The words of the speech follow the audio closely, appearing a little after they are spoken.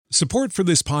Support for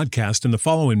this podcast and the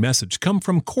following message come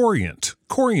from Corient.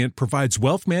 Corient provides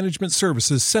wealth management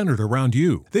services centered around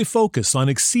you. They focus on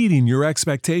exceeding your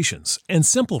expectations and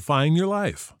simplifying your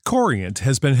life. Corient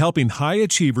has been helping high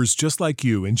achievers just like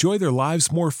you enjoy their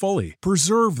lives more fully,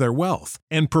 preserve their wealth,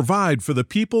 and provide for the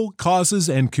people, causes,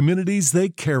 and communities they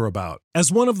care about. As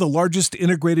one of the largest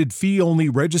integrated fee-only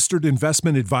registered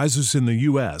investment advisors in the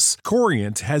U.S.,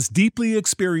 Corient has deeply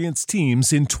experienced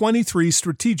teams in 23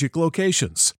 strategic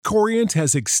locations. Corient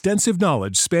has extensive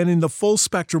knowledge spanning the full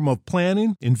spectrum of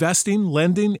planning, investing,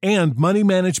 lending, and money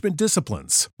management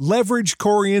disciplines. Leverage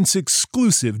Corient's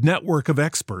exclusive network of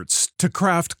experts to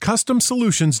craft custom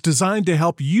solutions designed to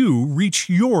help you reach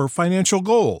your financial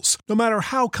goals, no matter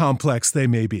how complex they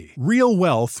may be. Real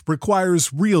wealth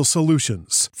requires real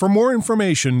solutions. For more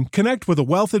information, connect with a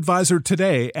wealth advisor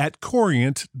today at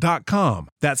Corient.com.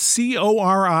 That's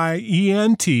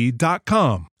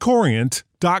Corient.com.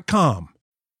 Corient.com.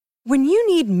 When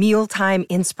you need mealtime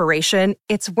inspiration,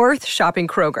 it's worth shopping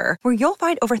Kroger, where you'll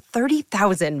find over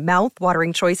 30,000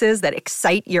 mouth-watering choices that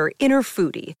excite your inner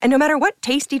foodie. And no matter what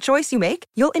tasty choice you make,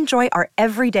 you'll enjoy our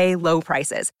everyday low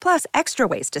prices, plus extra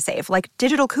ways to save, like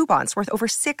digital coupons worth over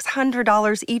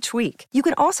 $600 each week. You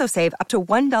can also save up to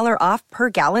 $1 off per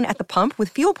gallon at the pump with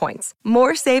fuel points.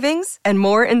 More savings and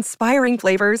more inspiring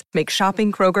flavors make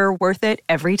shopping Kroger worth it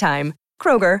every time.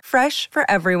 Kroger, fresh for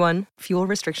everyone. Fuel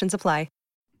restrictions apply.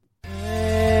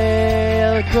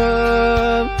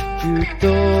 Welcome to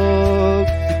Talk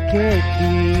to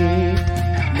Kēki,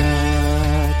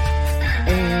 not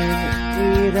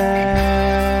in Iran.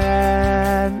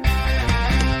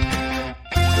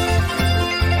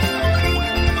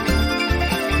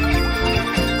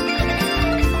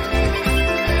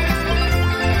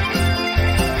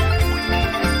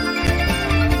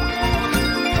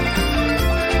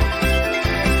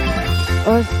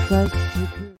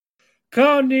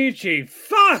 Konnichi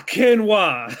fucking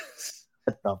wa.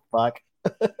 What the fuck?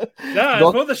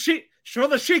 Nah, for the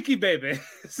shiki baby.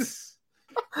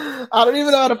 I don't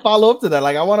even know how to follow up to that.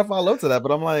 Like, I want to follow up to that,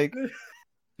 but I'm like,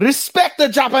 respect the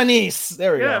Japanese.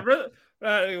 There we go.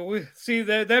 We see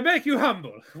they make you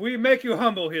humble. We make you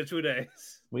humble here today.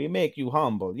 We make you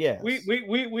humble. Yes.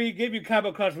 We give you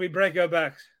cable cuts. We break your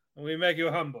backs. And we make you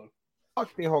humble.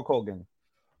 Fuck the Hulk Hogan.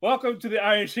 Welcome to the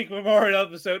Iron Sheik Memorial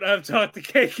episode of Talk to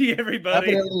Kēki,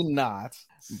 everybody. Definitely not,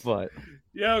 but...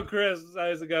 Yo, Chris,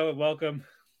 how's it going? Welcome.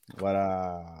 What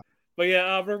But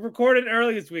yeah, we're recording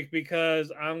early this week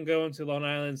because I'm going to Long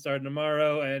Island starting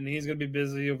tomorrow, and he's going to be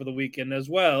busy over the weekend as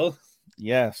well.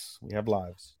 Yes, we have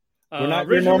lives. We're not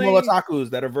normal otakus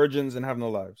that are virgins and have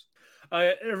no lives.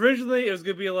 Originally, it was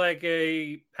going to be like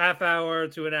a half hour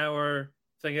to an hour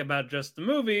thinking about just the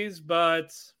movies,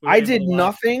 but I did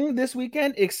nothing this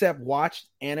weekend except watch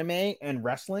anime and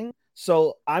wrestling.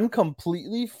 So I'm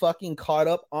completely fucking caught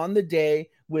up on the day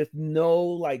with no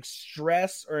like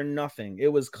stress or nothing. It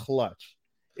was clutch.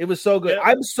 It was so good. Yeah.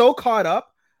 I'm so caught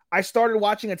up. I started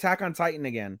watching Attack on Titan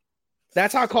again.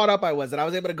 That's how caught up I was, that I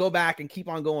was able to go back and keep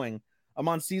on going. I'm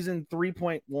on season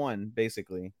 3.1,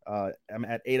 basically. I'm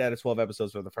at 8 out of 12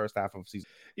 episodes for the first half of season.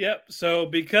 Yep. So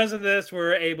because of this,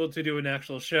 we're able to do an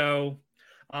actual show.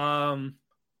 There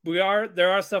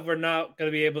are stuff we're not going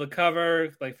to be able to cover,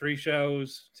 like 3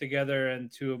 shows together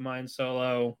and 2 of mine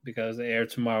solo because they air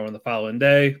tomorrow and the following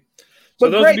day. So but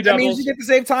those great, that means you get to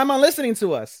save time on listening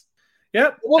to us.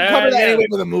 Yep. We'll cover that anyway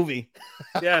with a movie.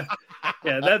 Yeah.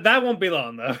 That won't be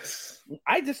long, though.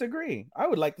 I disagree. I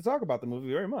would like to talk about the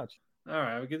movie very much. All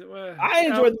right, I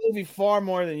enjoyed the movie far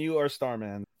more than you or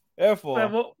Starman.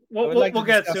 Therefore, we'll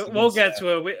get to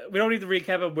it. We don't need to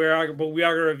recap it. But we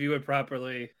are going to review it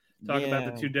properly. Talk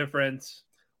about the 2 different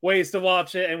ways to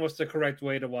watch it and what's the correct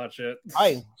way to watch it.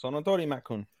 Hi, Sonotori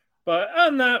Makun. But other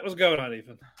than that, what's going on,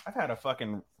 Ethan? I've had a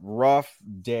fucking rough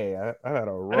day. I had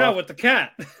a rough. I know, with the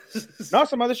cat. No,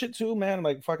 some other shit too, man.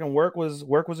 Like fucking work was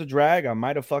a drag. I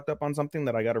might have fucked up on something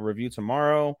that I got to review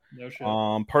tomorrow. No shit.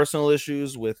 Personal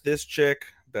issues with this chick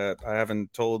that I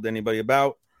haven't told anybody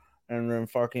about, and then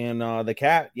fucking the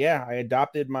cat. Yeah, I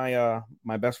adopted my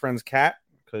my best friend's cat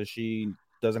because she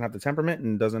doesn't have the temperament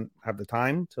and doesn't have the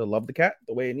time to love the cat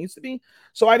the way it needs to be.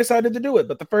 So I decided to do it.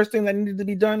 But the first thing that needed to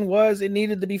be done was it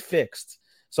needed to be fixed.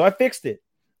 So I fixed it.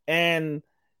 And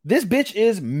this bitch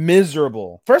is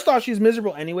miserable. First off, she's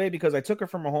miserable anyway because I took her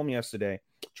from her home yesterday.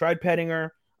 Tried petting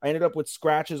her. I ended up with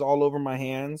scratches all over my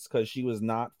hands because she was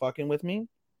not fucking with me.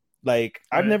 Like,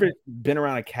 I've never been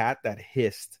around a cat that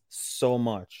hissed so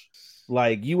much.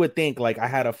 Like, you would think, like, I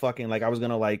had a fucking, like, I was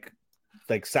gonna, like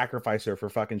sacrifice her for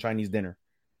fucking Chinese dinner.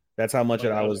 That's how much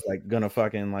I was like gonna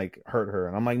fucking like hurt her.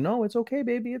 And I'm like, no, it's okay,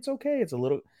 baby. It's okay. It's a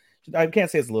little. I can't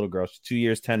say it's a little girl. She's 2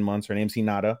 years, 10 months. Her name's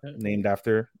Hinata, named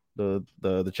after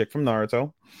the chick from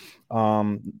Naruto.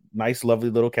 Nice, lovely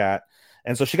little cat.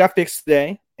 And so she got fixed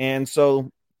today. And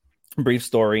so, brief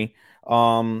story.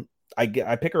 I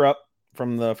pick her up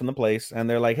from the place, and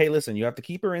they're like, "Hey, listen, you have to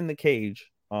keep her in the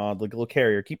cage, the little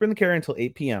carrier. Keep her in the carrier until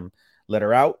 8 p.m. Let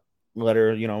her out. Let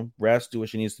her, rest, do what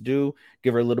she needs to do.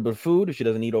 Give her a little bit of food. If she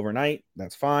doesn't eat overnight,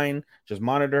 that's fine. Just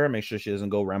monitor her. Make sure she doesn't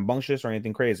go rambunctious or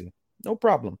anything crazy. No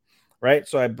problem, right?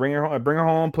 So I bring her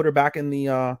home, put her back in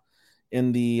the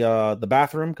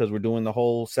bathroom because we're doing the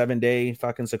whole 7-day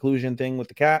fucking seclusion thing with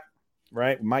the cat,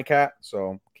 right? With my cat,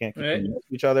 so can't keep them next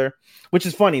to each other. Which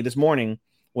is funny. This morning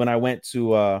when I went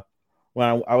to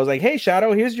when I was like, "Hey,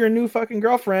 Shadow, here's your new fucking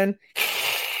girlfriend."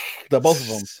 The both of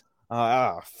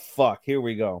them. Fuck. Here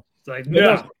we go. It's like,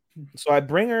 no. So I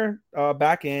bring her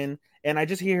back in, and I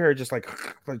just hear her just like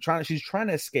she's trying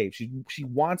to escape. She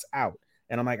wants out,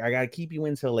 and I'm like, I gotta keep you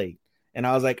until 8. And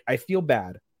I was like, I feel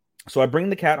bad, so I bring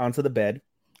the cat onto the bed,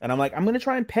 and I'm like, I'm gonna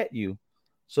try and pet you,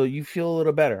 so you feel a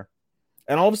little better.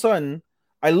 And all of a sudden,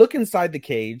 I look inside the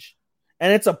cage,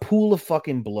 and it's a pool of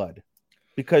fucking blood.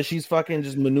 Because she's fucking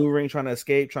just maneuvering, trying to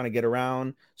escape, trying to get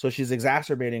around. So she's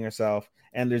exacerbating herself,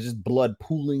 and there's just blood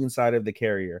pooling inside of the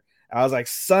carrier. I was like,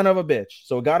 son of a bitch.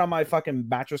 So it got on my fucking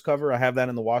mattress cover. I have that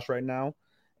in the wash right now.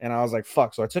 And I was like,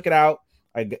 fuck. So I took it out.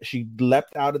 She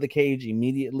leapt out of the cage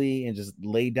immediately and just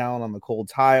laid down on the cold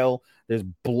tile. There's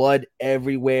blood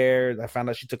everywhere. I found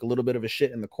out she took a little bit of a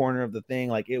shit in the corner of the thing.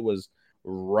 Like, it was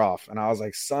rough. And I was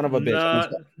like, son of a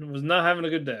bitch. Was not having a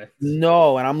good day.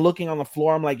 No. And I'm looking on the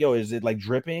floor. I'm like, yo, is it like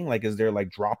dripping? Like, is there like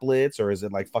droplets, or is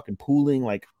it like fucking pooling?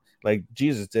 Like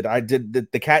Jesus, did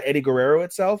the cat Eddie Guerrero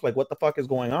itself? Like, what the fuck is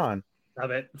going on? Love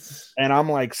it. And I'm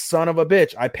like, son of a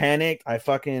bitch. I panicked.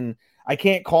 I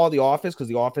can't call the office because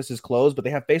the office is closed, but they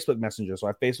have Facebook Messenger. So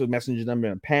I Facebook Messenger them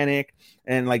in a panic.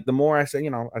 And like, the more I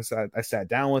said, I sat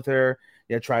down with her.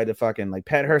 Yeah, tried to fucking like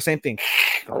pet her. Same thing.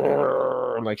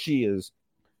 Like, she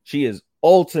is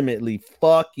ultimately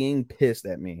fucking pissed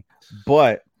at me,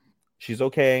 but she's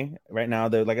okay right now.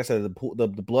 Like I said, the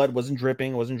blood wasn't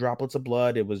dripping, wasn't droplets of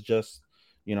blood. It was just,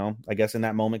 I guess in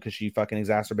that moment, because she fucking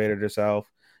exacerbated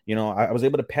herself. I was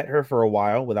able to pet her for a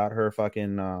while without her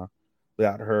fucking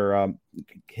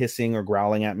hissing or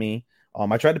growling at me.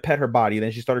 I tried to pet her body,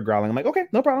 then she started growling. I'm like, okay,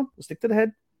 no problem. We'll stick to the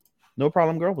head. No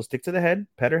problem, girl. We'll stick to the head.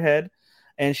 Pet her head.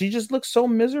 And she just looks so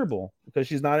miserable because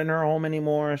she's not in her home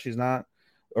anymore. She's not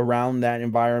around that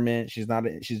environment. She's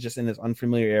just in this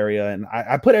unfamiliar area. And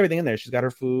I put everything in there. She's got her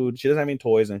food. She doesn't have any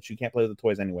toys, and she can't play with the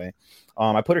toys anyway.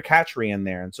 I put her cat tree in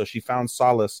there. And so she found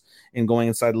solace in going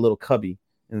inside a little cubby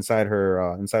inside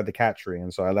the cat tree.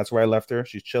 And so that's where I left her.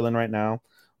 She's chilling right now.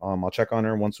 I'll check on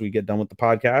her once we get done with the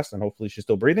podcast, and hopefully she's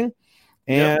still breathing.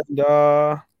 And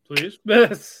please.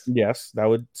 Yes, that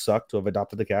would suck to have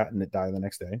adopted the cat and it die the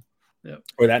next day. Yep.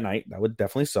 Or that night. That would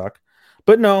definitely suck.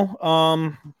 But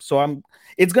no, so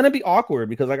it's gonna be awkward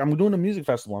because like I'm doing a music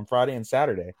festival on Friday and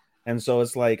Saturday. And so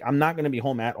it's like I'm not gonna be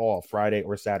home at all Friday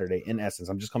or Saturday. In essence,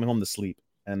 I'm just coming home to sleep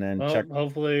and then check.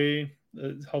 Hopefully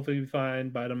be fine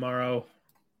by tomorrow.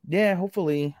 Yeah,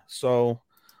 hopefully. So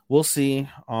we'll see.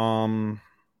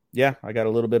 Yeah, I got a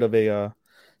little bit of a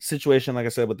situation, like I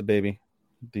said, with the baby,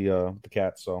 the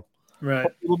cat. So right,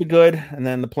 it will be good. And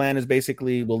then the plan is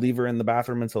basically we'll leave her in the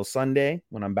bathroom until Sunday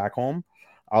when I'm back home.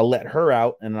 I'll let her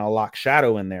out and I'll lock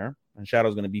Shadow in there. And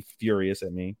Shadow's going to be furious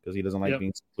at me because he doesn't like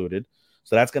being secluded.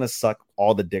 So that's going to suck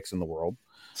all the dicks in the world.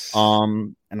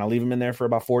 And I'll leave him in there for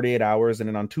about 48 hours. And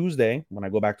then on Tuesday, when I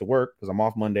go back to work, because I'm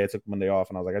off Monday, I took Monday off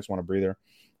and I was like, I just want a breather.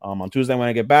 On Tuesday, when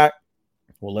I get back,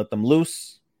 we'll let them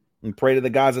loose and pray to the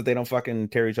gods that they don't fucking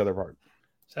tear each other apart.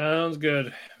 Sounds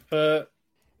good. But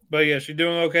yeah, she's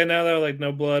doing okay now though? Like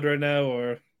no blood right now,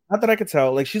 or not that I could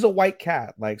tell. Like she's a white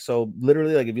cat. Like so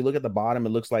literally, like if you look at the bottom, it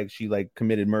looks like she like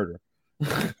committed murder.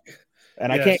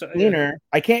 And I can't clean her.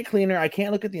 I can't clean her. I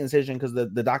can't look at the incision because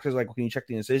the doctor's like, well, can you check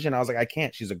the incision? I was like, I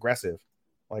can't. She's aggressive.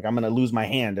 Like I'm gonna lose my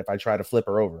hand if I try to flip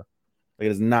her over. Like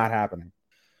it is not happening.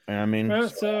 You know what I mean?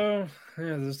 So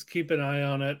yeah, just keep an eye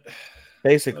on it.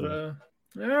 Basically.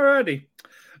 Alrighty.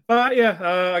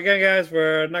 Again, guys,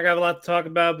 we're not gonna have a lot to talk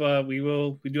about, but we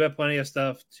do have plenty of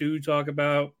stuff to talk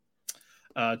about.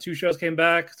 2 shows came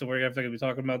back, so we're gonna be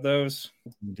talking about those.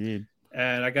 Indeed.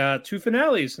 And I got 2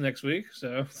 finales next week,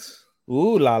 so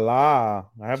ooh la la.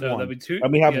 I have one. That'll be 2.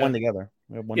 And we have one together.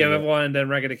 We have one, and then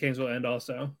Ranking of Kings will end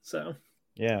also. So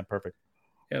yeah, perfect.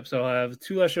 Yep, so I have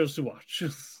 2 less shows to watch.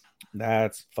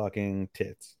 That's fucking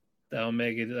tits. That'll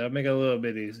make it a little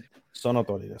bit easy.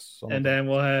 And then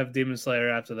we'll have Demon Slayer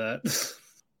after that.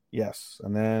 Yes,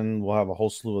 and then we'll have a whole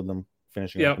slew of them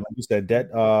finishing up. Yep. And like you said,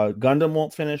 Gundam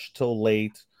won't finish till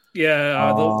late.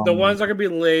 Yeah, the ones that are gonna be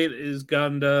late is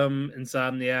Gundam,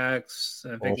 Insomniacs,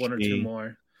 and I think one or two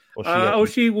more.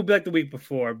 Oshi will be like the week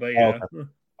before, but yeah. Oh, okay.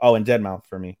 Oh, and Deadmau5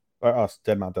 for me. Or us,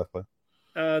 Deadmau5 Deathplay.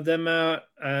 Deadmau5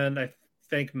 and I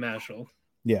think Mashal.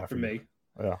 Yeah, for me.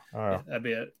 Yeah, that'd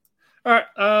be it. All right,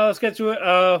 let's get to it.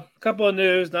 A couple of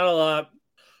news, not a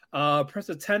lot. Prince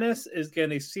of Tennis is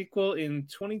getting a sequel in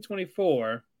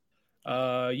 2024.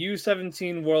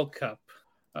 U17 World Cup.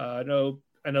 I know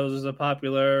this is a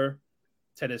popular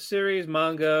tennis series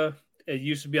manga. It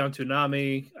used to be on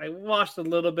Toonami. I watched a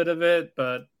little bit of it,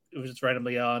 but it was just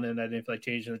randomly on, and I didn't feel like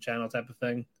changing the channel type of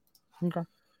thing. Okay.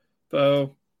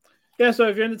 So yeah, so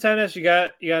if you're into tennis, you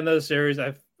got another series.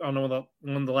 I don't know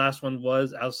what the last one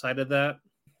was outside of that.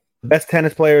 Best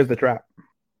tennis player is the Trap.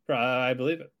 I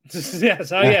believe it. Yeah.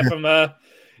 So yeah, from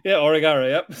Origara.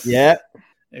 Yep. Yeah.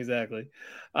 Exactly.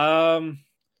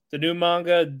 The new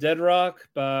manga Dead Rock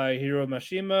by Hiro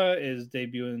Mashima is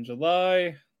debuting in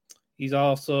July. He's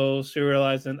also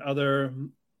serialized in other.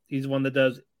 He's one that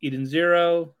does Eden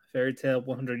Zero, Fairy Tail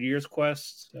 100 Years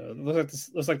Quest. So it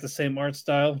looks like the same art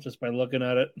style just by looking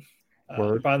at it.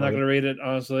 I'm probably not going to read it,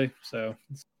 honestly. So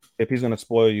if he's going to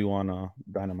spoil you on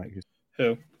Dynamite,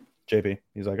 who? JP.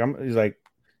 He's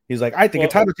like, I think a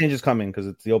title change is coming because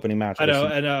it's the opening match. I know,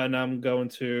 and I'm going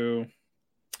to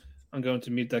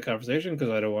mute that conversation because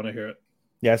I don't want to hear it.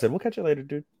 Yeah, I said we'll catch you later,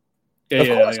 dude. Yeah, of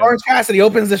course, Orange Cassidy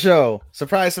opens the show.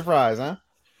 Surprise, surprise, huh?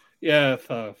 Yeah,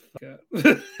 fuck.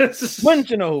 Wouldn't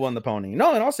you know who won the pony?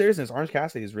 No, in all seriousness, Orange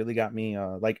Cassidy has really got me.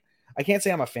 I can't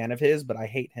say I'm a fan of his, but I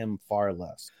hate him far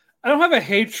less. I don't have a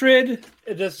hatred.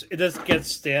 It just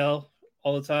gets stale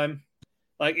all the time.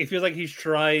 Like it feels like he's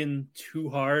trying too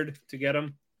hard to get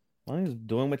him. Well, he's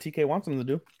doing what TK wants him to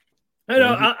do. I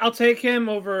know. I'll take him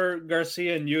over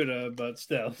Garcia and Yuta, but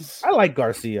still, I like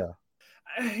Garcia.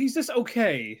 He's just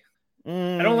okay.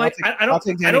 I don't like. I'll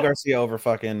take Danny Garcia over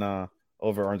fucking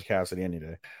over Orange Cassidy any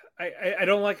day. I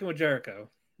don't like him with Jericho.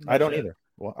 I don't either.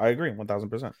 Well, I agree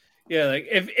 1,000%. Yeah, like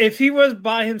if he was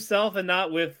by himself and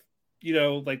not with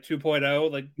like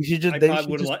 2.0, like you should just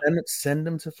send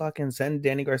him to send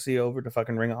Danny Garcia over to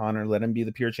fucking Ring of Honor. Let him be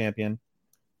the pure champion.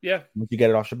 Yeah, once you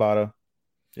get it off Shibata,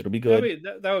 it'll be good.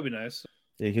 That would be nice.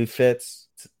 Yeah, he fits.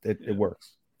 It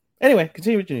works. Anyway,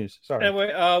 continue with your news. Sorry.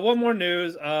 Anyway, one more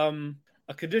news.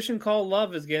 A Condition Called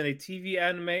Love is getting a TV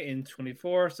anime in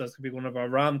 24, so that's gonna be one of our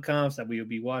rom-coms that we will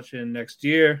be watching next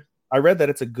year. I read that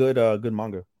it's a good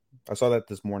manga. I saw that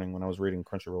this morning when I was reading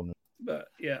Crunchyroll news. But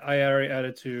yeah, I already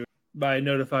added to my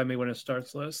notify me when it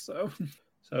starts list. So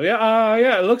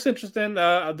yeah, it looks interesting.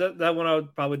 That one I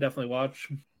would probably definitely watch.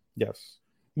 Yes,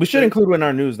 we should include in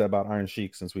our news about Iron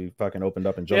Sheik since we fucking opened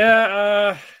up and joked.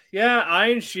 Yeah,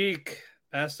 Iron Sheik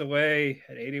passed away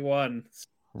at 81.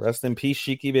 Rest in peace,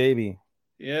 Sheiky baby.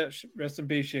 Yeah, rest in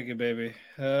peace, Sheiky baby.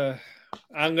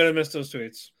 I'm gonna miss those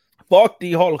tweets. Fuck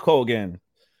the Hulk Hogan.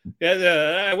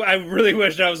 Yeah, I really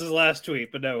wish that was his last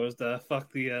tweet, but no, it was the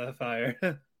fuck the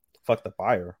fire. Fuck the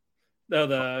fire. No,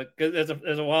 there's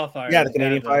a wildfire. Yeah, the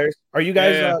Canadian fires. Are you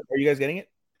guys getting it?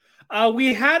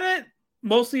 We had it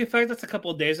mostly affect us a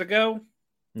couple of days ago.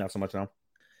 Not so much now.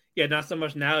 Yeah, not so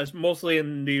much now. It's mostly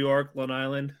in New York, Long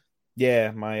Island.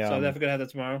 Yeah, so I'm definitely gonna have that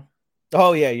tomorrow.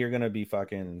 Oh yeah, you're gonna be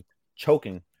fucking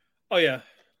choking. Oh yeah,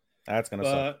 that's gonna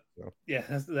suck. So. Yeah,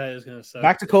 that is gonna suck.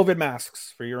 Back to COVID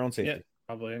masks for your own safety. Yeah,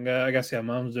 probably. I guess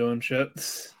mom's doing shit.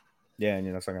 Yeah,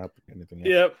 and that's not gonna help anything.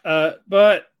 Yet. Yep.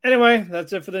 But anyway,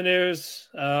 that's it for the news.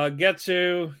 Get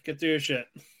to your shit.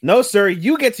 No, sir,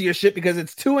 you get to your shit because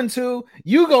it's 2-2.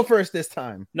 You go first this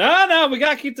time. No, we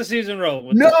gotta keep the season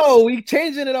rolling. We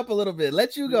changing it up a little bit.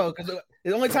 Let you go because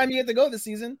the only time you get to go this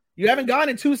season. You haven't gone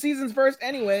in 2 seasons first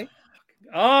anyway.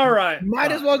 All right.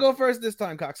 Might as well go first this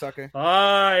time, cocksucker.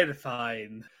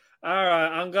 Fine. All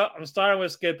right. I'm starting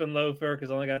with Skip and Loafer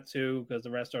because I only got 2 because the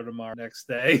rest are tomorrow next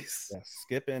day. Yeah,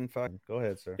 Skip and fucking go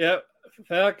ahead, sir. Yep.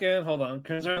 Fucking hold on.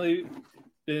 Currently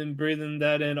been breathing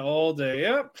that in all day.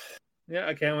 Yep. Yeah,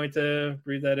 I can't wait to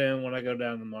breathe that in when I go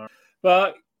down tomorrow.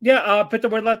 But yeah, picked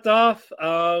up where left off.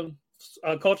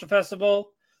 Culture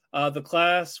Festival. The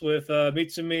class with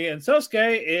Mitsumi and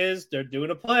Sosuke they're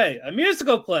doing a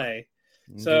musical play.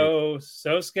 Indeed. So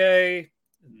Sosuke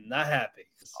not happy.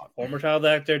 Former child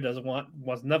actor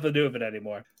wants nothing to do with it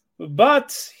anymore.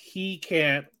 But he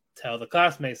can't tell the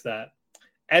classmates that.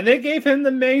 And they gave him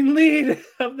the main lead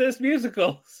of this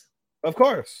musical. Of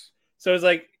course. So he's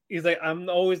like, I'm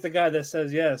always the guy that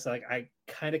says yes. Like I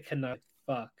kind of cannot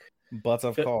fuck. But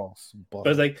of course. But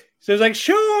it's like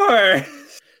sure.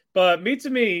 But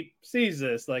Mitsumi sees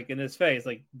this, like, in his face,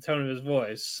 like, the tone of his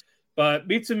voice. But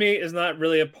Mitsumi is not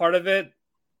really a part of it,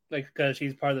 like, because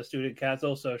she's part of the student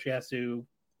council, so she has to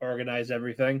organize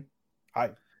everything.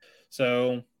 Hi.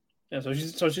 So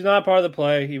she's not part of the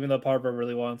play, even though part of her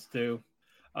really wants to.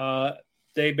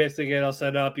 They basically get all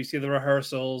set up. You see the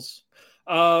rehearsals.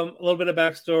 A little bit of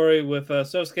backstory with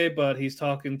Sosuke, but he's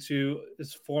talking to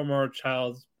his former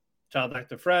child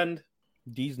actor friend.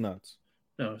 These nuts.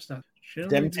 No, it's not.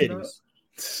 Them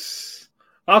titties.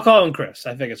 I'll call him Chris.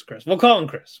 I think it's Chris. We'll call him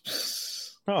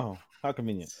Chris. Oh, how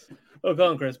convenient. We'll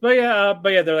call him Chris. But yeah,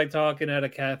 they're like talking at a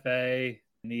cafe,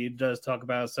 and he does talk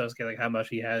about Sosuke, like how much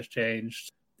he has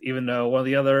changed, even though one of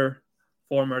the other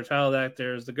former child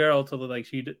actors, the girl, told her like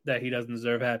that he doesn't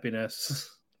deserve happiness.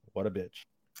 What a bitch.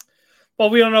 Well,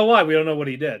 we don't know why. We don't know what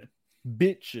he did.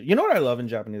 Bitch. You know what I love in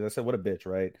Japanese? I said, what a bitch,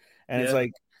 right? And it's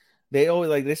like, they always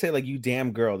like, they say like, you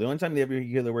damn girl. The only time they ever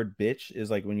hear the word bitch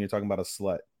is like when you're talking about a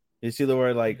slut. You see the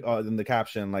word like in the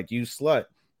caption, like, you slut.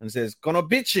 And it says, kono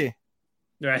bitchy.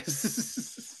 Right.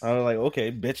 I was like,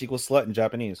 okay, bitch equals slut in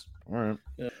Japanese. All right.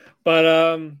 Yeah. But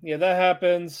that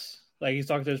happens. Like, he's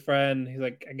talking to his friend. He's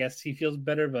like, I guess he feels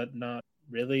better, but not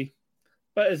really.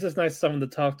 But it's just nice someone to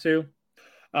talk to.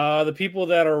 The people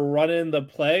that are running the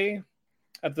play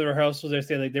at the rehearsals, they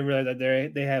say like they realize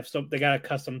that they got a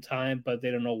custom time, but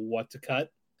they don't know what to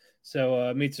cut.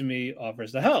 So Mitsumi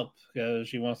offers to help because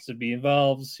she wants to be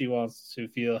involved. She wants to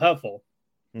feel helpful.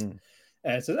 And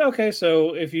says, okay,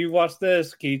 so if you watch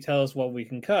this, can you tell us what we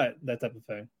can cut? That type of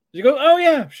thing. She goes, oh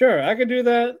yeah, sure, I can do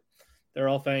that. They're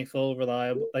all thankful,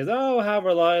 reliable. Like, oh, how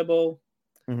reliable.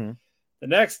 Mm-hmm. The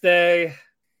next day,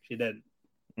 she didn't.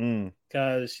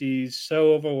 Because she's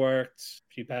so overworked,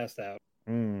 she passed out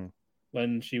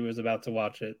when she was about to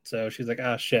watch it. So she's like,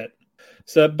 ah, shit.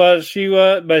 So, but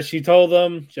she told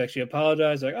them, she actually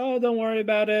apologized, like, oh, don't worry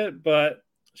about it. But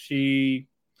she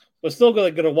was still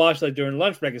going to watch like during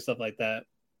lunch break and stuff like that.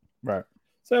 Right.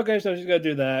 So, okay, so she's going to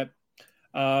do that.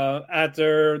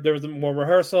 After there was more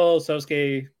rehearsal,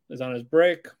 Sosuke is on his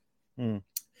break. And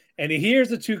he hears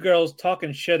the two girls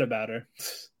talking shit about her.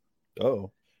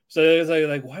 Oh. So it's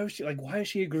like why did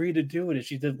she agree to do it if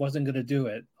she wasn't going to do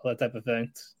it? All that type of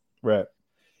thing. Right.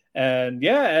 And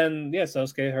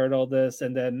Sosuke heard all this,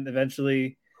 and then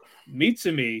eventually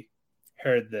Mitsumi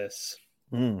heard this.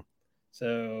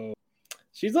 So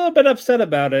she's a little bit upset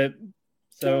about it.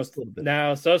 So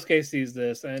now Sosuke sees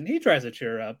this, and he tries to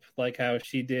cheer her up, like how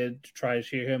she did try to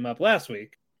cheer him up last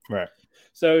week. Right.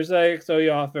 So he's like, so he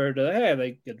offered, hey,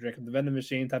 like, get a drink at the vending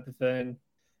machine type of thing.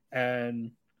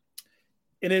 And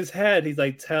in his head, he's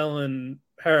like telling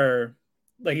her,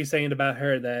 like he's saying about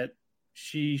her that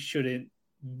she shouldn't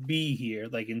be here,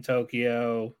 like in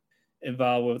Tokyo,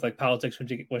 involved with like politics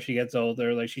when she gets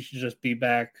older. Like she should just be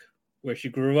back where she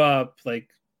grew up, like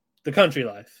the country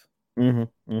life.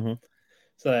 Mm-hmm.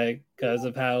 It's like because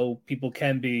of how people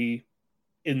can be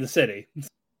in the city,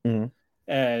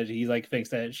 and he like thinks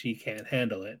that she can't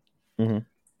handle it.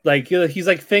 Like he's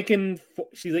like thinking,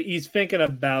 he's thinking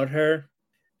about her.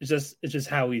 It's just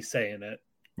how he's saying it.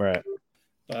 Right.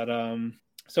 But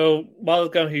so while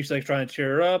it's going, he's like trying to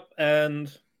cheer her up,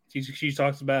 and she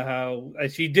talks about how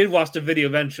she did watch the video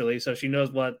eventually, so she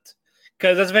knows what.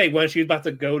 Because that's right, when she was about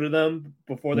to go to them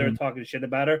before they were talking shit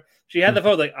about her, she had the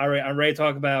phone like, all right, I'm ready to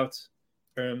talk about.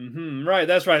 Right,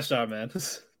 that's right, Star Man.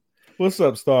 What's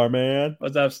up, Star Man?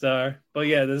 What's up, Star? But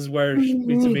yeah, this is where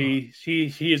Mitsumi,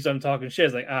 he is done talking shit.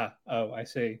 It's like, I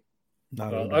see.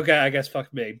 Well, okay, I guess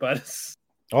fuck me, but.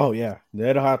 Oh yeah,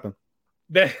 that'll happen.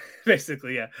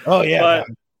 Basically, yeah. Oh yeah.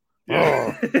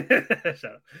 Shut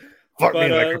up. Fuck me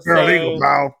like a paralegal,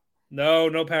 pal. No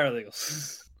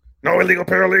paralegals. No illegal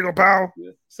paralegal, pal.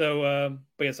 So,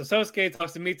 so Sosuke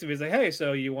talks to Mitsumi. He's like, hey,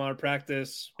 so you want to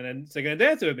practice and then gonna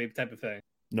dance with me type of thing?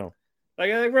 No.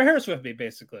 Like rehearse with me,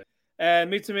 basically.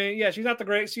 And Mitsumi, yeah, she's not a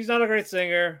great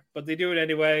singer, but they do it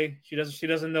anyway. She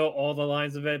doesn't know all the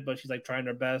lines of it, but she's like trying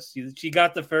her best. She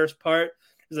got the first part.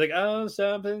 She's like, oh,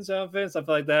 something, stuff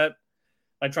like that.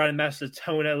 I tried to match the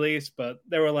tone at least, but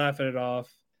they were laughing it off.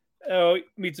 Oh,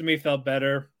 Mitsumi felt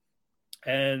better.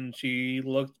 And she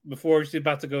looked before she's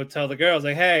about to go tell the girls,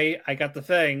 like, hey, I got the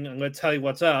thing. I'm going to tell you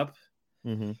what's up.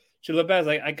 She looked back,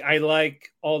 like, I like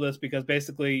all this because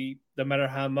basically, no matter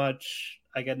how much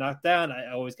I get knocked down,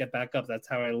 I always get back up. That's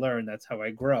how I learn. That's how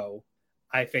I grow.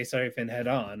 I face everything head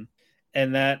on.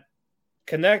 And that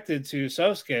connected to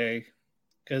Sosuke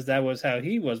because that was how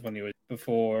he was when he was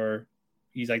before.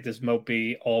 He's like this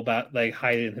mopey, all about like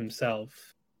hiding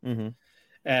himself.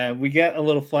 And we get a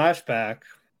little flashback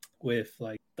with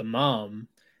like the mom.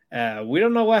 We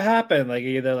don't know what happened. Like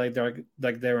either like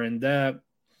they were in debt.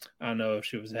 I don't know if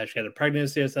she had a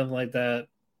pregnancy or something like that.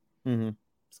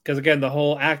 Because again, the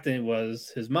whole acting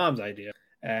was his mom's idea,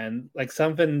 and like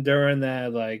something during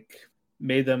that like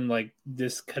made them like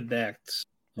disconnect.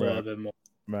 a little bit more.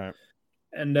 Right.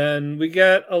 And then we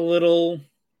get a little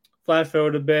flash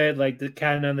forward a bit, like the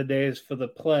counting down the days for the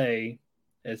play.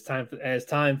 It's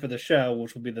time for the show,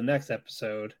 which will be the next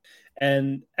episode.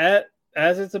 And as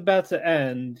it's about to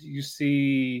end, you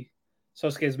see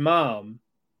Sosuke's mom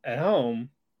at home,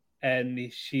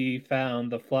 and she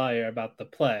found the flyer about the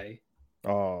play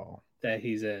that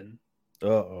he's in.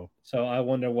 Uh-oh. So I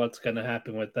wonder what's going to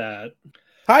happen with that.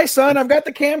 Hi, son. I've got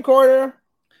the camcorder.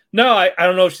 No, I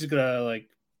don't know if she's going to like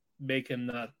make him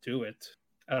not do it.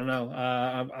 I don't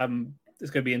know.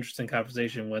 It's going to be an interesting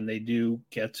conversation when they do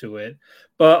get to it.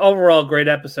 But overall, great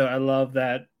episode. I love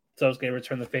that Sosuke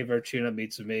returned the favor of cheering on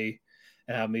Mitsumi,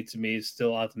 and how Mitsumi is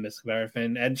still optimistic about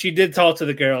everything. And she did talk to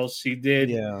the girls. She did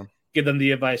give them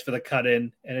the advice for the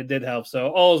cut-in, and it did help. So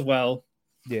all is well.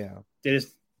 Yeah.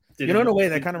 In a way,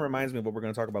 that kind of reminds me of what we're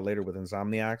going to talk about later with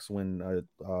Insomniacs when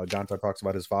Ganta talks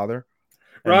about his father.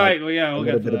 Right. Like, well, yeah, we'll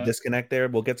get a bit of disconnect there.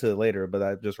 We'll get to it later, but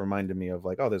that just reminded me of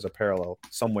like, oh, there's a parallel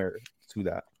somewhere to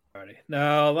that. Alrighty.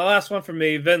 Now, the last one for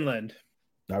me, Vinland.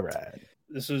 All right.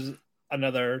 This was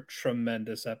another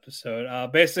tremendous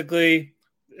episode. Basically,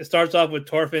 it starts off with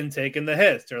Thorfinn taking the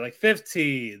hits. They're like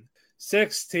 15,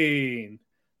 16.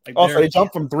 So they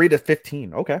jumped from 3 to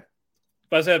 15. Okay.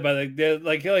 But I said,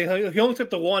 he only took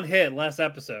the one hit last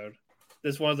episode.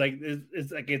 This one's like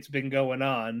it's been going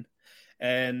on,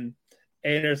 and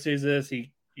Einar sees this.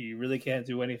 He really can't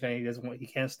do anything. He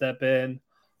can't step in.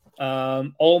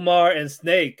 Olmar and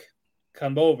Snake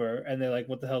come over, and they're like,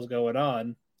 "What the hell's going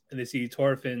on?" And they see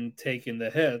Thorfinn taking the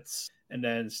hits, and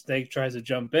then Snake tries to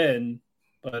jump in,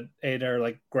 but Einar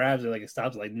like grabs it, like it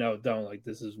stops, like, "No, don't! Like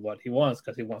this is what he wants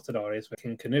because he wants an audience with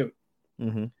King Canute."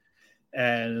 Mm-hmm.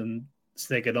 And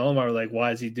Snake and Olmar are like,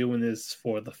 why is he doing this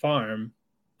for the farm?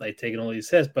 Like taking all these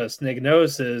hits. But Snake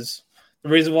notices the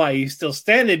reason why he's still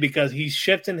standing because he's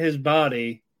shifting his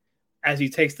body as he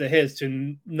takes the hits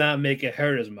to not make it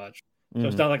hurt as much. So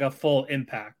it's not like a full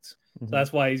impact. So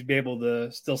that's why he's able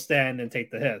to still stand and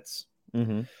take the hits.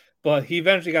 But he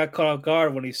eventually got caught off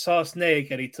guard when he saw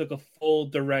Snake and he took a full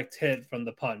direct hit from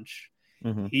the punch.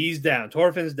 He's down.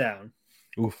 Thorfinn's down.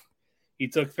 Oof. He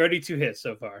took 32 hits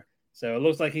so far. So it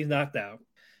looks like he's knocked out.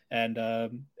 And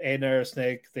Einar,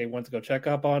 Snake, they went to go check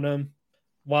up on him.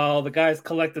 While the guy's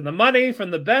collecting the money from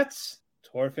the bets,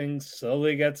 Thorfinn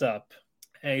slowly gets up.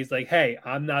 And he's like, hey,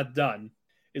 I'm not done.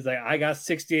 He's like, I got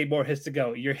 68 more hits to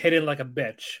go. You're hitting like a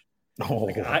bitch. Oh.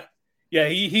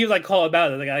 He was like call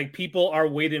about it. Like people are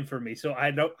waiting for me. So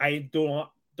do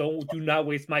not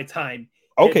waste my time.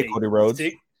 Okay, Cody Rhodes.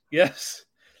 Yes.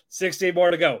 68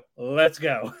 more to go. Let's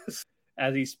go.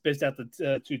 As he spits out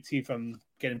the two teeth from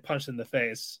getting punched in the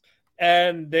face.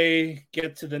 And they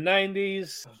get to the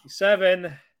 90s,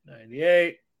 97,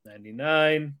 98,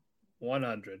 99,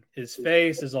 100. His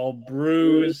face is all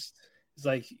bruised. He's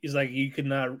like you can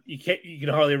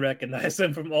hardly recognize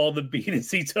him from all the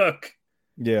beatings he took.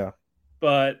 Yeah.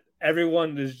 But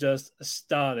everyone is just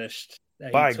astonished.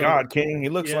 By God, King, he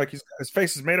looks like his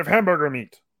face is made of hamburger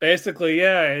meat. Basically,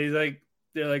 yeah.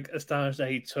 They're like astonished that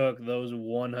he took those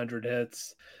 100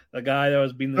 hits. The guy that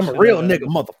was being I'm a real nigga,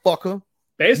 motherfucker.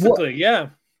 Basically,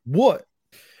 yeah. What?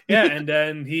 Yeah, and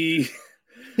then the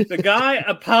guy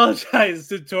apologized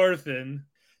to Thorfinn.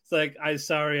 It's like, I'm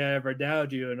sorry I ever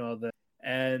doubted you and all that.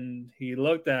 And he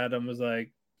looked at him, was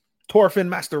like, Thorfinn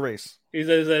Master Race. He's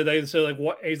like,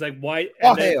 what? He's like, why?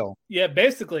 Oh, hell. Yeah,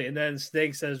 basically. And then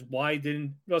Snake says, why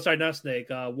didn't? No, sorry, not Snake.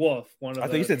 Wolf. I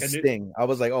thought you said Sting. I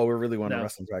was like, oh, we're really wanting to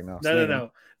wrestle back now.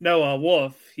 No.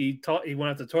 Wolf. He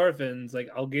went after Thorfinn. Like,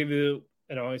 I'll give you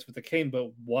an audience with the king,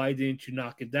 but why didn't you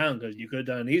knock it down? Because you could have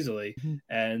done it easily. Mm-hmm.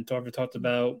 And Thorfinn talked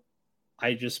about,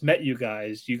 I just met you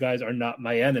guys. You guys are not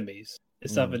my enemies.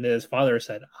 It's something that his father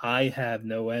said. I have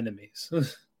no enemies.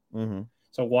 Mm-hmm.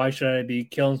 So why should I be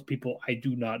killing people I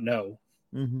do not know?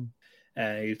 Mm-hmm.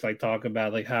 And he's like talking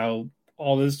about like how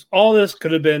all this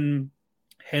could have been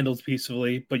handled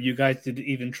peacefully, but you guys didn't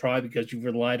even try because you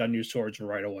relied on your swords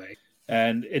right away.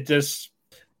 And it just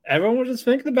everyone was just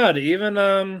thinking about it.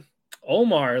 Even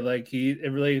Omar, like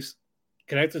it really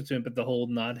connected to him, but the whole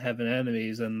not having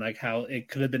enemies and like how it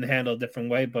could have been handled a different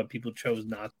way, but people chose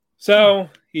not. So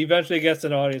he eventually gets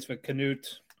an audience with Canute.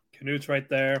 Canute's right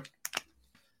there.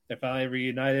 They're finally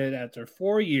reunited after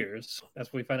 4 years.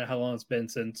 That's when we find out how long it's been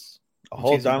since a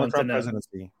whole Donald Trump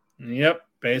presidency. Yep,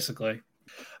 basically.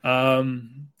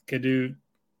 Canute,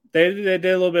 they did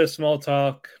a little bit of small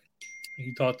talk.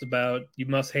 He talked about, you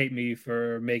must hate me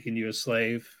for making you a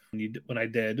slave when I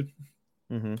did.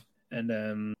 Mm-hmm. And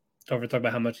then Topher talked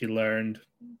about how much he learned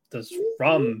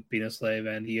from being a slave,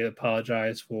 and he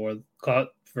apologized for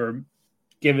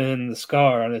giving him the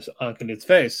scar on Canute's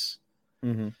face.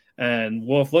 Mm-hmm. And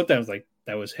Wolf looked at him and was like,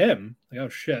 that was him. Like, oh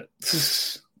shit.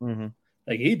 Mm-hmm.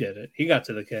 Like, he did it. He got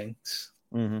to the king.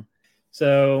 Mm-hmm.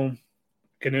 So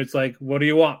Canute's like, what do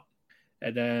you want?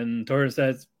 And then Torres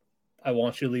says, I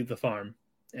want you to leave the farm.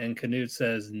 And Canute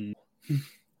says,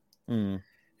 no.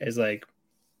 It's like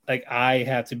I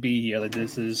have to be here. Like,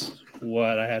 this is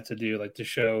what I have to do. Like, to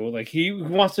show, like, he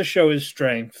wants to show his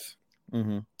strength.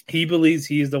 Mm-hmm. He believes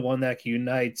he's the one that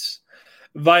unites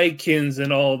Vikings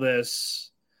and all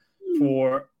this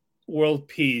for world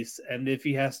peace. And if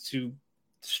he has to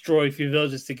destroy a few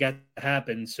villages to get to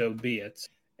happen, so be it.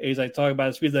 And he's like talking about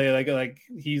his speed, like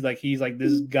he's like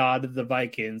this god of the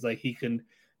Vikings. Like, he can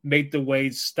make the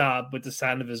waves stop with the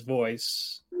sound of his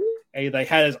voice. And he like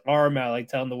had his arm out, like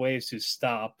telling the waves to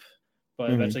stop.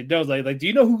 But eventually knows, like, do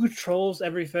you know who controls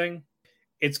everything?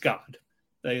 It's God.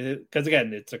 Because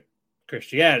again, it's a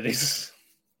Christianity.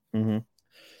 Mm-hmm.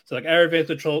 So like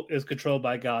everything is controlled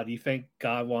by God. You think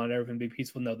God wanted everything to be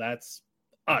peaceful? No, that's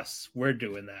us. We're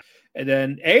doing that. And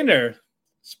then Aner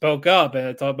spoke up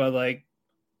and talked about like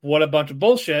what a bunch of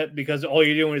bullshit, because all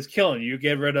you're doing is killing. You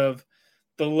get rid of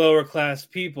the lower class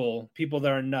people that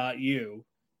are not you,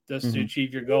 just to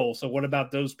achieve your goal. So what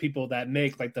about those people that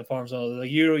make like the farms?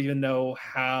 Like, you don't even know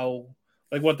how,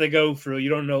 like, what they go through. You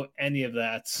don't know any of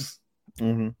that.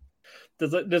 Mm-hmm.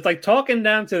 There's like talking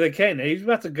down to the king. He's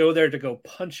about to go there to go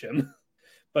punch him,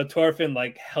 but Thorfinn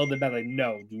like held him back. Like,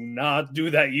 no, do not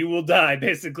do that. You will die,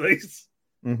 basically.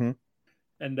 Mm-hmm.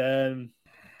 And then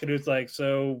Canute's like,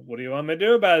 so what do you want me to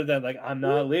do about it then? Like, I'm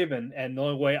not leaving, and the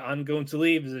only way I'm going to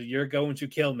leave is if you're going to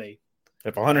kill me.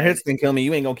 If 100 hits didn't kill me,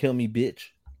 you ain't gonna kill me, bitch.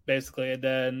 Basically, and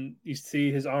then you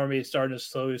see his army starting to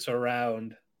slowly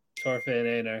surround Thorfinn and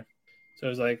Aner. So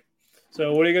it's like,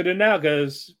 so what are you gonna do now?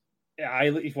 Because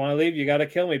if you want to leave, you gotta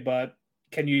kill me. But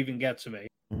can you even get to me?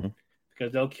 Mm-hmm.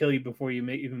 Because they'll kill you before you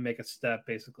even make a step,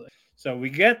 basically. So we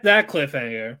get that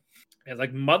cliffhanger. It's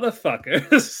like,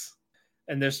 motherfuckers.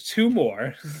 And there's two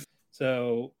more.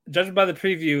 So judging by the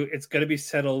preview, it's gonna be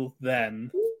settled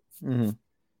then. Mm-hmm.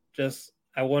 Just,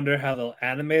 I wonder how they'll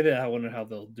animate it. I wonder how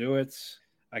they'll do it.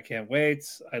 I can't wait.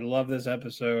 I love this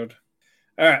episode.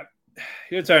 All right,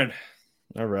 your turn.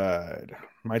 All right.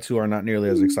 My two are not nearly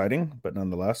as exciting, but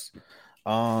nonetheless.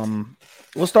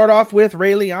 We'll start off with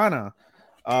Raeliana.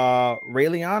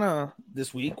 Raeliana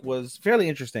this week was fairly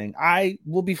interesting. I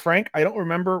will be frank, I don't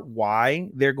remember why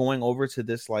they're going over to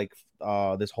this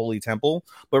this holy temple,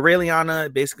 but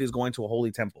Raeliana basically is going to a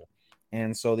holy temple.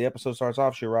 And so the episode starts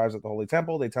off, she arrives at the holy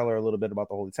temple. They tell her a little bit about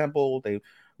the holy temple. They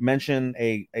mention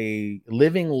a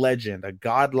living legend, a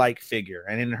godlike figure.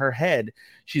 And in her head,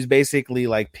 she's basically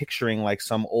like picturing like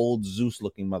some old Zeus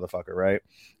looking motherfucker, right?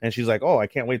 And she's like, oh, I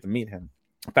can't wait to meet him.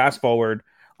 Fast forward,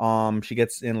 she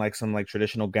gets in like some like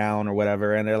traditional gown or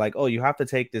whatever. And they're like, oh, you have to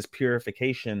take this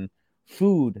purification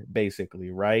food,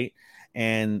 basically, right?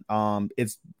 And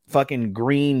it's fucking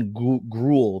green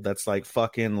gruel that's like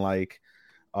fucking like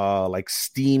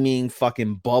steaming,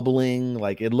 fucking bubbling.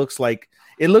 Like it looks like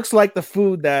the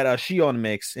food that Shion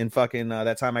makes in fucking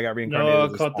that time I got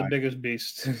reincarnated. Noah caught the biggest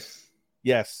beast.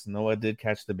 Yes, Noah did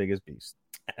catch the biggest beast.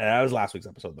 That was last week's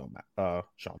episode though, Matt.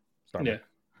 Sean. Sorry. Yeah.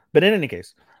 But in any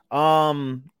case,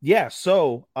 yeah,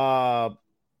 so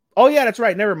oh yeah, that's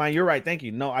right. Never mind. You're right. Thank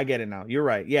you. No, I get it now. You're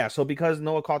right. Yeah. So because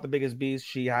Noah caught the biggest beast,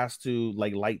 she has to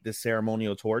like light this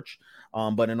ceremonial torch.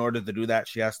 But in order to do that,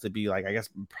 she has to be like, I guess,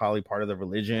 probably part of the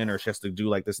religion, or she has to do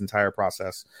like this entire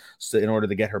process in order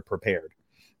to get her prepared.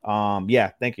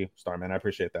 Yeah. Thank you, Starman. I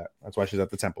appreciate that. That's why she's at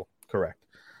the temple. Correct.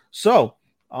 So,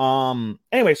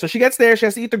 anyway, so she gets there. She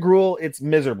has to eat the gruel. It's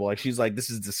miserable. Like she's like, this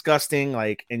is disgusting.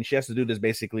 Like, and she has to do this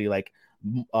basically like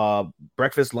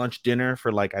breakfast, lunch, dinner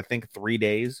for like I think 3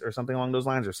 days or something along those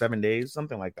lines, or 7 days,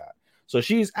 something like that. So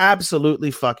she's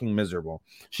absolutely fucking miserable.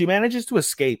 She manages to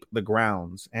escape the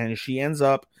grounds and she ends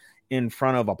up in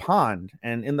front of a pond,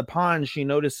 and in the pond she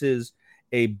notices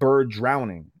a bird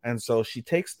drowning, and so she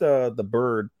takes the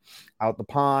bird out the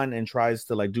pond and tries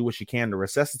to like do what she can to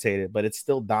resuscitate it, but it's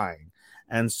still dying.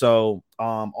 And so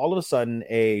all of a sudden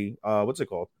what's it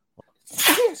called?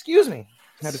 Excuse me,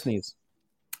 I had to sneeze.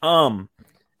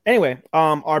 Anyway,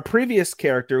 our previous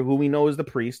character, who we know is the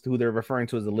priest, who they're referring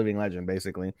to as the living legend,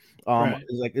 basically, right.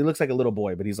 Is like, it looks like a little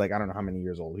boy, but he's like, I don't know how many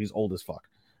years old. He's old as fuck.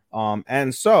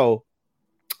 And so,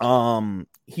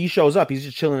 he shows up. He's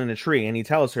just chilling in a tree, and he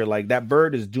tells her like that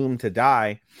bird is doomed to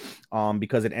die,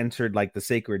 because it entered like the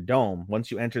sacred dome.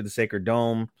 Once you enter the sacred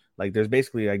dome, like there's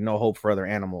basically like no hope for other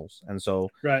animals. And so,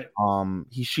 right.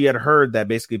 She had heard that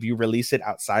basically if you release it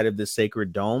outside of this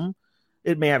sacred dome,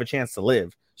 it may have a chance to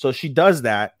live. So she does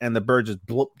that, and the bird just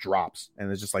bloop drops,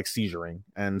 and it's just like seizuring.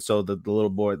 And so the little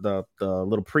boy, the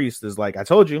little priest is like, I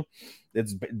told you,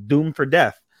 it's doomed for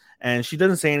death. And she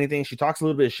doesn't say anything. She talks a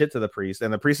little bit of shit to the priest,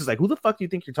 and the priest is like, who the fuck do you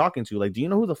think you're talking to? Like, do you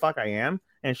know who the fuck I am?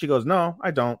 And she goes, no, I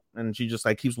don't. And she just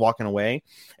like keeps walking away.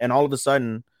 And all of a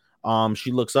sudden,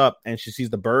 she looks up and she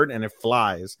sees the bird and it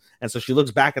flies. And so she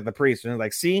looks back at the priest and is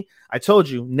like, see, I told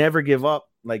you, never give up.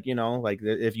 Like, you know, like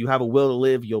if you have a will to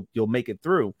live, you'll make it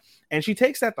through. And she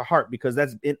takes that to heart because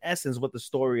that's in essence what the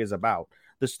story is about.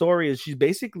 The story is she's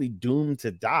basically doomed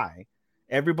to die.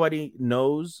 Everybody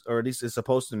knows, or at least is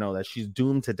supposed to know, that she's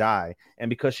doomed to die. And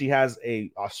because she has a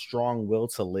strong will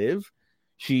to live,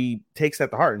 she takes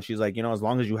that to heart. And she's like, you know, as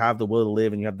long as you have the will to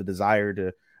live and you have the desire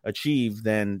to achieve,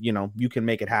 then, you know, you can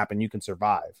make it happen. You can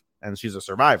survive. And she's a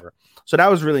survivor. So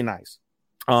that was really nice.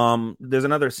 There's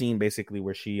another scene basically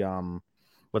where she,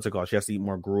 what's it called? She has to eat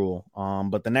more gruel.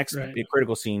 But the next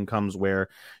critical scene comes where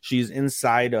she's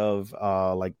inside of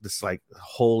like this like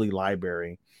holy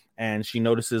library. And she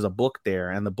notices a book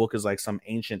there, and the book is like some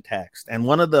ancient text. And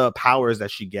one of the powers that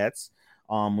she gets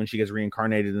when she gets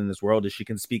reincarnated in this world is she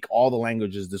can speak all the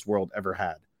languages this world ever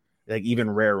had, like even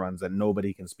rare ones that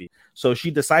nobody can speak. So she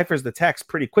deciphers the text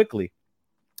pretty quickly.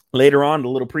 Later on, the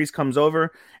little priest comes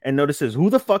over and notices,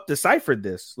 who the fuck deciphered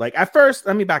this? Like at first,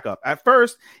 let me back up. At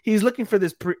first, he's looking for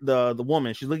this the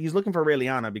woman. He's looking for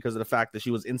Raeliana because of the fact that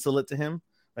she was insolent to him.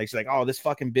 Like, she's like, oh, this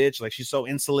fucking bitch. Like, she's so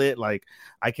insolent. Like,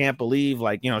 I can't believe,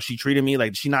 like, you know, she treated me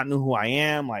like she not knew who I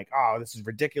am. Like, oh, this is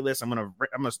ridiculous. I'm gonna,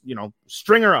 you know,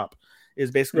 string her up is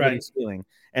basically what he's feeling.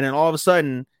 And then all of a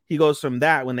sudden, he goes from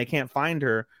that, when they can't find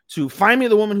her, to find me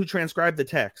the woman who transcribed the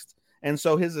text. And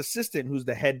so his assistant, who's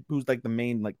the head, who's like the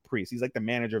main, like, priest, he's like the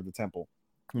manager of the temple,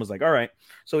 was like, all right.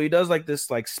 So he does like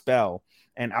this, like, spell,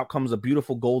 and out comes a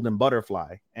beautiful golden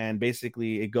butterfly. And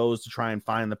basically, it goes to try and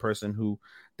find the person who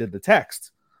did the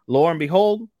text. Lo and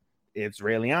behold, it's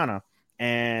Raeliana.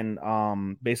 And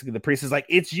basically the priest is like,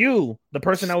 it's you, the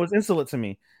person that was insolent to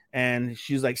me. And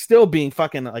she's like still being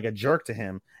fucking like a jerk to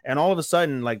him. And all of a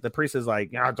sudden, like, the priest is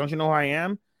like, don't you know who I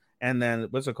am? And then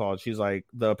what's it called? She's like,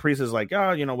 the priest is like,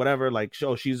 oh, you know, whatever. Like,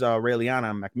 she's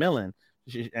Raeliana Macmillan.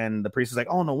 And the priest is like,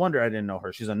 oh, no wonder I didn't know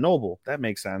her. She's a noble. That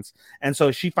makes sense. And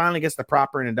so she finally gets the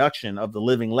proper introduction of the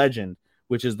living legend,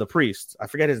 which is the priest. I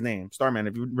forget his name. Starman,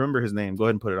 if you remember his name, go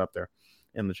ahead and put it up there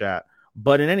in the chat.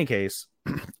 But in any case,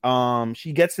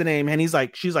 she gets the name, and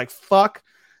she's like, fuck,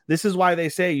 this is why they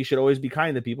say you should always be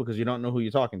kind to people, because you don't know who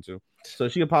you're talking to. So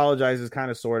she apologizes,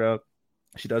 kind of, sort of.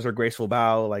 She does her graceful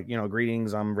bow, like, you know,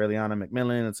 greetings, I'm Raeliana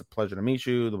Macmillan, it's a pleasure to meet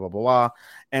you, blah, blah, blah.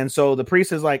 And so the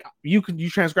priest is like, you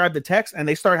transcribe the text, and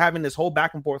they start having this whole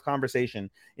back and forth conversation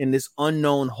in this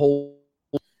unknown hole.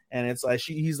 And it's like,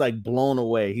 he's like blown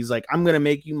away. He's like, I'm gonna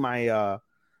make you my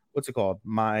what's it called?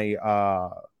 My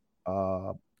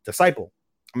disciple.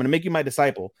 I'm gonna make you my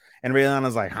disciple. And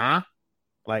Raeliana's like, huh?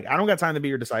 Like, I don't got time to be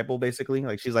your disciple, basically.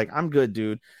 Like, she's like, I'm good,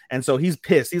 dude. And so he's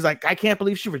pissed. He's like, I can't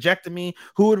believe she rejected me.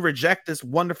 Who would reject this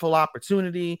wonderful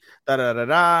opportunity? Da da da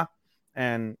da.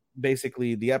 And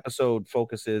basically the episode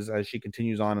focuses as she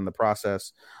continues on in the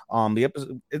process. The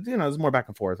episode, you know, there's more back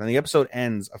and forth. And the episode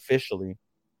ends officially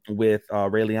with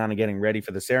Raeliana getting ready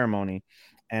for the ceremony.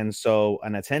 And so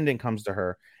an attendant comes to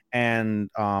her.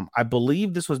 And I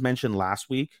believe this was mentioned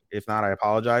last week. If not, I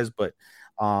apologize. But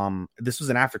this was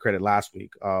an after credit last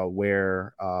week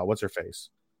where what's her face?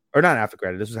 Or not after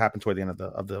credit. This was happened toward the end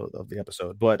of the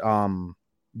episode. But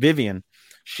Vivian,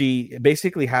 she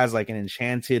basically has like an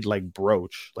enchanted like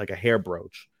brooch, like a hair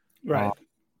brooch. Right.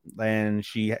 And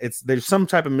there's some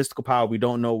type of mystical power. We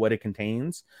don't know what it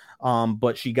contains.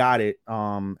 But she got it.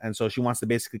 And so she wants to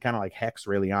basically kind of like hex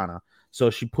Raeliana. So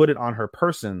she put it on her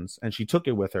persons and she took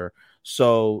it with her.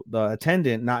 So the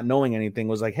attendant, not knowing anything,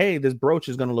 was like, hey, this brooch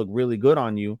is going to look really good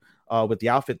on you with the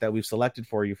outfit that we've selected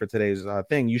for you for today's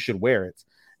thing. You should wear it.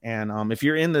 And if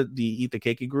you're in the Eat the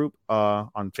Kēki group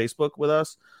on Facebook with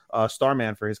us,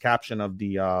 Starman, for his caption of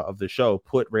the show,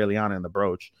 put Raeliana in the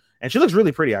brooch. And she looks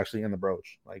really pretty, actually, in the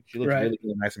brooch. Like, she looks really,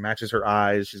 really nice. It matches her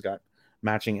eyes. She's got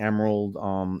matching emerald.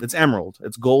 It's emerald.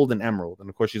 It's gold and emerald. And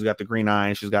of course, she's got the green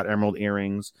eyes. She's got emerald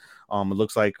earrings. It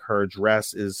looks like her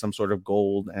dress is some sort of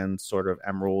gold and sort of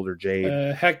emerald or jade.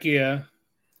 Heika.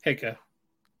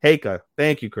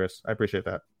 Thank you, Chris. I appreciate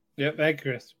that. Yep, thank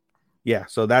you, Chris. Yeah,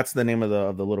 so that's the name of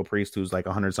the little priest who's like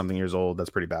 100-something years old.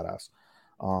 That's pretty badass,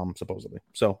 supposedly.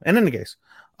 So, and in any case,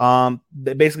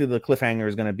 basically the cliffhanger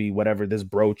is going to be whatever this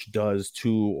brooch does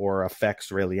to or affects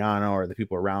Raeliana or the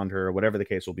people around her, whatever the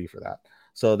case will be for that.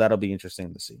 So that'll be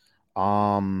interesting to see.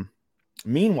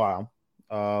 Meanwhile,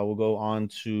 we'll go on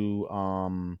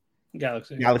to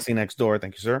Galaxy Next Door.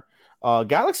 Thank you, sir.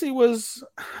 Galaxy was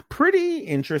pretty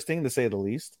interesting to say the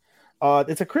least.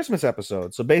 It's a Christmas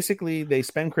episode, so basically they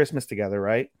spend Christmas together,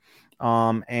 right?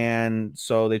 And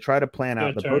so they try to plan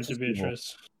out the turn to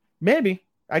Beatrice. Maybe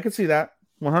I could see that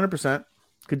 100%.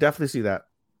 Could definitely see that.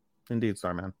 Indeed,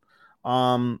 Starman.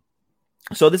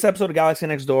 So this episode of Galaxy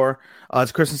Next Door, it's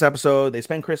a Christmas episode. They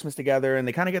spend Christmas together and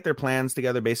they kind of get their plans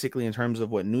together basically in terms of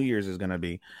what New Year's is going to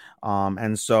be.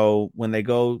 And so when they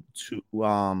go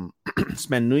to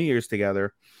spend New Year's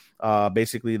together,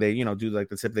 basically they, do like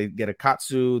the tip, they get a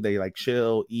katsu, they like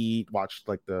chill, eat, watch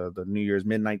like the New Year's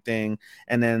midnight thing.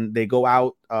 And then they go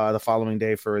out the following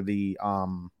day for the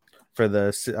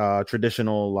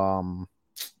traditional,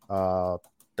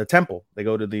 the temple. They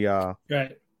go to the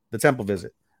temple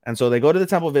visit. And so they go to the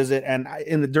temple visit, and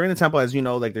during the temple, as you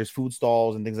know, like there's food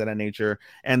stalls and things of that nature,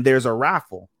 and there's a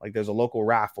raffle, like there's a local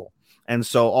raffle, and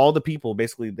so all the people,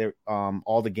 basically, they're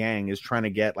all the gang is trying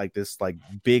to get like this like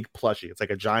big plushie. It's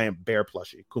like a giant bear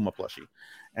plushie, Kuma plushie,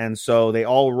 and so they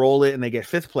all roll it, and they get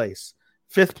fifth place,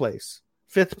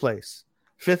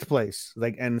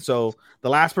 like, and so the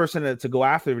last person to go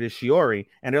after it is Shiori,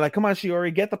 and they're like, "Come on,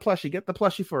 Shiori, get the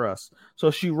plushie for us."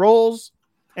 So she rolls,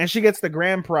 and she gets the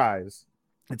grand prize.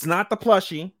 It's not the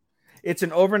plushie. It's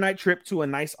an overnight trip to a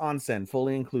nice onsen,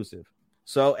 fully inclusive.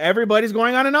 So everybody's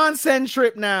going on an onsen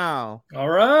trip now. All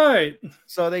right.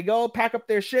 So they go pack up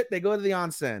their shit. They go to the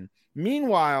onsen.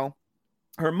 Meanwhile,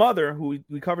 her mother, who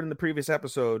we covered in the previous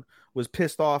episode, was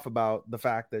pissed off about the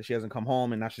fact that she hasn't come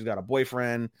home and now she's got a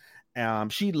boyfriend.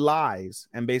 She lies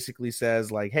and basically says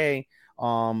like, hey,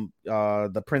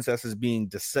 the princess is being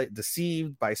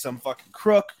deceived by some fucking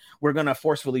crook. We're gonna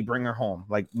forcefully bring her home,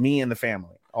 like me and the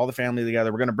family, all the family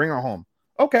together. We're gonna bring her home.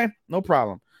 Okay, no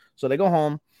problem. So they go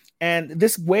home, and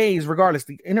this weighs, regardless,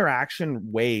 the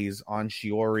interaction weighs on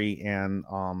Shiori and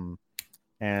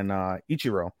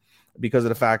Ichiro, because of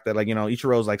the fact that, like,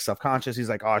 Ichiro's like self-conscious. He's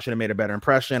like, oh, I should have made a better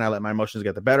impression. I let my emotions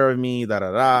get the better of me.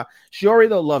 Shiori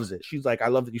though loves it. She's like, I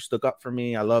love that you stuck up for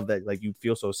me. I love that, like, you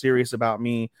feel so serious about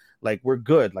me. Like, we're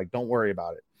good. Like, don't worry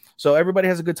about it. So everybody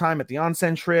has a good time at the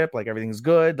onsen trip. Like, everything's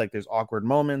good. Like, there's awkward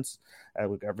moments at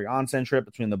every onsen trip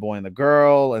between the boy and the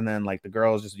girl, and then like the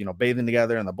girl is just bathing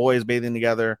together and the boy is bathing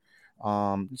together.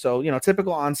 So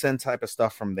typical onsen type of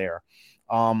stuff from there.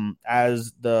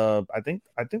 As I think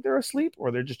they're asleep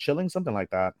or they're just chilling, something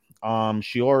like that.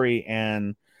 Shiori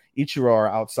and Ichiro are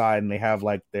outside, and they have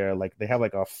like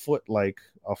a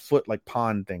foot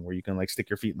pond thing where you can like stick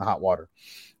your feet in the hot water,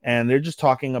 and they're just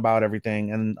talking about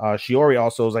everything. And Shiori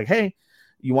also is like, hey,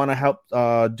 you want to help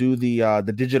do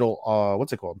the digital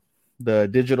what's it called, the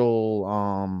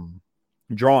digital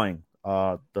drawing,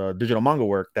 the digital manga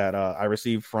work that I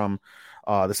received from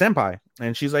the senpai.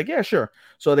 And she's like, yeah, sure.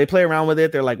 So they play around with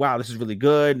it. They're like, wow, this is really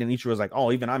good. And Ichiro's like,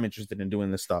 oh, even I'm interested in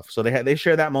doing this stuff. So they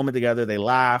share that moment together. They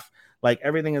laugh. Like,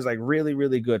 everything is like really,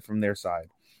 really good from their side.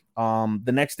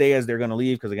 The next day, as they're going to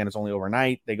leave, because again, it's only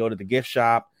overnight, they go to the gift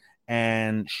shop,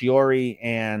 and Shiori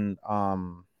and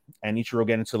Ichiro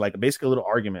get into like basically a little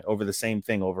argument over the same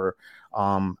thing, over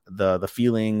the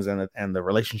feelings and the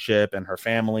relationship and her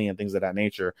family and things of that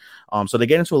nature. So they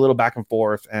get into a little back and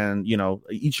forth, and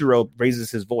Ichiro raises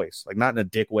his voice, like not in a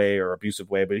dick way or abusive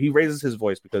way, but he raises his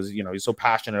voice because he's so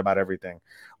passionate about everything.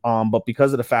 But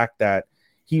because of the fact that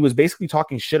he was basically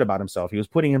talking shit about himself, he was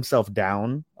putting himself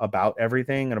down about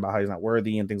everything and about how he's not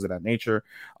worthy and things of that nature.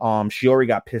 Shiori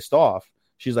got pissed off.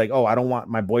 She's like, oh, I don't want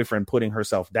my boyfriend putting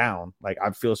herself down. Like, I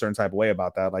feel a certain type of way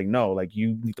about that. Like, no, like,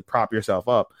 you need to prop yourself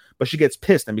up. But she gets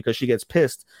pissed. And because she gets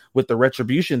pissed with the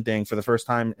retribution thing for the first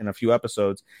time in a few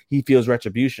episodes, he feels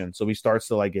retribution. So he starts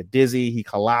to like get dizzy. He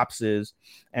collapses.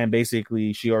 And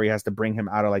basically Shiori has to bring him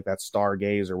out of like that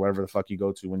stargaze or whatever the fuck you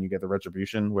go to when you get the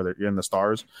retribution, whether you're in the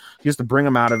stars. He has to bring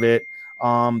him out of it.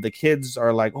 The kids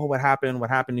are like, oh, what happened? What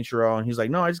happened, Ichiro? And he's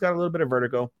like, no, I just got a little bit of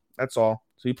vertigo. That's all.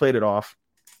 So he played it off.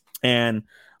 And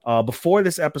before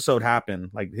this episode happened,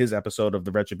 like his episode of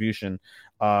the retribution,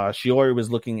 Shiori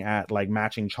was looking at like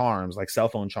matching charms, like cell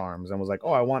phone charms, and was like,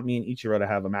 oh, I want me and Ichiro to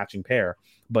have a matching pair.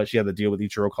 But she had to deal with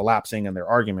Ichiro collapsing and their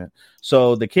argument.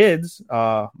 So the kids,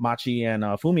 Machi and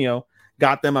Fumio,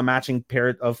 got them a matching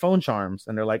pair of phone charms.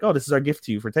 And they're like, oh, this is our gift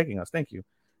to you for taking us. Thank you.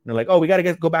 And they're like, oh, we got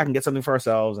to go back and get something for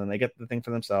ourselves. And they get the thing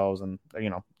for themselves. And,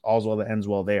 all's well that ends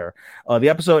well there. The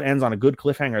episode ends on a good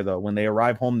cliffhanger, though. When they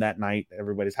arrive home that night,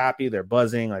 everybody's happy. They're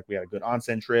buzzing. Like, we had a good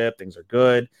onsen trip. Things are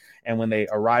good. And when they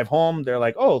arrive home, they're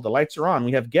like, oh, the lights are on.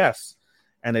 We have guests.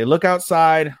 And they look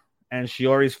outside, and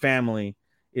Shiori's family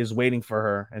is waiting for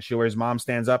her. And Shiori's mom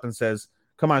stands up and says,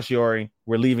 come on, Shiori,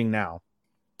 we're leaving now.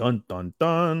 Dun, dun,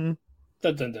 dun.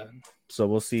 Dun, dun, dun. So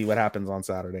we'll see what happens on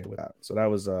Saturday with that. So that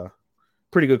was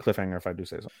pretty good cliffhanger, if I do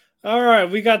say so. All right,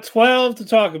 we got 12 to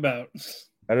talk about.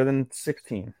 Better than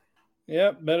 16.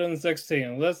 Yep, better than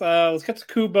 16. Let's get to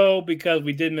Kubo because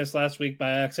we did miss last week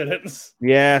by accident.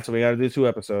 Yeah, so we got to do 2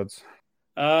 episodes.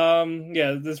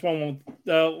 Yeah, this one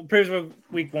won't. Previous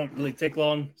week won't really take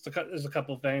long. There's a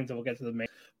couple of things, and we'll get to the main.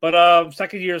 But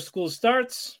second year of school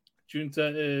starts. Junta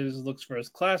looks for his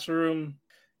classroom,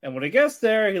 and when he gets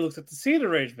there, he looks at the seat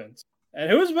arrangement. And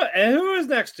who is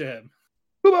next to him?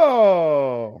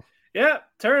 Kubo! Yeah,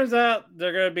 turns out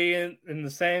they're gonna be in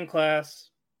the same class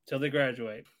till they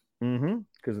graduate.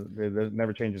 Because it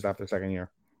never changes after the second year.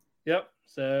 Yep.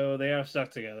 So they are stuck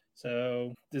together.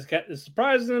 So this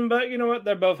surprises them, but you know what?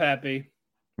 They're both happy.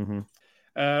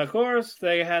 Of course,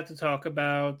 they had to talk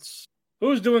about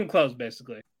who's doing clothes,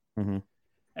 basically.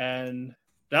 And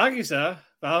Nagisa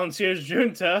volunteers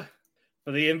Junta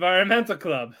for the environmental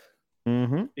club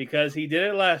because he did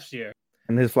it last year.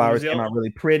 And his flowers came out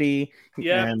really pretty.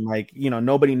 Yeah. And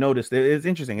nobody noticed. It's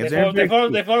interesting. They thought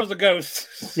it was a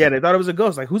ghost. Yeah, they thought it was a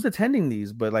ghost. Like, who's attending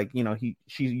these? But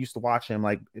she used to watch him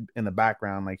in the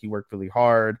background. Like, he worked really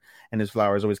hard and his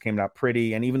flowers always came out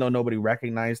pretty. And even though nobody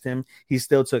recognized him, he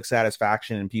still took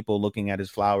satisfaction in people looking at his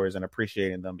flowers and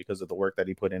appreciating them because of the work that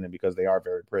he put in and because they are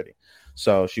very pretty.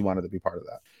 So she wanted to be part of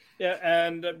that. Yeah,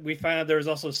 and we find out there was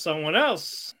also someone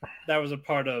else that was a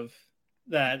part of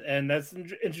that, and that's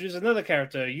introduced another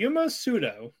character, Yuma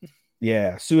Pseudo.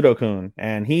 Yeah, Pseudo-kun.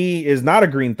 And he is not a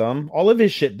green thumb. All of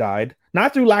his shit died.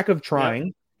 Not through lack of trying.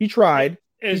 Yeah. He tried.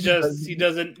 It's just he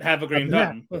doesn't have a green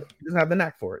thumb. He doesn't have the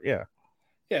knack for it, yeah.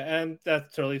 Yeah, and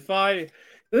that's totally fine.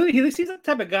 He's the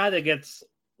type of guy that gets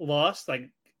lost.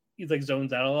 Like, he's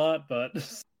zones out a lot, but...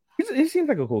 he seems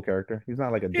like a cool character. He's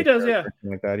not like a dick. He does, yeah.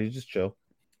 Like that. He's just chill.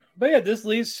 But yeah, this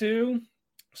leads to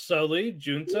slowly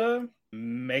Junta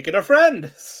making a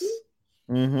friend.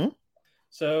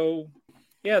 So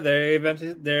yeah, they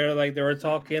were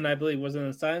talking. I believe was in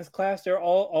a science class. They're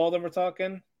all of them were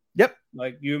talking. Yep.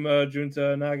 Like Yuma,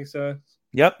 Junta, Nagisa.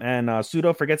 Yep. And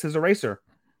Pseudo forgets his eraser.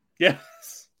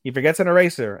 Yes. He forgets an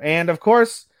eraser, and of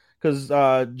course, because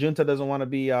Junta doesn't want to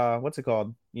be what's it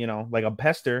called? Like a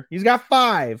pester. He's got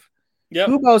 5. Yep.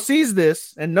 Kubo sees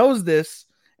this and knows this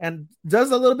and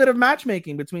does a little bit of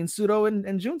matchmaking between Pseudo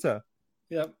and Junta.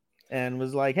 Yep. And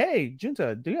was like, hey,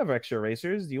 Junta, do you have extra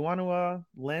erasers? Do you want to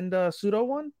lend Pseudo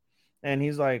one? And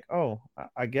he's like, oh,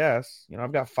 I guess.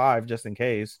 I've got 5 just in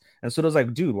case. And Pseudo's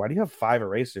like, dude, why do you have 5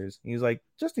 erasers? And he's like,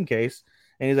 just in case.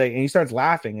 And he's like, and he starts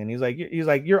laughing. And he's like,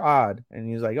 you're odd. And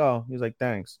he's like, oh, he's like,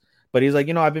 thanks. But he's like,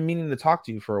 I've been meaning to talk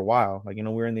to you for a while. Like,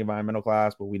 we're in the environmental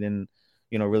class, but we didn't,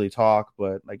 really talk.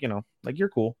 But you're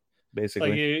cool,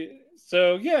 basically.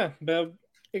 So yeah, but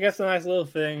it gets a nice little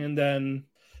thing, and then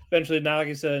eventually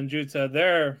Nagisa and Junta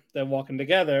they're walking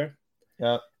together.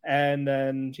 Yeah. And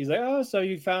then she's like, "Oh, so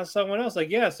you found someone else?" Like,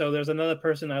 yeah. So there's another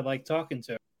person I like talking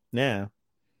to. Yeah.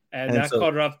 And that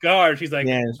caught her off guard. She's like,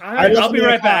 yeah, "I'll be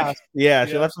right back." Yeah,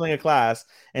 she left something in class,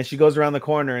 and she goes around the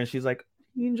corner, and she's like,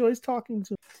 "He enjoys talking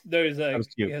to." There's like, that was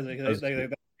cute.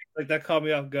 Like that caught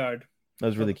me off guard. That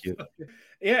was really cute.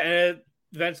 Yeah, and it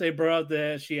eventually brought up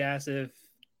that she asked if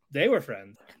they were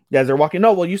friends. Yeah, they're walking.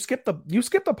 No, well, you skipped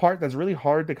the part that's really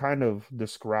hard to kind of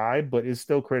describe, but is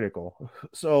still critical.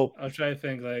 So I'll try to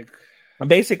think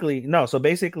basically,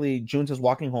 Junta's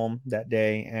walking home that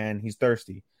day and he's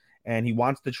thirsty and he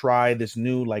wants to try this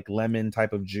new lemon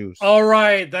type of juice. All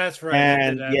right, that's right.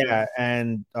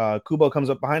 And Kubo comes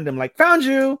up behind him like, found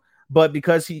you. But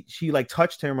because she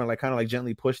touched him or kind of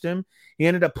gently pushed him, he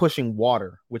ended up pushing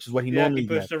water, which is what he normally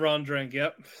pushed the wrong drink.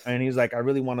 Yep. And he's like, I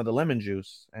really wanted the lemon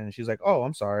juice. And she's like, oh,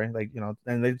 I'm sorry.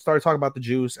 And they started talking about the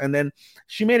juice. And then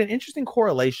she made an interesting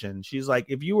correlation. She's like,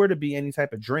 if you were to be any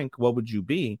type of drink, what would you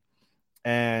be?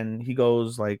 And he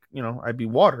goes I'd be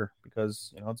water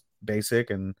because, it's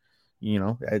basic and,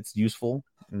 it's useful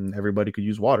and everybody could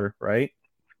use water. Right.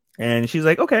 And she's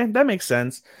like, okay, that makes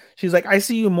sense. She's like, I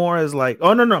see you more as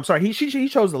oh, no, I'm sorry. He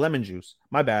chose the lemon juice.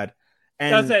 My bad.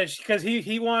 And that's it, because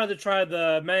he wanted to try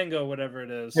the mango, whatever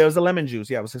it is. Yeah, it was the lemon juice.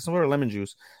 Yeah, it was some sort of lemon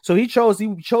juice. So he chose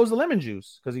the lemon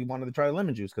juice because he wanted to try the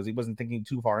lemon juice because he wasn't thinking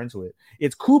too far into it.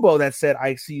 It's Kubo that said,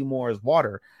 I see you more as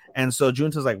water. And so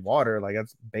Junta's like, water?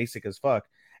 That's basic as fuck.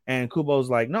 And Kubo's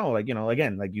like, no,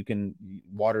 again,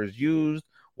 water is used.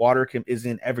 Water is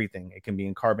in everything. It can be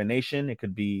in carbonation. It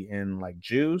could be in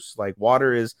juice.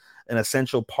 Water is an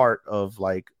essential part of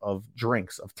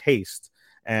drinks, of taste.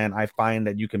 And I find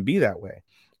that you can be that way.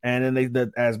 And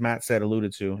then as Matt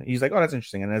alluded to, he's like, oh, that's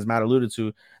interesting. And as Matt alluded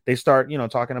to, they start,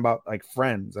 talking about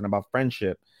friends and about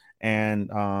friendship.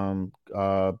 And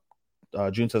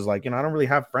Junta's like, I don't really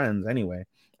have friends anyway.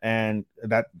 And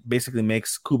that basically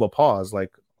makes Kubo pause.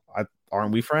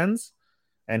 Aren't we friends?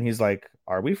 And he's like,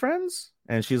 "Are we friends?"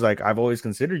 And she's like, "I've always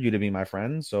considered you to be my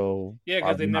friend." So yeah,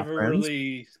 because they never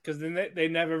really, they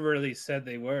never really said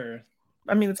they were.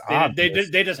 I mean, it's they obvious.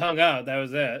 they just hung out. That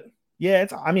was it. Yeah,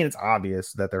 it's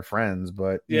obvious that they're friends,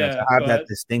 but you know, to have that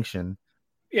distinction.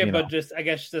 Yeah, but just I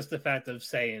guess just the fact of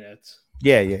saying it.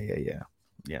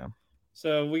 Yeah.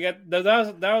 So we got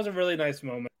that was a really nice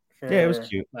moment for it was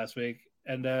cute last week,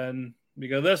 and then we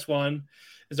go this one.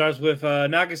 It starts with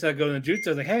Nagisa going to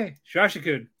Jutsu like, "Hey,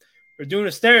 Shirashikun, we're doing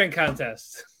a staring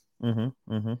contest."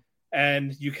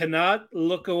 And you cannot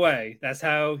look away. That's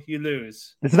how you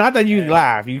lose. It's not that you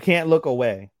laugh; you can't look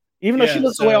away, even though she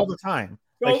looks away all the time.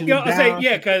 Like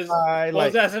because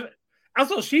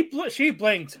also she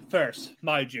blinked first,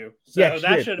 mind you. So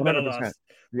that should have been a loss.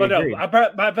 But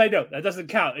no, that doesn't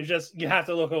count. It's just you have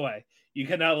to look away. You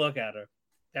cannot look at her.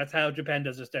 That's how Japan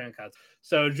does their staring contest.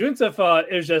 So Junta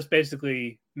thought it was just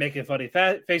basically making funny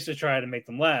faces to try to make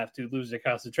them laugh to lose their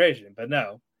concentration. But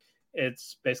no,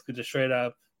 it's basically just straight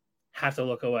up have to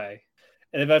look away.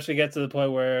 And eventually get to the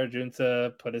point where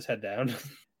Junta put his head down.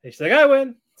 And she's like, "I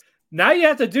win. Now you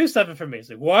have to do something for me." It's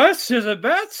like, "What? There's a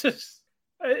bet?"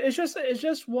 It's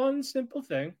just one simple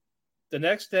thing. The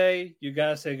next day, you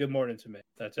gotta say good morning to me.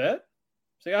 That's it.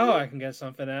 It's like, "Oh, I can get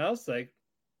something else." Like,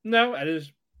 no,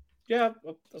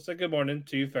 I'll say good morning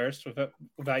to you first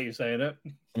without you saying it.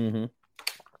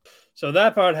 So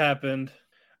that part happened.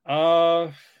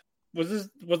 Was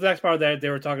the next part that they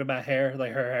were talking about hair,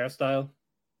 like her hairstyle?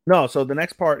 No. So the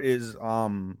next part is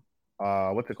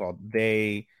what's it called?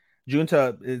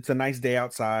 Junta, it's a nice day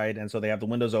outside, and so they have the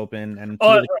windows open, and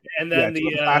then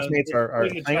the classmates are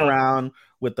playing around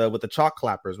with the chalk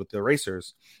clappers, with the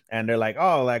erasers, and they're like,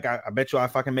 "Oh, like I bet you I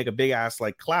fucking make a big ass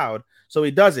like cloud." So he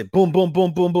does it, boom, boom,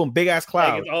 boom, boom, boom, big ass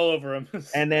cloud, like it's all over him.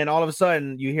 And then all of a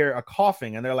sudden you hear a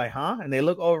coughing, and they're like, "Huh?" And they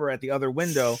look over at the other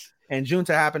window, and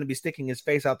Junta happened to be sticking his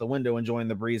face out the window, enjoying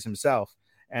the breeze himself,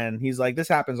 and he's like, "This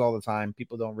happens all the time.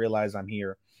 People don't realize I'm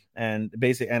here." And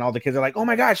all the kids are like, "Oh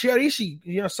my God, Shiorishi,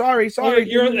 sorry,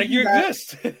 you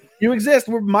exist. You exist.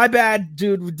 My bad,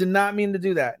 dude. We did not mean to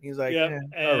do that." He's like,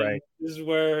 all right. This is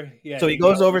where, So he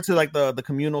goes over to like the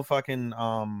communal fucking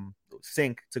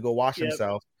sink to go wash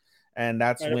himself, and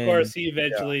that's when, of course, he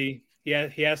eventually he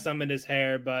has some in his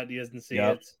hair, but he doesn't see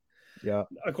it. Yeah.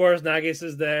 Of course,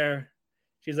 Nagisa's there.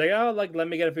 She's like, "Oh, like let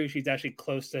me get it for you." She's actually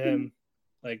close to him,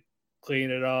 like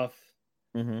cleaning it off.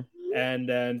 And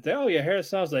then, "Oh, your hair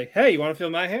smells." Like, "Hey, you want to feel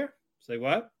my hair?" It's like,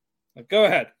 "What?" Like, "Go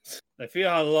ahead." I feel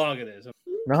how long it is.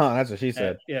 No, that's what she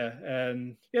said. He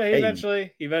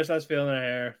eventually starts feeling her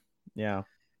hair. Yeah.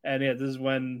 And this is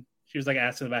when she was like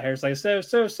asking about hair. It's like,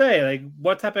 so say, like,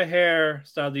 what type of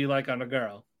hairstyle do you like on a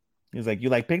girl? He's like, "You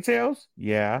like pigtails?"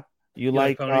 Yeah. You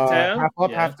like ponytail? half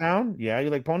up, half down? Yeah. You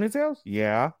like ponytails?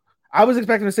 Yeah. I was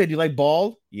expecting to say, "Do you like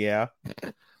bald?" Yeah.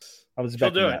 I was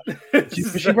expecting that.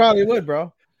 She probably would,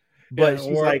 bro. But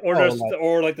she's like,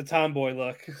 or like the tomboy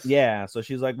look. Yeah. So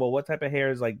she's like, "Well, what type of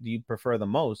hair do you prefer the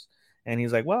most?" And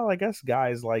he's like, "Well, I guess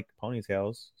guys like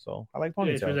ponytails, so I like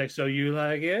ponytails." She's like, "So you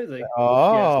like it?" Like,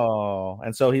 oh, yes.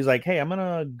 And so he's like, "Hey, I'm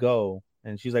gonna go,"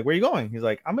 and she's like, "Where are you going?" He's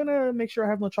like, "I'm gonna make sure I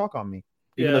have no chalk on me,"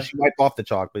 even though she wiped off the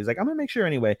chalk. But he's like, "I'm gonna make sure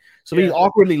anyway." So he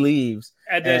awkwardly leaves,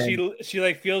 and then she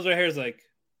like feels her hair's like,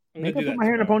 "I'm gonna put my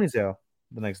hair in a ponytail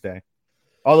the next day,"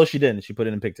 although she didn't. She put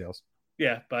it in pigtails.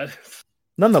 Yeah, but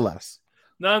nonetheless,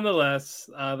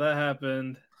 that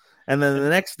happened. And then the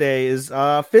next day is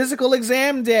physical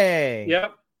exam day.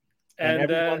 Yep. And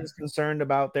everyone's concerned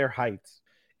about their height.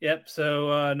 Yep. So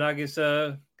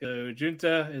Nagisa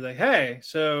Junta is like, "Hey,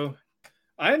 so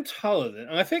I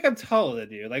think I'm taller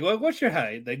than you. Like, what's your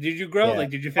height? Like, did you grow? Yeah.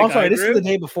 Like, did you think this is the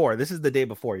day before. This is the day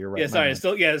before. You're right. Yeah, sorry. It's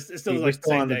still like the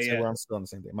same day. I'm still on the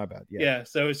same day. My bad. Yeah.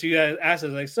 So she asks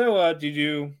us like, "So did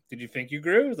you think you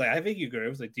grew?" It's like, "I think you grew."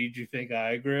 It's like, "Did you think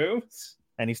I grew?"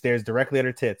 And he stares directly at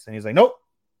her tits, and he's like, "Nope."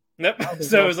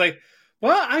 So it was like,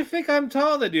 "Well, I think I'm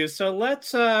taller than you. So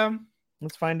let's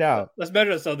find out. Let's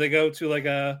measure." So they go to like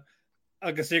a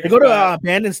secret. They go to an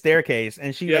abandoned staircase,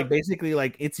 and she like basically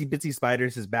like itsy bitsy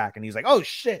spiders his back, and he's like, "Oh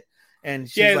shit!" And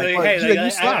she's like, "Hey, you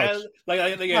slouch."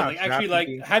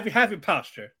 Have your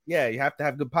posture. Yeah, you have to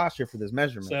have good posture for this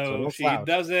measurement. So she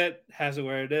does it, has it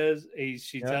where it is.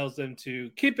 She tells them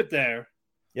to keep it there.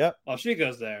 Yep. While she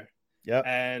goes there. Yep.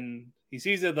 And he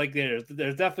sees it like there's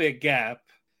definitely a gap.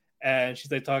 And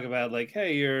she's like talking about like,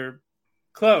 "Hey, you're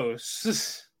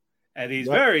close," and he's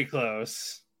very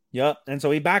close. Yep. And so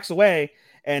he backs away,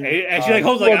 and she like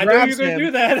holds like, "I knew you were gonna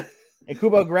do that." And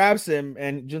Kubo grabs him,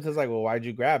 and Junta's like, "Well, why'd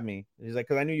you grab me?" And he's like,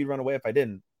 "Because I knew you'd run away if I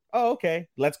didn't." "Oh, okay.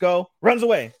 Let's go." Runs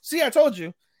away. "See, I told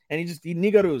you." and he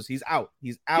nigarus. He's out.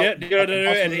 He's out. Yeah,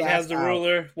 and he has the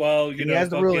ruler. Well, he has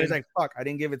the ruler. He's like, fuck, I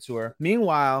didn't give it to her.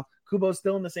 Meanwhile, Kubo's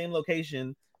still in the same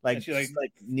location, like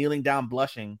kneeling down,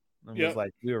 blushing. And was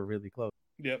like, we were really close.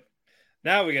 Yep.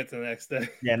 Now we get to the next day.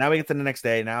 Yeah, now we get to the next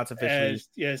day. Now it's officially.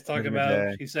 He's talking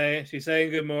about. She's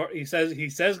saying good morning. He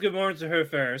says good morning to her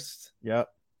first. Yep.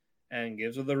 And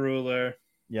gives her the ruler.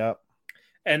 Yep.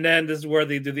 And then this is where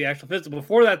they do the actual physical.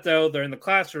 Before that, though, they're in the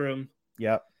classroom.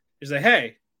 Yep. He's like,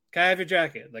 "Hey, can I have your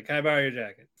jacket? Like, can I borrow your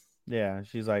jacket?" Yeah,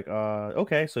 she's like,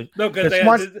 okay. So no, because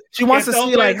she wants to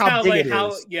see like how big it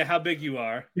is. Yeah, how big you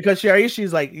are. Because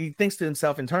she's like, he thinks to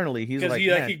himself internally. He's like,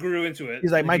 he grew into it.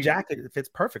 He's like, my jacket fits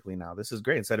perfectly now. This is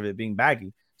great. Instead of it being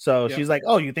baggy. So she's like,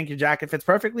 oh, you think your jacket fits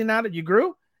perfectly now that you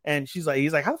grew? And he's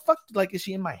like, how the fuck like is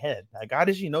she in my head? Like, how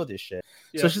does she know this shit?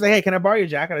 Yeah. So she's like, hey, can I borrow your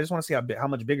jacket? I just want to see how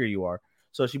much bigger you are.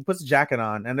 So she puts the jacket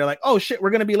on, and they're like, oh shit, we're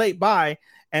gonna be late. Bye.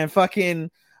 And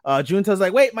fucking Junta's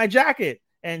like, wait, my jacket.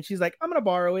 And she's like, I'm gonna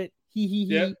borrow it.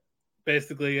 Yep.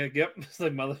 Basically, yep. It's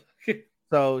like motherfucker.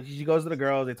 So she goes to the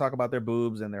girls. They talk about their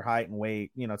boobs and their height and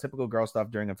weight. Typical girl stuff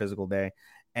during a physical day.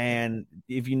 And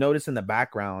if you notice in the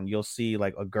background, you'll see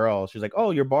like a girl. She's like,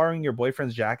 "Oh, you're borrowing your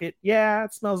boyfriend's jacket? Yeah,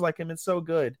 it smells like him. It's so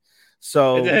good."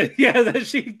 So then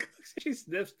she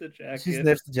sniffs the jacket. She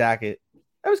sniffs the jacket.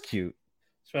 That was cute.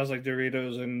 Smells like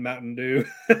Doritos and Mountain Dew.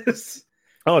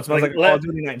 Oh, it smells like Call of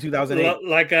Duty night in 2008.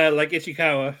 Like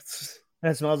Ichikawa.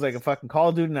 That smells like a fucking Call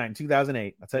of Duty night in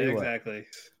 2008. I'll tell you what. Exactly.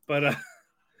 But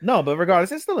no, but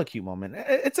regardless, it's still a cute moment.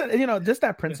 It's just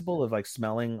that principle of like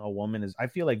smelling a woman is, I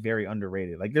feel like, very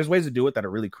underrated. Like, there's ways to do it that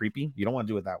are really creepy. You don't want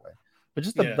to do it that way, but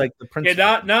just the principle.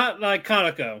 Yeah, not like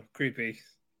Kaneko creepy.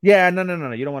 Yeah, no.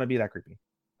 You don't want to be that creepy.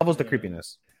 Levels the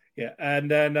creepiness. Yeah, and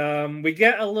then we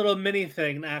get a little mini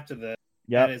thing after this.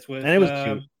 Yeah, and it was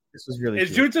cute. This was really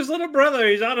it's cute. It's Junta's little brother.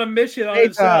 He's on a mission on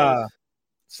himself.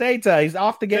 Seita, he's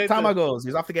off to get tamagos.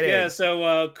 He's off to get eggs. Yeah,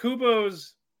 so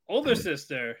Kubo's older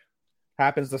sister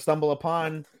happens to stumble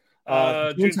upon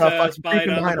Junta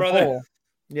creeping behind a pole.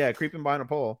 Yeah, creeping behind a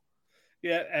pole.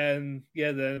 Yeah, and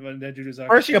then Junta's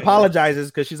first she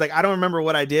apologizes because she's like, I don't remember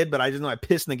what I did, but I just know I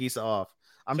pissed Nagisa off.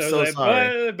 I'm so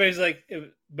sorry. But he's like,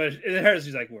 but in hers,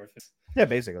 she's like worth it. Yeah,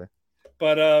 basically.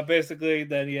 But basically,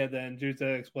 then Junta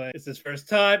explains it's his first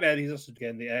time, and he's also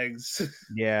getting the eggs.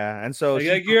 Yeah, and so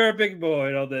like you're a big boy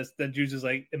and all this. Then Junta's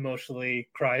like emotionally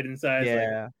cried inside.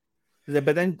 Yeah,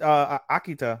 but then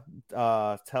Akita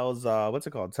tells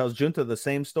Junta the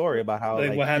same story about how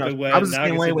what happened when I was the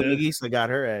same way when Nagisa got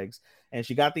her eggs, and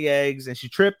she got the eggs and she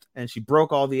tripped and she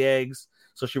broke all the eggs.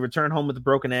 So she returned home with the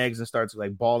broken eggs and starts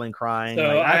like bawling, crying.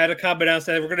 So I had a comment down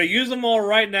saying, we're going to use them all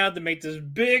right now to make this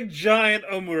big, giant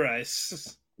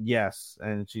omurice. Yes.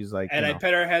 And she's like... And I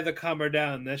pet her head to calm her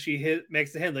down. And then she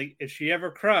makes the hint, like, if she ever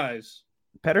cries,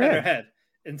 pet her head.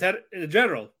 In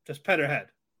general, just pet her head.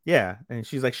 Yeah. And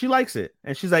she's like, she likes it.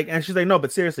 And she's like, no,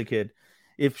 but seriously, kid,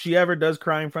 if she ever does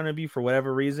cry in front of you for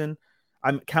whatever reason,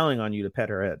 I'm counting on you to pet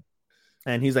her head.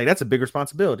 And he's like, that's a big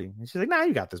responsibility. And she's like, nah,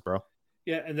 you got this, bro.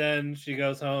 Yeah, and then she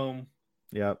goes home.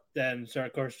 Yep. Then,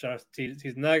 of course,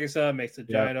 teases Nagisa, makes a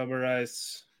giant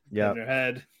omurice in her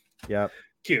head. Yep.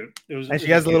 Cute. And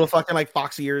she has the little fucking like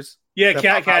fox ears. Yeah,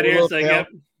 cat ears. Like, yep.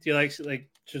 She likes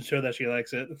should show that she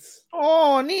likes it.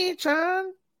 Oh,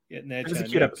 Nii-chan. Yeah, Nii-chan. It's a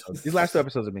cute episode. These last 2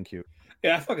 episodes have been cute.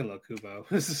 Yeah, I fucking love Kubo.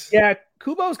 Yeah,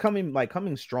 Kubo's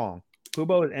coming strong.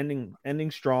 Kubo is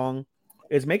ending strong.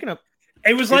 It's making up.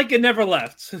 It was like it never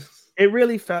left. It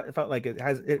really felt like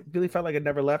it really felt like it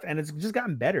never left, and it's just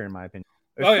gotten better in my opinion.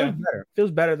 It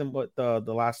feels better than what the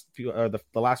last few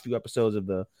the last few episodes of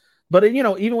the. But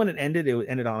even when it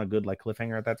ended on a good like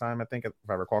cliffhanger at that time. I think if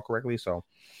I recall correctly. So,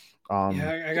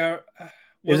 I got.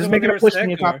 Is this making a push in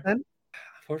your top 10?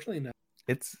 Unfortunately, no.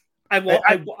 It's. I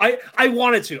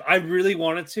wanted to. I really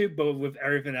wanted to, but with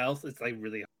everything else, it's like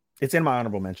really. It's in my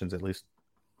honorable mentions at least.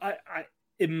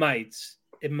 It might.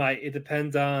 It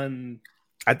depends on.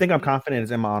 I think I'm confident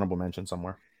it's in my honorable mention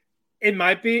somewhere. It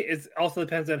might be. It also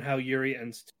depends on how Yuri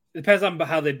ends. It depends on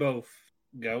how they both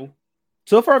go.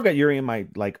 So far, I've got Yuri in my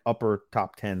like upper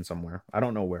top 10 somewhere. I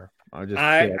don't know where. I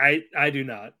do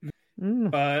not.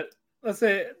 But let's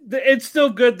say it's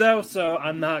still good though, so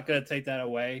I'm not gonna take that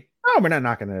away. No, we're not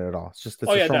knocking it at all. It's just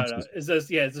no. It's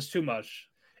just too much.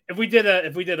 If we did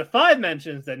a 5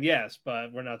 mentions, then yes,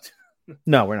 but we're not.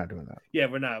 No, we're not doing that. Yeah,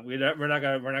 we're not. We're not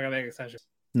gonna make extensions.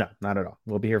 No, not at all.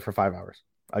 We'll be here for 5 hours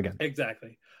again.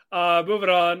 Exactly. Moving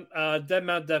on. Dead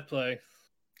Mount Death Play.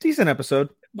 Decent episode.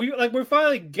 We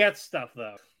finally get stuff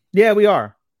though. Yeah, we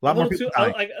are. A lot more people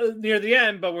near the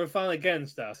end, but we're finally getting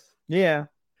stuff. Yeah.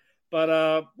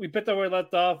 But we picked up where we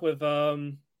left off with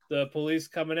the police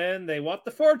coming in. They want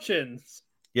the fortunes.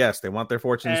 Yes, they want their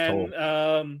fortunes and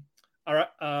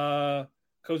told.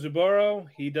 Kozuboro,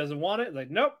 he doesn't want it. Like,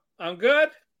 nope, I'm good.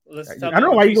 I don't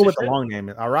know why you go with the long name.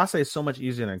 Arase is so much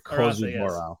easier than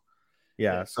Kozuboro.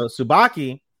 Yeah. So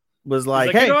Tsubaki was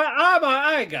like, hey, you know what?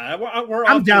 I got it.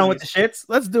 I'm down with the shits.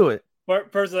 Let's do it.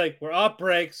 First, like, we're off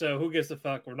break, so who gives a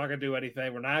fuck? We're not gonna do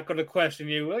anything. We're not gonna question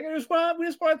you. Like, we just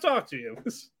want to talk to you.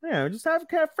 Yeah, just have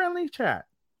a friendly chat.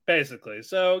 Basically.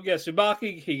 So yeah,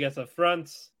 Tsubaki, he gets a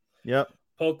front. Yep.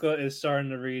 Polka is starting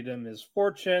to read him his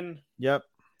fortune. Yep.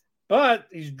 But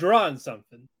he's drawing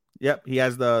something. Yep. He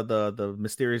has the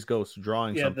mysterious ghost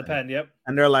drawing something. Yeah, the pen, yep.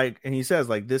 And they're like, and he says,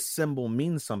 like, this symbol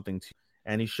means something to you.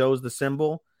 And he shows the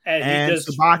symbol. And he just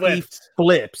Tsubaki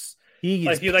flips. He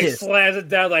slams it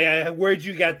down. Like, where'd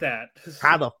you get that?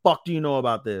 How the fuck do you know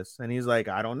about this? And he's like,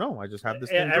 I don't know. I just have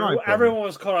this thing. Everyone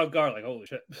was caught off guard. Like, holy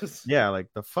shit. Yeah, like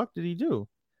the fuck did he do?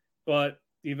 But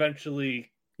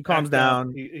eventually he calms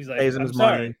down. He's like, pays him his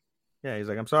money. Yeah, he's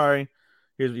like, I'm sorry.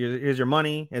 Here's your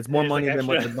money. It's more money than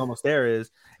what the normal stare is.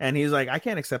 And he's like, I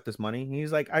can't accept this money.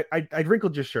 He's like, I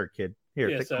wrinkled your shirt, kid. Here,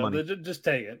 take the money. Just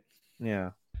take it.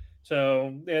 Yeah.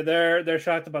 So yeah, they're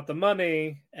shocked about the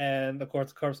money, and of course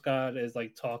the corpse god is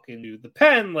like talking to the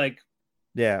pen, like,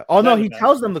 yeah. Oh no, he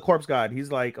tells them the corpse god.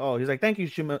 He's like, thank you,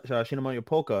 Shinomoyo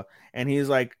Polka, and he's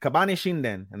like, Kabane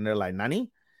Shinden, and they're like,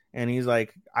 Nani? And he's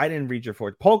like, I didn't read your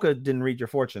fortune. Polka didn't read your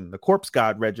fortune. The corpse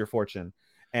god read your fortune,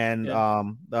 and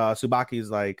Tsubaki's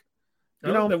like,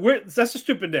 that's a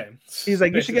stupid name. He's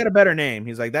like, you should get a better name.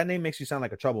 He's like, that name makes you sound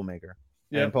like a troublemaker.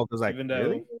 Yeah, and Polka's like,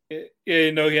 really? He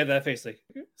had that face, like,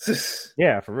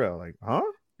 yeah, for real, like, huh?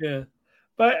 Yeah,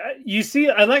 but you see,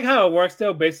 I like how it works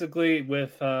though. Basically,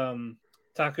 with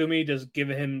Takumi just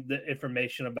giving him the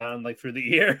information about him, like, through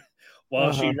the ear,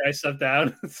 while she writes stuff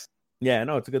down. Yeah,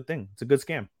 no, it's a good thing. It's a good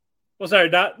scam. Well, sorry,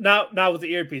 not with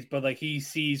the earpiece, but like he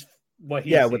sees what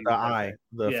he sees with the eye,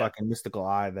 fucking mystical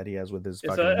eye that he has with his.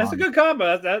 That's a good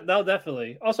combo. That'll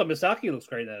definitely. Also, Misaki looks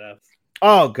great in that.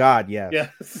 Oh God, yes. Yeah.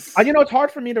 It's hard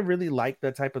for me to really like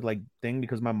that type of like thing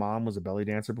because my mom was a belly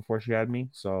dancer before she had me.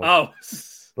 So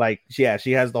she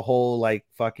has the whole like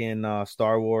fucking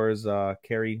Star Wars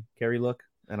Carrie look,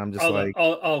 and I'm just from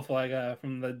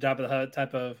the Jabba the Hutt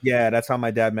type of. Yeah, that's how my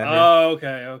dad met her. Oh,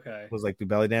 okay. Was like through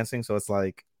belly dancing, so it's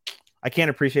like I can't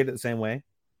appreciate it the same way.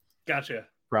 Gotcha.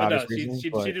 For obvious reasons,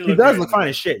 she does look fine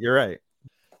as shit. You're right.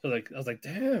 So I was like,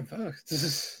 damn, fuck.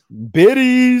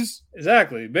 Biddies.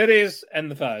 Exactly. Biddies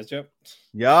and the thighs. Yep.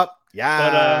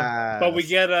 Yeah. But we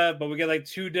get like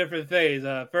two different things.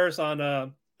 First on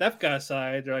that guy's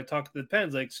side, they're like talking to the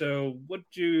pens, like, so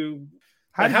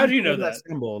how do you know that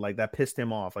symbol? Like that pissed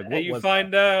him off. Like what you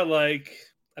find out, like,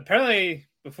 apparently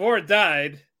before it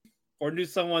died, or knew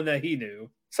someone that he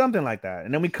knew. Something like that.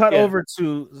 And then we cut over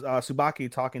to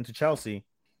Tsubaki talking to Chelsea.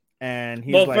 And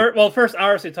he's first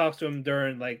Arase talks to him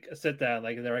during like a sit down,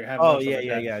 like they're like having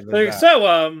yeah. Like,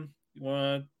 so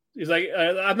he's like,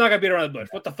 I'm not gonna beat around the bush.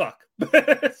 What the fuck?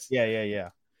 yeah.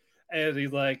 And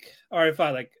he's like, all right,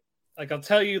 fine. Like I'll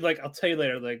tell you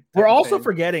later. Like, we're also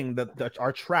forgetting that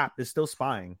our trap is still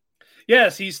spying.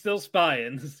 Yes, he's still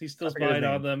spying. He's still spying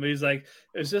on them. He's like,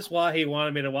 is this why he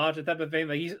wanted me to watch it? Type of thing.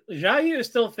 Like Jayu is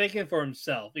still thinking for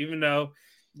himself, even though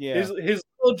his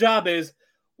whole job is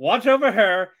watch over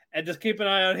her. And just keep an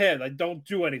eye on him. Like, don't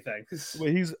do anything. Well,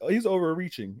 he's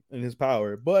overreaching in his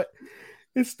power, but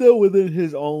it's still within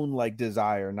his own like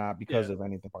desire, not because of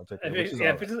anything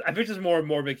particular. I think it's more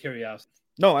morbid curiosity.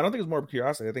 No, I don't think it's morbid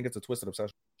curiosity. I think it's a twisted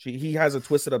obsession. He has a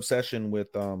twisted obsession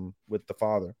with the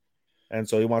father, and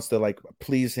so he wants to like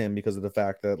please him because of the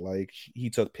fact that like he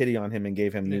took pity on him and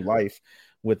gave him new life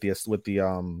with the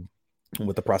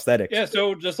prosthetics. Yeah,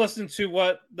 so just listen to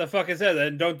what the fuck it says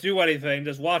and don't do anything.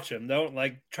 Just watch him. Don't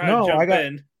like try to jump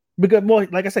in. Because,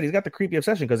 like I said, he's got the creepy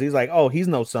obsession because he's like, oh, he's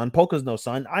no son. Polka's no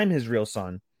son. I'm his real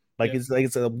son. Like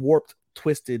it's a warped,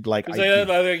 twisted like.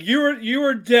 Like you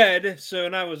were dead, so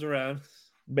when I was around.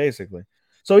 Basically,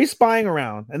 so he's spying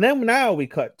around, and then now we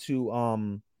cut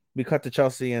to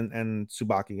Chelsea and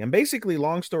Tsubaki. And basically,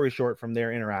 long story short, from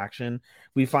their interaction,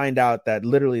 we find out that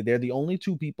literally they're the only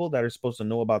two people that are supposed to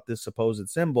know about this supposed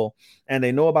symbol. And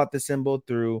they know about this symbol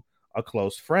through a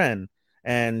close friend.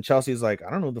 And Chelsea's like,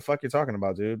 I don't know what the fuck you're talking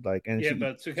about, dude. Like, and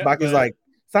Tsubaki's like,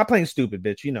 stop playing stupid,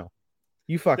 bitch. You know,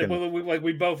 you fucking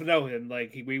we both know him.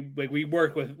 Like we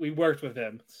worked with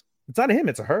him. It's not a him,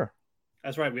 it's a her.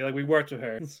 That's right. We worked with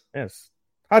her. Yes.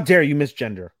 How dare you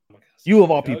misgender? You of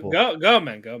all people. Go,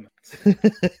 man.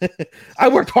 I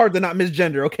worked hard to not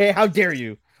misgender, okay? How dare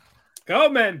you? Go,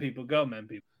 man, people.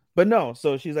 But no,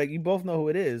 so she's like, you both know who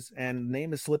it is, and the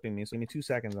name is slipping me. So give me 2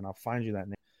 seconds, and I'll find you that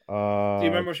name. Do you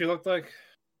remember what she looked like?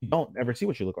 You don't ever see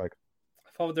what she looked like. I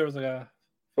thought there was like a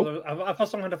I thought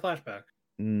someone had a flashback.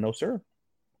 No, sir.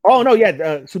 Oh no, yeah.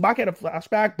 Tsubaki had a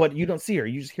flashback, but you don't see her.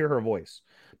 You just hear her voice,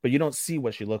 but you don't see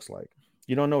what she looks like.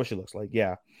 You don't know what she looks like.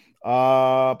 Yeah. But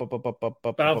I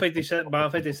don't think they said. But I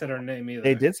don't think they said her name either.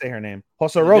 They did say her name.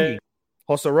 Hosorogi.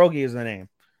 Hosorogi is the name,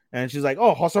 and she's like,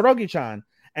 "Oh, Hosorogi-chan."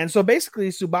 And so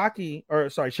basically, Chelsea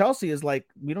is like,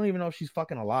 we don't even know if she's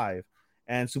fucking alive.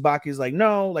 And Tsubaki's like,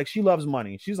 no, like she loves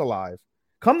money. She's alive.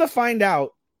 Come to find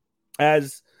out,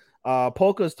 as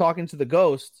Polka's talking to the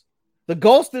ghost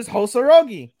is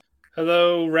Hosorogi.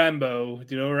 Hello, Rambo.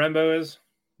 Do you know who Rambo is?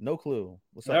 No clue.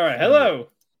 What's up? All right. Hello.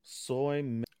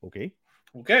 Okay.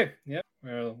 Okay. Yep.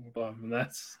 Well,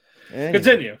 that's anyway.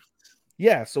 Continue.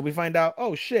 Yeah. So we find out,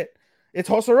 oh shit, it's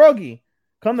Hosorogi.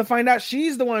 Come to find out,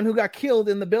 she's the one who got killed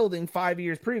in the building 5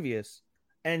 years previous.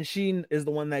 And she is the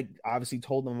one that obviously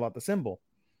told them about the symbol.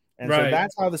 And so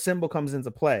that's how the symbol comes into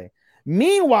play.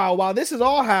 Meanwhile, while this is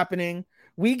all happening,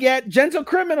 we get Gentle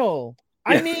Criminal.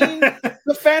 I mean,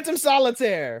 the Phantom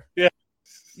Solitaire. Yeah.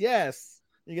 Yes.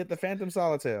 You get the Phantom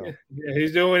Solitaire. Yeah, he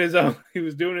was doing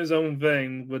his own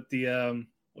thing with the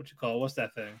what's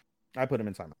that thing? I put him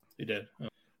in timeout. You did.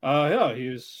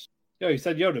 He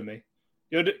said yo to me.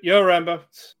 Yo, Rambo.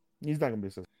 He's not gonna be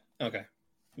so. Okay.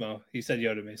 Well, he said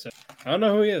yo to me, so I don't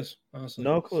know who he is. Honestly.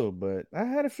 No clue, but I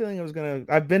had a feeling it was gonna.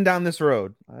 I've been down this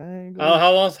road.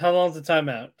 How long's the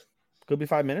timeout? Could be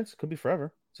 5 minutes. Could be forever.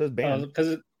 It says banned.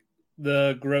 Because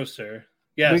the grocer.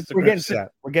 Yes, we're getting to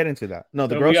that. We're getting to that. No,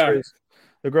 the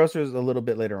grocer is a little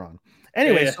bit later on.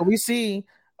 Anyway, So we see.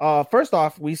 First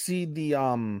off, we see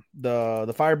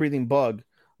the fire breathing bug.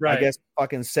 Right. I guess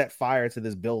fucking set fire to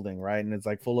this building, right? And it's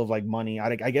like full of like money.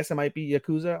 I guess it might be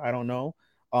Yakuza. I don't know.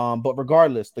 But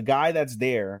regardless, the guy that's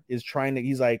there is trying to.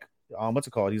 He's like, what's it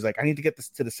called? He's like, I need to get this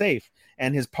to the safe.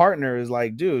 And his partner is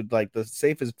like, dude, like the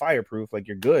safe is fireproof. Like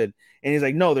you're good. And he's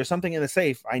like, no, there's something in the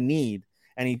safe I need.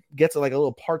 And he gets like a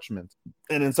little parchment.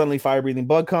 And then suddenly fire breathing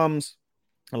bug comes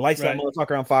and lights that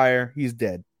motherfucker on fire. He's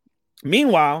dead.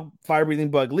 Meanwhile, fire breathing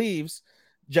bug leaves.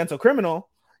 Gentle Criminal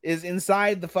is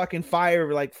inside the fucking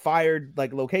fired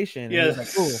location. Yeah. He's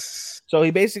like, cool. So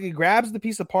he basically grabs the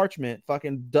piece of parchment,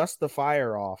 fucking dusts the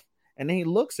fire off, and then he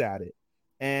looks at it.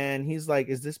 And he's like,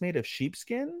 is this made of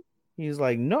sheepskin? He's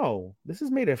like, no, this is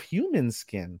made of human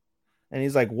skin. And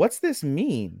he's like, what's this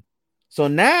mean? So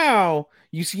now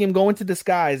you see him go into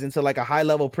disguise into like a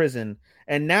high-level prison.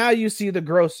 And now you see the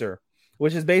grocer,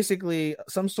 which is basically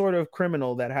some sort of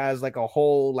criminal that has like a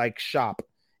whole like shop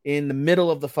in the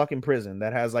middle of the fucking prison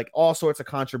that has like all sorts of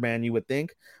contraband, you would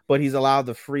think, but he's allowed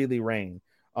to freely reign.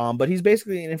 But he's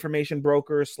basically an information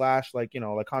broker / like,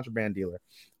 like contraband dealer.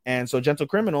 And so Gentle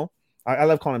Criminal, I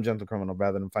love calling him Gentle Criminal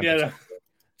rather than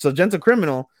So Gentle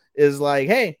Criminal is like,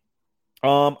 hey,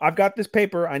 I've got this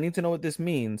paper. I need to know what this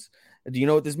means. Do you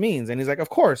know what this means? And he's like, of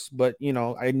course, but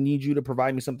I need you to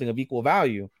provide me something of equal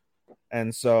value.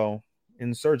 And so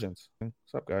Insurgents.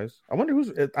 What's up, guys? I wonder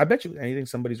I bet you anything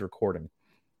somebody's recording.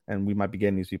 And we might be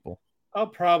getting these people. Oh,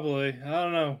 probably. I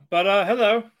don't know. But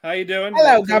hello. How you doing?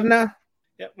 Hello, Governor.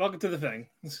 Yeah, welcome to the thing.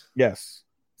 Yes.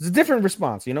 It's a different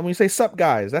response. When you say sup,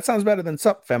 guys, that sounds better than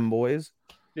sup, femboys.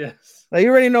 Yes. Like,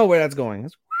 you already know where that's going.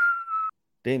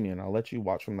 Damien, I'll let you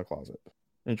watch from the closet.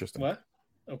 Interesting. What?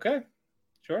 Okay.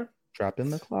 Sure. Trapped in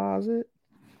the closet.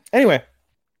 Anyway,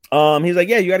 he's like,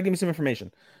 yeah, you got to give me some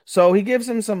information. So he gives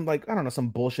him some, like, I don't know, some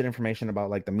bullshit information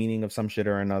about like the meaning of some shit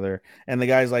or another. And the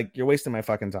guy's like, you're wasting my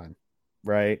fucking time.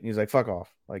 Right. He's like, fuck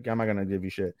off. Like, I'm not going to give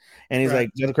you shit. And he's like,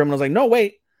 the criminal's like, no,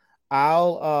 wait,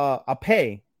 I'll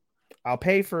pay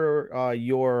for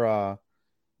your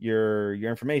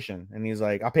information. And he's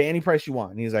like, I'll pay any price you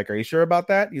want. And he's like, are you sure about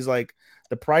that? He's like,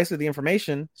 the price of the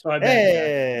information. So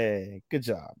hey, good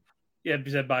job. Yeah,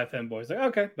 he said bye, fanboys. Like,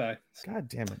 okay, bye. God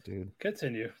damn it, dude.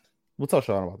 Continue. We'll tell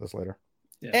Sean about this later.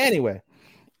 Yeah. Anyway,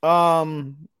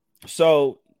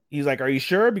 so he's like, are you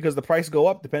sure? Because the price go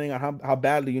up depending on how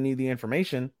badly you need the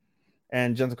information.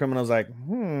 And Gentle Criminal's like,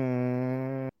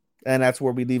 and that's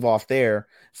where we leave off there.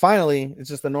 Finally, it's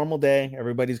just a normal day.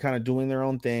 Everybody's kind of doing their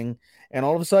own thing. And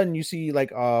all of a sudden you see like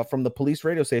from the police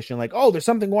radio station, like, oh, there's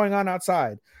something going on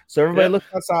outside. So everybody looks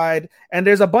outside and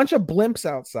there's a bunch of blimps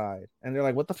outside. And they're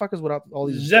like, what the fuck is without all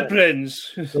these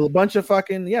Zeppelins? So a bunch of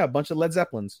a bunch of Led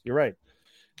Zeppelins. You're right.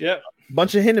 Yeah.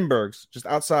 Bunch of Hindenburgs just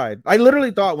outside. I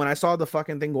literally thought when I saw the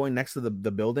fucking thing going next to the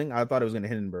building, I thought it was going to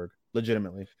Hindenburg.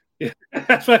 Legitimately. Yeah,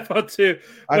 that's what I thought too.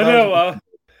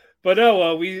 But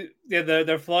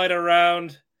they're flying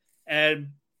around, and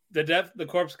the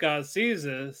corpse god sees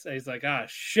this, and he's like, ah,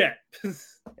 shit.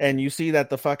 And you see that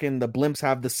the blimps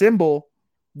have the symbol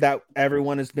that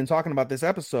everyone has been talking about this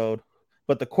episode,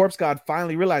 But the corpse god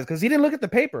finally realized because he didn't look at the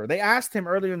paper. They asked him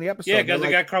earlier in the episode. Yeah, because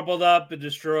it got crumpled up and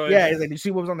destroyed. Yeah, he's like, "Did you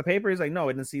see what was on the paper?" He's like, "No,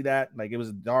 I didn't see that. Like, it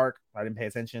was dark. I didn't pay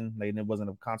attention. Like, it wasn't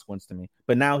of consequence to me."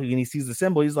 But now when he sees the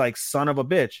symbol, he's like, "Son of a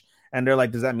bitch!" And they're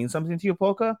like, "Does that mean something to you,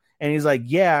 Polka?" And he's like,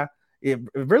 "Yeah, it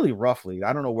really roughly.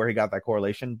 I don't know where he got that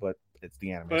correlation, but it's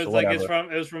the anime." But it's so like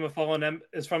whatever. it was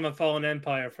from a fallen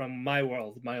empire from my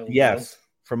world, my old Yes, world.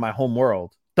 from my home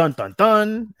world. Dun dun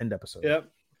dun. End episode.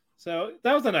 Yep. So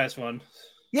that was a nice one.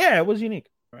 Yeah, it was unique.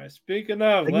 All right. Speaking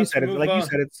of, you said,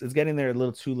 it's getting there a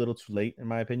little too late, in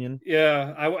my opinion.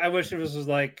 Yeah, I wish it was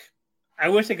like, I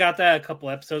wish they got that a couple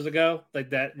episodes ago,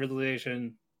 like that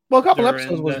realization. Well, a couple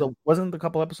episodes wasn't the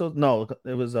couple episodes. No,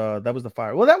 it was that was the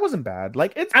fire. Well, that wasn't bad.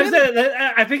 Like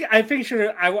I think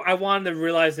I wanted to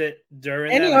realize it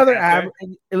during any other average,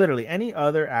 literally any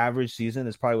other average season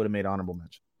is probably would have made honorable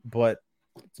mention, but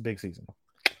it's a big season.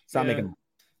 Stop making.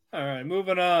 All right,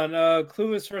 moving on.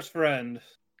 Clueless first friend.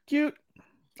 Cute,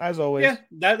 as always. Yeah,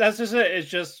 that's just it. It's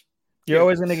just you're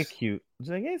always gonna get cute. It's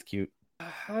like, yeah, it's cute.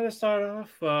 How to start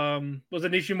off? Was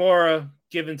it Nishimura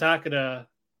giving Takeda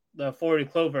the 40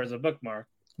 clover as a bookmark?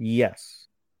 Yes.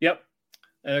 Yep.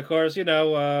 And of course,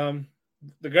 the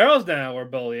girls now are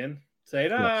bullying,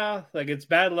 saying, like it's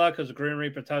bad luck because the Green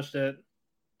Reaper touched it.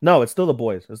 No, it's still the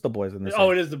boys. It's the boys in this. Oh,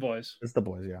 it is the boys. It's the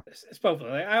boys, yeah. It's both.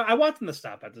 Like, I want them to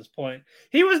stop at this point.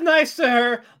 He was nice to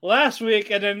her last week,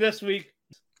 and then this week.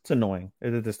 It's annoying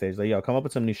at this stage. Like, yo, come up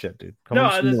with some new shit, dude.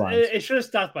 It should have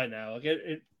stopped by now. Like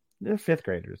they're fifth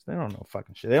graders. They don't know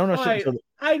fucking shit. They don't know shit until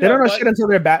they don't know shit until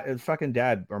their fucking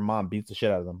dad or mom beats the shit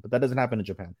out of them. But that doesn't happen in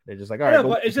Japan. They're just like, all right.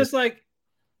 But it's just like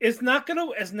it's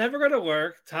never gonna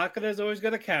work. Takeda's always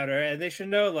gonna counter, and they should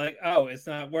know, like, oh, it's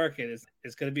not working.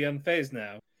 It's gonna be unfazed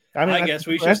now. I guess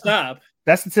we should stop.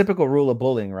 That's the typical rule of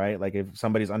bullying, right? Like if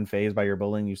somebody's unfazed by your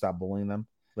bullying, you stop bullying them.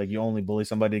 Like you only bully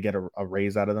somebody to get a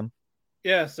raise out of them.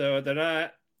 Yeah, so they're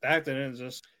not acting. It's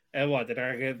just, and what? They're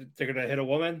gonna hit a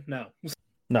woman? No.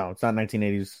 No, it's not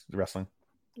 1980s wrestling.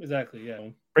 Exactly, yeah.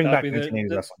 Bring back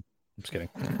 1980s wrestling. I'm just kidding.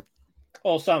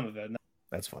 Oh, some of it. No.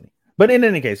 That's funny. But in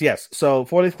any case, yes. So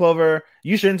 4-leaf clover,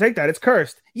 you shouldn't take that. It's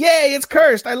cursed. Yay, it's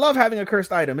cursed. I love having a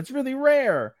cursed item. It's really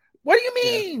rare. What do you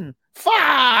mean? Yeah.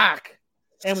 Fuck!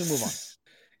 And we move on.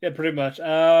 Yeah, pretty much.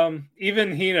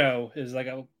 Even Hino is like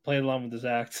playing along with this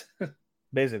act.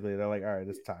 Basically, they're like, all right,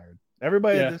 it's tired.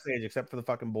 Everybody at this age, except for the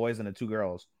fucking boys and the two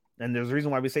girls. And there's a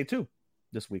reason why we say two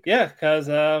this week. Yeah, because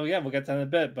we'll get to that in a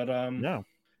bit. But no.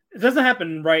 It doesn't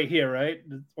happen right here, right?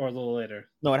 Or a little later.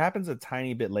 No, it happens a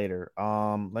tiny bit later.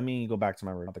 Let me go back to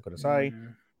my review.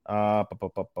 I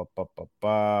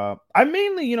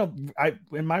mainly,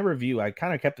 in my review, I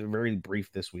kind of kept it very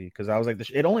brief this week because I was like,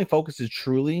 it only focuses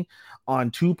truly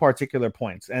on two particular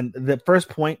points, and the first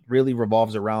point really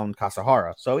revolves around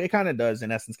Kasahara. So it kind of does,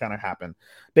 in essence, kind of happen.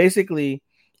 Basically,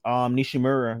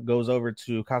 Nishimura goes over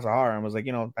to Kasahara and was like,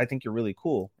 I think you're really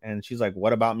cool. And she's like,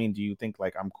 what about me? Do you think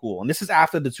like I'm cool? And this is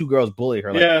after the two girls bully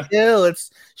her. Like, ew,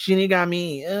 it's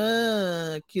Shinigami,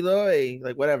 Kiloi,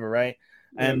 like whatever, right?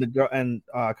 And the girl and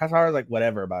Kasahara's like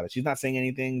whatever about it. She's not saying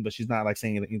anything, but she's not like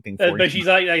saying anything. But she's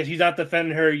like she's not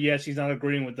defending her. Yeah, she's not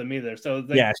agreeing with them either. So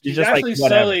like, she's just actually like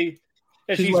slowly.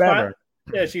 She's whatever.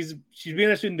 She's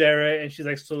being a tsundere, and she's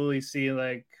like slowly seeing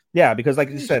like. Yeah, because like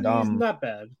you said, not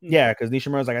bad. Yeah, because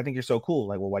Nishimura's like, I think you're so cool.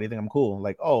 Like, well, why do you think I'm cool?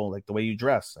 Like, oh, like the way you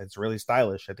dress, it's really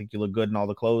stylish. I think you look good in all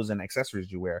the clothes and accessories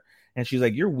you wear. And she's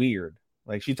like, you're weird.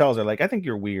 Like she tells her, like, I think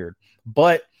you're weird,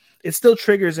 but it still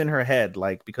triggers in her head,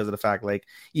 like because of the fact, like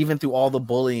even through all the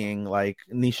bullying, like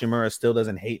Nishimura still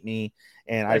doesn't hate me,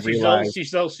 and I realize she's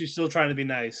still trying to be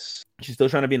nice. She's still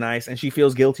trying to be nice, and she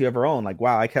feels guilty of her own. Like,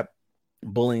 wow, I kept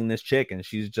bullying this chick, and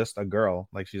she's just a girl.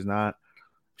 Like she's not.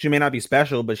 She may not be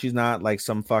special, but she's not like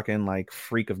some fucking like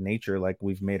freak of nature like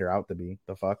we've made her out to be.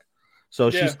 The fuck. So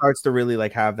she starts to really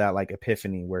like have that like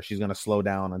epiphany where she's gonna slow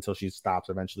down until she stops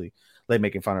eventually like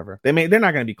making fun of her. They're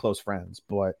not gonna be close friends,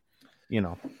 but they're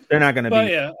not gonna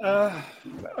be.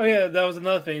 That was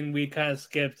another thing we kind of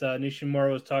skipped.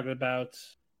 Nishimura was talking about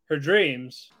her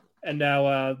dreams, and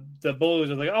now the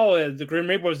bullies are like, "Oh, the Grim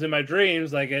Reaper was in my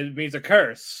dreams. Like it means a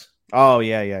curse." Oh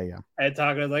yeah. And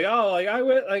Takeda like, "Oh, like I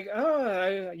went like,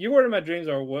 you were in my dreams,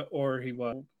 or what? Or he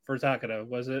was for Takeda?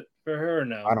 Was it for her? Or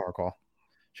no, I don't recall.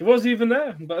 She wasn't even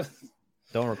there, but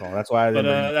don't recall. That's why.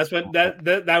 That's when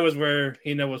that was where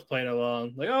Hino was playing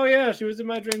along. Like, oh yeah, she was in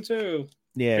my dream too.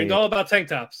 Yeah, it's all about tank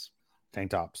tops.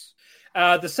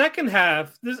 The second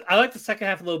half, I like the second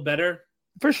half a little better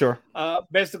for sure.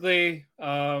 Basically,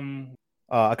 Akane.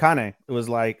 It was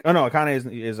like, oh no, Akane is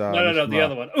no, the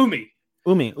other one, Umi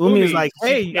is like,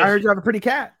 hey, I heard you have a pretty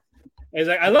cat. He's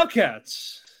like, I love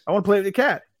cats. I want to play with the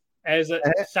cat. As a,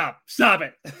 stop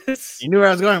it. You knew where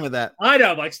I was going with that. I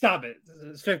know, I'm like, stop it.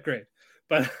 It's 5th grade.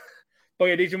 But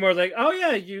yeah, Nishimura's like, oh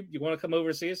yeah, you want to come over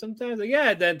and see us sometimes? Like,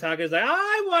 yeah. And then Taka's like,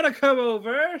 I want to come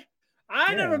over.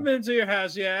 I never been to your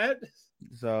house yet.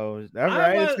 So that's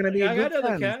right. It's gonna be a good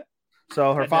friend.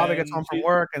 So her father gets home from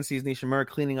work and sees Nishimura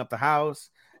cleaning up the house,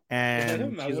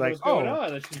 and she's like, what's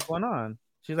going on?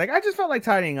 She's like, I just felt like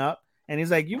tidying up. And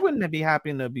he's like, you wouldn't be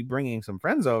happy to be bringing some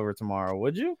friends over tomorrow,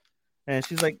 would you? And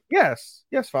she's like, yes,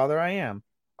 father, I am.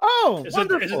 Oh,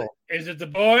 wonderful. Is it the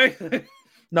boy?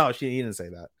 No, he didn't say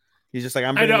that. He's just like,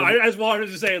 I know. I just wanted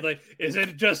to say, like, is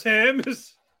it just him?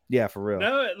 Yeah, for real.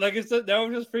 No, like it's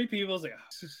just 3 people. It's like,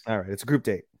 all right, it's a group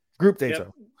date. Group date. Yep.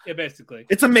 Yeah, basically.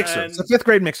 It's a mixer. It's a 5th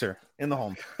grade mixer in the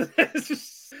home.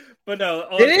 But no,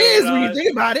 it is when you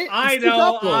think about it. I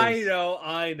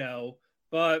know.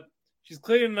 But she's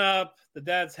cleaning up. The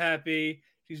dad's happy.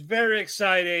 She's very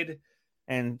excited.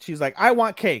 And she's like, I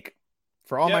want cake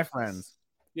for all my friends.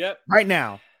 Yep. Right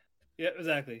now. Yep,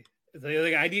 exactly. It's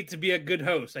like, I need to be a good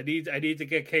host. I need to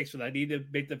get cakes for them. I need to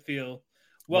make them feel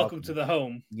welcome to the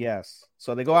home. Yes.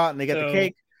 So they go out and they get the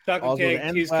cake. Chocolate cake,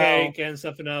 cheesecake, and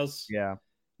something else. Yeah.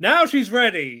 Now she's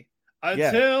ready.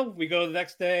 Until we go the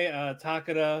next day.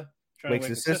 Takada wakes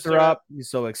his sister up. He's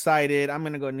so excited. I'm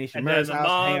gonna go to Nishimura's house.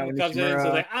 Hang out with comes Nishimura. in,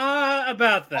 so like,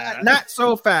 about that. Not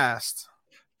so fast.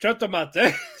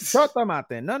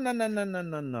 Chotomate.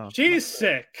 No. She's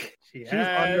sick. She's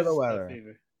under the weather.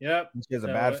 Fever. Yep. She has a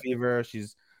bad fever.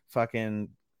 She's fucking.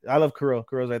 I love Kuro.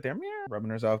 Kuro's right there, rubbing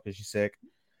herself because she's sick.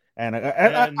 And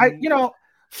I,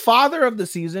 father of the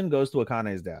season goes to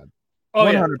Akane's dad. Oh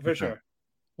 100%. Yeah, for sure.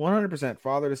 100%.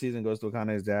 Father of the season goes to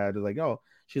Akane's dad. Like,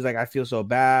 she's like, I feel so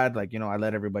bad. Like, I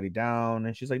let everybody down.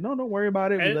 And she's like, no, don't worry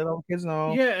about it. We let all the kids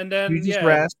know. Yeah, and then you just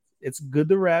rest. It's good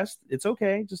to rest. It's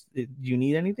okay. Just, do you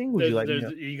need anything? Would you like?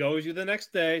 He goes you the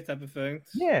next day, type of thing.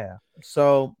 Yeah.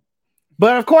 So,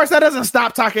 but of course, that doesn't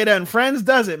stop Takeda and friends,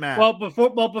 does it, man? Well,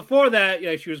 before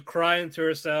that, she was crying to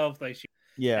herself, like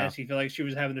and she felt like she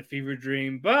was having a fever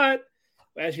dream. But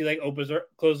as she opens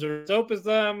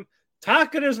them,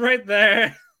 Takeda's right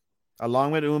there,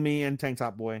 along with Umi and Tank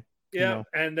Top Boy. Yeah,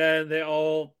 and then they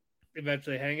all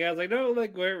eventually hang out. It's like, no,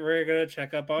 like we're gonna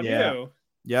check up on you.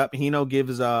 Yep. Hino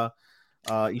gives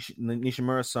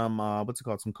Nishimura some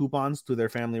some coupons to their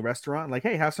family restaurant. Like,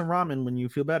 hey, have some ramen when you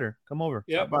feel better. Come over.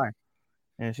 Yep. Bye.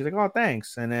 And she's like, oh,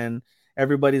 thanks. And then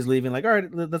everybody's leaving. Like, all right,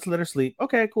 let's let her sleep.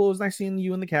 Okay, cool. It was nice seeing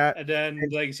you and the cat. And then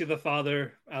you see the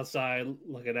father outside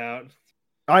looking out.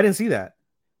 Oh, I didn't see that.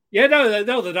 Yeah,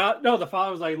 the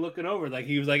father was like looking over, like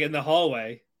he was like in the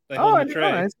hallway. Like, I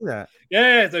didn't see that.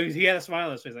 Yeah, so he had a smile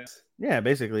on his face. Like, yeah,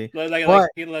 basically. Like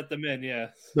he let them in, yeah.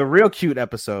 The real cute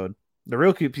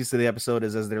piece of the episode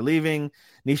is as they're leaving,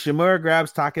 Nishimura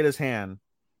grabs Takeda's hand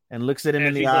and looks at him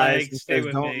in the eyes and says,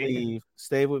 don't leave.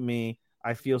 Stay with me.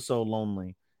 I feel so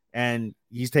lonely. And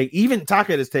even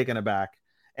Takeda's taken aback.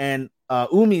 And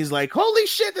Umi's like, holy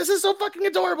shit, this is so fucking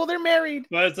adorable. They're married.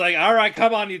 But it's like, all right,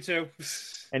 come on, you two.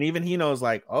 And even he knows,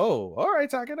 like, oh, all right,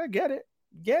 Takeda, get it.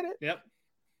 Yep.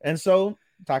 And so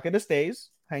Takeda stays,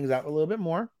 hangs out a little bit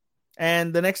more.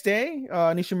 And the next day,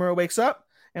 Nishimura wakes up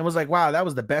and was like, wow, that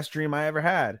was the best dream I ever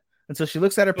had. And so she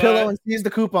looks at her pillow and sees the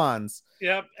coupons.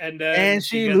 Yep. And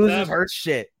she loses her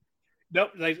shit.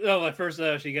 Nope. Like first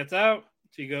she gets out.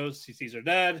 She sees her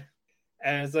dad.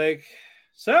 And it's like,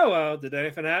 so did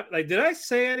anything happen? Like, did I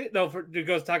say anything? No, it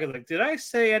goes talking like, did I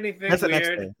say anything That's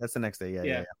weird? That's the next day.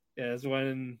 Yeah. That's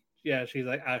when, she's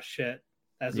like, oh, shit.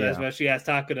 That's when she asked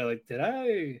Takeda, like, did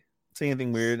I say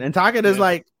anything weird? And Takeda's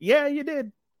like, yeah, you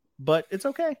did. But it's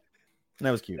okay. And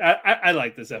that was cute. I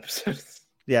like this episode.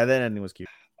 Yeah, that ending was cute.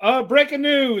 Breaking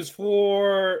news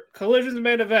for Collision's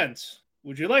main event.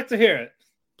 Would you like to hear it?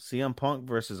 CM Punk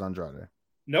versus Andrade.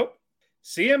 Nope.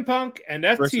 CM Punk and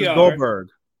FTR. Versus Goldberg.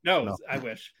 No, I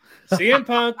wish. CM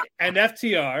Punk and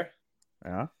FTR.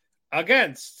 Yeah.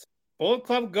 Against Bullet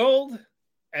Club Gold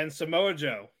and Samoa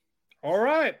Joe. All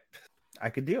right. I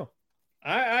could deal.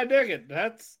 I dig it.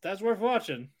 That's worth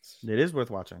watching. It is worth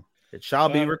watching. It shall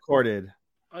be recorded.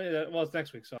 Oh yeah, well, it's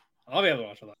next week, so I'll be able to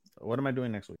watch it live. What am I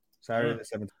doing next week? Saturday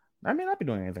the 17th. I mean, I'll be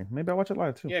doing anything. Maybe I'll watch it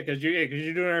live too. Yeah, because you're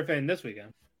doing everything this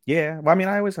weekend. Yeah, well, I mean,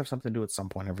 I always have something to do at some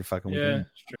point every fucking weekend. Yeah,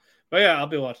 it's true. But yeah, I'll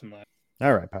be watching live.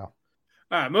 All right, pal.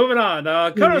 All right, moving on.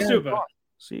 Konosuba.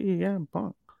 CM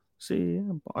Punk. CM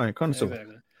Punk. All right, Konosuba.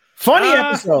 Exactly. Funny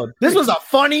episode. This was a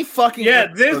funny fucking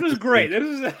episode. This was great.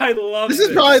 I love this. This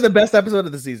is probably the best episode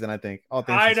of the season, I think.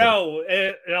 I know.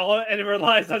 It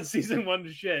relies on season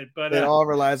 1 shit, but it all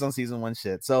relies on season 1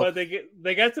 shit. So but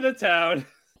they get to the town.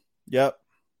 Yep.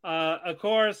 Of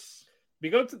course, they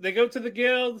go to the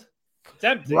guild. It's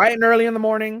empty. Bright and early in the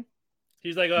morning.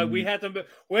 She's like, we have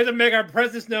to make our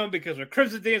presence known because we're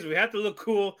Crimson Demons. We have to look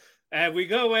cool. And we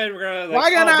go in, we're gonna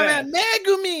like,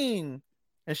 Megumin.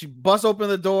 And she busts open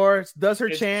the door, does her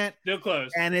chant. Still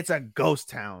closed. And it's a ghost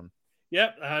town.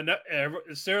 Yep.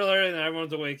 It's still early and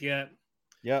everyone's awake yet.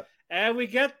 Yep. And we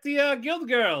get the Guild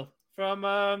Girl from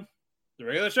the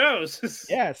regular shows.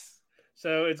 Yes.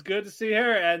 So it's good to see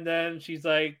her. And then she's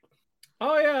like,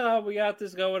 oh yeah, we got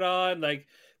this going on. Like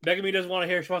Megumin doesn't want to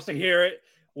hear it. She wants to hear it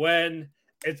when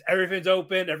everything's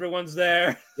open, everyone's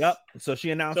there. Yep. So she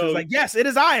announces like, yes, it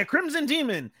is I, a Crimson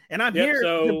Demon, and I'm here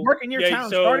to work in your town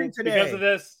starting today. Because of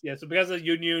this, so because of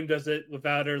Union does it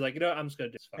without her, like, I'm just gonna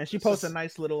do this. And she posts a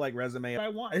nice little like resume.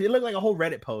 It looked like a whole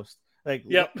Reddit post. Like,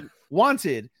 yep.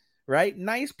 Wanted, right?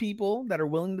 Nice people that are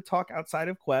willing to talk outside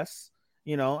of quests.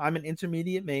 I'm an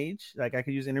intermediate mage, like I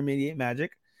could use intermediate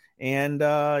magic. And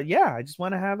I just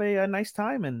want to have a nice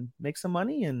time and make some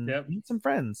money and meet some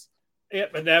friends.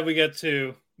 Yep, and then we get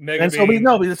to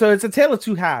Megumin. And so it's a tale of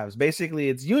two halves. Basically,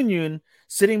 it's Yun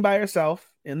sitting by herself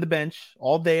in the bench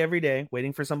all day, every day,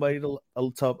 waiting for somebody to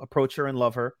approach her and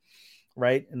love her,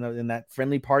 right? In that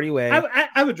friendly party way.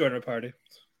 I would join her party.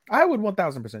 I would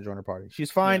 1000% join her party. She's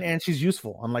fine and she's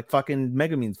useful, unlike fucking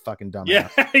Megumin's fucking dumb. Yeah.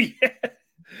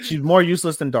 She's more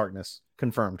useless than Darkness,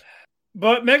 confirmed.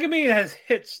 But Megumin has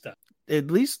hit stuff.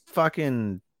 At least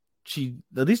Darkness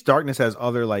has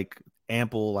other like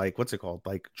ample like what's it called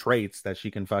like traits that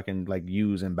she can fucking like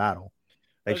use in battle.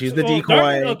 Like she's the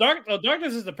decoy.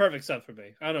 Darkness is the perfect stuff for me.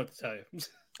 I don't know what to tell you.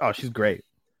 Oh, she's great.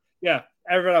 Yeah,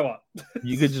 everything I want.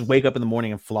 You could just wake up in the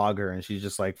morning and flog her, and she's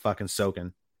just like fucking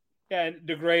soaking. Yeah, and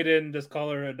degrade and just call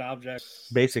her an object.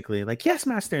 Basically, like yes,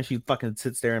 master, and she fucking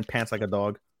sits there and pants like a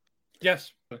dog.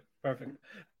 Yes, perfect.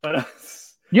 But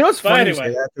it's funny anyway. To say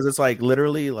that because it's like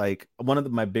literally like one of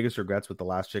my biggest regrets with the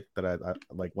last chick that I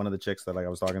like one of the chicks that like I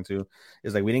was talking to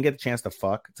is like we didn't get the chance to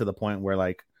fuck to the point where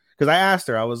like because I asked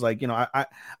her I was like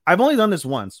I've only done this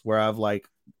once where I've like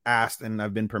asked and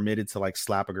I've been permitted to like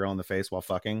slap a girl in the face while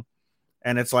fucking,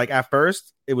 and it's like at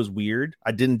first it was weird,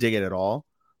 I didn't dig it at all,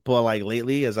 but like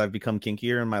lately as I've become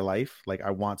kinkier in my life, like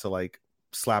I want to like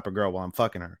slap a girl while I'm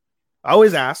fucking her. I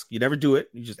always ask, you never do it,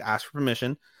 you just ask for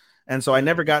permission. And so I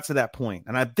never got to that point.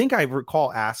 And I think I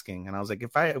recall asking, and I was like,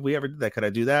 if we ever did that, could I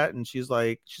do that? And she's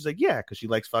like, yeah, because she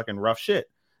likes fucking rough shit.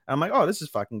 And I'm like, oh, this is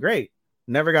fucking great.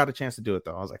 Never got a chance to do it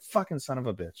though. I was like, fucking son of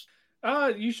a bitch.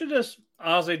 You should just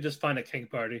honestly just find a kink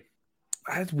party.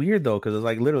 That's weird though, because it's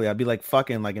like literally I'd be like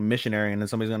fucking like a missionary, and then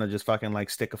somebody's gonna just fucking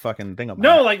like stick a fucking thing up.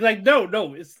 No,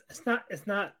 no, it's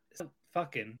not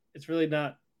fucking. It's really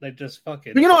not. Like just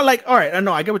fucking. Like all right, I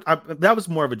know I get what that was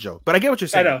more of a joke, but I get what you're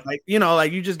saying. I know. Like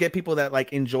like you just get people that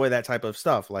like enjoy that type of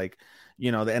stuff, like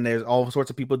and there's all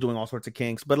sorts of people doing all sorts of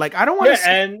kinks, but like I don't want to.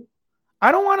 And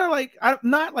I don't want to like I'm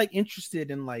not like interested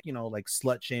in like like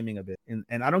slut shaming a bit,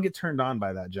 and I don't get turned on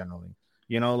by that generally.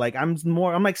 Like I'm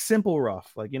like simple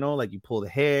rough, like like you pull the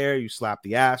hair, you slap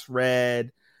the ass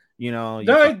red. They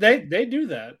do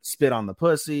that. Spit on the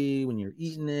pussy when you're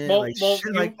eating it,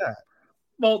 shit like that.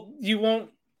 Well, you won't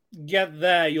get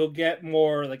that. You'll get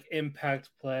more like impact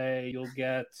play. You'll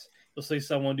see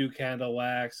someone do candle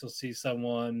wax. You'll see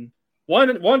someone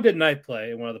one did knife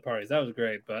play in one of the parties. That was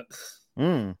great, but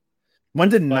one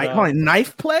did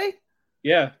knife play.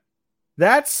 Yeah,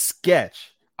 that's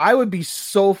sketch. I would be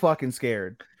so fucking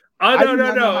scared. No.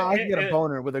 I can get a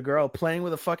boner with a girl playing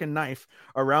with a fucking knife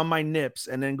around my nips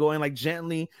and then going like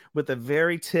gently with the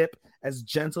very tip as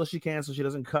gentle as she can so she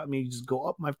doesn't cut me. Just go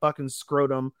up my fucking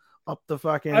scrotum, up the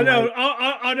fucking. I know.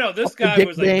 I know. This guy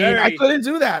was like very. I couldn't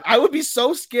do that. I would be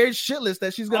so scared shitless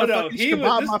that she's gonna fucking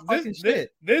kebab my fucking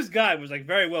shit. This guy was like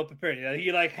very well prepared.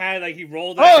 He like had like he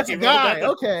rolled. Oh, it's a guy.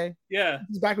 Okay. Yeah.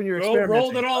 This is back when you were experimenting.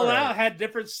 Rolled it all out. Had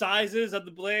different sizes of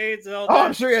the blades and all. Oh,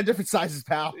 I'm sure he had different sizes,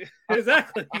 pal.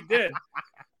 Exactly, he did.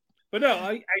 But no,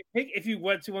 I think if you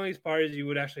went to one of these parties, you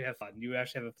would actually have fun. You would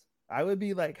actually have. I would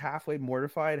be like halfway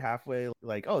mortified, halfway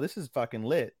like, oh, this is fucking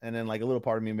lit. And then like a little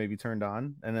part of me may be turned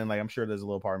on. And then like I'm sure there's a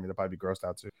little part of me that probably be grossed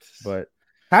out too. But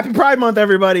happy Pride Month,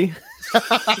 everybody.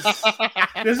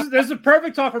 This is a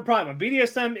perfect talk for Pride Month.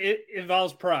 BDSM it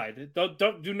involves pride.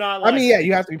 Do not lie. I mean, yeah,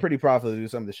 you have to be pretty profitable to do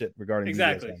some of the shit regarding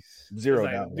exactly. BDSM. Zero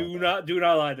doubt. Do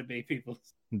not lie to me, people.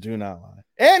 Do not lie.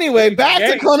 Anyway, back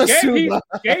to Konosuba.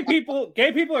 Gay people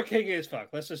are kinky as fuck.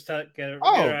 Let's just get it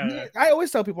out of there. I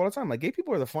always tell people all the time, like, gay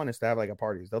people are the funnest to have like at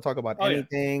parties. They'll talk about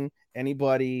anything,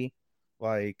 anybody.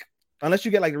 Like, unless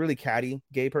you get like a really catty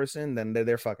gay person, then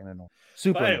they're fucking annoying.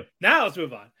 Super. Anyway, now let's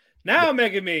move on. Now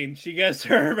Megumin, she gets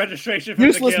her registration for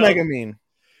useless the guild. Megumin.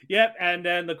 Yep, and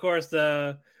then of course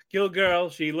the Kill girl.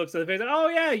 She looks at the face. Oh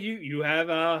yeah, you have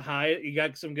you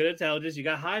got some good intelligence. You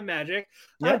got high magic.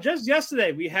 Yep. Just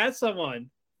yesterday we had someone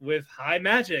with high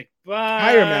magic, but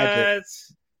higher magic.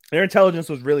 Their intelligence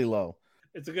was really low.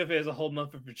 It's a good thing. It's a whole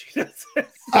month of Vegeta.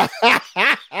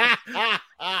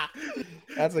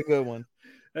 That's a good one.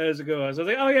 That is a good one. So I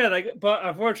was like, oh yeah, but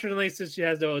unfortunately, since she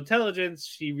has no intelligence,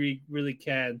 she really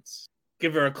can't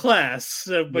give her a class.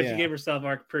 But she gave herself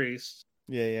Arc Priest.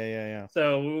 Yeah.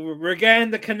 So we're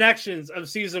getting the connections of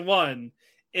season 1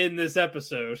 in this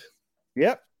episode.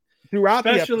 Yep. Throughout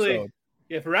the episode.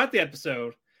 Yeah, throughout the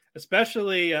episode,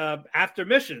 especially after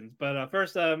missions. But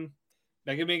first,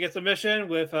 Megumi gets a mission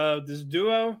with this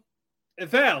duo. It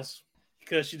fails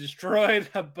because she destroyed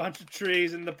a bunch of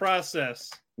trees in the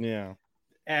process. Yeah.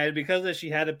 And because of this, she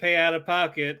had to pay out of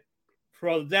pocket for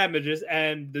all the damages.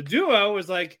 And the duo was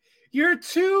like, "You're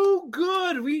too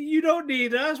good. You don't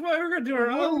need us. Why we're gonna do our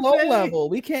own low thing. level.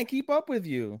 We can't keep up with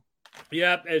you."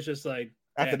 Yep, it's just like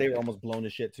after they were almost blown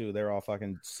to shit too. They're all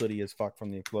fucking sooty as fuck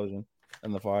from the explosion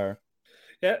and the fire.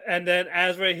 Yeah, and then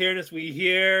as we're hearing this, we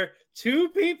hear 2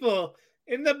 people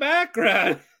in the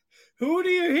background. Who do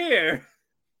you hear?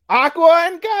 Aqua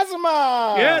and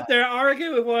Kazuma. Yeah, they're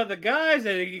arguing with one of the guys,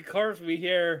 and of course we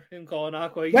hear him calling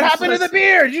Aqua. What happened to the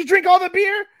beer? Did you drink all the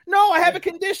beer? No, I have a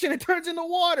condition. It turns into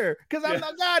water because I'm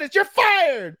not goddess. You're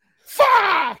fired.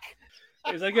 Fuck.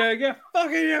 He's like, yeah,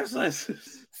 fucking useless.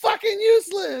 Fucking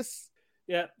useless.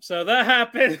 Yeah, so that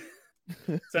happened.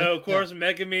 So of course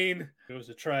Megumin goes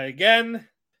to try again.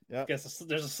 Yeah, guess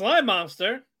there's a slime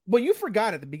monster. Well, you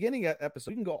forgot at the beginning of the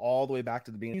episode. You can go all the way back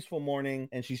to the beginning. Peaceful morning,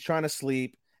 and she's trying to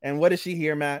sleep. And what does she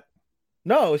hear, Matt?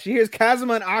 No, she hears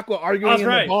Kazuma and Aqua arguing in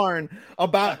the barn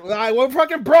about we're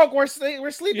fucking broke. We're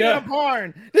sleeping in a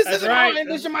barn. This isn't how I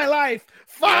envision my life.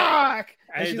 Fuck.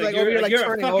 And she's like over here, like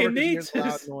turning over. Hears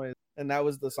loud noise. And that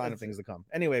was the sign of things to come.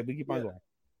 Anyway, we keep on going.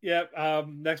 Yep.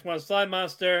 Next one, slime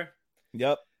monster.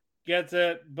 Yep. Gets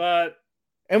it, but.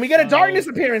 And we get a darkness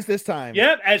appearance this time.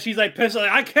 Yep, and she's like pissed, like,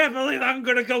 I can't believe I'm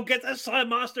gonna go get that slime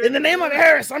monster. In the name of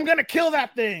Eris, I'm gonna kill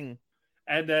that thing.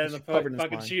 And then the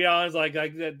fucking Shion's like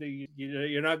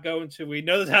you're not going to. We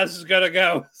know this house is gonna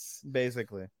go.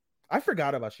 Basically, I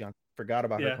forgot about Shion. Forgot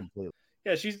about her completely.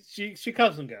 Yeah, she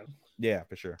comes and goes. Yeah,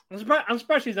 for sure. I'm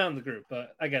surprised she's not in the group,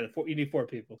 but I get it. You need 4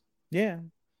 people. Yeah,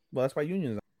 well, that's why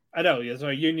Union's. I know. Yeah, so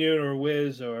Union or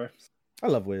Wiz or. I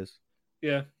love Wiz.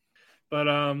 Yeah, but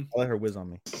I let her whiz on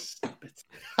me.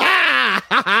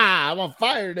 I'm on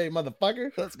fire today,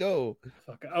 motherfucker. Let's go.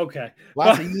 Okay.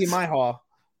 Lots of you in my hall.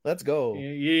 Let's go.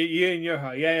 You and your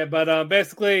heart. Yeah. But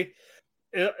basically,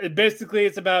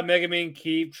 it's about Megumin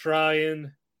keep trying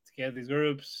to get these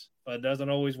groups, but it doesn't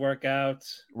always work out.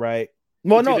 Right.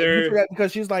 Well, no, you forgot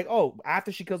because she's like, oh,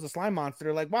 after she kills the slime monster,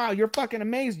 they're like, wow, you're fucking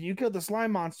amazing. You killed the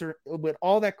slime monster with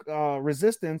all that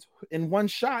resistance in one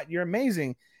shot. You're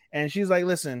amazing. And she's like,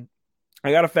 listen,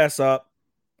 I gotta fess up.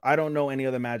 I don't know any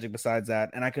other magic besides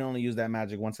that, and I can only use that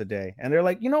magic once a day. And they're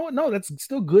like, you know what? No, that's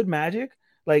still good magic.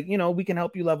 Like, you know, we can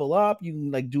help you level up. You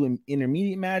can like do an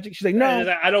intermediate magic. She's like, no,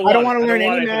 I don't want to learn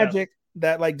any magic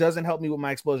that like doesn't help me with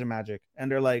my explosion magic.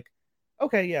 And they're like,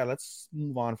 okay, yeah, let's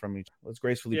move on from each. Let's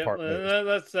gracefully part ways.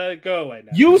 Let's go away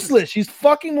now. Useless. She's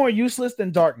fucking more useless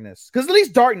than Darkness. Because at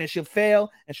least Darkness, she'll fail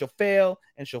and she'll fail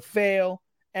and she'll fail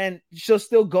and she'll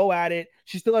still go at it.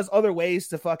 She still has other ways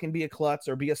to fucking be a klutz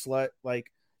or be a slut. Like,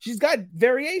 she's got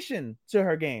variation to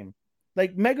her game.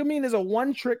 Like, Megumin is a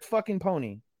one-trick fucking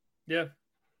pony. Yeah.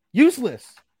 Useless.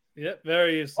 Yep,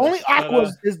 very useless. Only Aqua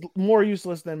is more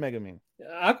useless than Megumin.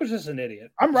 Aqua's just an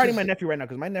idiot. I'm writing my nephew right now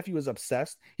because my nephew is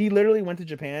obsessed. He literally went to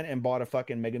Japan and bought a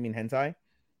fucking Megumin hentai.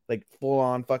 Like,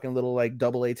 full-on fucking little, like,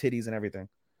 AA titties and everything.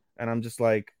 And I'm just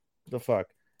like, the fuck?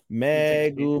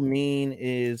 Megumin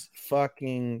is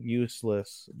fucking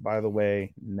useless, by the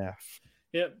way, Neff.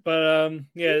 Yeah, but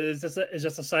it's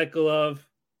just a cycle of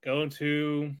going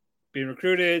to being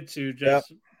recruited to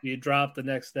just be dropped the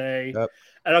next day. Yep.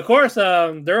 And of course,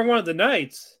 during one of the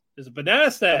nights, there's a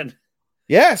banana stand.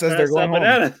 Yes, as they're going home.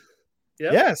 Yep.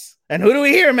 Yes. And who do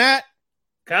we hear, Matt?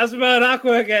 Kazuma and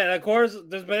Aqua again. Of course,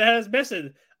 there's bananas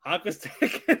missing. Aqua's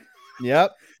taken.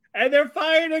 Yep. And they're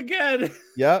fighting again.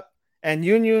 Yep. And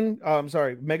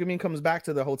Megumin comes back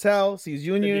to the hotel, sees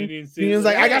Union. Union's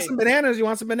like, I got some bananas. You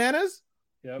want some bananas?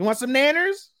 Yep. You want some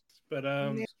nanners? But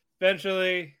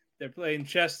eventually, they're playing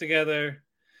chess together.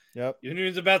 Yep.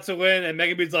 Union's about to win, and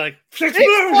Megumin's like,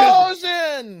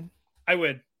 explosion! I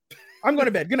win. I'm going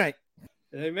to bed. Good night.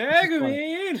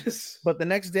 Megumin. But the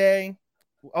next day,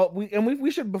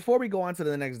 we should, before we go on to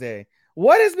the next day,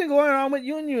 what has been going on with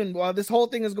Union while this whole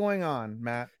thing is going on,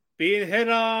 Matt? Being hit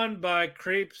on by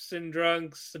creeps and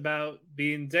drunks about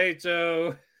being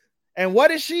Dato. And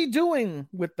what is she doing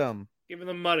with them? Giving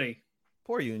them money.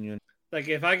 Poor Union. Like,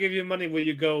 if I give you money, will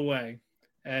you go away?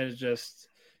 And it's just...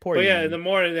 Poor But Union. yeah, in the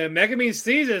morning, Megumin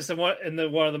sees this in one of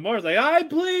the mornings, like, I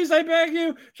beg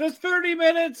you, just 30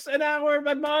 minutes, an hour,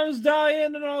 my mom's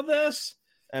dying and all this.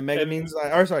 And Megumin's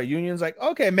like, or sorry, Union's like,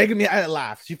 okay, Megumin, I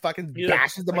laugh. She fucking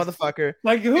bashes the motherfucker.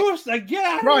 Like, who's like,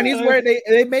 yeah, bro, and he's wearing,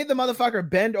 they made the motherfucker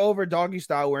bend over doggy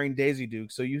style wearing Daisy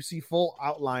Duke. So you see full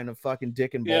outline of fucking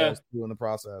dick and balls doing the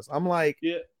process. I'm like,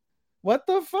 what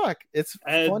the fuck? It's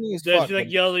funny as fuck. She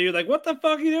like yells at you, like, what the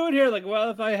fuck are you doing here? Like, well,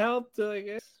 if I helped, I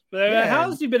guess. But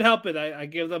how's you been helping? I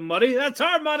give them money. That's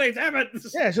our money. Damn it.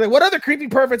 Yeah, she's like, what other creepy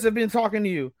perverts have been talking to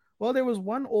you? Well, there was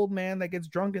one old man that gets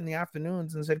drunk in the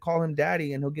afternoons and said, call him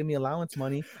daddy and he'll give me allowance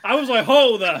money. I was like,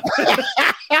 hold up.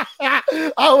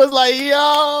 I was like,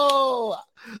 yo,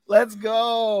 let's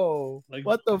go. Like,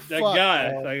 what the fuck?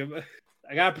 Guy, like,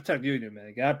 I gotta protect Union, man.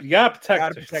 You gotta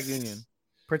protect Union.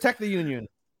 Protect the Union.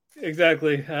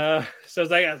 Exactly. So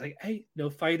it's like, I was like, hey, no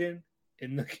fighting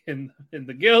in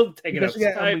the guild. Take it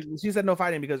outside. She said no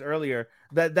fighting because earlier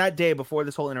that day before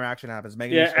this whole interaction happens,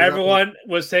 Megan. Yeah, everyone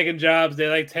was taking jobs. They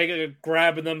like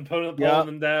grabbing them, pulling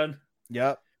them down.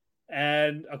 Yep.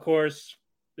 And of course,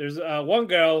 there's one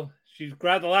girl. She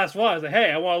grabbed the last one. I was like,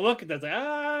 hey, I want to look at that.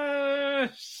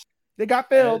 Like, they got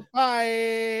filled.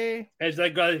 Bye. And she's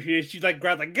like,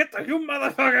 grabbed like, get the you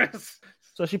motherfuckers.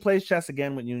 So she plays chess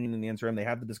again with Union in the interim. They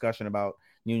have the discussion about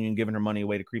Union giving her money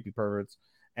away to creepy perverts.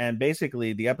 And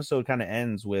basically, the episode kind of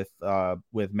ends with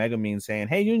Megumin saying,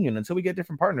 "Hey, Union, until we get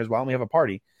different partners, why don't we have a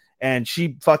party?" And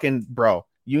she fucking,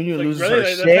 Union loses her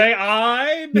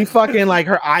shit. He fucking, like,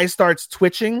 her eye starts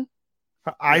twitching.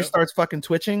 Her eye starts fucking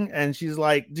twitching, and she's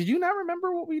like, "Did you not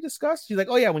remember what we discussed?" She's like,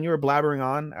 "Oh yeah, when you were blabbering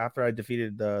on after I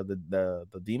defeated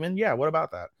the demon. Yeah, what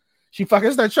about that?" She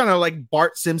fucking starts trying to like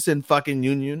Bart Simpson fucking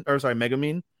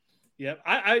Megumin. Yep,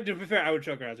 I to be fair, I would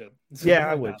choke her out too. Yeah,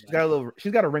 I would.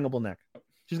 She's got a ringable neck.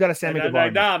 She's got a Sammy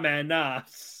Guevara. Nah, man, nah.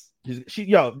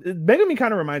 Megumin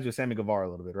kind of reminds you of Sammy Guevara a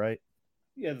little bit, right?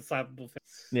 Yeah, the slappable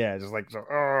face. Yeah, just like so.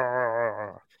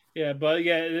 Yeah, but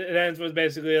yeah, it ends with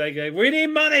basically like we need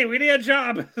money, we need a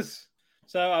job.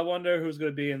 So I wonder who's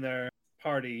going to be in their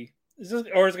party. Or is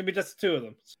it going to be just the two of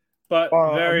them? But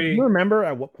Do you remember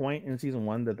at what point in season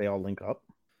 1 that they all link up?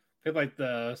 I think like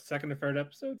the second or third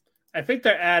episode. I think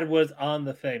their ad was on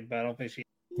the thing, but I don't think she.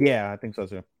 Yeah, I think so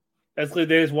too. Basically,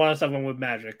 they just wanted someone with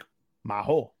magic. Maho.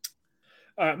 All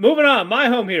right, moving on. My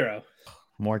home hero.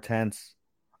 More tense.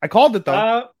 I called it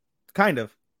though. Kind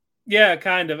of. Yeah,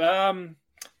 kind of.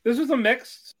 This was a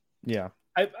mix. Yeah.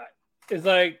 It's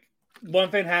like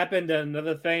one thing happened, and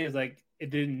another thing is like it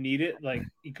didn't need it. Like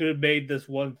you could have made this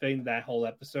one thing that whole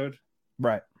episode.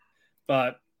 Right.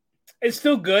 But it's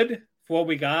still good for what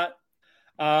we got.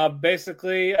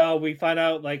 Basically, we find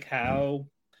out like how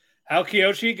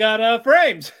Kyoshi got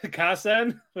framed.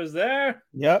 Kasen was there.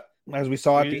 Yep, as we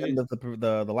saw at the end of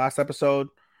the last episode.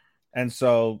 And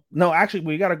so, no, actually,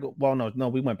 we gotta go. Well, no,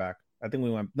 we went back. I think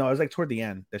we went. No, it was like toward the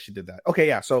end that she did that. Okay,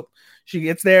 yeah. So she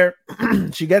gets there.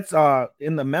 She gets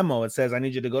in the memo. It says, "I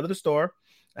need you to go to the store.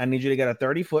 I need you to get a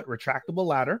 30-foot retractable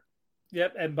ladder."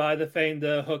 Yep, and buy the thing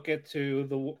to hook it to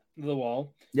the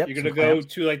wall. Yep, you're gonna go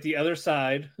to like the other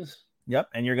side. Yep,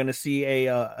 and you're gonna see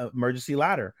a emergency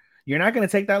ladder. You're not gonna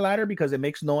take that ladder because it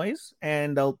makes noise,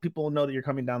 and people will know that you're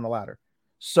coming down the ladder.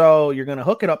 So you're gonna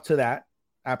hook it up to that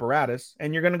apparatus,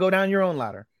 and you're gonna go down your own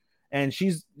ladder. And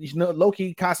she's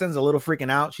low-key, Kasen's a little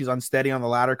freaking out. She's unsteady on the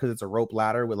ladder because it's a rope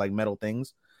ladder with like metal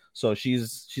things. So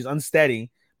she's unsteady,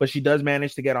 but she does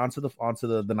manage to get onto the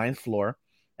 9th floor.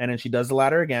 And then she does the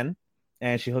ladder again,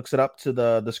 and she hooks it up to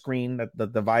the screen, the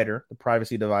divider, the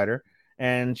privacy divider,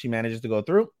 and she manages to go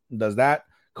through. Does that.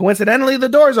 Coincidentally, the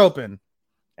door's open.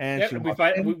 And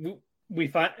we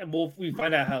find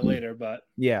out how later, but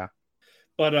yeah.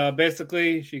 But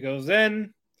basically, she goes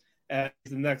in. And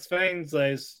the next thing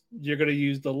says, you're going to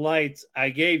use the lights I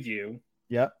gave you.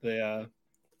 Yep. The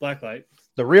black light.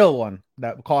 The real one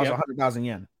that costs 100,000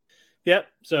 yen. Yep.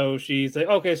 So she's like,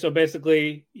 okay, so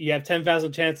basically you have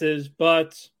 10,000 chances,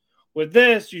 but with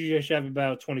this, you just have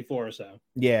about 24 or so.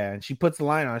 Yeah. And she puts the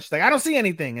line on. She's like, I don't see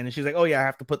anything. And then she's like, oh, yeah, I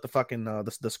have to put the fucking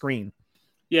the screen.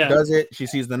 Yeah. She does it. She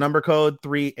sees the number code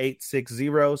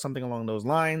 3860, something along those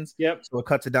lines. Yep. So it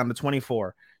cuts it down to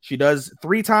 24. She does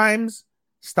 3 times.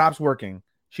 Stops working.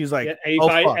 She's like,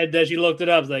 and then she looked it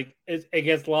up. It's like it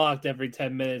gets locked every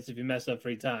 10 minutes if you mess up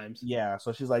 3 times. Yeah,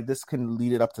 so she's like, this can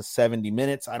lead it up to 70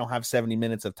 minutes. I don't have 70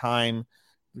 minutes of time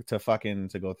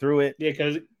to go through it.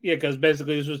 Because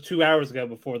basically this was 2 hours ago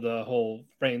before the whole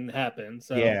thing happened.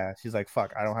 So yeah, she's like,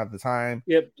 fuck, I don't have the time.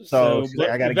 Yep. So she's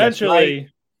like, I gotta eventually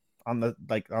get on the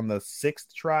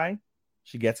 6th try.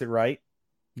 She gets it right.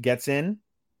 Gets in.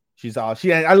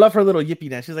 I love her little yippee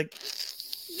dance. She's like,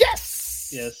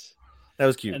 yes. That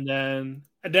was cute. And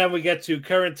then we get to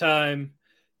current time.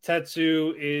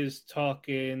 Tetsu is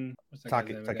talking. What's that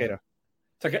guy's name?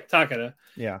 Takeda.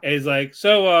 Yeah. And he's like,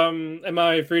 so am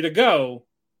I free to go?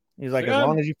 He's like, as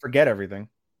long as you forget everything.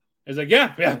 He's like,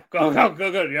 yeah, go.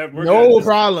 Yeah, we're no good.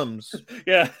 problems.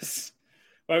 Yes.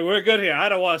 Like, we're good here. I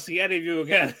don't want to see any of you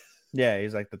again. Yeah,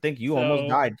 he's like, you almost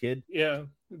died, kid. Yeah.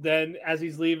 Then as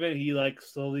he's leaving, he like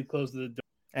slowly closes the door.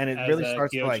 And it really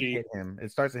starts to like hit him.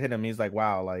 It starts to hit him. He's like,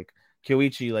 wow, like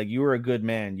Kyoichi, like you were a good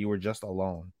man. You were just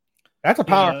alone. That's a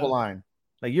powerful line.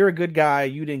 Like, you're a good guy.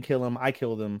 You didn't kill him. I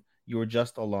killed him. You were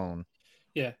just alone.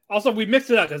 Yeah. Also, we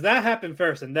mixed it up because that happened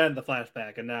first and then the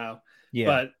flashback. And now,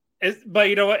 but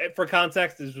you know what? For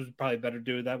context, this was probably better to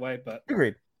do it that way. But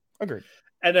agreed.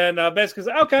 And then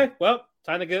basically, okay, well,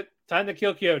 time to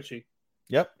kill Kyoichi.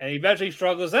 Yep. And he eventually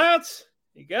struggles out.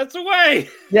 He gets away.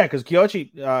 Yeah, because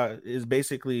Kyoichi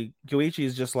Kyoichi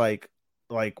is just like,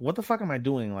 what the fuck am I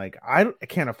doing? Like, I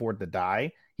can't afford to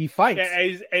die. He fights.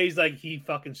 Yeah, he's like, he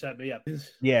fucking set me up.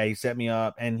 Yeah, he set me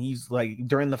up. And he's like,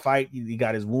 during the fight, he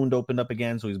got his wound opened up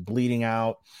again. So he's bleeding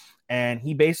out. And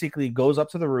he basically goes up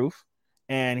to the roof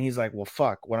and he's like, well,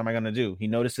 fuck, what am I going to do? He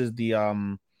notices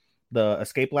the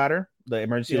escape ladder, the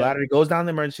emergency ladder. He goes down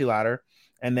the emergency ladder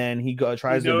and then he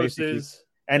tries to basically.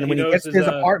 And when he gets to his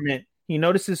apartment, he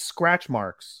notices scratch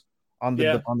marks on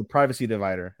the privacy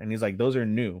divider. And he's like, those are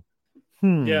new.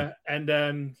 Yeah. And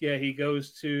then, he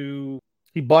goes to.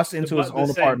 He busts into his own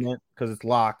apartment because it's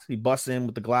locked. He busts in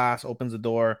with the glass, opens the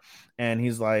door, and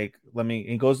he's like,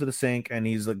 he goes to the sink and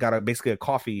he's got basically a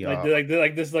coffee.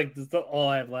 This is all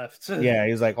I have left. Yeah,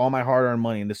 he's like, all my hard-earned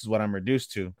money, and this is what I'm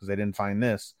reduced to because they didn't find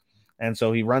this. And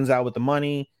so he runs out with the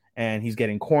money and he's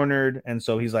getting cornered. And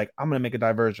so he's like, I'm going to make a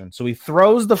diversion. So he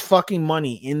throws the fucking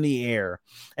money in the air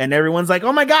and everyone's like,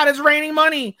 oh my God, it's raining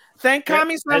money. Thank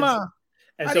Kami-sama.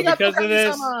 And so because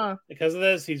of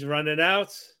this, he's running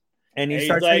out. And he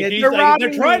starts saying,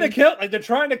 they're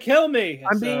trying to kill me.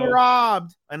 I'm being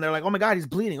robbed. And they're like, oh my God, he's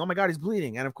bleeding. Oh my God, he's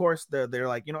bleeding. And of course, they're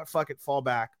like, you know what? Fuck it. Fall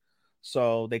back.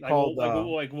 So they called.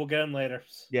 We'll get him later.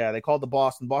 Yeah, they called the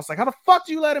boss. And the boss like, how the fuck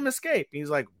do you let him escape? And he's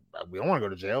like, we don't want to go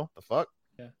to jail. The fuck?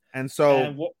 Yeah. And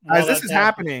so as this is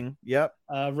happening,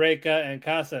 Reika and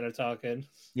Kasen are talking.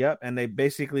 Yep. And they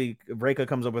basically, Reika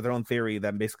comes up with her own theory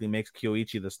that basically makes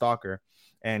Kyoichi the stalker.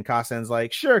 And Kasen's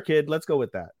like, sure, kid, let's go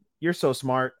with that. You're so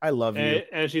smart. I love you.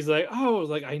 And she's like, oh,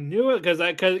 like I knew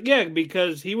it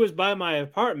because he was by my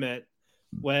apartment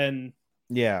when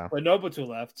Nobuto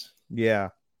left. Yeah.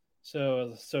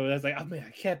 So that's like, oh man,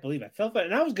 I can't believe I felt that,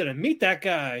 and I was gonna meet that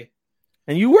guy.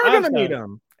 And you were gonna meet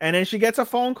him. And then she gets a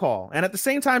phone call. And at the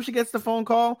same time she gets the phone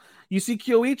call, you see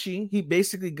Kyoichi. He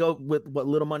basically go with what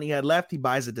little money he had left. He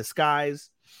buys a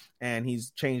disguise. And he's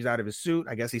changed out of his suit.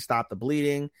 I guess he stopped the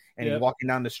bleeding and he's walking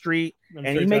down the street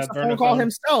and he makes a phone call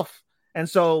himself. And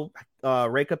so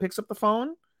Reika picks up the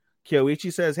phone.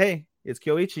 Kyoichi says, hey, it's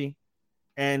Kyoichi.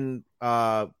 And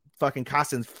fucking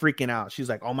Kasen's freaking out. She's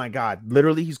like, oh my God,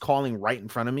 literally he's calling right in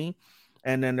front of me.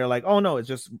 And then they're like, oh no, it's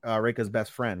just Reika's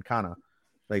best friend, Kana.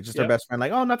 Like just her best friend.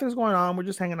 Like, oh, nothing's going on. We're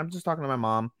just hanging. I'm just talking to my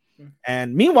mom.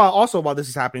 And meanwhile, also while this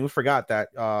is happening, we forgot that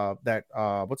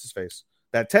what's his face?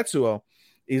 That Tetsuo.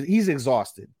 He's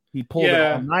exhausted. He pulled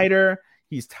an all-nighter.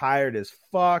 He's tired as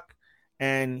fuck.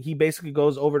 And he basically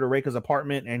goes over to Reika's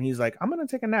apartment and he's like, I'm going to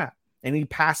take a nap. And he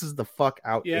passes the fuck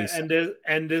out. Yeah, and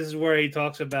this is where he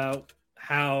talks about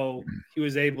how he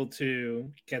was able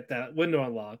to get that window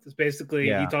unlocked. It's basically,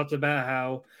 he talks about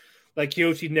how, like,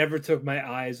 Kyoichi never took my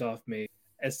eyes off me,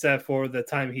 except for the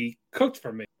time he cooked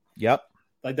for me. Yep.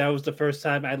 Like, that was the first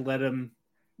time I'd let him,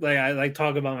 I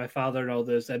talk about my father and all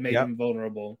this that made him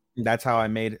vulnerable. That's how I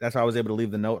was able to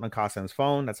leave the note on Kasen's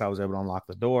phone. That's how I was able to unlock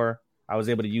the door. I was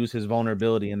able to use his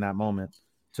vulnerability in that moment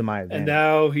to my advantage. And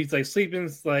now he's like sleeping,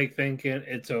 like thinking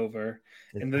it's over.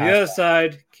 And the other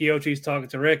side, Kyoichi's talking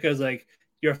to Reika, is like,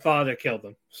 your father killed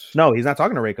him. No, he's not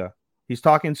talking to Reika. He's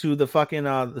talking to the fucking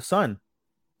the son.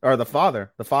 Or the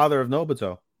father of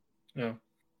Nobuto. No.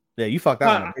 Yeah, you fucked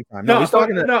that one big time. No, he's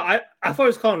talking to... No, I thought he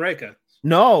was calling Reika.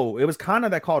 No, it was Kana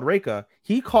that called Reika.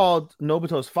 He called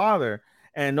Nobuto's father,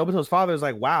 and Nobuto's father is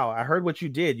like, wow, I heard what you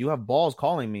did. You have balls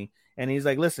calling me. And he's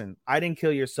like, listen, I didn't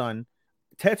kill your son.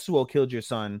 Tetsuo killed your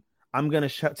son. I'm going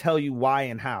to tell you why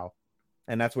and how.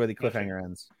 And that's where the cliffhanger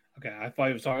ends. Okay, I thought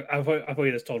he was talking. I thought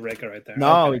he just told Reika right there.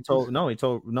 No, okay. It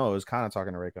was Kana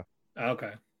talking to Reika.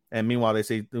 Okay. And meanwhile, he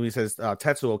says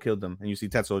Tetsuo killed them, and you see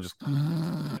Tetsuo just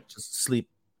sleep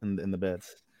in the bed.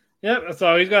 Yep.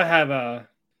 So he's gonna have a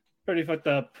pretty fucked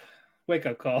up wake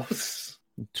up calls.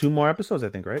 2 more episodes, I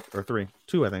think, right? Or 3?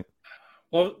 2, I think.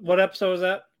 What episode was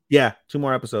that? Yeah, 2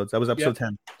 more episodes. That was episode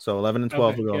 10. So 11 and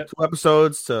 12 Okay, we go. yep. 2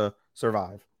 episodes to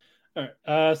survive. All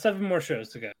right, 7 more shows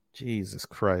to go. Jesus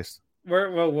Christ. We're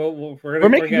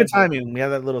making good timing. We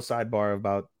have that little sidebar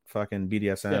about fucking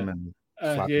BDSM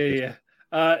and yeah.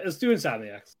 Let's do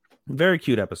Insomniacs. Very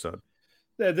cute episode.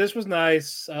 Yeah, this was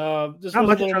nice. This Not was much a in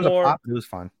little terms of more. plot, but it was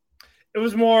fun. It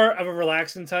was more of a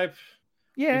relaxing type.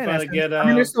 Yeah, I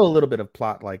mean, there's still a little bit of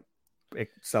plot like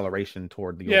acceleration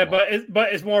toward the overall.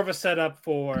 but it's more of a setup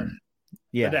for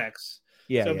the next.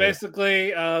 Yeah. So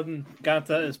basically,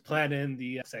 Ganta is planning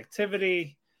the next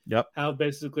activity. Yep. How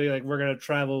basically like we're gonna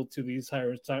travel to these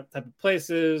higher type of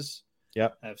places.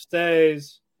 Yep. Have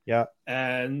stays. Yep.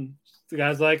 And the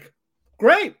guy's like,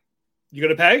 "Great, you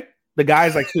gonna pay?" The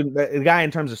guy's like the guy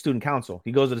in terms of student council.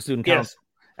 He goes to the student council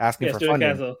asking for funding,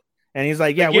 council. And he's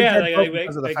like, "Yeah,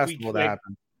 because of the festival that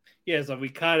happened." Yeah, so we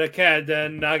kind of can.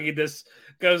 Then Nagi just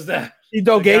goes there. He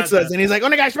dogates us, and he's like,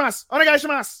 "Onegaishimasu,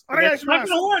 onegaishimasu, onegaishimasu." It's not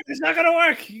gonna work. It's not gonna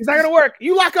work. It's not gonna work.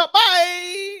 You lock up,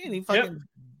 bye. And he fucking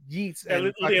yeets.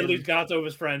 And leaves Ganta over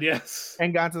his friend. Yes.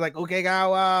 And Ganta's like, "Okay,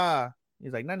 Gawa."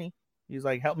 He's like, "Nani?" He's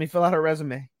like, "Help me fill out a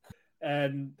resume."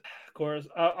 And of course,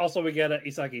 also we get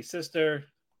Isaki's sister.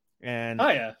 And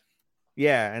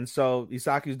yeah. And so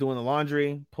Isaki's doing the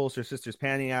laundry, pulls her sister's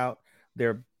panty out.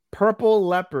 They're purple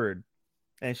leopard,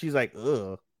 and she's like,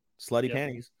 "Ugh, slutty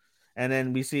panties." And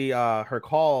then we see her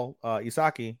call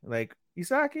Isaki, like,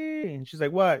 "Isaki," and she's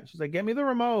like, "What?" She's like, "Get me the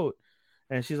remote."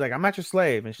 And she's like, "I'm not your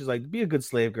slave." And she's like, "Be a good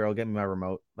slave girl, get me my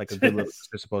remote," like a good little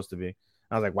sister supposed to be. And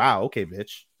I was like, "Wow, okay,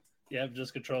 bitch." Yeah,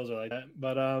 just controls her like that.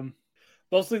 But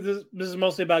mostly this is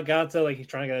mostly about Ganta. Like he's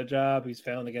trying to get a job. He's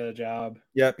failing to get a job.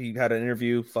 Yep, he had an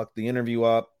interview. Fucked the interview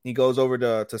up. He goes over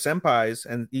to Senpai's,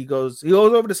 and he goes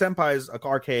over to Senpai's and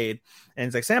arcade, and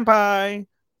he's like, "Senpai,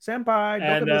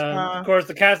 and of course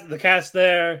the cast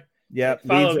there. Yep,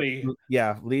 follow me.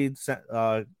 Yeah, leads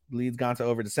Ganta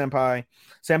over to Senpai.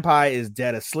 Senpai is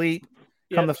dead asleep.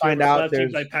 Come to find out,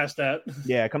 there's like past that.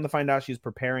 Yeah, come to find out, she's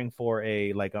preparing for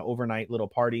an overnight little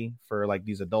party for like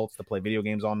these adults to play video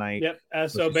games all night. Yep.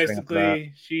 So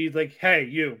basically, she's like, "Hey,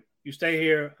 you stay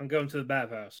here. I'm going to the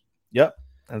bathhouse." Yep.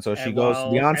 And so she goes to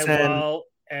the onsen.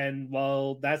 And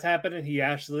while that's happening, he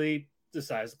actually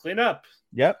decides to clean up.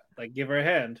 Yep. Like give her a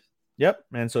hand. Yep.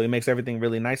 And so he makes everything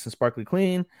really nice and sparkly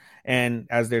clean. And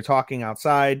as they're talking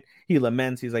outside, he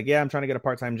laments. He's like, "Yeah, I'm trying to get a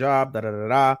part-time job. Da da da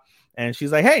da." And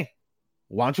she's like, "Hey,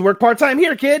 why don't you work part-time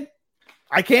here, kid?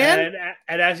 I can."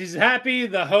 And as he's happy,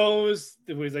 the hose,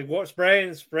 he's like, "What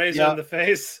sprays her in the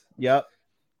face?" Yep.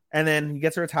 And then he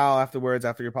gets her a towel afterwards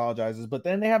after he apologizes. But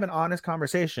then they have an honest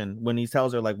conversation when he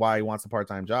tells her like why he wants a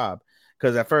part-time job.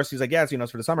 Because at first he's like, "Yeah,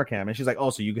 it's for the summer camp." And she's like, "Oh,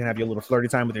 so you can have your little flirty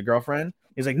time with your girlfriend?"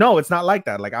 He's like, "No, it's not like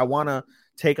that. Like I want to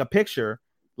take a picture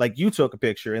like you took a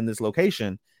picture in this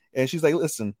location." And she's like,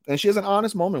 "Listen." And she has an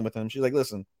honest moment with him. She's like,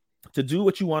 "Listen, to do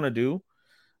what you want to do,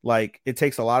 like it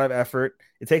takes a lot of effort.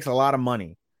 It takes a lot of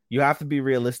money. You have to be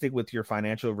realistic with your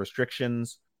financial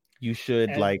restrictions. You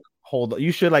should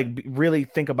really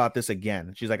think about this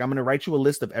again." She's like, "I'm going to write you a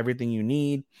list of everything you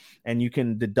need and you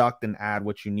can deduct and add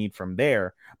what you need from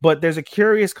there." But there's a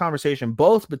curious conversation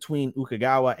both between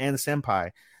Ukagawa and Senpai.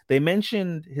 They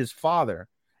mentioned his father,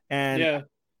 and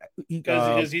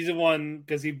because he's the one,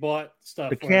 because he bought stuff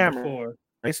the camera before.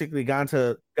 Basically,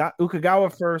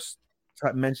 Ukagawa first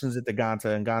mentions it to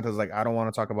Ganta, and Ganta's like, "I don't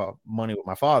want to talk about money with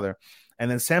my father." And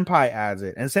then Senpai adds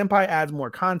it, and Senpai adds more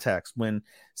context when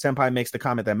Senpai makes the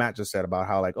comment that Matt just said about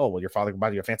how like, "Oh, well, your father can buy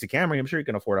you a fancy camera. I'm sure he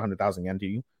can afford 100,000 yen to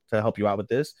you to help you out with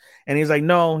this." And he's like,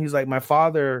 "No," he's like, "My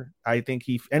father, I think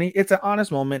it's an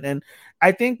honest moment." And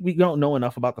I think we don't know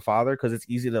enough about the father because it's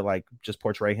easy to like just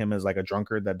portray him as like a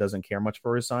drunkard that doesn't care much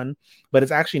for his son. But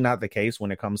it's actually not the case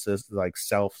when it comes to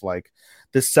like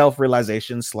this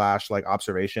self-realization / like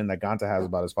observation that Ganta has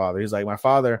about his father. He's like, "My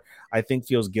father, I think,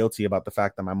 feels guilty about the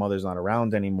fact that my mother's not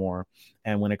around anymore.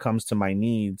 And when it comes to my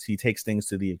needs, he takes things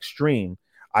to the extreme.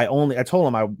 I told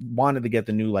him I wanted to get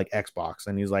the new like Xbox,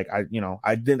 and he's like, I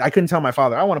couldn't tell my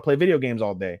father I want to play video games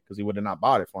all day because he would have not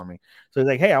bought it for me. So he's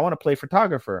like, hey, I want to play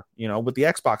photographer, with the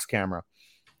Xbox camera.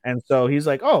 And so he's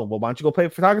like, oh, well, why don't you go play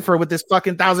photographer with this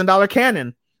fucking $1,000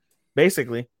 Canon,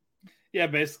 basically. Yeah,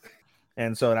 basically.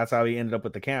 And so that's how he ended up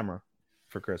with the camera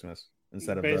for Christmas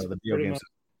instead of the video games.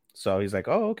 So he's like,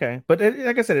 oh, okay. But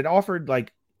like I said, it offered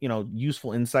like,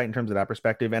 useful insight in terms of that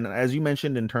perspective. And as you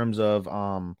mentioned, in terms of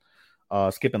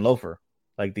Skip and Loafer,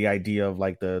 like the idea of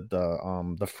like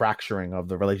the fracturing of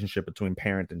the relationship between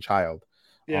parent and child.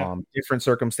 Yeah. Different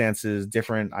circumstances,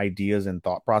 different ideas and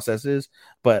thought processes,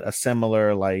 but a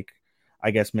similar, like,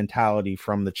 I guess, mentality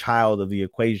from the child of the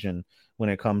equation when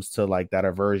it comes to like that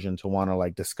aversion to want to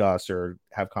like discuss or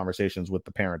have conversations with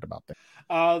the parent about things.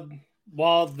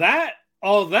 While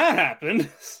all that happened,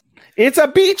 it's a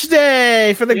beach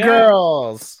day for the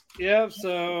girls. Yep,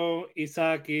 so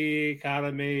Isaki,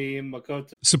 Kaname,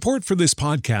 Makoto. Support for this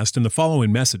podcast and the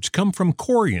following message come from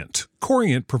Corient.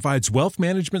 Corient provides wealth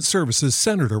management services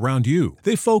centered around you.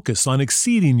 They focus on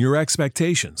exceeding your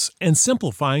expectations and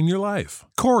simplifying your life.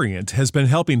 Corient has been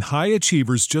helping high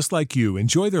achievers just like you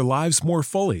enjoy their lives more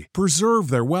fully, preserve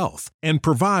their wealth, and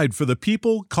provide for the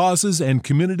people, causes, and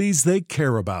communities they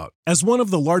care about. As one of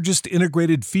the largest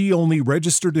integrated fee-only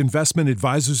registered investment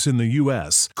advisors in the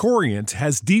U.S., Corient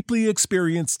has deeply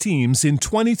experienced teams in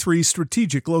 23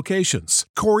 strategic locations.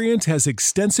 Corient has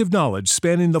extensive knowledge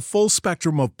spanning the full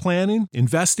spectrum of planning,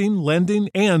 investing, lending,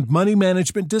 and money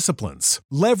management disciplines.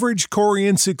 Leverage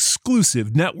Corient's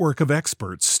exclusive network of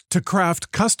experts to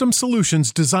craft custom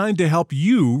solutions designed to help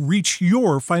you reach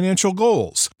your financial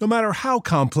goals, no matter how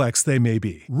complex they may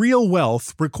be. Real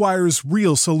wealth requires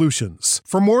real solutions.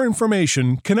 For more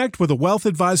information, connect with a wealth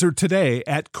advisor today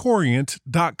at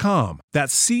Corient.com.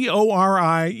 That's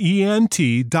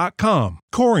Corient.com.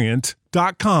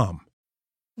 Corient.com.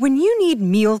 When you need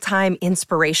mealtime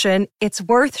inspiration, it's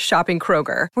worth shopping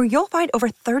Kroger, where you'll find over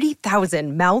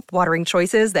 30,000 mouth-watering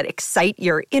choices that excite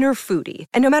your inner foodie.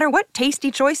 And no matter what tasty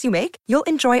choice you make, you'll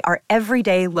enjoy our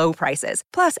everyday low prices,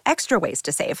 plus extra ways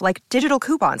to save, like digital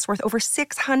coupons worth over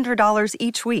 $600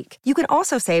 each week. You can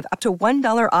also save up to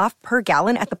 $1 off per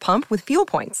gallon at the pump with fuel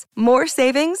points. More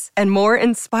savings and more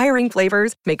inspiring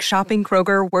flavors make shopping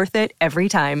Kroger worth it every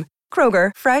time.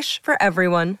 Kroger, fresh for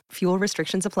everyone. Fuel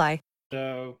restrictions apply.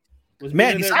 So was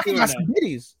Man, Mina he's there too got or some no?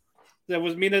 biddies.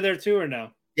 Was Mina there too or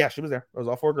no? Yeah, she was there. It was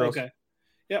all four girls. Okay.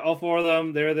 Yeah, all four of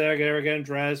them. They're there. They're getting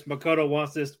dressed. Makoto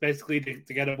wants this basically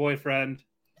to get a boyfriend.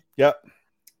 Yep.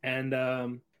 And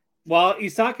while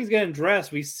Isaki's getting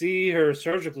dressed, we see her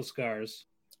surgical scars.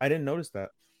 I didn't notice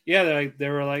that. Yeah, they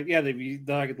were like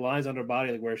like lines on her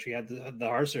body, like where she had the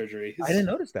heart surgery. I didn't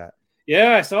notice that.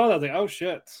 Yeah, I saw that. I was like, oh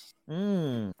shit.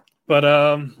 But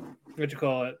what you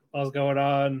call it? What was going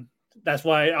on? That's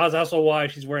also why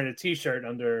she's wearing a t-shirt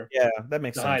under. Yeah, that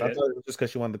makes sense. I hide it. thought it was just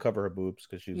because she wanted to cover her boobs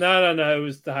because she's. No. It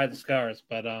was to hide the scars.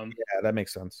 But Yeah, that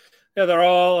makes sense. yeah, they're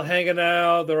all hanging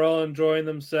out. They're all enjoying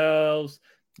themselves.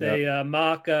 They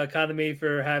mock Kaname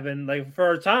for having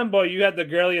for a tomboy. You had the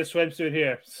girliest swimsuit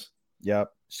here.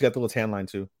 Yep, she's got the little tan line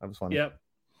too. That was funny. Yep.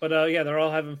 But yeah, they're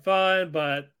all having fun.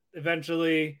 But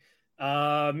eventually,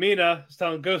 Mina is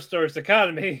telling ghost stories to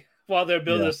Kaname while they're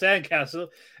building a sandcastle,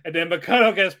 and then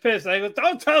Makoto gets pissed. I go,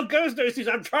 "Don't tell ghost stories.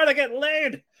 I'm trying to get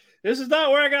laid. This is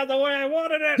not working out the way I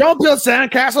wanted it. Don't build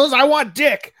sandcastles. I want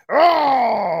dick.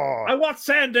 Oh, I want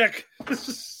sand dick."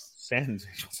 Sand.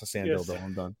 She wants a sand dildo.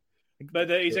 I'm done. But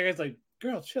Isaki's like,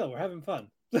 "Girl, chill. We're having fun."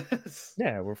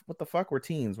 Yeah, what the fuck? We're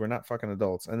teens. We're not fucking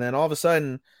adults. And then all of a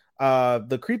sudden,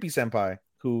 the creepy senpai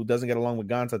who doesn't get along with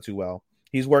Ganta too well,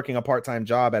 he's working a part-time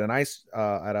job at at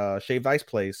a shaved ice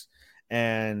place.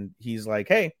 And he's like,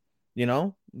 hey,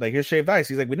 here's shaved ice.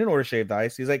 He's like, we didn't order shaved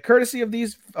ice. He's like, courtesy of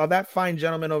that fine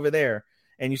gentleman over there.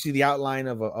 And you see the outline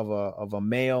of a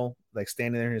male like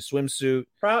standing there in his swimsuit.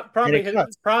 Probably hit on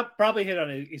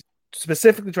it.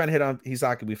 Specifically trying to hit on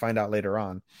Hisaki. We find out later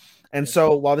on. And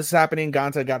so while this is happening,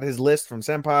 Ganta got his list from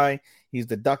Senpai. He's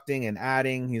deducting and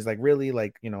adding. He's like really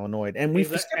annoyed. And we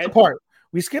skipped the part.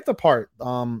 We skipped the part.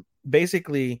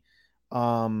 Basically,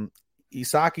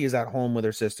 Isaki is at home with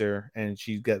her sister, and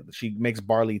she makes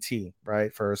barley tea,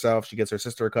 right, for herself. She gets her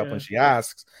sister a cup when she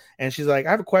asks, and she's like,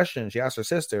 I have a question. She asks her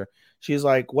sister. She's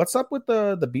like, what's up with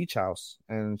the beach house?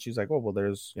 And she's like, well,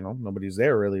 there's nobody's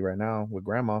there really right now with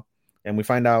grandma. And we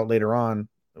find out later on.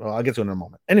 Well, I'll get to it in a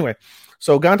moment. Anyway,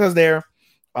 so Ganta's there.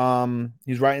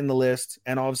 He's writing the list,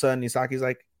 and all of a sudden Isaki's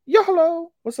like, yo,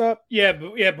 hello, what's up? Yeah,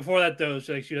 but before that though,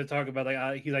 she would talk about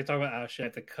he's like talking about shit, I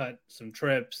have to cut some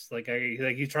trips.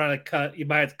 He's trying to cut. You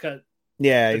might have to cut.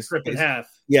 Yeah, the trip in half.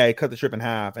 Yeah, he cut the trip in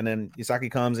half, and then Isaki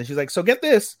comes and she's like, so get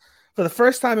this, for the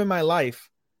first time in my life,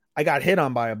 I got hit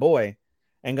on by a boy,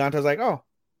 and Ganta's like, oh,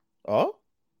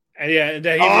 and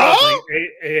then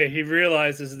he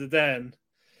realizes it then.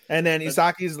 And then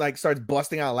Isaki's like starts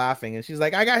busting out laughing, and she's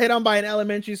like, I got hit on by an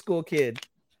elementary school kid.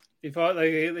 He thought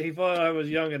I was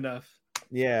young enough.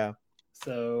 Yeah.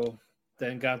 So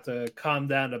then Ganta calmed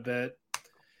down a bit.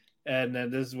 And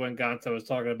then this is when Ganta was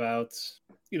talking about,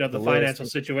 the financial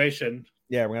situation.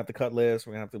 Yeah, we're gonna have to cut lists,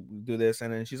 we're gonna have to do this.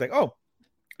 And then she's like, oh,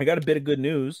 I got a bit of good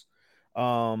news.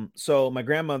 So my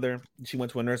grandmother, she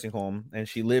went to a nursing home, and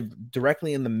she lived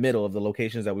directly in the middle of the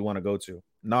locations that we want to go to.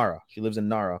 Nara. She lives in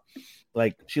Nara.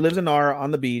 She lives in Nara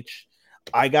on the beach.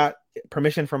 I got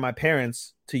permission from my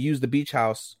parents to use the beach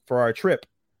house for our trip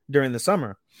during the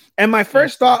summer. And my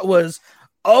first thought was,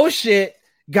 oh shit,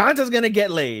 Ganta's gonna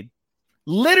get laid.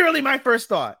 Literally, my first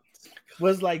thought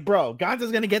was like, bro,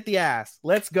 Ganta's gonna get the ass.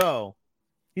 Let's go.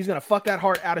 He's gonna fuck that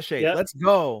heart out of shape. Yep. Let's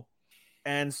go.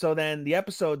 And so then the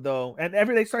episode, though, and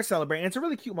they start celebrating. It's a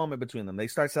really cute moment between them. They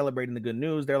start celebrating the good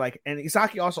news. They're like, and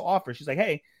Isaki also offers, she's like,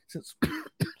 hey, since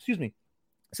excuse me,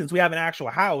 since we have an actual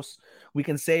house, we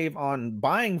can save on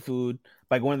buying food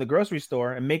by going to the grocery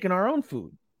store and making our own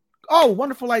food. Oh,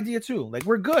 wonderful idea too. Like,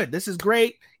 we're good. This is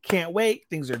great. Can't wait.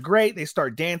 Things are great. They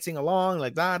start dancing along,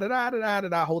 like da da da da da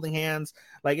da, holding hands.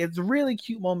 Like, it's a really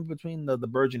cute moment between the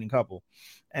burgeoning couple.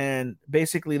 And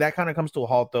basically that kind of comes to a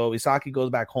halt though. Isaki goes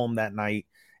back home that night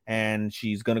and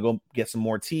she's gonna go get some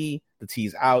more tea. The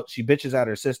tea's out. She bitches at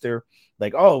her sister,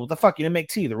 like, oh, what the fuck? You didn't make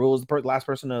tea. The rule is the last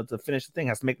person to finish the thing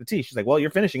has to make the tea. She's like, well,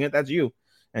 you're finishing it. That's you.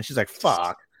 And she's like,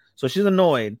 fuck. So she's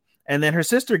annoyed. And then her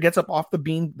sister gets up off the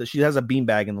bean. She has a bean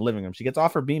bag in the living room. She gets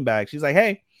off her bean bag. She's like,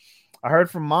 hey, I heard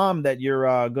from mom that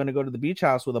you're going to go to the beach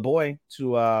house with a boy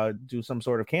to do some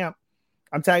sort of camp.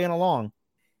 I'm tagging along.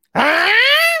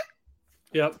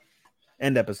 Yep.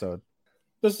 End episode.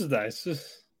 This is nice.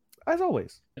 As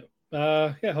always.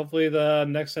 Yeah, hopefully the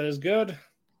next set is good.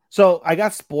 So I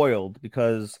got spoiled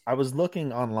because I was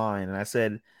looking online and I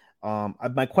said,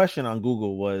 my question on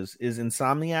Google was, is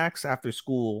Insomniacs After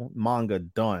School manga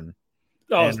done?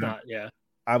 Oh, and it's not. Yeah.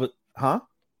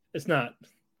 It's not.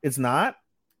 It's not?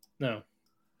 No.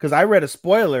 Because I read a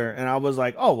spoiler and I was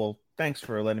like, oh, well, thanks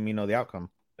for letting me know the outcome.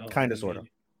 Kind of, sort of.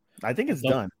 I think it's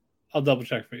done. I'll double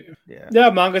check for you. Yeah,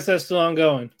 manga says still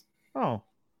ongoing. Oh.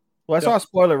 Well, I saw a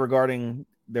spoiler regarding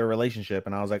their relationship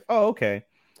and I was like, oh, okay.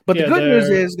 But the good news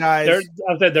is, guys,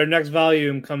 their next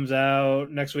volume comes out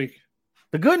next week.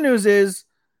 The good news is,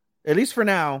 at least for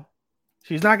now,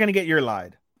 she's not going to get your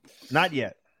lied. Not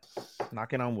yet.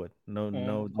 Knocking on wood.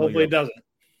 No. Hopefully it doesn't.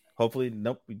 Hopefully,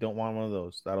 nope. We don't want one of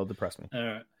those. That'll depress me.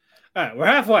 All right. We're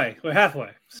halfway.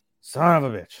 Son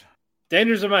of a bitch.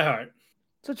 Dangers of My Heart.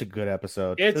 Such a good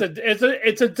episode. It's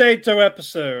a Dato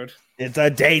episode. It's a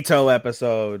Dato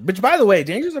episode. Which, by the way,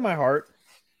 Dangers of My Heart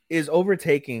is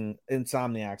overtaking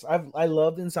Insomniacs. I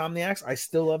loved Insomniacs. I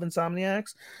still love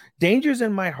Insomniacs. Dangers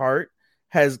in My Heart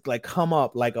has like come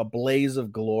up like a blaze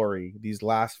of glory these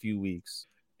last few weeks.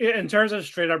 In terms of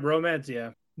straight up romance,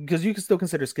 yeah. Because you can still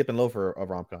consider Skip and Loafer a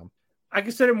rom-com. I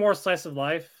consider more slice of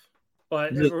life,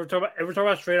 but if we're talking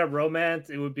about straight up romance,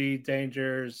 it would be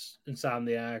Dangers,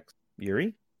 Insomniacs.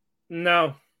 Yuri?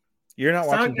 No. You're not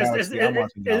watching Galaxy. I'm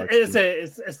watching Galaxy.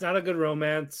 It's not a good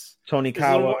romance.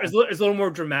 Tonikawa. It's a little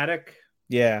more dramatic.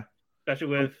 Yeah. Especially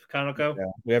with Kaneko.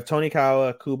 Yeah. We have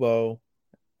Tonikawa, Kubo,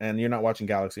 and you're not watching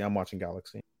Galaxy. I'm watching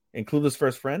Galaxy. Include Clueless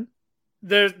First Friend?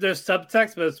 There's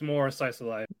subtext, but it's more slice of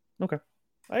life. Okay.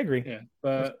 I agree. Yeah.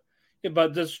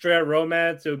 But just straight up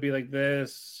romance, it would be like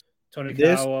this.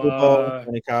 Tonikawa,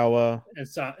 and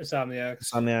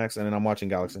Insomniacs. And then I'm watching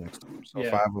Galaxy next time. So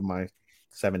 5 of my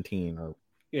 17 are.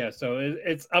 Yeah, so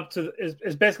it's up to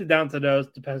it's basically down to those.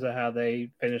 Depends on how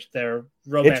they finish their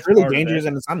romance. It's really Dangerous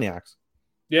and Insomniacs.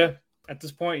 Yeah, at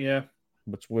this point, yeah.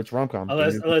 Which rom-com?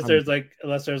 Unless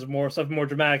there's something more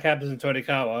dramatic happens in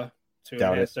Tonikawa to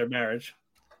enhance their marriage.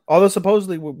 Although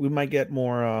supposedly we might get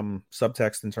more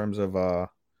subtext in terms of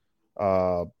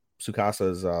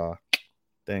Tsukasa's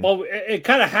thing. Well, it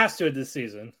kind of has to this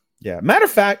season. Yeah. Matter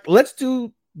of fact, let's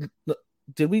do.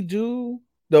 Did we do?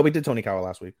 No, we did Tonikawa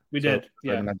last week. We did.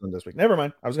 Yeah. We're not doing this week. Never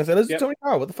mind. I was gonna say let's do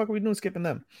Tonikawa. What the fuck are we doing skipping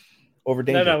them over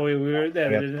Danger? No, we were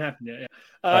there. It didn't happen yet.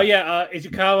 Yeah.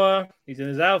 Ichikawa. He's in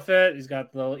his outfit. He's got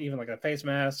even like a face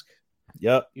mask.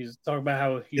 Yep. He's talking about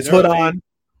how he's his hood on.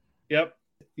 Yep.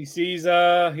 He sees.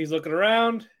 He's looking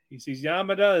around. He sees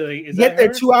Yamada. He got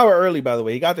there 2 hours early. By the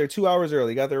way, he got there 2 hours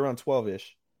early. He got there around 12ish.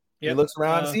 Yep. He looks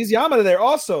around, sees Yamada there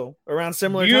also around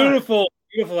similar. Beautiful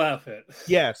outfit.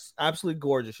 Yes, absolutely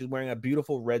gorgeous. She's wearing a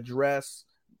beautiful red dress.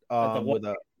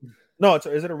 Is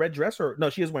it a red dress or no?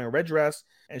 She is wearing a red dress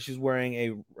and she's wearing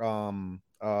a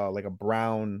like a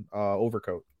brown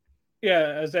overcoat.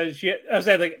 Yeah, I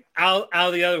said like out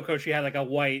of the other coat, she had like a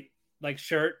white like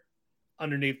shirt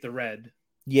underneath the red.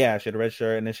 Yeah, she had a red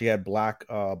shirt and then she had black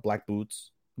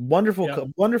boots.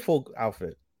 Wonderful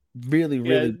outfit. Really.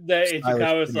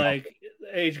 Ichikawa's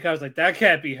like, that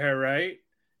can't be her, right?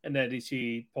 And then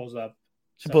she pulls up.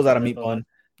 She pulls out a meat bun.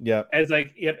 Yeah. And it's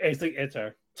like, it's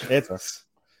her.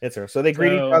 It's her. So they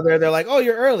greet each other. They're like, oh,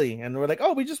 you're early. And we're like,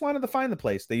 oh, we just wanted to find the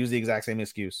place. They use the exact same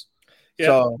excuse. Yeah.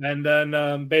 So, and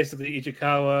then basically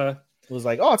Ichikawa was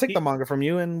like, oh, I'll take the manga from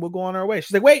you and we'll go on our way.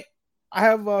 She's like, wait, I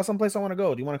have someplace I want to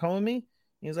go. Do you want to come with me? And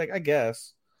he's like, I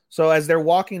guess. So as they're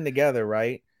walking together,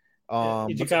 right?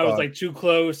 Ichikawa's like too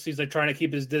close. He's like trying to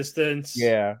keep his distance.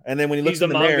 Yeah, and then when he looks in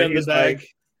the mirror, he's like,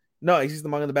 no, he sees the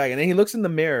manga in the bag, and then he looks in the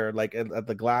mirror, like at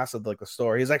the glass of like the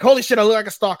store. He's like, "Holy shit, I look like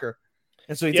a stalker!"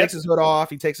 And so he takes his hood off,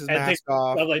 he takes his mask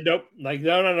off. I'm like, nope, like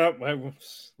no.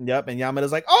 Yep, and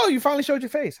Yamada's like, "Oh, you finally showed your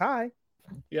face. Hi."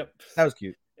 Yep, that was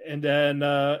cute. And then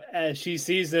as she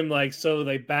sees him, like, so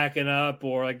like backing up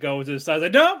or like going to the side,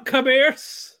 like, no, come here.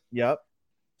 Yep.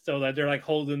 So that they're like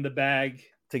holding the bag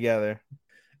together.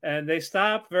 And they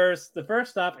stop first. The first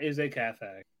stop is a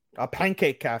cafe. A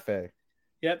pancake cafe.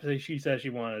 Yep. So she said she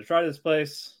wanted to try this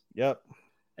place. Yep.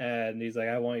 And he's like,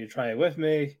 I want you to try it with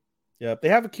me. Yep. They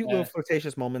have a cute little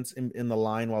flirtatious moments in the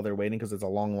line while they're waiting because it's a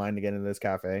long line to get into this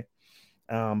cafe.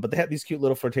 But they have these cute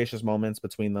little flirtatious moments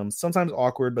between them. Sometimes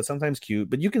awkward, but sometimes cute.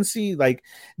 But you can see like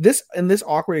this in this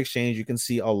awkward exchange, you can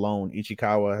see alone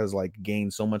Ichikawa has like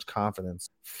gained so much confidence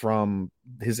from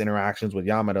his interactions with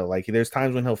Yamada. Like there's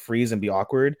times when he'll freeze and be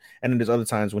awkward, and then there's other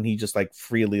times when he just like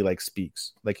freely like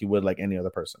speaks like he would like any other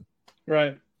person.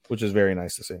 Right. Which is very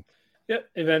nice to see. Yep.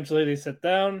 Eventually they sit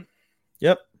down.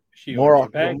 Yep. She orders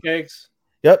pancakes.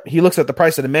 Yep. He looks at the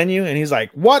price of the menu and he's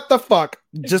like, "What the fuck?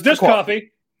 Just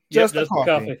coffee." Just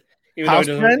coffee. House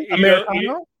friend,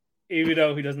 Americano? Even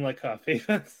though he doesn't like coffee.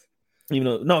 Even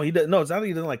though, no, he doesn't. No, it's not that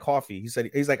he doesn't like coffee. He said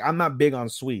he's like, I'm not big on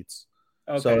sweets.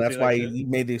 Okay, so that's why he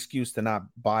made the excuse to not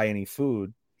buy any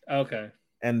food. Okay.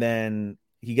 And then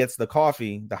he gets the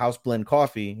coffee, the house blend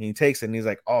coffee, and he takes it and he's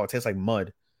like, oh, it tastes like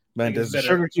mud. But the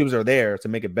sugar cubes are there to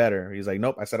make it better. He's like,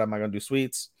 nope, I said I'm not gonna do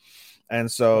sweets.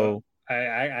 And so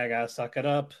I gotta suck it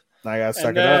up.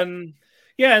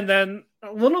 Yeah, and then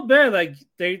a little bit like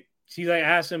she like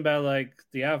asked him about like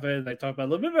the outfit, like talk about a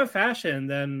little bit about fashion.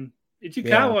 Then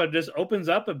Ichikawa just opens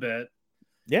up a bit.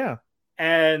 Yeah.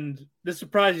 And this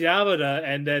surprised Yamada,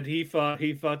 and then he thought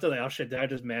like, oh shit, did I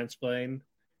just mansplain?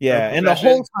 Yeah, and the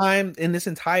whole time in this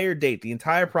entire date, the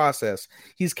entire process,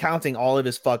 he's counting all of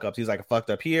his fuck ups. He's like, I fucked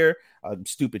up here, I'm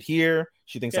stupid here.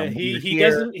 She thinks I'm weird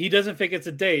here. He doesn't think it's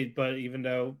a date, but even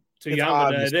though to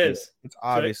Yamada it is. It's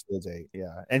obviously a date,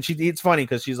 yeah. And it's funny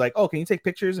because she's like, oh, can you take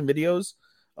pictures and videos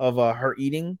of her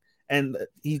eating? And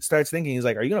he starts thinking, he's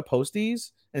like, are you gonna post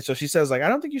these? And so she says, like, I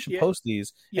don't think you should post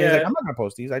these. And he's like, I'm not gonna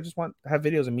post these. I just want to have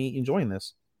videos of me enjoying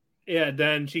this. Yeah,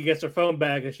 then she gets her phone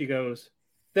back and she goes,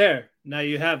 there, now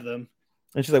you have them.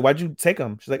 And she's like, why'd you take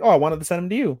them? She's like, oh, I wanted to send them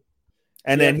to you.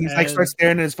 And then he's like starts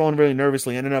staring at his phone really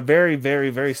nervously, and in a very,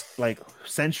 very, very like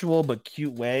sensual but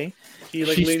cute way. She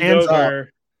leans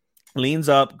over. Leans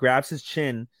up, grabs his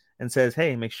chin, and says,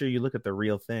 hey, make sure you look at the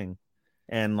real thing.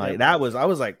 And like I was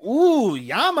like, ooh,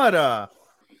 Yamada,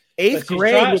 8th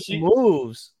grade with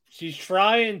moves. She's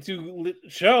trying to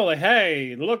show like,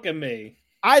 hey, look at me.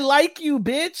 I like you,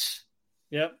 bitch.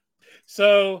 Yep.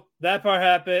 So that part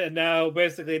happened, and now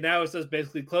it's just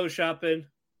basically clothes shopping.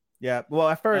 Yeah. Well,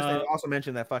 at first they also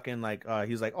mentioned that fucking like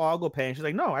he's like, oh, I'll go pay, and she's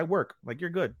like, no, I work. Like, you're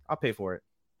good. I'll pay for it.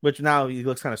 Which now he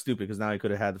looks kind of stupid because now he could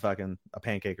have had a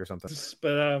pancake or something.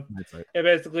 But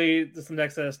basically, this is the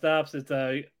next set of stops. It's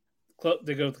they go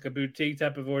to like a boutique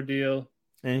type of ordeal.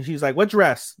 And she's like, "What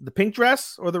dress? The pink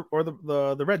dress or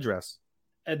the red dress?"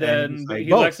 And then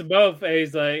he likes them both. And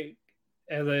he's like,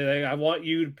 I want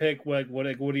you to pick what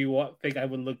do you want? Think I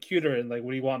would look cuter in? Like,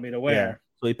 what do you want me to wear? Yeah.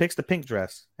 So he picks the pink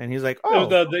dress, and he's like, "Oh,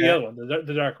 the other one,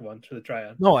 the dark one for the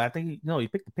try-on." No, he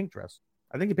picked the pink dress.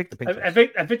 I think he picked the pink dress.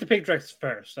 I picked the pink dress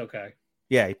first. Okay.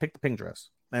 Yeah, he picked the pink dress.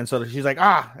 And so she's like,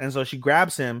 and so she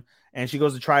grabs him and she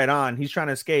goes to try it on. He's trying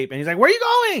to escape. And he's like, where are you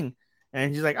going?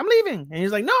 And she's like, I'm leaving. And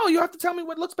he's like, no, you have to tell me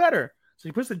what looks better. So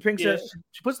she puts the pink dress,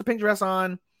 she puts the pink dress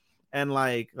on and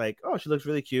like, oh, she looks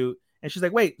really cute. And she's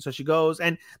like, wait. So she goes.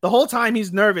 And the whole time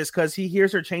he's nervous because he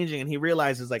hears her changing and he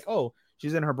realizes like, oh,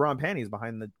 she's in her bra and panties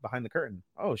behind the curtain.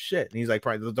 Oh shit. And he's like,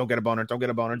 probably don't get a boner. Don't get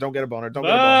a boner. Don't get a boner. Don't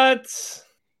get a boner.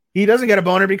 He doesn't get a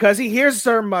boner because he hears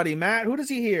somebody, Matt. Who does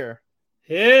he hear?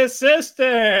 His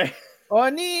sister.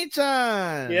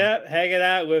 Oni-chan. Yep, hanging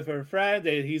out with her friend.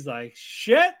 And he's like,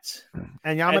 shit.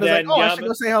 And Yamada's like, I should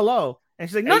go say hello. And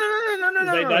she's like, no.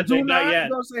 Do not yet.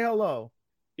 Go say hello.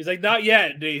 He's like, not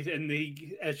yet. And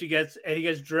he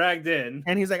gets dragged in.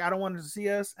 And he's like, I don't want her to see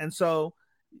us. And so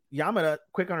Yamada,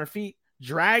 quick on her feet,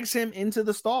 drags him into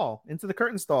the stall, into the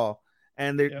curtain stall.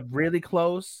 And they're really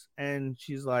close. And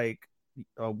she's like,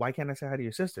 why can't I say hi to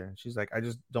your sister? And she's like, I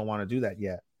just don't want to do that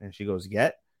yet. And she goes,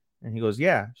 yet? And he goes,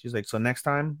 yeah. She's like, so next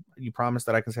time you promise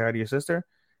that I can say hi to your sister?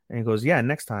 And he goes, yeah,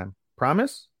 next time.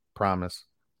 Promise? Promise.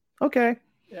 Okay.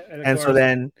 Yeah, and so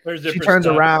then she turns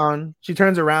around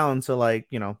to like,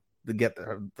 to get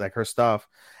her stuff,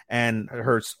 and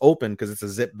her's open because it's a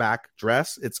zip back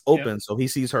dress. It's open. Yep. So he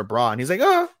sees her bra and he's like,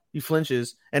 he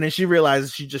flinches. And then she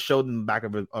realizes she just showed him the back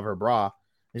of her bra.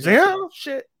 He's like, oh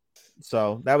shit.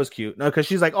 So that was cute. No, because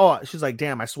she's like,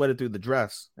 damn, I sweated through the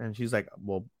dress. And she's like,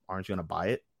 well, aren't you gonna buy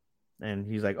it? And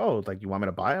he's like, oh, like you want me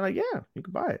to buy it? I'm like, yeah, you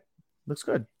can buy it. Looks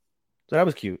good. So that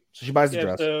was cute. So she buys the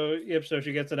dress. So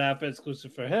she gets an outfit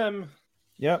exclusive for him.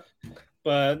 Yep.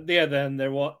 But yeah, then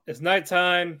it's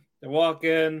nighttime. They're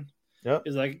walking. Yep.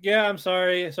 He's like, yeah, I'm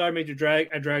sorry. Sorry I made you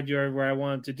I dragged you everywhere I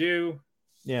wanted to do.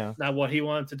 Yeah. Not what he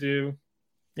wanted to do.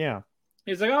 Yeah.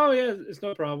 He's like, oh yeah, it's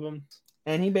no problem.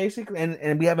 And he basically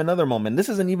and we have another moment. This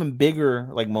is an even bigger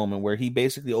like moment where he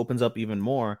basically opens up even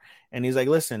more. And he's like,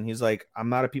 listen, he's like, I'm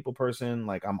not a people person.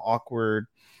 Like I'm awkward.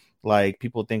 Like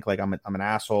people think like I'm an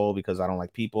asshole because I don't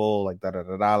like people. Like da da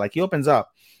da da. Like he opens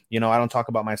up. I don't talk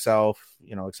about myself.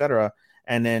 Etc.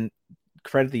 And then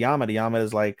credit to Yamada. Yamada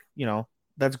is like,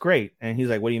 that's great. And he's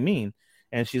like, what do you mean?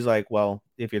 And she's like, well,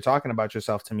 if you're talking about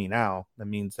yourself to me now, that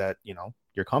means that,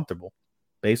 you're comfortable,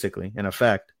 basically, in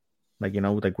effect. Like,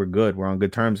 like we're good. We're on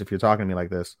good terms if you're talking to me like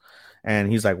this.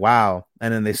 And he's like, wow.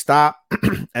 And then they stop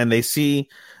and they see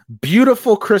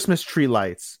beautiful Christmas tree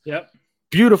lights. Yep.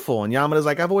 Beautiful. And Yamada's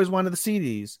like, I've always wanted to see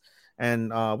these.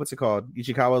 And what's it called?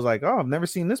 Ichikawa's like, oh, I've never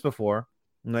seen this before.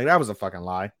 I'm like, that was a fucking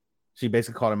lie. She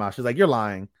basically called him out. She's like, you're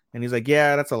lying. And he's like,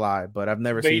 yeah, that's a lie, but I've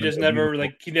never seen them. But he just never,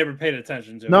 he never paid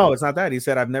attention to it. No, it's not that. He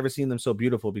said, I've never seen them so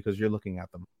beautiful because you're looking at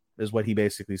them, is what he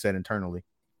basically said internally.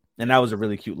 And that was a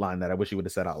really cute line that I wish he would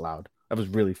have said out loud. That was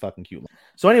really fucking cute.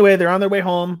 So anyway, they're on their way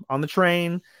home on the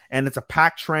train, and it's a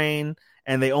packed train,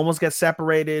 and they almost get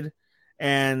separated.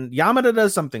 And Yamada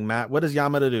does something, Matt. What does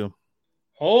Yamada do?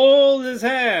 Hold his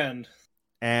hand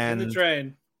and in the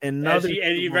train. And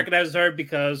he recognizes her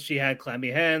because she had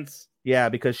clammy hands. Yeah,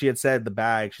 because she had said the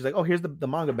bag. She's like, oh, here's the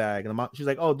manga bag. And she's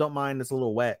like, oh, don't mind. It's a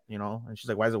little wet, And she's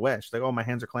like, why is it wet? She's like, oh, my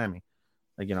hands are clammy.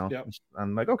 Like, Yep.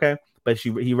 I'm like, okay. But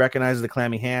he recognizes the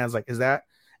clammy hands. Like, is that?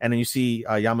 And then you see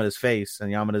Yamada's face.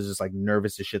 And Yamada's just like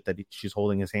nervous as shit that she's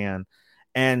holding his hand.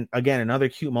 And again, another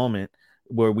cute moment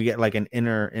where we get like an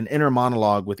inner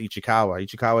monologue with Ichikawa.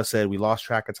 Ichikawa said, we lost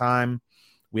track of time.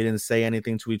 We didn't say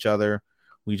anything to each other.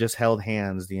 We just held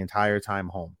hands the entire time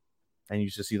home. And you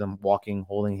just see them walking,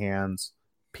 holding hands,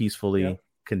 peacefully,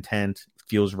 content,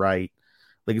 feels right.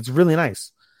 Like, it's really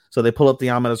nice. So they pull up to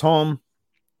Yamada's home.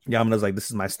 Yamada's like, this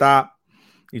is my stop.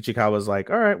 Ichikawa's like,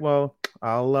 all right, well,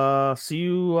 I'll see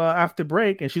you after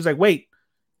break. And she's like, wait.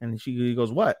 And he goes,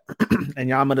 what? And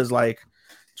Yamada's like,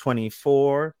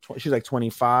 24. She's like,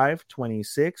 25,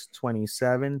 26,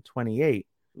 27, 28.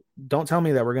 Don't tell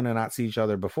me that we're going to not see each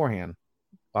other beforehand.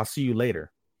 I'll see you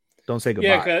later. Don't say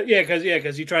goodbye.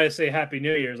 Because you try to say Happy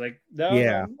New Year's. Like,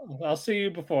 no, I'll see you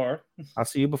before. I'll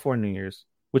see you before New Year's,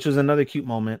 which was another cute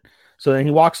moment. So then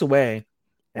he walks away,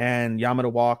 and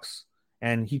Yamada walks,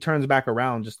 and he turns back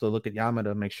around just to look at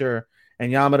Yamada, make sure.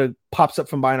 And Yamada pops up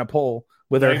from behind a pole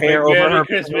with her hair over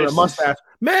her mustache.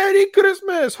 Merry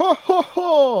Christmas! Ho ho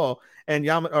ho! And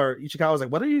Ichikawa was like,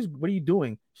 "What are you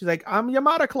doing?" She's like, "I'm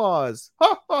Yamada Claus."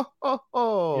 Ho ho ho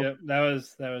ho! Yep, that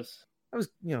was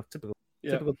typical.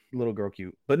 Typical little girl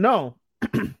cute. But no,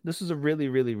 this is a really,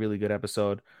 really, really good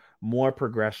episode. More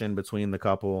progression between the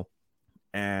couple.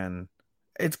 And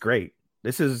it's great.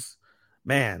 This is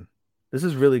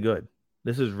really good.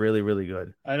 This is really, really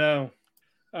good. I know.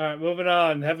 All right, moving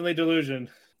on. Heavenly Delusion.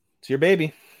 It's your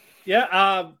baby.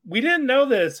 Yeah, we didn't know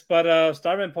this, but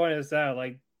Starman pointed this out.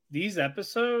 Like, these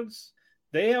episodes,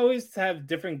 they always have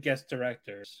different guest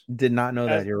directors. Did not know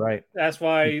that. You're right. That's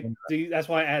why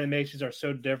animations are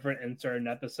so different in certain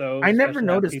episodes. I never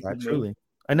noticed that. Truly,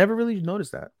 I never really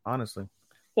noticed that. Honestly.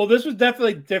 Well, this was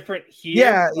definitely different here.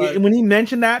 Yeah, when he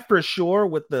mentioned that for sure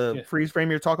with the freeze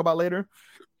frame you'll talk about later.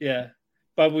 Yeah,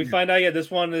 but we find out this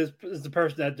one is the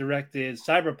person that directed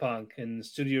Cyberpunk and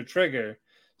Studio Trigger.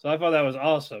 So I thought that was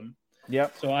awesome.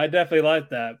 Yep. So I definitely liked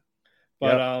that.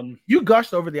 But you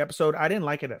gushed over the episode. I didn't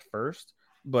like it at first,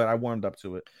 but I warmed up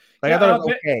to it. Like, I thought it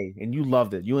was okay, and you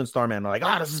loved it. You and Starman are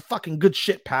like, this is fucking good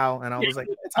shit, pal. And I was like,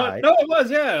 it's all right. No, it was,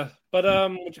 yeah. But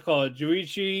what you call it?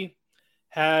 Juichi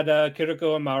had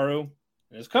Kiriko and Maru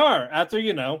in his car after,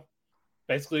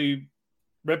 basically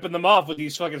ripping them off with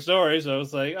these fucking stories. So I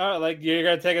was like, all right, like, you're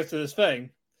gonna take us to this thing.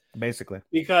 Basically.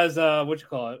 Because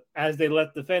as they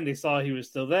left the thing, they saw he was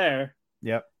still there.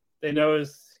 Yep. They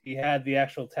noticed he had the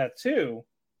actual tattoo.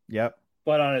 Yep.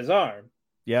 But on his arm.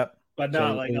 Yep. But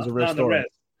not not on the wrist.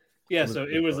 Yeah, so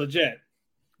it was legit.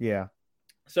 Yeah.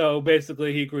 So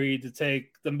basically he agreed to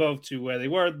take them both to where they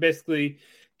were. Basically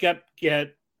get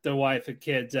the wife and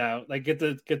kids out. Like get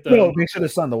the make sure the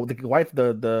son, the wife,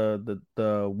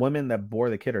 the women that bore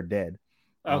the kid are dead.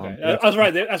 Okay. That's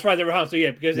right. That's right. They were home. So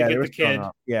because they get the kid.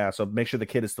 Yeah, so make sure the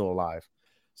kid is still alive.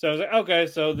 So I was like, okay,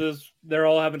 so they're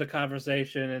all having a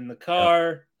conversation in the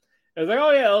car, It was like,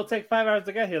 oh yeah, it'll take 5 hours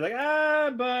to get here. Like,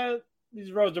 but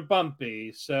these roads are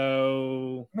bumpy,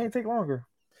 so It may take longer.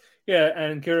 yeah.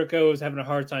 And Kiriko is having a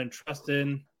hard time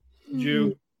trusting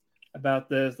Ju about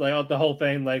this, like the whole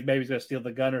thing. Like maybe he's gonna steal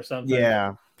the gun or something.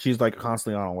 Yeah, she's like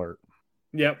constantly on alert.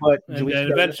 Yep. But And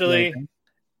then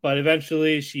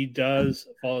eventually she does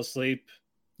fall asleep.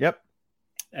 Yep.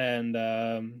 And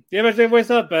eventually wakes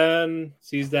up and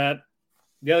sees that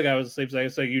the other guy was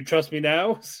asleep. So you trust me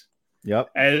now? Yep.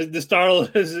 And this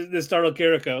startled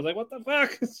Kiriko. I was like, what the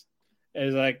fuck? And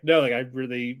he's like, no, like I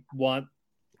really want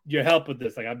your help with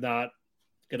this. Like I'm not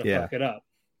gonna fuck it up.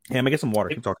 Yeah, I'm gonna get some water.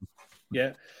 Keep talking.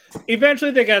 Yeah.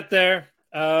 Eventually they get there.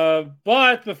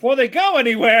 But before they go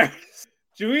anywhere,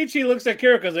 Juichi looks at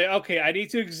Kiriko and is like, okay, I need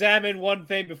to examine one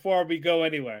thing before we go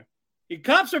anywhere. He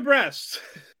cups her breast.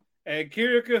 And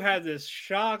Kiriko had this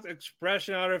shocked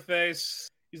expression on her face.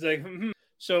 He's like,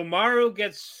 So Maru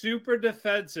gets super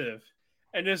defensive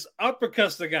and just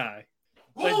uppercuts the guy.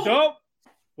 Boom! Like, don't.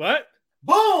 What?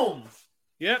 Boom!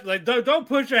 Yep, like, don't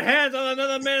put your hands on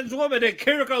another man's woman. And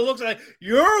Kiriko looks like,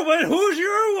 your woman? Who's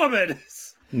your woman?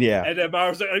 Yeah. And then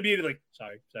Maru's like, immediately,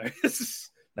 sorry.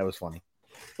 That was funny.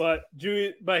 But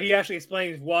he actually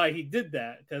explains why he did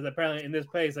that. Because apparently in this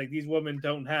place, like, these women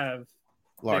don't have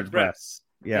large breasts.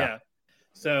 Yeah.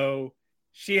 So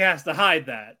she has to hide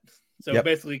that. So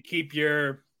basically keep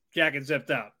your jacket zipped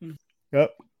up.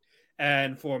 Yep.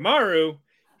 And for Maru,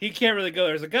 he can't really go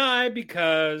there as a guy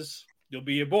because you'll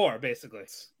be a bore, basically.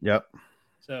 Yep.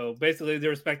 So basically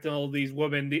they're expecting all these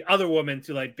women, the other women,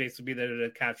 to like basically be there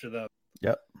to capture them.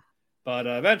 Yep. But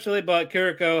but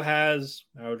Kiriko has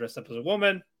Maru dressed up as a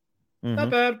woman. Mm-hmm.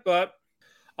 Not bad, but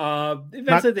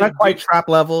eventually not quite trap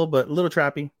level, but a little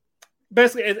trappy.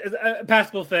 Basically, it's a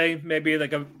passable thing. Maybe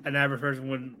like an average person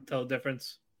wouldn't tell the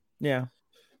difference. Yeah.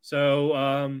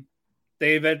 So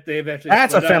they eventually.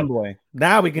 That's a femboy.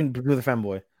 Now we can do the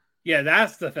femboy. Yeah,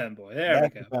 that's the femboy. There we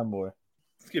go. The femboy.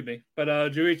 Excuse me, but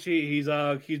Juichi,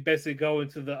 he's basically going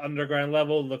to the underground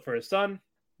level to look for his son.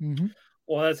 Mm-hmm.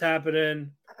 While that's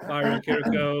happening, Maru and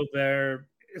Kiriko they're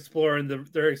exploring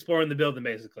the building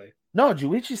basically. No,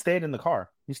 Juichi stayed in the car.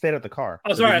 He stayed at the car.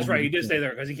 Oh, sorry, that's right. He did stay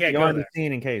there because he can't go there.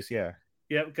 Scene in case, yeah.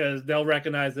 Yep, because they'll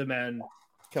recognize him and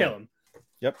kill him.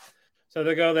 Yep. So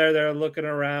they go there. They're looking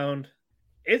around.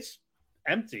 It's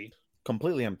empty.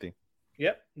 Completely empty.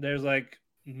 Yep. There's like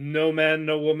no man,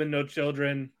 no woman, no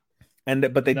children.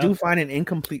 But they do find an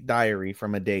incomplete diary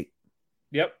from a date.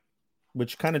 Yep.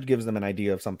 Which kind of gives them an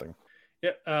idea of something.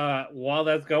 Yep. While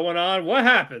that's going on, what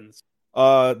happens?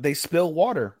 They spill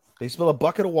water. They spill a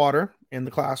bucket of water in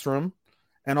the classroom,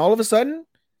 and all of a sudden,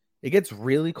 it gets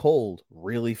really cold,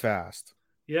 really fast.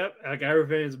 Yep. Like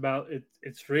everything's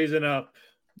it's freezing up.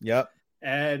 Yep.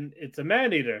 And it's a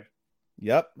man-eater.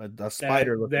 Yep. A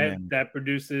spider that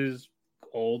produces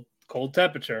cold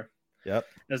temperature. Yep.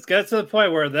 Let's get to the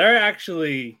point where they're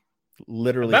actually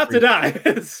literally about freezing.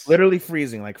 To die. Literally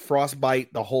freezing, like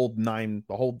frostbite, the whole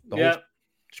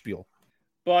spiel.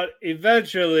 But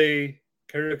eventually,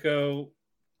 Kiriko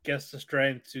gets the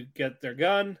strength to get their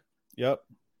gun. Yep.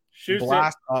 Shoots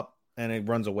blast up, and it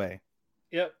runs away.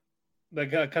 Yep.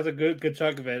 Like cuts a good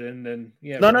chunk of it, and then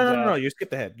No. You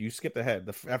skipped ahead.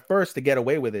 At first, to get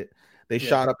away with it, they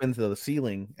shot up into the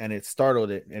ceiling, and it startled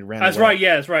it and ran. That's away. Right.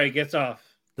 Yeah, that's right. It gets off.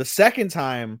 The second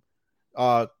time,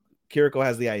 Kiriko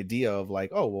has the idea of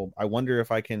like, oh well, I wonder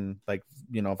if I can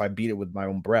if I beat it with my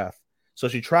own breath. So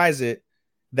she tries it.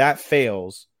 That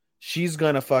fails. She's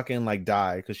gonna fucking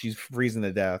die because she's freezing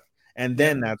to death. And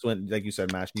then that's when, like you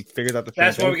said, Matt, she figures out the.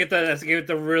 That's where we get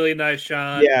the really nice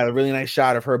shot. Yeah, the really nice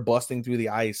shot of her busting through the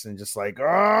ice and just like,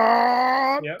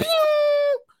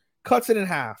 cuts it in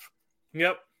half.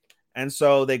 Yep. And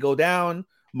so they go down.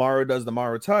 Maru does the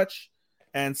Maru touch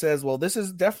and says, "Well, this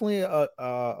is definitely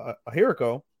a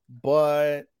Hiriko,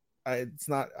 but it's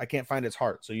not. I can't find its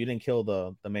heart. So you didn't kill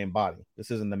the main body. This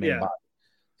isn't the main body."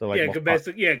 So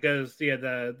because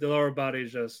the lower body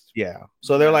is just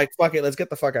So they're like, fuck it, let's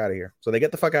get the fuck out of here. So they get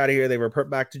the fuck out of here. They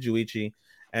revert back to Juichi,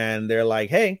 and they're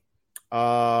like, hey,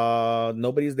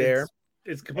 nobody's there.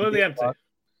 It's completely empty.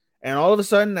 And all of a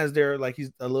sudden, as they're like,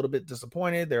 he's a little bit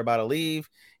disappointed. They're about to leave.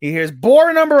 He hears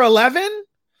bore number 11.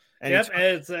 And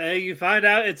it's you find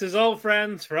out it's his old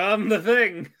friends from the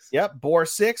thing. Yep, bore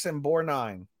 6 and bore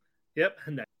 9. Yep.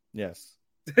 Yes.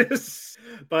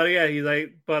 But yeah,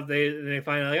 they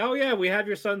find out, like, oh yeah, we have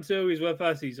your son too. He's with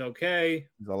us. He's okay.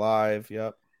 He's alive.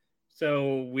 Yep.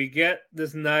 So we get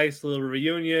this nice little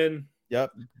reunion.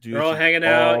 Yep. They're all hanging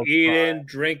out, eating,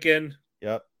 drinking.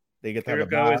 Yep. They get to have a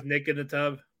bath. Is Nick in the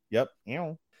tub. Yep.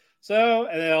 Ew. So,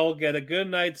 and they all get a good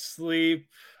night's sleep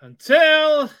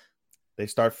until they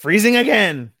start freezing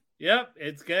again. Yep,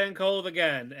 it's getting cold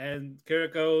again. And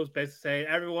Kiriko's basically saying,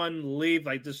 everyone leave,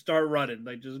 like, just start running.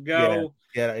 Like, just go.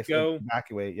 Go.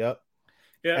 Evacuate, yep.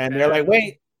 Yep. And they're like,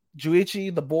 wait,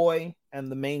 Juichi, the boy,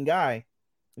 and the main guy,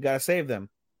 we got to save them.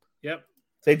 Yep.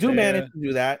 They do manage to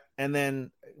do that. And then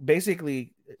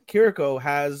basically, Kiriko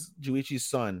has Juichi's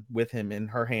son with him in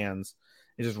her hands.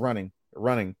 He's just running.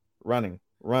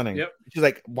 Yep. She's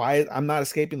like, why? I'm not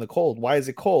escaping the cold. Why is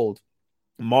it cold?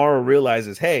 Maru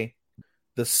realizes, hey,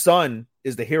 the sun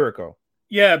is the Hiriko.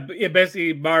 Yeah,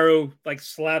 basically Maru like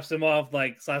slaps him off.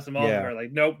 Her,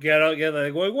 like, nope, get out.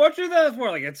 Like, what you that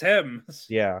for? Like, it's him.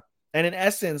 Yeah. And in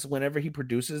essence, whenever he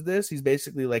produces this, he's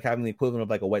basically like having the equivalent of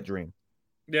like a wet dream.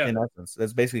 Yeah. In essence,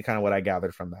 that's basically kind of what I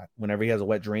gathered from that. Whenever he has a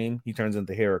wet dream, he turns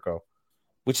into Hiriko,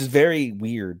 which is very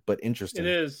weird but interesting.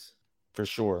 It is for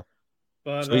sure.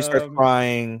 But so he starts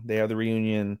crying. They have the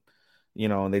reunion,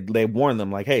 and they warn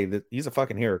them like, "Hey, he's a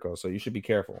fucking Hiriko, so you should be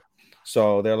careful."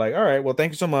 So they're like, "All right, well,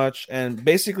 thank you so much." And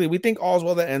basically, we think all's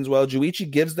well that ends well. Juichi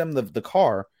gives them the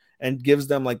car and gives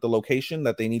them like the location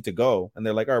that they need to go, and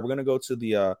they're like, "All right, we're gonna go to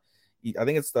the I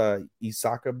think it's the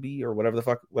Isakabi or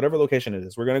whatever location it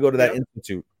is. We're gonna go to that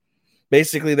institute."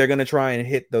 Basically, they're gonna try and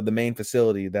hit the main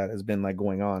facility that has been like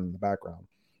going on in the background.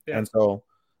 Yeah. And so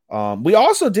we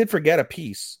also did forget a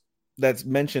piece that's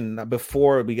mentioned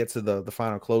before we get to the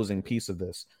final closing piece of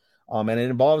this. And it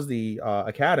involves the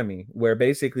academy, where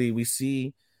basically we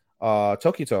see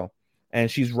Tokito,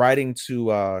 and she's writing to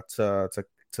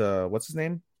what's his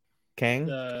name? Kang?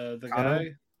 The Kana?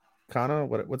 guy? Kana?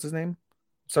 What's his name?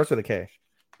 Starts with a K.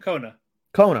 Kona.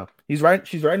 She's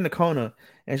writing to Kona,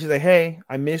 and she's like, "Hey,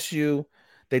 I miss you.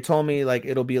 They told me like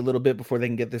it'll be a little bit before they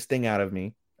can get this thing out of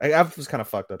me." I was kind of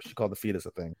fucked up. She called the fetus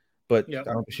a thing, but I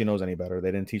don't think she knows any better.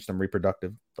 They didn't teach them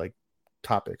reproductive like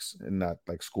topics in that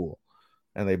like school,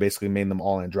 and they basically made them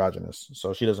all androgynous.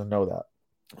 So she doesn't know that.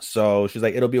 So she's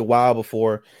like, "It'll be a while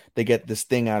before they get this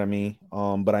thing out of me.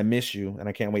 But I miss you, and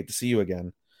I can't wait to see you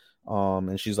again."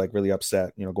 And she's like really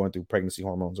upset, going through pregnancy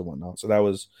hormones and whatnot. So that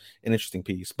was an interesting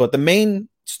piece. But the main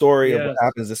story of what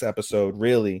happens this episode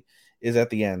really is at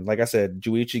the end. Like I said,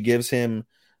 Juichi gives them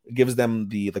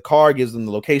the car, gives them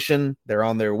the location. They're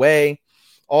on their way.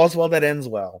 All's well that ends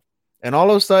well. And all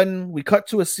of a sudden, we cut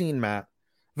to a scene, Matt.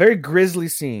 Very grisly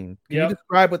scene. Can you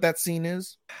describe what that scene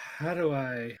is? How do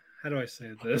I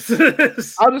say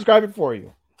this? I'll describe it for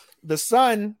you. The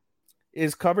sun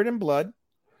is covered in blood.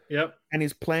 Yep. And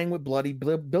he's playing with bloody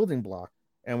building block.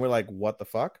 And we're like, what the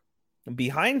fuck? And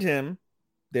behind him,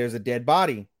 there's a dead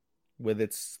body with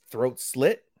its throat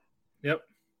slit. Yep.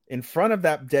 In front of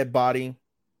that dead body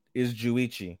is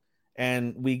Juichi.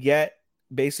 And we get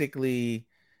basically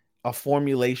a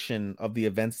formulation of the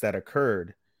events that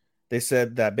occurred. They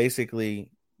said that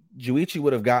basically Juichi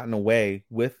would have gotten away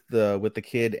with the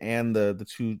kid and the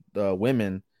two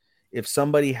women if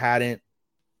somebody hadn't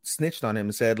snitched on him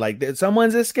and said like,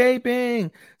 someone's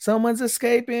escaping.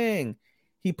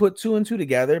 He put two and two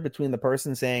together between the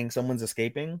person saying someone's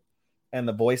escaping and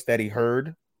the voice that he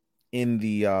heard in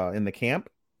the camp,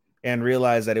 and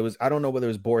realized that it was, I don't know whether it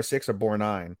was Boar 6 or Boar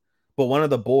 9, but one of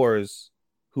the Boars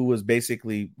who was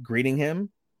basically greeting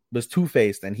him was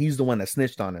Two-Faced, and he's the one that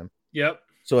snitched on him. Yep.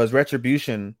 So as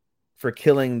retribution for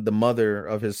killing the mother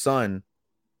of his son,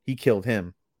 he killed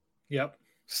him. Yep.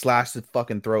 Slashed his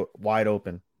fucking throat wide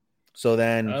open. So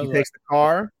then he takes the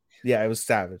car. Yeah, it was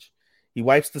savage. He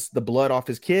wipes the blood off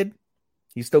his kid.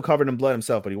 He's still covered in blood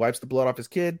himself, but he wipes the blood off his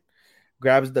kid,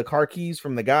 grabs the car keys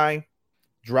from the guy,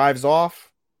 drives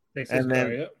off,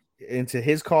 into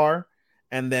his car.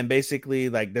 And then basically,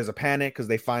 like, there's a panic because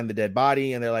they find the dead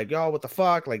body, and they're like, "Yo, what the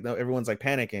fuck?" Like, no, everyone's like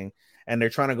panicking, and they're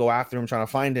trying to go after him, trying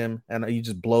to find him, and he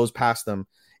just blows past them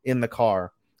in the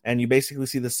car. And you basically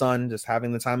see the son just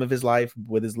having the time of his life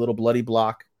with his little bloody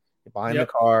block behind the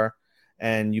car.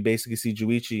 And you basically see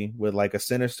Juichi with like a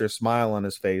sinister smile on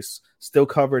his face, still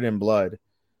covered in blood.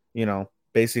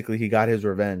 Basically he got his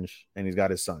revenge and he's got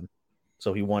his son.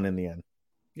 So he won in the end.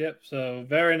 Yep. So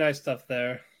very nice stuff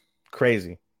there.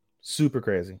 Crazy. Super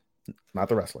crazy. Not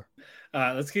the wrestler.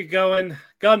 Let's keep going.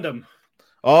 Gundam.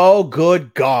 Oh,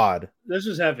 good God. This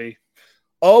was heavy.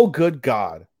 Oh, good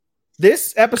God.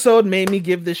 This episode made me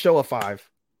give this show a 5.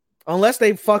 Unless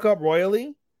they fuck up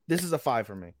royally, this is a 5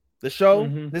 for me. The show,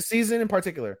 this season in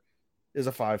particular, is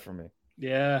a 5 for me.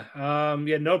 Yeah.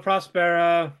 No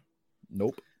Prospera.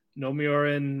 Nope. No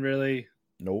Miorin, really.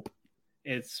 Nope.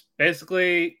 It's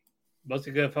basically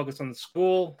mostly going to focus on the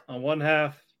school on one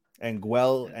half. And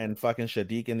Guel and fucking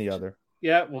Shadiq in the other.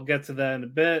 Yeah, we'll get to that in a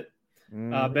bit.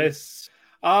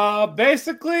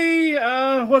 Basically,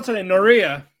 what's her name?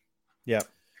 Noria. Yeah.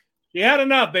 She had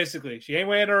enough, basically. She ain't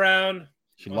waiting around.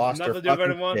 She lost her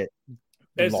fucking shit.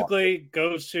 basically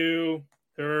goes to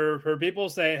her people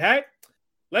saying, "Hey,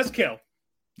 let's kill."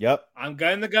 Yep. I'm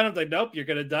gunning the gun. I'm like, nope, you're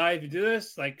gonna die if you do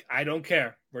this. Like, I don't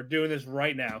care. We're doing this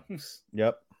right now.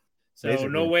 Yep. So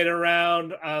Basically. no waiting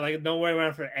around. No waiting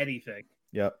around for anything.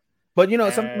 Yep. But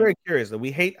something very curious that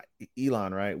we hate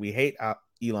Elon, right? We hate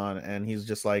Elon, and he's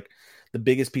just like the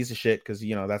biggest piece of shit because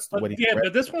that's what he's. Yeah,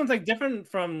 but this one's like different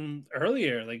from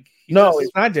earlier. Like,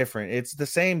 it's not different. It's the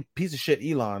same piece of shit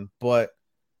Elon, but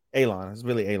Elon is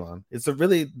really Elon. He's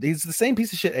the same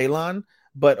piece of shit Elon,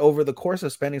 but over the course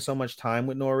of spending so much time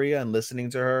with Noria and listening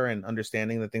to her and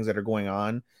understanding the things that are going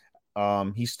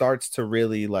on, he starts to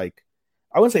really like.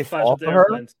 I wouldn't say fall for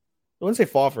her. I wouldn't say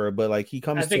fall for her, but like he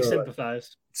comes. I think to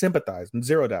sympathize.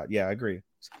 Zero doubt. Yeah, I agree.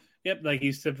 Yep, like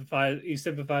he's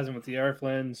sympathizing with the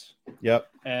Earthlings. Yep.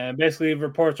 And basically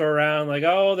reports are around like,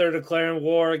 oh, they're declaring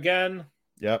war again.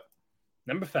 Yep.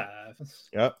 Number 5.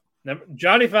 Yep.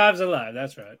 Johnny 5's alive.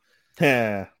 That's right.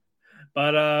 Yeah.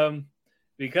 But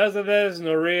because of this,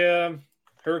 Noria,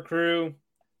 her crew,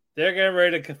 they're getting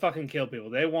ready to fucking kill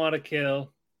people. They want to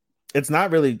kill. It's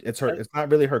not really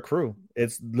her crew.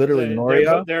 It's literally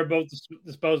Noria. They're both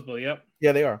disposable. Yep.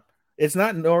 Yeah, they are. It's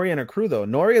not Noria and her crew though.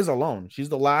 Noria is alone. She's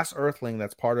the last Earthling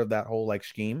that's part of that whole like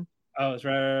scheme. Oh, that's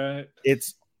right.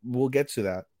 We'll get to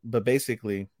that, but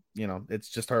basically, it's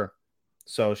just her.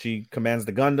 So she commands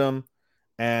the Gundam,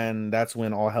 and that's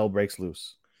when all hell breaks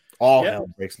loose. Hell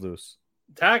breaks loose.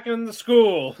 Attacking the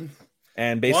school,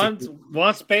 and basically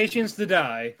wants patients to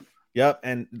die. Yep,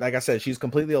 and like I said, she's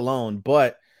completely alone.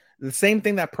 But the same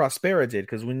thing that Prospera did,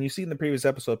 because when you see in the previous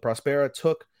episode, Prospera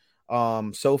took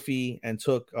Sophie and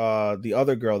took the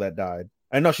other girl that died.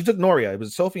 I know she took Noria. It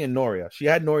was Sophie and Noria. She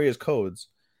had Noria's codes,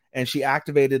 and she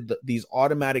activated these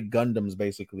automatic Gundams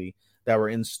basically that were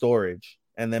in storage,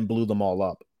 and then blew them all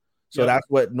up. So that's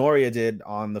what Noria did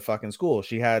on the fucking school.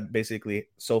 She had basically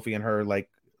Sophie and her like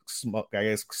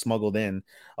smuggled in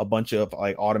a bunch of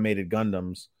like automated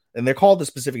Gundams, and they're called a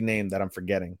specific name that I'm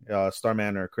forgetting.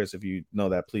 Starman or Chris, if you know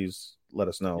that, please let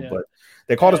us know. But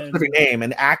they're called a specific name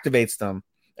and activates them.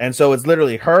 And so it's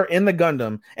literally her in the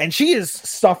Gundam, and she is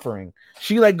suffering.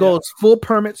 She like goes full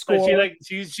permit score.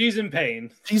 She's in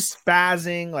pain. She's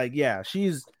spazzing. Like,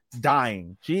 she's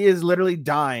dying. She is literally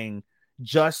dying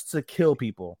just to kill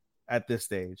people at this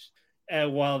stage.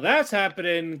 And while that's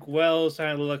happening, Gwell's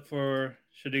trying to look for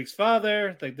Shadik's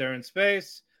father. Like they're in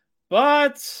space,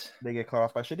 but they get caught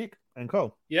off by Shadik and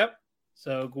Co. Yep.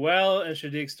 So Gwell and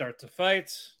Shadik start to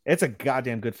fight. It's a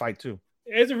goddamn good fight too.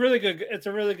 It's a really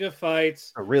good fight.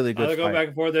 A really good fight. They go fight. back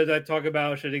and forth. They talk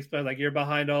about Shadik's plan, like, you're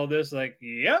behind all this. Like,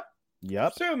 yep.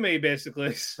 Sue me,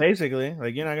 basically. Basically,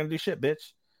 like, you're not going to do shit,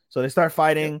 bitch. So they start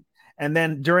fighting. Yep. And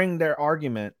then during their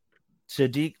argument,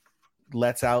 Shadik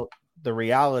lets out the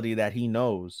reality that he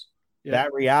knows. Yep.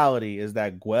 That reality is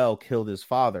that Gwell killed his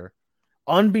father.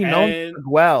 Unbeknownst to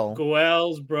Gwell.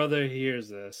 Gwell's brother hears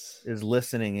this. Is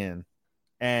listening in.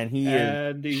 And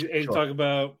he's talking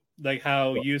about like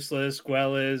how useless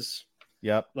Gwell is.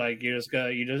 Yep. Like you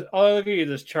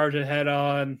just charge it head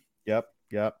on. Yep.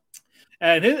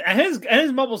 And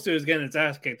his mobile suit is getting its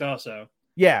ass kicked also.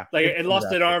 Yeah. Like it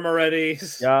lost an arm already.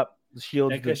 Yep. The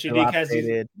shield because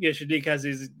Shadik has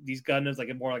these Gundams like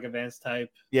a more like advanced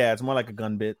type. Yeah, it's more like a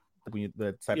gun bit.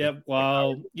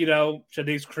 While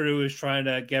Shadik's crew is trying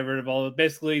to get rid of all of it,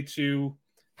 basically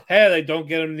they don't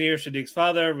get him near Shadik's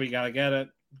father. We gotta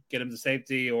get him to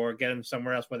safety or get him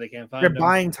somewhere else where they can't find him. They're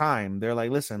buying time. They're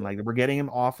like, listen, like we're getting him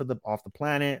off the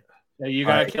planet. Yeah, you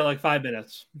gotta kill like 5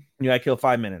 minutes. You gotta kill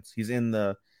 5 minutes. He's in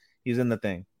the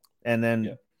thing, and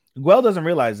then Gwell doesn't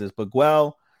realize this, but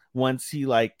Gwell, once he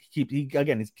keep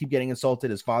getting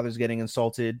insulted. His father's getting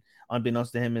insulted.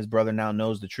 Unbeknownst to him, his brother now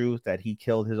knows the truth that he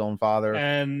killed his own father.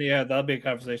 And that'll be a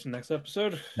conversation next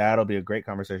episode. That'll be a great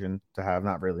conversation to have.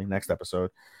 Not really next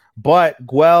episode, but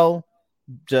Gwell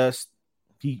just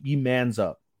he mans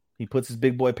up. He puts his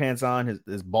big boy pants on.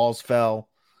 His balls fell.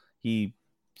 He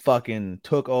fucking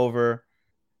took over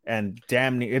and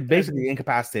damn near it basically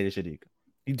incapacitated Shadik.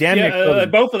 He damn near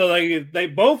both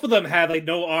of them had like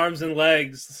no arms and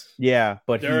legs. Yeah,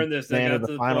 but during this landed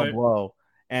the final blow.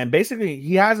 And basically,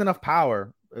 he has enough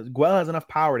power. Gwell has enough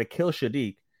power to kill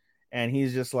Shadik. And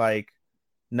he's just like,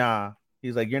 nah.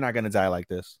 He's like, you're not going to die like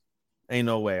this. Ain't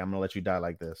no way I'm going to let you die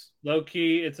like this. Low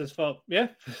key, it's his fault. Yeah.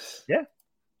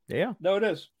 Yeah. No, it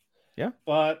is. Yeah.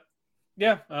 But,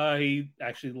 he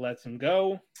actually lets him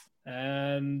go.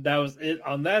 And that was it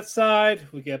on that side.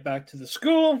 We get back to the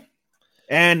school.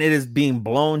 And it is being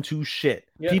blown to shit.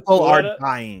 Yep, people are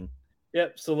dying.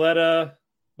 Yep. Soletta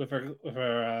with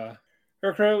her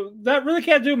crew, that really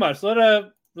can't do much. Soletta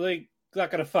really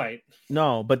not gonna fight.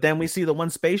 No, but then we see the one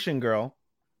Spatian girl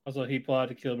Also, he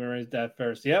plotted to kill Murray's dad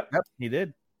first. Yep, he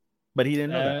did, but he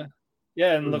didn't know that.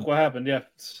 Yeah, and look what happened. Yeah,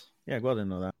 Guel didn't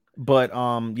know that. But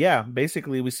yeah,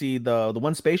 basically we see the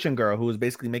one Spatian girl who was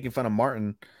basically making fun of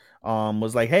Martin,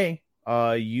 was like, hey,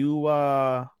 like,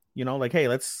 hey,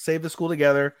 let's save the school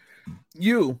together.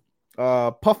 You,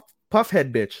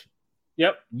 puffhead bitch.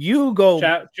 Yep. You go.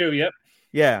 True. Yep.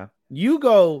 Yeah. You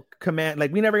go command.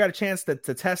 Like, we never got a chance to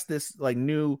test this like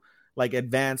new like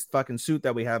advanced fucking suit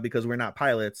that we have because we're not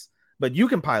pilots. But you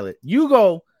can pilot. You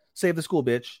go save the school,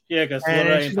 bitch. Yeah, because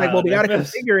she's like, well, we got to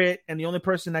configure it, and the only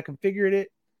person that configured it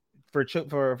for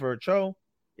Cho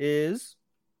is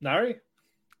Nika.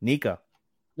 Nika.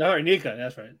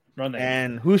 That's right. Run that.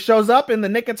 And who shows up in the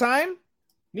nick of time?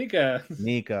 Nika.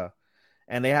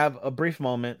 And they have a brief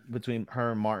moment between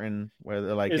her and Martin where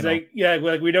they're like,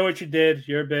 we know what you did.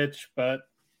 You're a bitch, but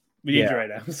we need you right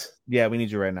now. Yeah, we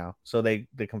need you right now. So they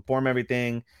conform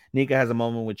everything. Nika has a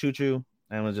moment with Choo Choo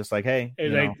and was just like, hey,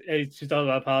 she thought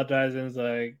about apologizing. It's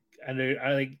like,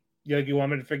 you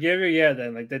want me to forgive you? Yeah,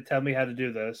 then like they tell me how to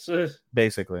do this.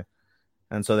 Basically.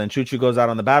 And so then Choo Choo goes out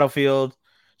on the battlefield.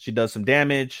 She does some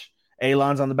damage.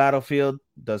 Alon's on the battlefield,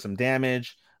 does some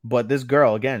damage. But this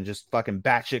girl, again, just fucking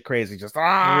batshit crazy, just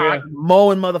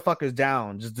mowing motherfuckers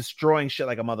down, just destroying shit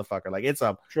like a motherfucker. Like, it's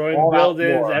a destroying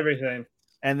buildings, everything.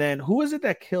 And then who is it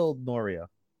that killed Noria?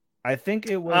 I think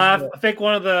it was. I think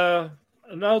one of the.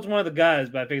 No, it's one of the guys,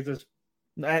 but I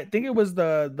think it was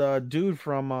the dude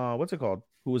from what's it called,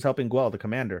 who was helping Guel, the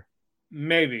commander.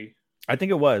 Maybe. I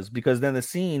think it was, because then the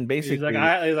scene basically he's like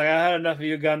I had enough of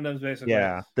your Gundams, basically.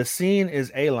 Yeah, the scene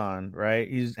is Alon, right?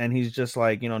 He's just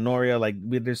like, Noria, like,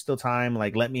 there's still time,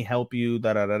 like, let me help you,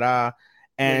 da da da da.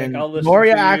 And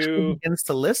Noria actually begins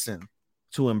to listen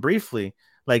to him briefly.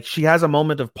 Like, she has a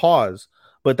moment of pause,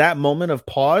 but that moment of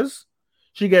pause,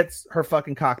 she gets her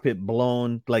fucking cockpit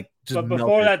blown, like, just. But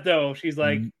before that, though, she's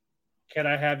like, "Can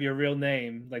I have your real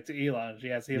name?" Like, to Elon, she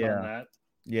has Elon that.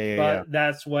 Yeah. But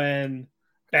that's when.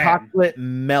 Cockpit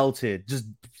melted, just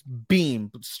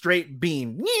straight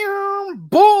beam,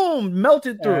 boom,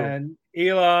 melted through. And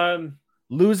Elon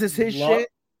loses his shit,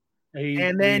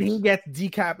 and then he gets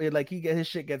decapitated. Like, his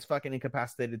shit gets fucking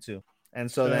incapacitated too. And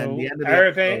so then the end of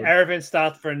everything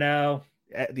stopped for now.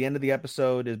 At the end of the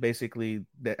episode is basically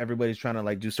that everybody's trying to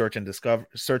like do search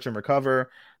and recover.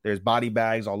 There's body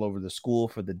bags all over the school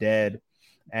for the dead.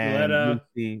 And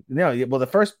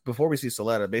before we see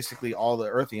Soletta, basically all the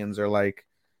Earthians are like,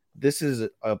 this is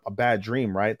a bad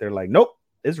dream, right? They're like, nope,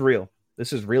 it's real.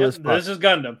 This is real as fuck. This is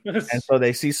Gundam. And so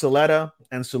they see Soletta,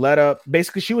 and Soletta,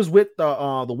 basically, she was with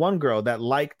the one girl that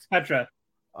liked Petra,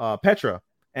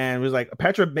 and was like,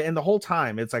 Petra, and the whole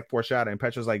time it's like foreshadowing.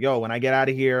 Petra's like, yo, when I get out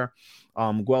of here,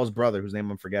 Guel's brother, whose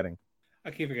name I'm forgetting.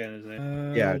 I keep forgetting his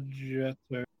name.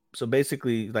 So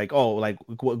basically, like,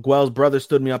 Guel's brother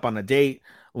stood me up on a date.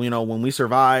 When we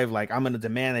survive, like, I'm gonna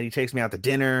demand that he takes me out to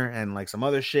dinner and like some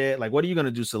other shit. Like, what are you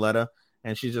gonna do, Soletta?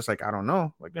 And she's just like, I don't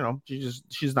know. Like,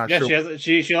 she's not sure.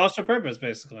 She lost her purpose,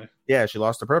 basically. Yeah, she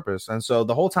lost her purpose. And so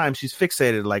the whole time she's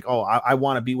fixated, like, oh, I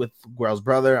want to be with Guel's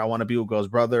brother. I want to be with Guel's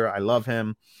brother. I love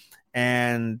him.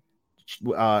 And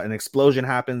an explosion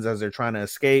happens as they're trying to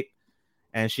escape,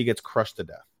 and she gets crushed to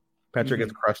death. Petra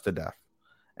gets crushed to death.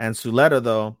 And Soletta,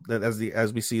 though,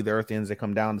 as we see the Earthians, they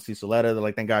come down to see Soletta. They're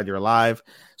like, thank God you're alive.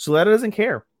 Soletta doesn't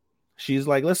care. She's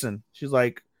like, listen, she's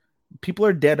like, people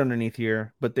are dead underneath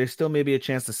here, but there's still maybe a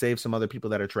chance to save some other people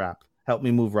that are trapped. Help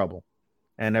me move rubble.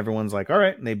 And everyone's like, all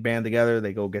right. And they band together.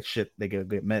 They go get shit. They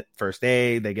get met first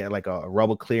aid. They get like a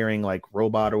rubble clearing, like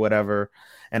robot or whatever.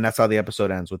 And that's how the episode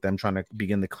ends, with them trying to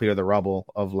begin to clear the rubble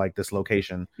of like this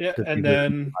location. Yeah. And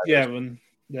then, when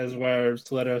that's where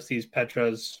Soletta sees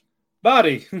Petra's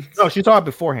body. No, she saw it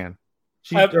beforehand.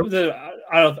 I didn't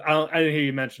hear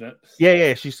you mention it.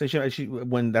 Yeah.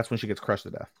 That's when she gets crushed to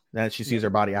death. Then she sees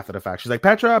her body after the fact. She's like,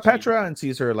 Petra, and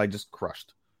sees her like just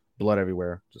crushed, blood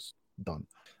everywhere, just done.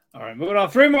 All right, moving on.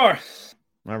 3 more.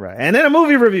 All right, and then a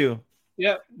movie review.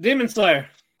 Yep, Demon Slayer.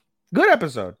 Good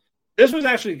episode. This was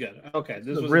actually good. Okay,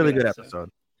 this was a really good episode.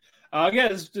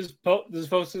 This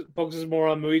focuses more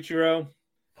on Muichiro.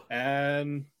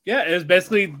 And it's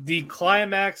basically the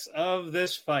climax of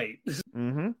this fight.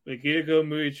 Mm-hmm. Kiriko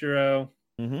Muichiro.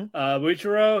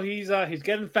 Muichiro, he's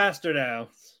getting faster now.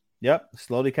 Yep,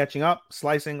 slowly catching up,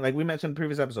 slicing. Like we mentioned in the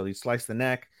previous episode, he sliced the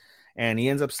neck, and he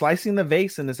ends up slicing the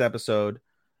vase in this episode.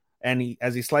 And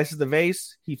as he slices the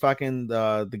vase, he fucking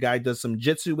the guy does some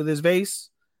jitsu with his vase,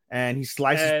 and he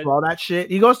slices through all that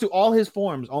shit. He goes through all his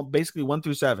forms, basically 1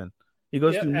 through 7. He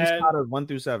goes through his kata 1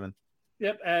 through 7.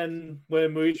 Yep, and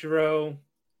when Muichiro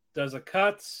does a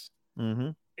cut,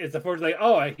 it's the force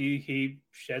like, he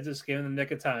sheds his skin in the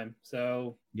nick of time.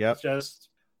 So it's just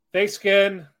fake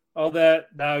skin, all that.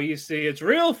 Now you see its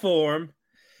real form.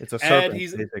 It's a serpent, and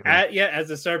he's basically. as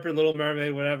a serpent, Little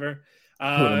Mermaid, whatever.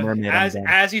 Little Mermaid,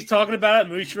 as he's talking about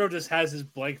it, Muichiro just has his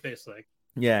blank face, like.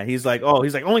 Yeah, he's like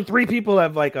only 3 people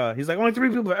have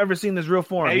ever seen this real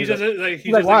form. And he's just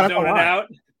wow, zoning out.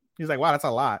 He's like, wow, that's a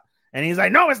lot. And he's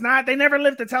like, no, it's not. They never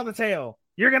lived to tell the tale.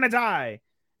 You're gonna die.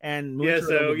 And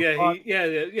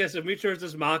Muichiro so Muichiro's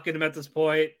just mocking him at this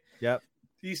point. Yep.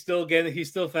 He's still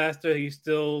faster. He's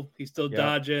still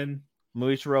dodging.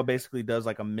 Muichiro basically does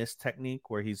like a mist technique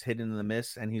where he's hidden in the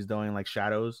mist and he's doing like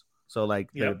shadows. So like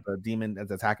the demon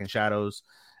is attacking shadows,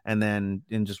 and then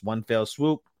in just one fell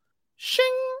swoop, shing,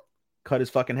 cut his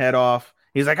fucking head off.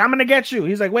 He's like, I'm gonna get you.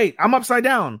 He's like, wait, I'm upside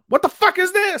down. What the fuck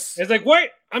is this? It's like,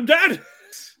 wait, I'm dead.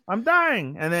 I'm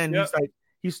dying. And then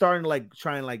he's starting to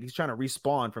trying to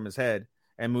respawn from his head.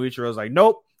 And Muichiro's like,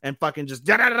 nope. And fucking just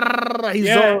he Zoro's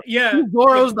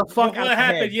the fuck out. What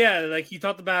happened? Yeah, like he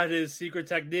talked about his secret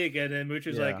technique, and then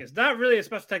Muichiro's like, it's not really a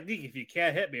special technique if you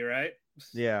can't hit me, right?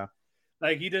 Yeah.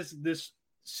 Like he just this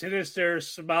sinister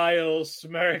smile,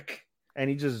 smirk. And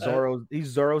he just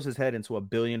Zoro's his head into a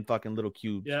billion fucking little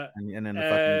cubes. Yeah. And then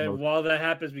while that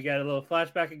happens, we got a little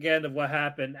flashback again of what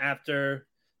happened after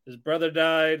his brother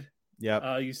died.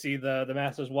 Yeah. You see the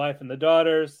master's wife and the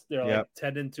daughters. They're like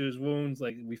tending to his wounds.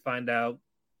 Like we find out.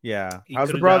 Yeah.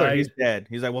 How's the brother? Died. He's dead.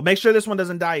 He's like, well, make sure this one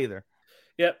doesn't die either.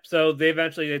 Yep. So they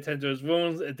tend to his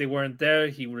wounds. If they weren't there,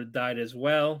 he would have died as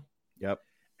well. Yep.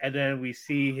 And then we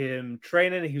see him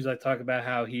training. He was like talking about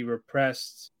how he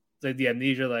repressed the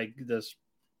amnesia, like this.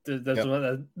 Basically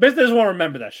doesn't want to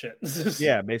remember that shit.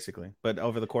 Yeah, basically. But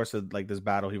over the course of like this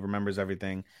battle, he remembers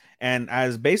everything. And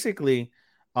as basically,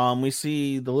 we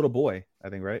see the little boy. I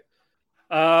think, right?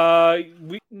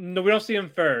 We don't see him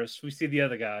first. We see the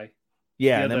other guy.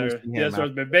 Yeah,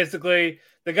 but basically,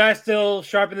 the guy's still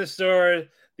sharpening the sword.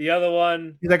 The other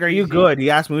one, he's like, "Are you good?" He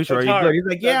asked Muichiro, "Are you good?" He's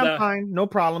like, "Yeah, I'm fine, no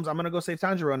problems. I'm gonna go save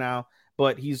Tanjiro now."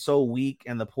 But he's so weak,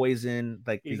 and the poison,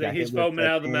 like he's foaming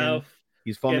out of the mouth.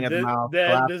 He's foaming at the mouth.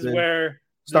 This is where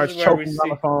starts choking on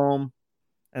the foam,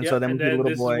 and so then we see the little boy.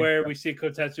 This is where we see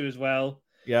Kotetsu as well.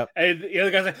 Yep. And the other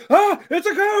guy's like, "Oh, it's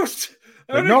a ghost!"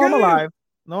 Like, no, I'm alive.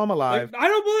 No, I'm alive. Like, I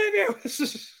don't believe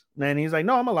you. And he's like,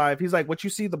 no, I'm alive. He's like, what you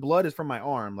see, the blood is from my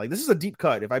arm. Like, this is a deep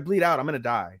cut. If I bleed out, I'm going to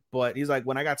die. But he's like,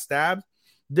 when I got stabbed,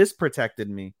 this protected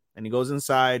me. And he goes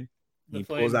inside. He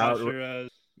pulls out,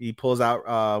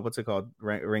 what's it called?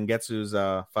 Rengetsu's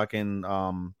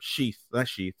fucking sheath. Not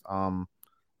sheath.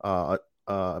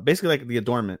 Basically like the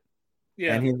adornment.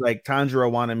 Yeah. And he's like, Tanjiro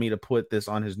wanted me to put this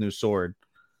on his new sword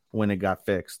when it got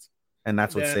fixed. And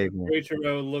that's what saved me.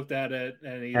 Koichiro looked at it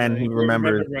and he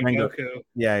remembers Rengoku.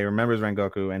 Yeah, he remembers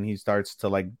Rengoku, and he starts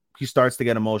to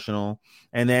get emotional.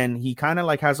 And then he kind of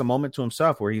like has a moment to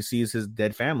himself where he sees his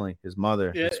dead family, his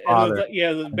mother, his father.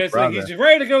 Basically he's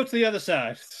ready to go to the other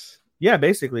side. Yeah,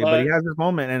 basically. But he has this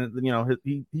moment,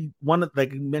 and he one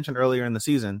like you mentioned earlier in the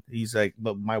season, he's like,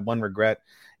 but my one regret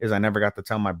is I never got to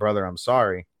tell my brother I'm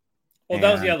sorry. Well,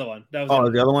 that was the other one. The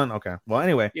other one? Okay. Well,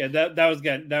 anyway. Yeah, that was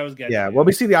good. That was good. Yeah. Well,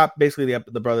 we see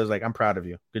the brother's like, I'm proud of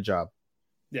you. Good job.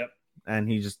 Yep. And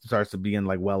he just starts to begin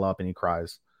like well up, and he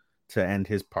cries to end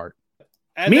his part.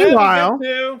 And meanwhile,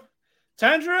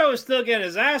 Tanjiro is still getting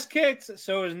his ass kicked.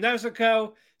 So is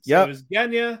Nezuko. So is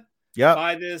Genya. Yep.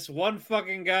 By this one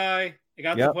fucking guy. It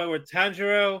got to the point where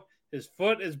Tanjiro, his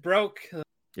foot is broke.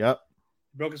 Yep.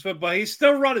 Broke his foot, but he's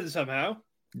still running somehow.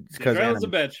 Because a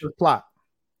bitch. Plot.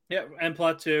 Yeah, and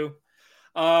plot 2.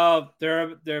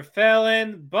 They're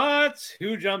failing, but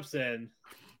who jumps in?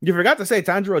 You forgot to say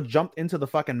Tanjiro jumped into the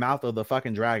fucking mouth of the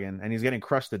fucking dragon, and he's getting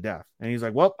crushed to death. And he's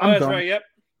like, "Well, I'm done." Right. Yep.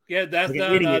 Yeah, that's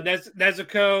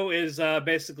Nezuko is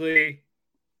basically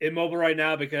immobile right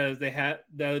now because the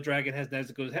other dragon has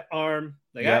Nezuko's arm.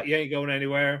 Like, you ain't going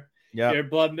anywhere. Yeah, your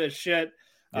blood is shit.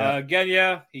 Yep.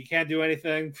 Genya, he can't do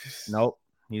anything. Nope,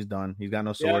 he's done. He's got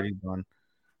no sword. He's done.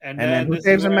 And then who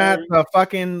saves him at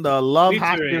the love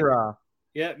Hashira?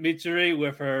 Yeah, Mitsuri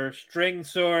with her string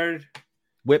sword.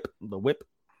 Whip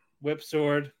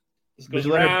sword. Would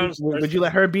you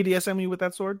let her BDSM you with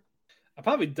that sword? I'll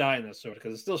probably die in that sword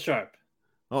because it's still sharp.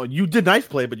 Oh, you did knife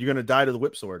play, but you're going to die to the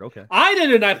whip sword. Okay. I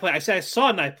did a knife play. I said I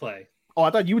saw knife play. Oh, I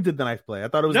thought you did the knife play. I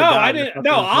thought it was I didn't.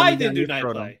 No, I didn't do knife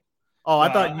play. Oh,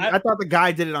 I thought the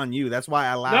guy did it on you. That's why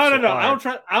I laughed. No. I don't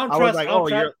trust. I was like,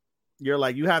 you're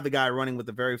like, you have the guy running with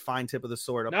the very fine tip of the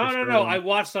sword up. No. I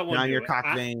watched someone down do your it.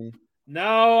 cock vein.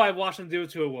 No, I watched him do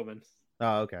it to a woman.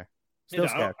 Oh, okay. Still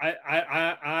scared.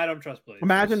 I don't trust police.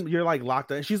 Imagine you're like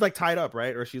locked up. She's like tied up,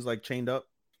 right? Or she's like chained up.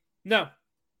 No.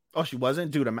 Oh, she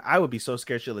wasn't? Dude, I would be so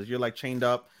scared shitless. You're like chained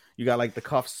up. You got like the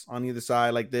cuffs on either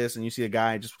side like this, and you see a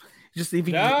guy just Just if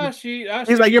he,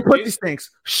 he's like, your pussy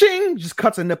stinks. Shing, just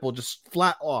cuts a nipple, just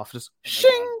flat off, just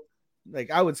shing.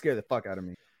 Like, I would scare the fuck out of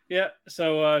me. Yeah.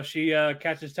 So she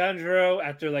catches Tanjiro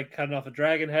after like cutting off a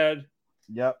dragon head.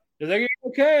 Yep. He's like,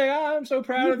 okay, I'm so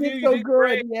proud of you. You did so good.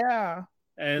 Great. Yeah.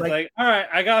 And it's like, all right,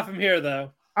 I got from here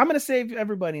though. I'm gonna save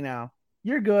everybody now.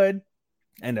 You're good.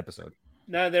 End episode.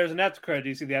 No, there's an after credit. Do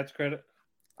you see the after credit?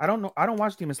 I don't know. I don't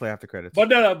watch Demon Slayer after credits. But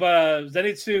but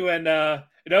Zenitsu and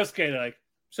Inosuke are like,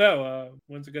 so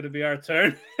when's it going to be our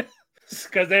turn?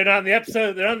 Because they're not in the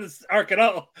episode. They're not in this arc at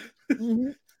all.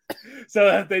 Mm-hmm. So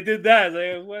if they did that,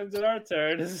 like, when's it our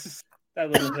turn? That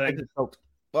little thing.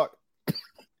 Fuck. I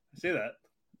see that.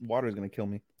 Water's gonna kill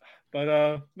me. But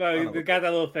no, they got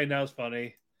that little thing. That was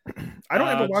funny. I don't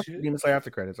ever watch Demon Slayer after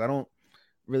credits. I don't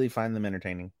really find them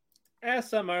entertaining.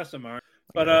 Some are.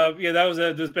 But yeah, that was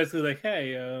just basically like,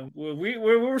 hey,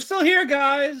 we're still here,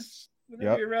 guys.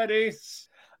 Whenever you're ready.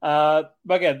 But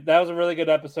again, that was a really good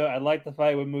episode. I liked the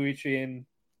fight with Muichi and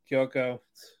Kyoko.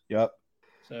 Yep.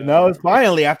 So, no, it's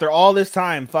finally after all this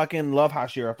time, fucking Love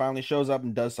Hashira finally shows up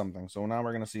and does something. So now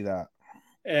we're gonna see that.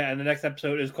 Yeah, and the next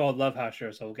episode is called Love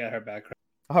Hashira, so we'll get her back.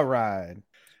 All right,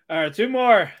 2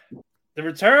 more. The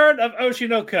Return of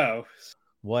Oshinoko.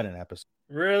 What an episode!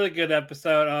 Really good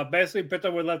episode. Basically, picked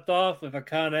up where we left off with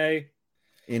Akane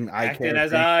in acting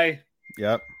as I.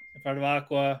 Yep. In front of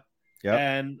Aqua. Yep.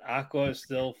 And Aqua is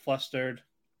still flustered.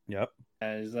 Yep.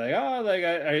 And he's like, oh, like,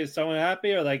 are someone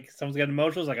happy? Or like someone's getting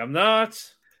emotional? He's like, I'm not.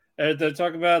 They're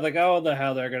talking about like, oh,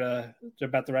 how they're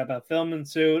about to wrap up filming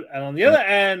soon. And on the other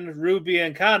end, Ruby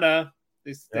and Kana,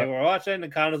 they were watching,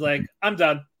 and Kana's like, I'm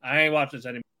done. I ain't watching this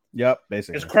anymore. Yep,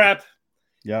 basically. It's crap.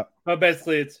 Yep. But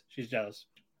basically, she's jealous.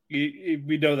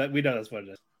 We know that. We know that's what it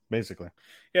is. Basically.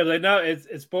 Yeah, like, no,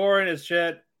 it's boring. It's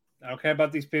shit. I don't care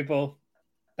about these people.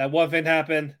 That one thing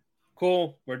happened.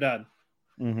 Cool. We're done.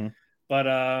 Mm-hmm.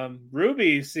 But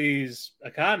Ruby sees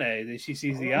Akane. She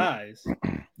sees the eyes.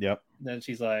 Yep. Then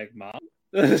she's like, Mom?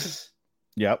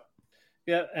 Yep.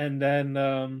 Yeah, and then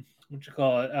what you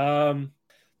call it?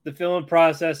 The filming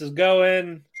process is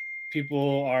going.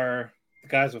 People are the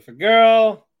guys with a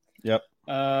girl. Yep.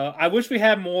 I wish we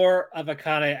had more of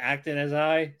Akane acting as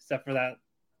I, except for that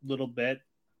little bit.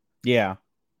 Yeah.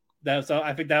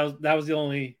 I think that was the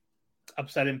only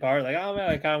upsetting part. Like, oh man,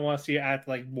 I kind of want to see her act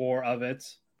like more of it.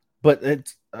 But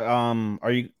it's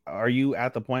are you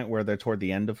at the point where they're toward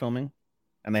the end of filming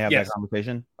and they have that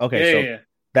conversation? Okay, yeah.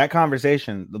 That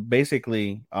conversation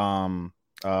basically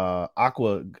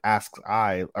Aqua asks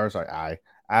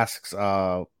asks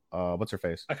what's her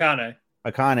face?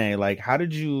 Akane, like, how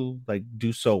did you like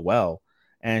do so well?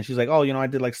 And she's like, oh, I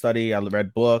did like study, I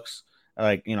read books,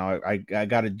 like, I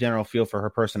got a general feel for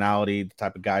her personality, the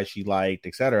type of guy she liked,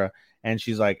 etc. And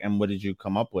she's like, and what did you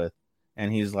come up with?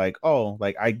 And he's like, oh,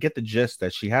 like, I get the gist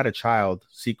that she had a child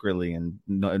secretly and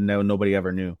nobody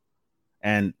ever knew.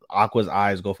 And Aqua's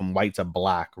eyes go from white to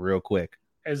black real quick.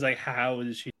 It's like, how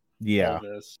is she? Yeah,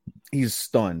 this? He's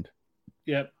stunned.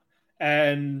 Yep.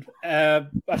 And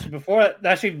actually, before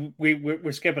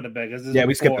we're skipping a bit because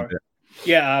we skipped a bit.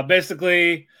 Yeah,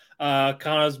 basically,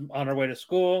 Kana's on her way to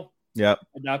school. Yep.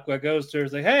 And Aqua goes to her,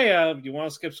 is like, hey, you want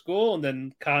to skip school? And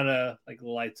then Kana like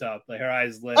lights up, like her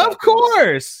eyes lit up. Of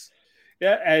course.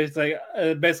 Yeah, and it's like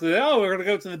basically, oh, we're gonna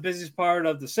go to the busiest part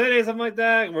of the city, something like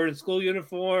that. We're in school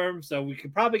uniform, so we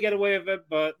could probably get away with it,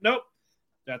 but nope.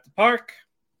 They're at the park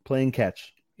playing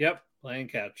catch. Yep, playing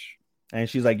catch. And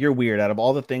she's like, "You're weird. Out of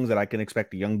all the things that I can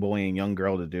expect a young boy and young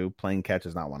girl to do, playing catch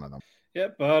is not one of them."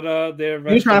 Yep, but they're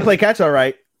trying to play catch, all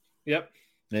right. Yep.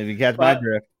 If you catch my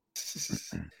drift.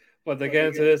 But they get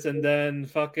into this, and then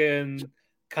fucking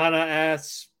Kana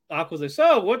asks Aqua's like,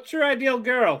 "So, what's your ideal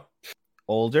girl?"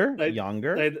 Older, like,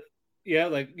 younger,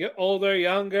 like older,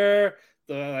 younger,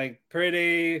 like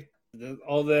pretty,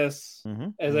 all this.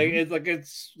 Mm-hmm.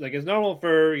 It's it's normal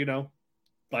for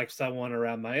like someone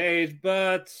around my age,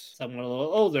 but someone a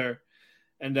little older.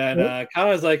 And then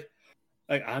Kana's like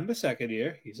I'm a second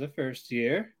year, he's a first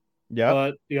year. Yeah,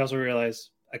 but you also realize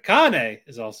Akane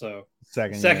is also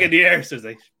second year. So it's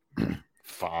like,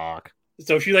 fuck.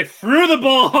 So she like threw the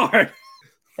ball hard.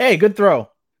 Hey, good throw.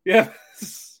 Yeah.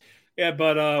 Yeah,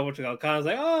 but Kana's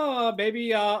like, oh,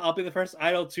 maybe I'll be the first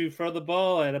idol to throw the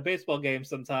ball at a baseball game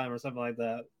sometime or something like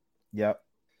that. Yep.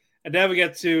 And then we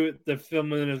get to the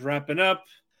filming is wrapping up.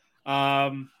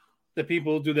 The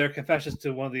people do their confessions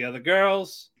to one of the other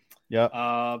girls. Yep.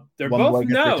 They're both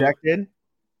rejected.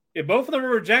 Yeah, both of them were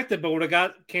rejected, but when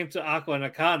it came to Aqua and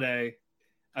Akane,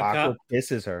 Aqua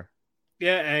kisses her.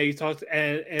 Yeah, and he talks,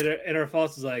 and her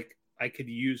false is like, I could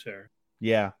use her.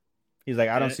 Yeah. He's like,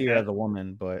 I don't see her as a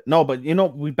woman, but no, but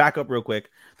we back up real quick.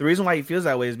 The reason why he feels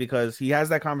that way is because he has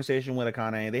that conversation with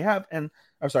Akane.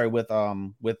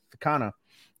 With Kana,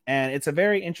 and it's a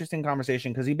very interesting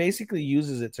conversation because he basically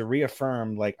uses it to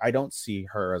reaffirm, like, I don't see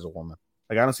her as a woman.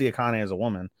 Like, I don't see Akane as a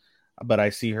woman, but I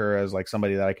see her as like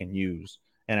somebody that I can use.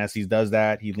 And as he does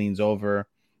that, he leans over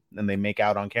and they make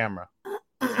out on camera.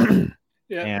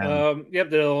 Yep,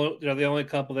 they're the only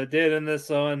couple that did in this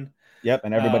one. Yep,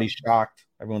 and everybody's shocked.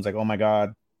 Everyone's like, "Oh my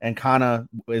god!" And Kana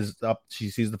is up. She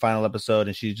sees the final episode,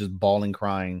 and she's just bawling,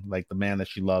 crying, like the man that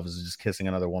she loves is just kissing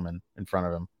another woman in front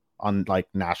of him on like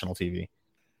national TV.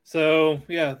 So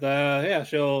she'll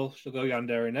go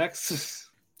yandere next,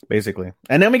 basically.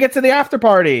 And then we get to the after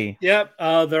party. Yep,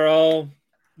 they're all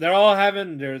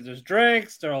having there's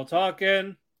drinks. They're all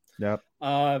talking. Yep.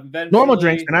 Normal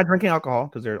drinks. They're not drinking alcohol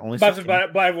because they're only. But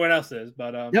everyone else is.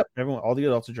 But yep, all the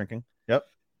adults are drinking. Yep.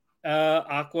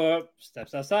 Aqua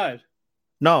steps outside.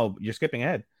 No, you're skipping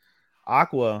ahead.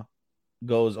 Aqua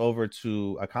goes over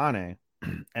to Akane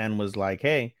and was like,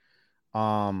 "Hey,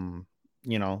 like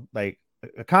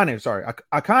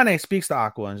Akane speaks to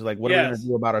Aqua and she's like, what are we gonna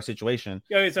do about our situation?"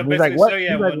 Yeah, so he's like, "What?"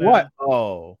 He's like, "What?"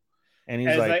 Oh, and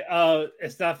he's like, "Oh,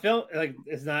 it's not filmed. Like,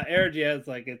 it's not aired yet. It's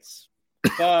like it's."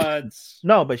 But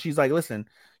no, but she's like, listen,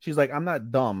 she's like, I'm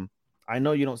not dumb. I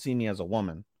know you don't see me as a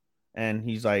woman. And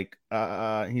he's like,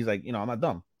 I'm not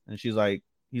dumb. And he's like,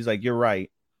 you're right.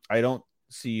 I don't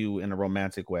see you in a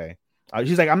romantic way.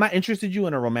 She's like, I'm not interested in you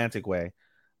in a romantic way,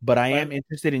 but I am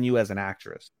interested in you as an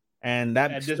actress. And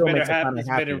that still makes her kind of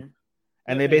happy.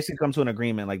 And they basically come to an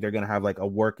agreement, like they're gonna have like a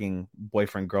working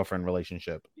boyfriend-girlfriend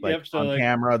relationship. Like on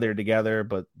camera, they're together,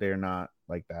 but they're not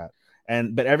like that.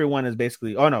 But everyone is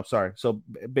basically, so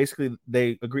basically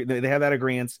they agree, they have that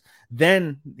agreement.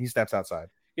 Then he steps outside.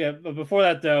 Yeah, but before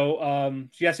that though,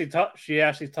 she actually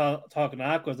talking to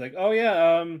Aqua. Was like,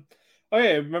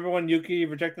 remember when Yuki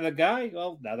rejected a guy?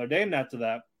 Well, now they're dating after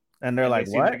that, and they're like,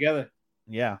 what? Together,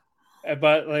 yeah.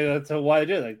 But like, that's why they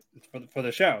did it, like for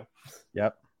the show.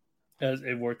 Yep, because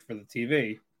it worked for the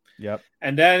TV. Yep.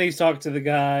 And then he's talking to the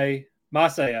guy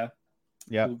Masaya,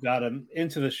 who got him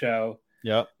into the show.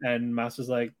 Yep. And Masa's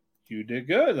like, you did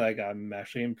good. Like, I'm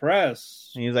actually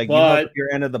impressed. And he's like, you know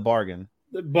your end of the bargain.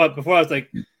 But before I was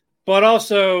like, but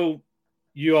also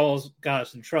you all got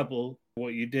us in trouble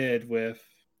what you did with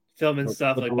filming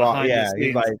stuff like behind the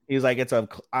scenes. He's like it's a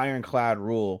ironclad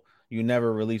rule. You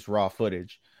never release raw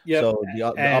footage. Yeah. So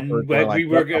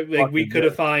we could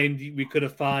have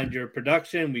fined your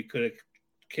production. We could have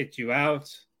kicked you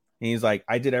out. And he's like,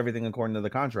 I did everything according to the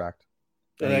contract.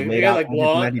 He did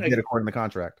according to the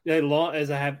contract. As long as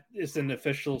it's an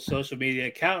official social media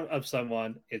account of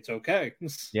someone, it's okay.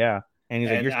 Yeah. And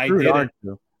he's like, you're screwed, aren't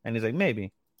you? And he's like,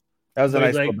 maybe. That was a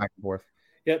nice go back and forth.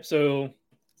 Yep. So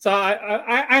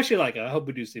I actually like it. I hope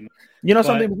we do see more.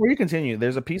 Something before you continue,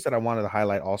 there's a piece that I wanted to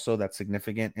highlight also that's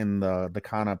significant in the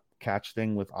Kana catch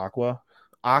thing with Aqua.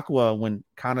 Aqua, when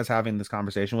Kana's having this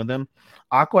conversation with him,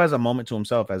 Aqua has a moment to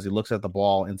himself as he looks at the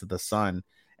ball into the sun.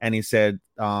 And he said,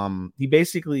 he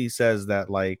basically says that,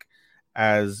 like,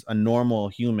 as a normal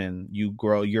human, you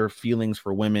grow your feelings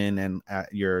for women and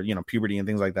your, puberty and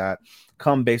things like that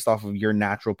come based off of your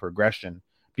natural progression.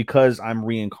 Because I'm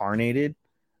reincarnated,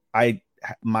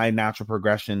 my natural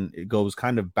progression, it goes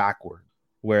kind of backward,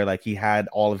 where like he had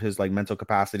all of his like mental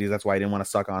capacities. That's why he didn't want to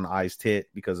suck on Ai's tit,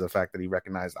 because of the fact that he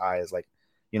recognized Ai as like,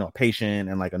 a patient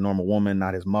and like a normal woman,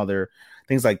 not his mother,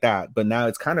 things like that. But now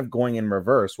it's kind of going in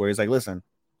reverse, where he's like, listen,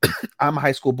 I'm a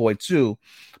high school boy too,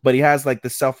 but he has like the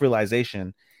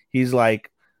self-realization. He's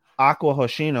like, Aqua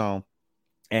Hoshino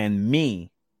and me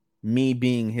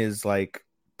being his like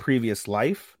previous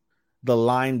life, the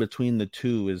line between the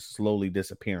two is slowly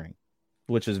disappearing,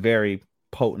 which is very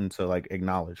potent to like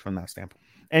acknowledge from that standpoint.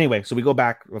 Anyway, so we go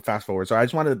back, fast forward. So I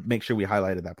just wanted to make sure we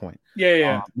highlighted that point.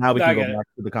 Yeah. Now we can go back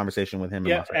to the conversation with him.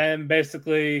 Yeah, and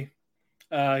basically,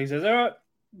 he says, "All right,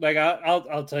 like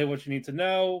I'll tell you what you need to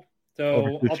know.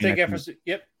 So I'll take it for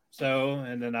yep." So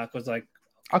and then Aqua's like,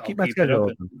 I'll keep my schedule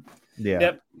open. Yeah.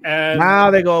 Yep. And now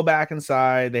they go back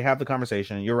inside. They have the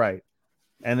conversation. You're right.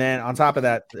 And then on top of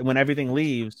that, when everything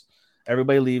leaves,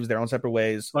 everybody leaves their own separate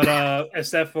ways. But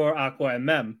except for Aqua and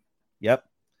Mem. Yep.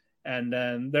 And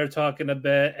then they're talking a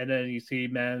bit, and then you see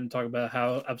Mem talk about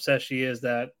how upset she is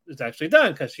that it's actually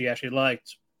done because she actually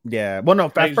liked. Yeah. Well,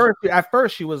 no. At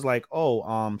first, she was like,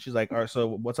 "Oh, she's like, all right, so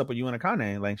what's up with you and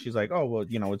Akane?" Like, she's like, "Oh,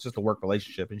 well, it's just a work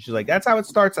relationship," and she's like, "That's how it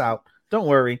starts out. Don't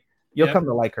worry, you'll come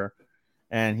to like her."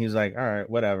 And he's like, "All right,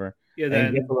 whatever." Yeah.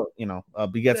 Then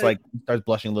he gets like starts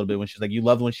blushing a little bit when she's like, "You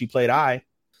loved when she played I,"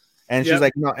 and she's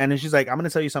like, "No," and then she's like, "I'm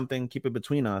gonna tell you something. Keep it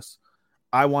between us.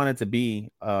 I wanted to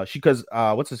be because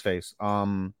what's his face?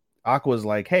 Aqua's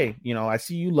like, hey, I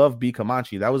see you love B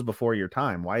Comanche. That was before your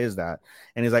time. Why is that?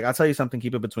 And he's like, I'll tell you something,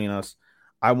 keep it between us.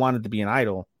 I wanted to be an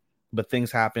idol, but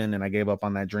things happened and I gave up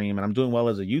on that dream, and I'm doing well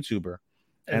as a YouTuber.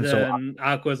 And then so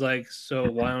Aqua's like, so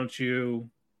why don't you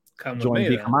come join with me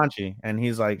B then? Comanche? And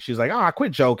she's like,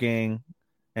 quit joking.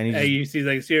 And you see,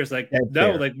 like, serious, like,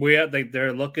 no, like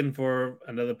they're looking for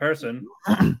another person.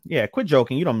 Yeah, quit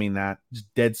joking. You don't mean that.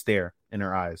 Just dead stare in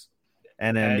her eyes.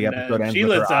 And then the episode ends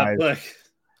with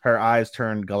her eyes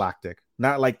turned galactic.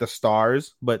 Not like the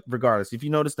stars, but regardless, if you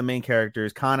notice, the main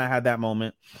characters kind of had that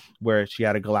moment where she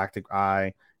had a galactic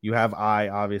eye. You have Eye,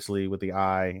 obviously, with the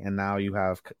eye, and now you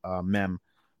have Mem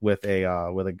with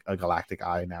a galactic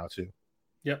eye now too.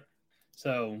 Yep.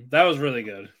 So that was really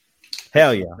good.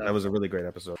 Hell yeah, that was a really great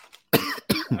episode.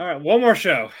 All right, one more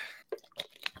show.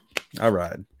 All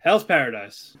right, Hell's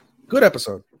Paradise. Good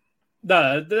episode.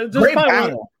 No,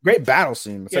 great battle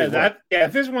scene.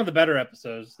 This is one of the better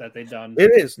episodes that they've done.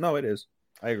 It is. No, it is.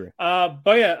 I agree.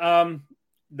 But yeah,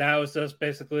 that was just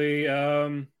basically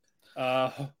Hoko,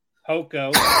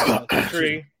 the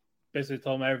tree, basically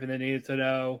told them everything they needed to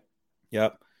know.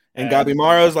 Yep. And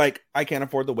Gabimaro's like, I can't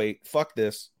afford to wait. Fuck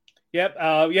this. Yep.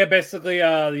 Basically,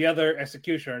 the other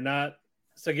executioner, not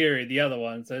Sagiri, the other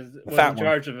one, was in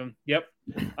charge of him. Yep.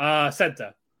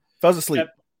 Senta. Fell asleep.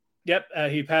 Yep.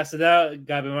 He passed it out.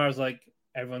 Gabimaro's like,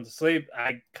 everyone's asleep.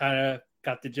 I kind of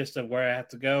got the gist of where I have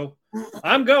to go.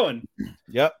 I'm going.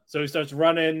 Yep. So he starts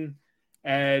running,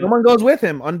 and someone goes with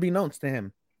him, unbeknownst to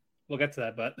him. We'll get to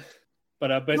that, but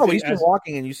he's been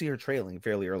walking, and you see her trailing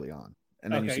fairly early on,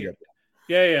 and then you see her.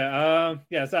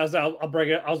 Yeah. So I'll bring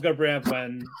it. I was gonna bring up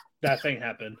when that thing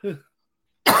happened.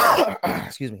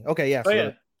 Excuse me. Okay. Yeah.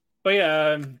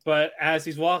 But as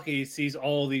he's walking, he sees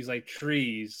all these like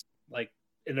trees, like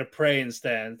in a praying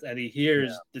stance, and he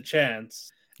hears the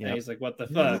chants. Yep. And he's like, "What the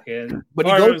fuck?" And but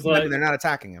he goes like, and they're not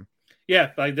attacking him.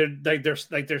 Yeah,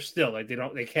 they're still like they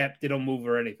don't move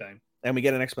or anything. And we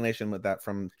get an explanation with that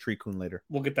from Tree-kun later.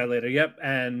 We'll get that later. Yep.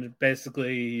 And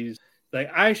basically, he's like,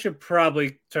 I should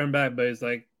probably turn back, but he's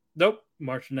like, nope,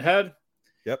 marching ahead.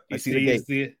 Yep. He sees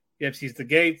the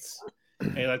gates.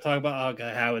 And he like talk about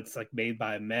how it's like made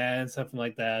by a man, something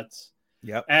like that.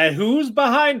 Yep. And who's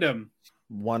behind him?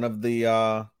 One of the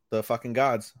fucking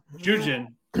gods. Jujin.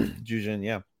 Jujin,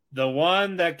 yeah. The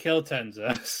one that killed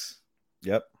Tenza.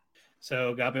 Yep.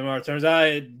 So Gabimaru turns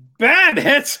out bam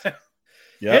hits.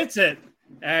 Yep. Hits it.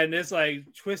 And it's like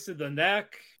twisted the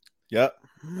neck. Yep.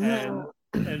 And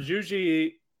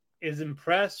Juji is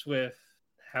impressed with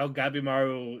how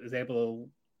Gabimaru is able to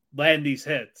land these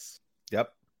hits.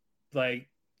 Yep. Like,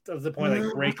 to the point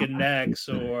like breaking necks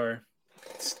or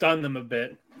stun them a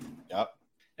bit. Yep.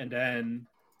 And then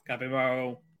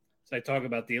Gabimaru talk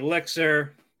about the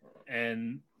elixir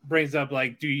and brings up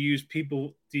like, do you use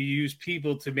people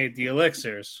to make the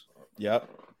elixirs? Yep.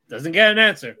 Doesn't get an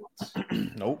answer.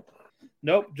 Nope.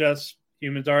 Just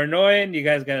humans are annoying. You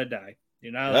guys gotta die.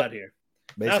 You're not allowed here.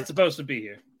 Basically. Not supposed to be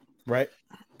here. Right.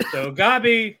 So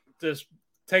Gabi just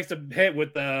takes a hit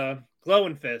with the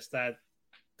glowing fist that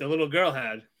the little girl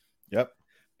had. Yep.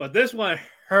 But this one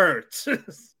hurts.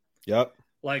 Yep.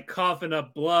 Like coughing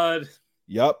up blood.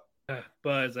 Yep.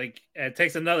 But it's like it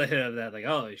takes another hit of that. Like,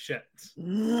 holy shit.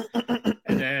 And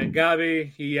then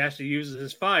Gabi, he actually uses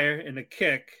his fire in a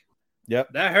kick.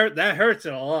 Yep. That hurts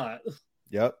it a lot.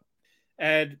 Yep.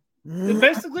 And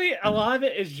basically a lot of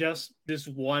it is just this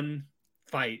one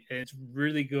fight, and it's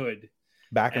really good.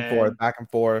 Back and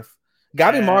forth.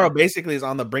 Gabimaru basically is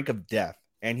on the brink of death,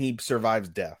 and he survives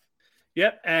death.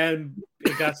 Yep, and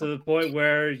it got to the point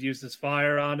where he uses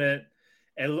fire on it,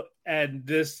 and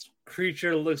this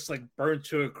creature looks like burnt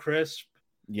to a crisp.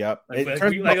 Yep. It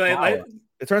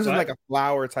turns into like a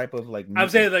flower type of like. I'm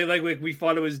saying like we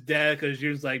thought it was dead because she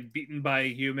was like beaten by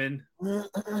a human.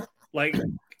 Like,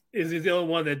 is he the only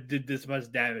one that did this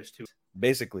much damage to it?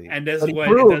 Basically, and this is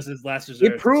what it does his last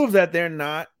resort. It proves that they're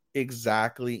not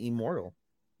exactly immortal.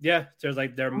 Yeah, there's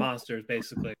like they're monsters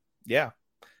basically. Yeah,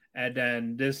 and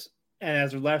then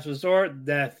as a last resort,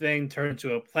 that thing turned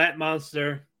into a plant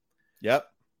monster. Yep,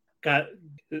 got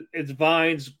its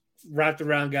vines wrapped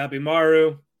around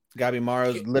Gabimaru.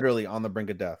 Gabimaru's literally on the brink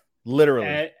of death.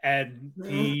 Literally, and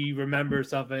he remembers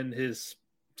something his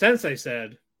sensei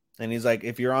said. And he's like,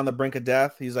 if you're on the brink of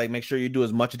death, he's like, make sure you do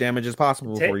as much damage as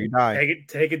possible before you die.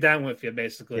 Take it down with you,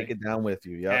 basically. Take it down with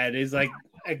you, yeah. And he's like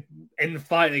in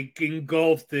fight, like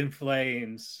engulfed in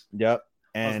flames. Yep.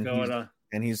 And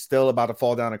he's still about to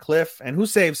fall down a cliff. And who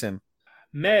saves him?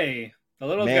 May, the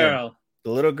little girl.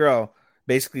 The little girl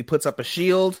basically puts up a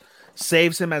shield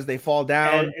saves him as they fall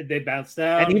down. And they bounce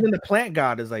down. And even the plant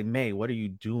god is like, May, what are you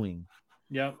doing?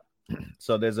 Yep.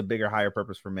 So there's a bigger, higher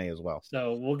purpose for May as well.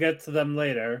 So we'll get to them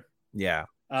later. Yeah.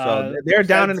 So they're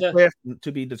down in the cliff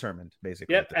to be determined,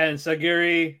 basically. Yep. And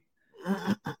Sagiri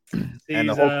and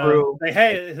the whole crew.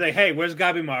 Hey, where's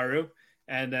Gabimaru?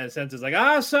 And Sensa's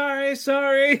like,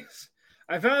 sorry.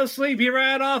 I fell asleep. He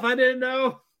ran off. I didn't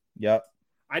know. Yep.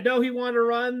 I know he wanted to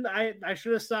run. I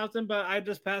should have stopped him, but I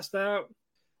just passed out.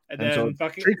 And then so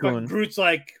fucking Groot's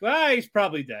like, he's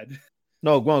probably dead.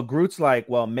 No, well, Groot's like,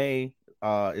 well, May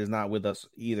is not with us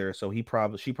either, so she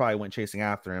probably went chasing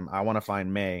after him. I want to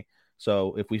find May.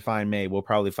 So if we find May, we'll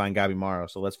probably find Gabimaru.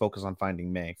 So let's focus on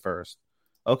finding May first.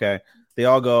 Okay. They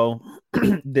all go.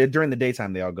 During the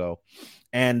daytime, they all go.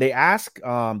 And they ask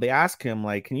him,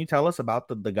 like, can you tell us about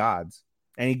the gods?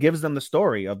 And he gives them the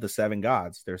story of the 7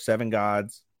 gods. There's 7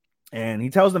 gods. And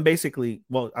he tells them basically,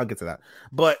 well, I'll get to that.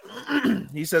 But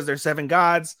he says there's 7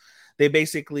 gods. They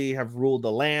basically have ruled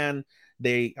the land.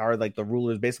 They are like the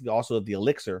rulers basically also of the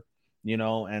elixir,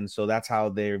 and so that's how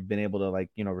they've been able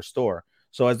to restore.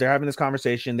 So as they're having this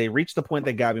conversation, they reach the point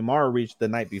that Gabimaru reached the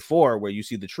night before where you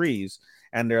see the trees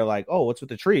and they're like, oh, what's with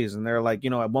the trees? And they're like,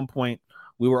 at one point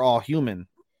we were all human.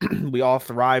 We all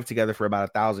thrived together for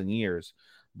about 1,000 years.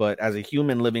 But as a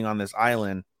human living on this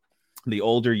island, the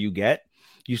older you get,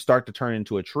 you start to turn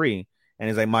into a tree. And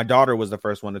he's like, my daughter was the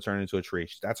first one to turn into a tree.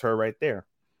 That's her right there.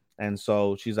 And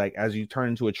so she's like, as you turn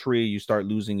into a tree, you start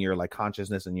losing your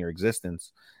consciousness and your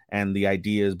existence. And the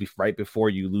idea is right before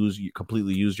you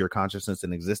completely use your consciousness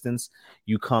and existence,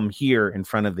 you come here in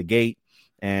front of the gate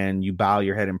and you bow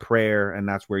your head in prayer. And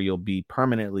that's where you'll be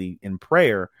permanently in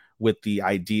prayer, with the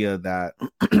idea that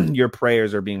your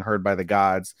prayers are being heard by the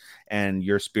gods and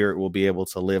your spirit will be able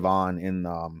to live on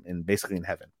in basically in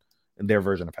heaven, in their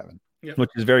version of heaven, yep.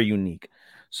 Which is very unique.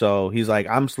 So he's like,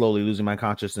 I'm slowly losing my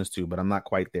consciousness too, but I'm not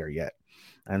quite there yet.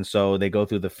 And so they go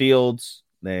through the fields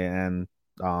and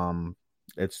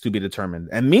it's to be determined.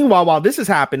 And meanwhile, while this is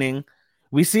happening,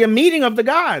 we see a meeting of the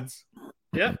gods.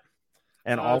 Yep.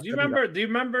 And do you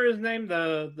remember his name,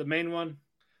 the main one?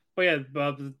 But yeah,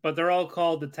 but they're all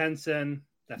called the Tensen.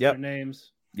 That's their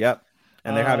names. Yep.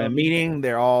 And they're having a meeting.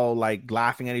 They're all like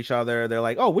laughing at each other. They're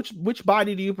like, oh, which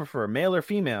body do you prefer, male or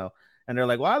female? And they're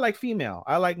like, well, I like female.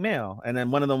 I like male. And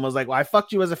then one of them was like, well, I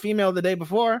fucked you as a female the day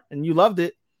before and you loved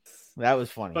it. That was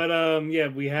funny. But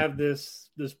we have this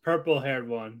purple haired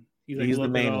one. He's the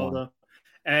main one.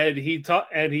 And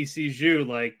he sees you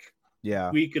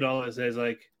weak and all. It says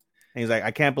like, and he's like,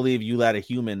 I can't believe you let a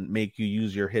human make you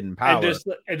use your hidden power.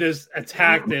 And just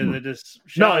attacked him. It just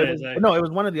no, it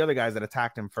was one of the other guys that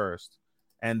attacked him first.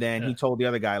 And then he told the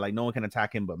other guy, like, no one can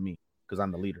attack him but me because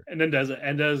I'm the leader. And then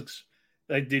does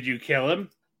like, did you kill him?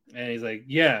 And he's like,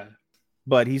 yeah.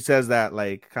 But he says that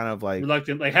kind of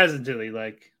reluctant, hesitantly,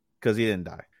 because he didn't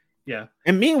die. Yeah.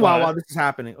 And meanwhile, while this is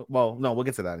happening, well, no, we'll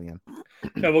get to that again.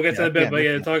 Yeah, we'll get to that a bit,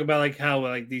 but talk about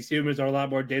how these humans are a lot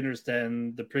more dangerous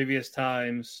than the previous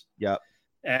times. Yep.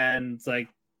 And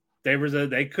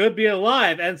they could be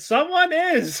alive, and someone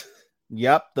is.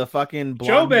 Yep, the fucking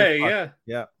blonde. Chobe,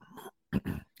 yeah.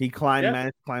 He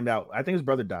managed to climb out. I think his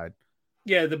brother died.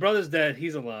 Yeah, the brother's dead.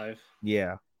 He's alive.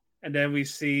 Yeah. And then we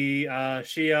see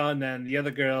Shion and the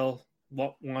other girl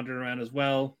wandering around as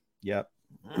well. Yep.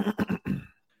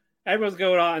 Everyone's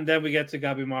going on, and then we get to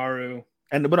Gabimaru.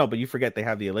 But you forget they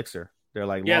have the elixir. They're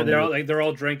like, they're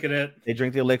all drinking it. They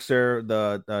drink the elixir.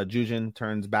 The Jujin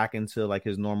turns back into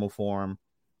his normal form.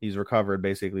 He's recovered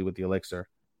basically with the elixir.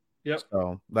 Yep.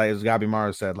 So as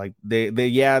Gabimaru said,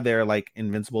 they're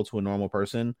invincible to a normal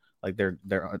person.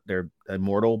 They're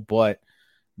immortal, but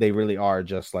they really are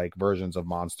just versions of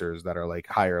monsters that are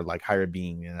higher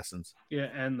being in essence. Yeah,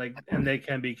 and they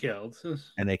can be killed.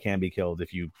 And they can be killed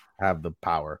if you have the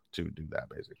power to do that,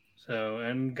 basically. So,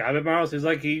 and Gabimaru seems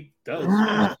like he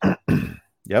does.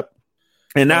 Yep.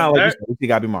 And now we see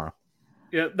Gabimaru.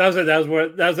 Yeah, that was it. That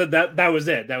was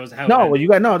it. That was how. No,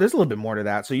 well, there's a little bit more to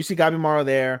that. So you see Gabimaru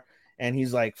there, and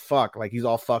he's like, "Fuck!" He's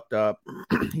all fucked up.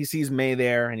 He sees May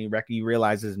there, and he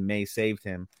realizes May saved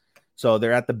him. So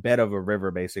they're at the bed of a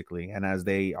river, basically. And as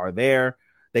they are there,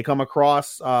 they come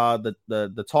across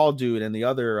the tall dude and the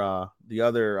other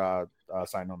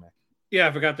Sainome. Yeah,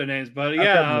 I forgot their names, but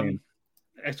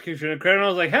Executioner Criminal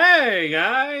was like, "Hey,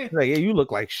 guy!" Like, yeah, you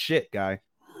look like shit, guy.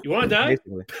 You want to die?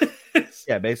 Basically.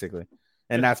 Yeah, basically.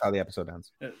 And that's how the episode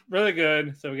ends. Really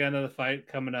good. So we got another fight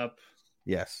coming up.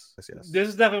 Yes. This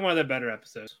is definitely one of the better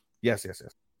episodes. Yes.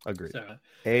 Agreed.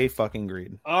 So, fucking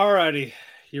agreed. Alrighty.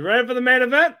 You ready for the main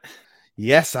event?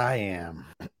 Yes, I am.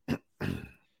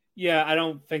 Yeah, I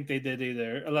don't think they did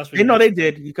either. Unless they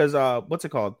did because what's it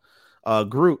called?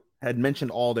 Groot had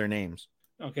mentioned all their names.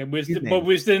 Okay, but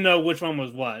we still didn't know which one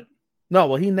was what. No,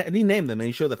 well, he named them and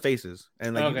he showed the faces,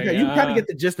 and like you kind of get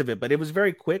the gist of it, but it was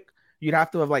very quick. You'd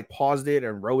have to have like paused it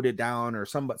and wrote it down or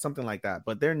something like that.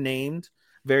 But they're named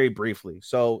very briefly,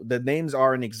 so the names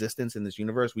are in existence in this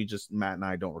universe. We just Matt and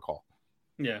I don't recall.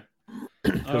 Yeah,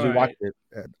 because we watched it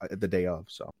at the day of.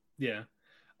 So yeah,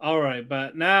 all right.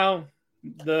 But now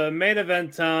the main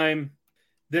event time.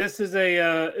 This is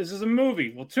a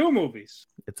movie. Well, two movies.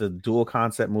 It's a dual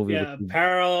concept movie. Yeah,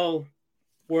 parallel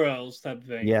worlds type of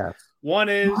thing. Yes. One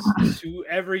is To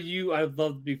Ever You I've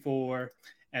Loved Before,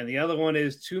 and the other one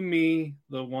is To Me,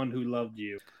 the One Who Loved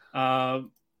You.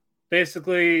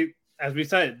 Basically, as we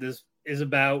said, this is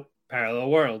about parallel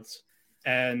worlds,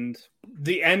 and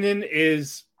the ending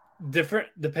is different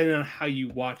depending on how you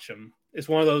watch them. It's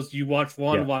one of those you watch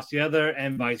one, watch the other,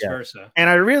 and vice versa. And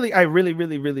I really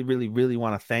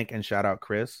want to thank and shout out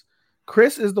Chris.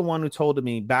 Chris is the one who told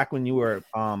me back when you were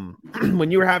when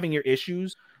you were having your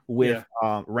issues with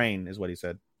Rain, is what he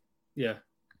said. Yeah,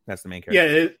 that's the main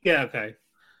character. Yeah, okay.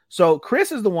 So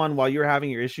Chris is the one while you were having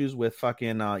your issues with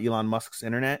fucking Elon Musk's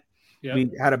internet. Yep.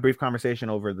 We had a brief conversation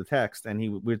over the text, and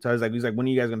he's like, when are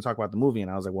you guys going to talk about the movie?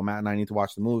 And I was like, well, Matt and I need to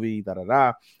watch the movie.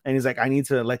 And he's like, I need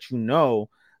to let you know.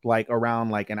 Like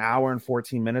around like an hour and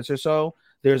 14 minutes or so,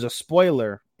 there's a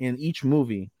spoiler in each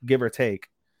movie, give or take,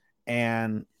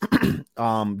 and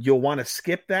you'll want to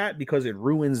skip that because it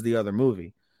ruins the other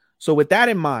movie. So with that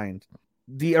in mind,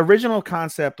 the original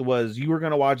concept was you were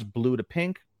going to watch Blue to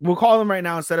Pink. We'll call them right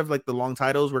now, instead of like the long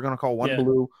titles, we're going to call one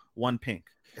Blue, one Pink.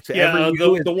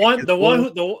 The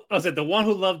one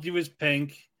who loved you is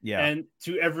Pink. Yeah, and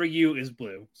To Ever You is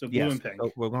Blue. So Blue and Pink.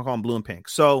 So we're going to call them Blue and Pink.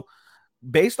 So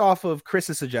based off of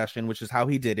Chris's suggestion, which is how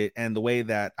he did it, and the way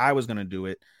that I was going to do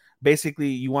it, basically,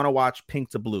 you want to watch Pink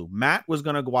to Blue. Matt was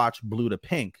going to watch Blue to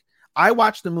Pink. I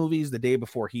watched the movies the day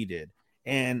before he did,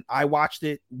 and I watched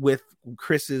it with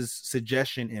Chris's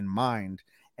suggestion in mind.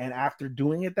 And after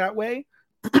doing it that way,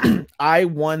 I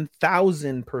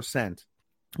 1000%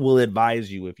 will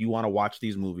advise you, if you want to watch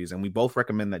these movies, and we both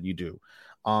recommend that you do,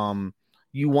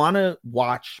 you want to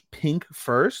watch Pink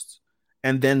first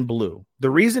and then Blue.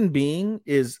 The reason being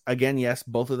is, again, yes,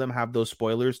 both of them have those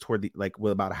spoilers toward the, like,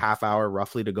 with about a half hour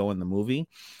roughly to go in the movie,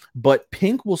 but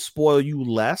Pink will spoil you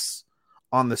less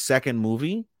on the second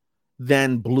movie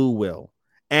than Blue will.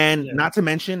 And not to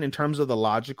mention, in terms of the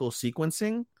logical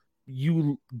sequencing,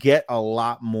 you get a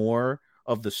lot more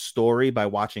of the story by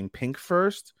watching Pink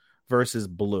first versus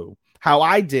Blue. How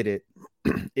I did it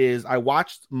is I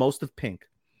watched most of Pink.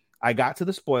 I got to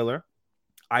the spoiler.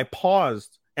 I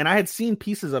paused. And I had seen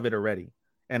pieces of it already.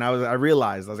 And I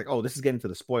realized, I was like, oh, this is getting to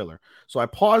the spoiler. So I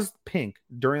paused Pink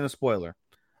during the spoiler.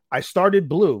 I started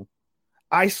Blue.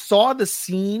 I saw the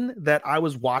scene that I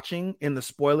was watching in the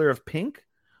spoiler of Pink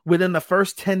within the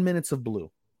first 10 minutes of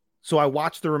Blue. So I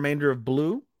watched the remainder of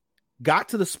Blue, got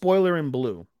to the spoiler in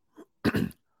Blue,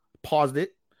 paused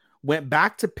it, went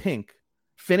back to Pink,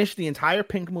 finished the entire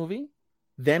Pink movie,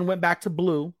 then went back to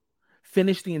Blue,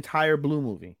 finished the entire Blue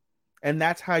movie. And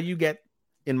that's how you get,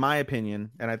 in my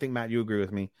opinion, and I think, Matt, you agree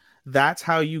with me, that's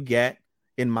how you get,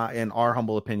 in our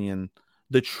humble opinion,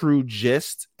 the true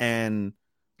gist and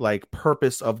like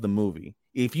purpose of the movie.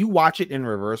 If you watch it in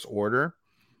reverse order,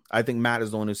 I think Matt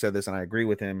is the one who said this, and I agree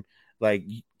with him. Like,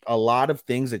 a lot of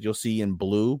things that you'll see in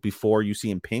Blue before you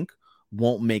see in Pink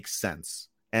won't make sense.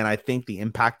 And I think the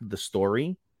impact of the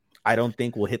story, I don't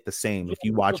think will hit the same if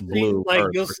you watch Blue.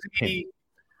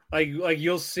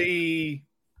 You'll see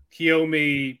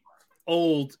Kiyomi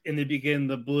old in the beginning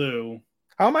of Blue.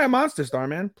 How am I a monster,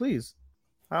 Starman? Please.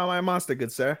 How am I a monster,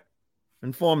 good sir?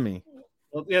 Inform me.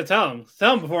 Well, yeah, tell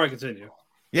him before I continue.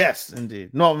 Yes,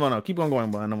 indeed. No. Keep on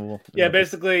going.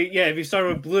 Basically, if you start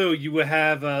with Blue, you would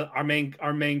have our main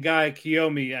guy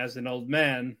Kiyomi as an old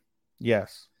man.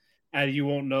 Yes. And you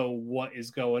won't know what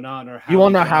is going on, or how you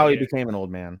won't know how he became an old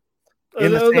man. He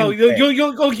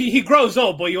grows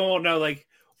old, but you won't know like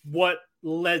what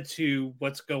led to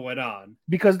what's going on.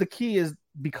 Because the key is,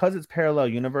 because it's parallel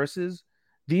universes,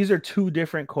 these are two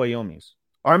different Koyomis.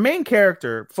 Our main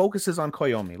character focuses on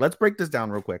Koyomi. Let's break this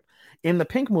down real quick. In the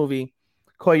Pink movie,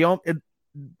 Koyomi.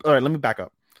 All right, let me back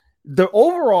up. The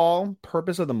overall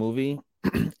purpose of the movie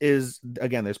is,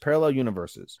 again, there's parallel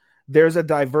universes. There's a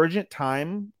divergent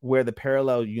time where the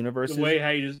parallel universes. The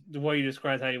way you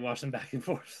described how you watch them back and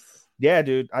forth. Yeah,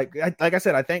 dude. I like I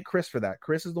said, I thank Chris for that.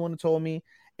 Chris is the one who told me,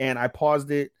 and I paused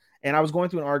it. And I was going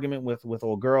through an argument with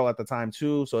old girl at the time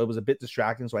too, so it was a bit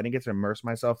distracting. So I didn't get to immerse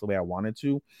myself the way I wanted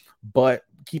to. But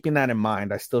keeping that in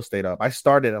mind, I still stayed up. I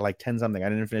started at like 10 something. I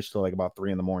didn't finish till like about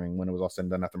 3 a.m. when it was all said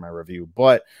and done after my review.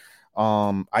 But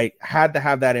I had to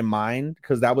have that in mind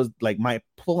because that was like my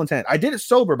full intent. I did it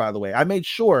sober, by the way. I made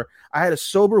sure I had a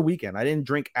sober weekend. I didn't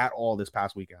drink at all this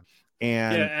past weekend,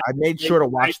 and I made sure to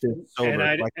watch this sober.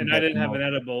 I I didn't have an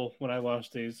edible when I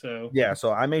watched these, so yeah.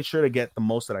 So I made sure to get the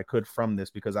most that I could from this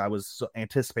because I was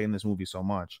anticipating this movie so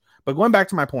much. But going back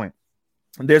to my point,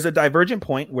 there's a divergent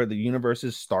point where the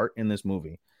universes start in this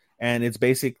movie, and it's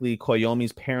basically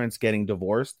Koyomi's parents getting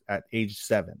divorced at age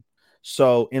 7.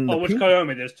 So in the which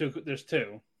Koyomi? There's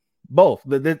two. Both.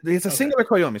 It's a singular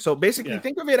Koyomi. So basically,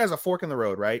 think of it as a fork in the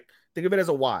road, right? Think of it as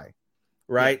a Y,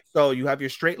 right? Yeah. So you have your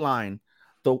straight line.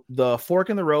 The fork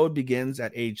in the road begins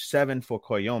at age 7 for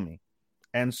Koyomi,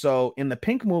 and so in the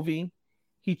Pink movie,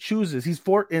 he chooses.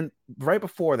 Right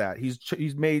before that,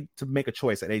 he's made to make a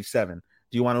choice at age 7.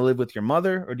 Do you want to live with your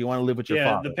mother or do you want to live with your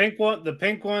father? The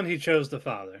pink one, he chose the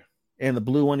father, and the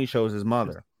blue one, he chose his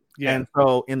mother. Yeah. And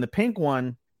so in the pink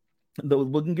one,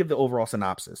 we can give the overall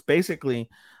synopsis. Basically,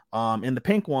 in the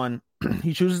pink one,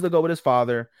 he chooses to go with his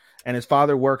father, and his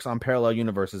father works on parallel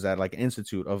universes at like an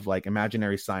institute of like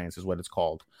imaginary science is what it's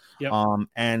called. Yep.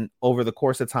 And over the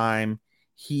course of time,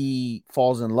 he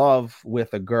falls in love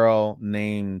with a girl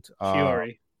named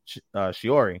Shiori.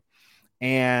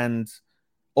 And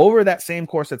over that same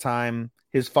course of time,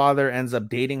 his father ends up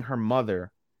dating her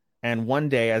mother. And one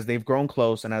day, as they've grown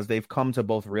close and as they've come to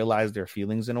both realize their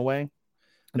feelings in a way,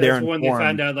 that's when they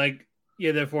find out,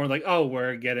 oh,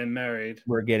 we're getting married.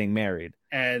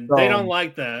 And so, they don't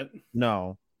like that.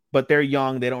 No, but they're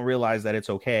young. They don't realize that it's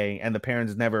okay. And the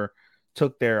parents never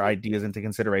took their ideas into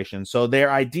consideration. So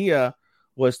their idea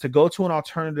was to go to an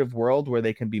alternative world where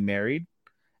they can be married.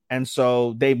 And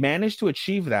so they managed to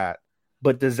achieve that.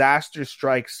 But disaster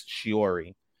strikes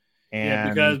Shiori.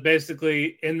 And because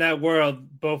basically in that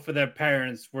world, both of their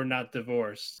parents were not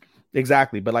divorced.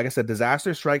 Exactly. But like I said,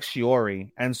 disaster strikes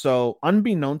Shiori. And so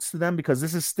unbeknownst to them, because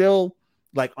this is still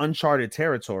like uncharted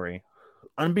territory,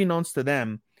 unbeknownst to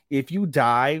them, if you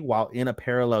die while in a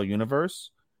parallel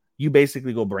universe, you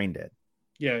basically go brain dead.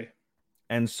 Yeah.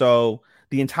 And so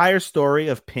the entire story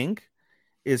of Pink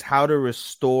is how to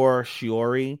restore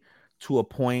Shiori to a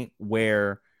point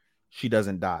where she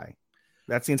doesn't die.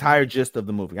 That's the entire gist of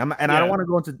the movie. I don't want to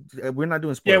go into. We're not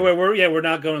doing spoilers. We're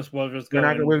not going to spoilers.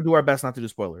 We'll do our best not to do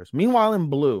spoilers. Meanwhile, in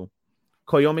blue,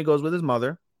 Koyomi goes with his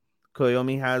mother.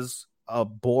 Koyomi has a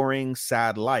boring,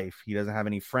 sad life. He doesn't have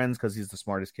any friends because he's the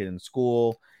smartest kid in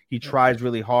school. He tries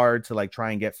really hard to like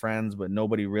try and get friends, but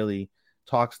nobody really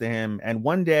talks to him. And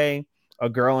one day, a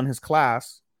girl in his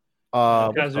class,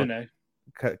 Kazune,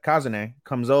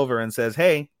 comes over and says,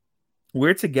 "Hey,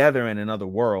 we're together in another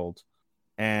world."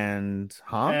 And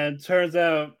turns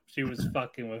out she was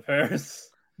fucking with hers.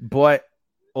 But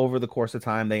over the course of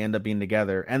time, they end up being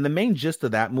together. And the main gist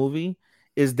of that movie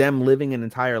is them living an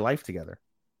entire life together.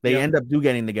 They end up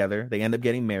getting together. They end up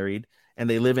getting married, and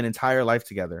they live an entire life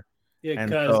together. Yeah,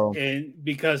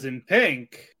 because in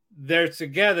Pink, they're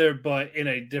together, but in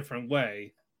a different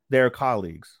way. They're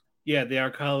colleagues. Yeah, they are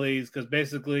colleagues because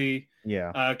basically,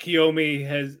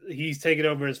 Kiyomi he's taken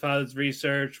over his father's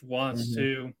research, wants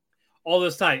to. All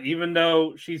this time, even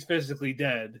though she's physically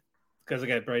dead, because I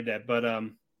got brain dead, but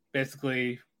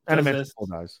basically,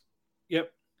 dies.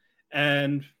 Yep,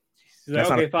 and she's like,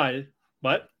 "Okay, fine."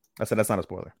 What? I said that's not a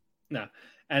spoiler. No,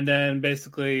 and then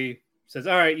basically says,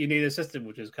 "All right, you need an assistant,"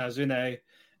 which is Kazune,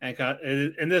 and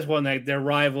in this one, they're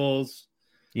rivals.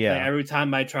 Yeah. Like, every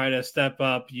time I try to step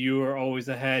up, you are always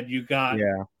ahead. You got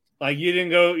like you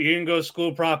didn't go to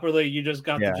school properly. You just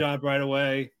got the job right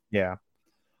away. Yeah,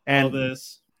 and all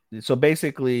this. So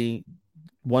basically,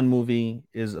 one movie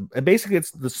is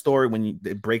it's the story when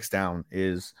it breaks down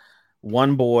is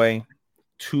one boy,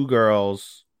 two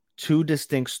girls, two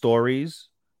distinct stories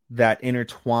that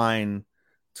intertwine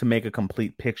to make a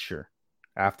complete picture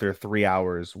after 3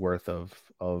 hours worth of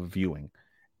viewing.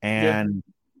 And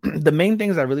the main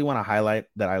things I really want to highlight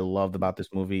that I loved about this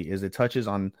movie is it touches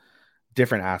on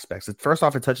different aspects. First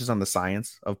off, it touches on the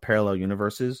science of parallel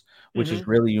universes, which is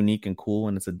really unique and cool,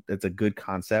 and it's a good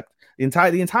concept. The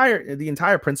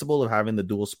entire principle of having the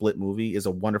dual split movie is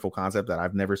a wonderful concept that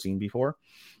I've never seen before,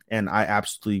 and I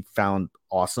absolutely found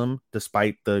awesome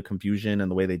despite the confusion and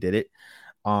the way they did it.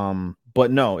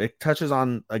 But no, it touches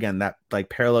on again that like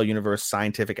parallel universe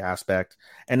scientific aspect,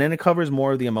 and then it covers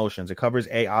more of the emotions. It covers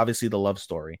obviously the love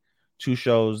story, two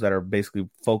shows that are basically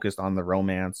focused on the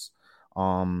romance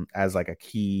as like a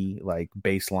key like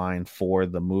baseline for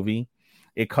the movie.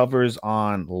 It covers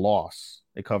on loss.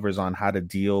 It covers on how to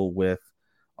deal with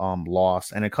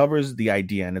loss, and it covers the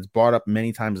idea, and it's brought up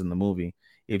many times in the movie.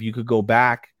 If you could go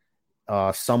back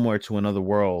somewhere to another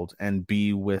world and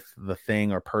be with the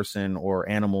thing or person or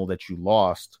animal that you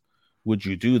lost, would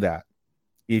you do that?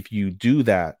 If you do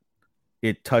that,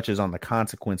 it touches on the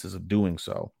consequences of doing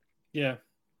so. Yeah.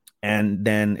 And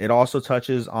then it also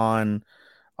touches on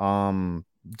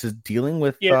just dealing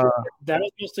with that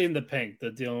was mostly in the pink, the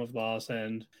dealing with loss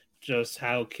and just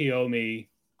how Kiyomi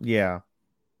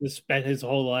spent his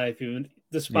whole life, even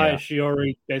despite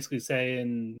Shiori basically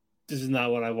saying this is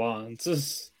not what I want.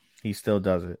 He still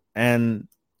does it. And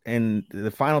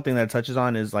the final thing that it touches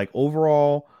on is like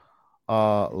overall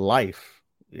life.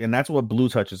 And that's what Blue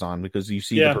touches on, because you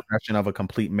see the progression of a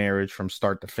complete marriage from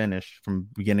start to finish, from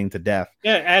beginning to death.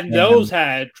 Yeah, and those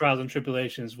had trials and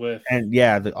tribulations with. And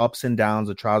the ups and downs,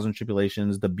 the trials and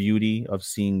tribulations, the beauty of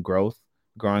seeing growth,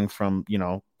 growing from,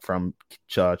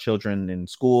 children in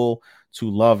school to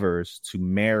lovers to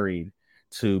married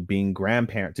to being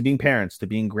grandparents, to being parents, to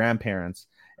being grandparents,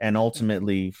 and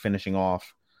ultimately finishing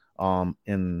off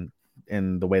in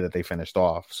the way that they finished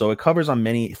off. So it covers on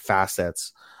many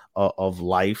facets of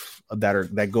life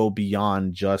that go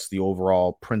beyond just the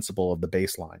overall principle of the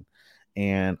baseline.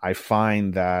 And I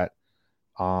find that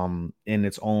in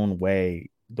its own way,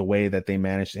 the way that they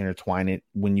managed to intertwine it,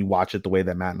 when you watch it the way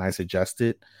that Matt and I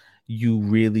suggested, you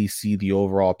really see the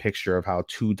overall picture of how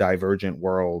two divergent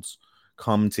worlds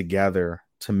come together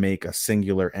to make a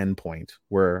singular endpoint,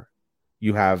 where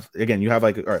you have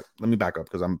like, all right, let me back up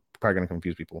because I'm probably going to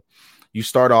confuse people. You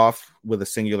start off with a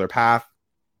singular path,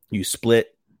 you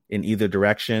split in either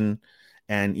direction,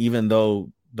 and even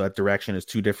though that direction is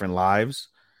two different lives,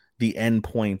 the end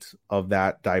point of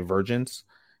that divergence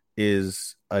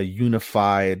is a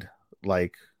unified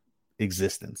like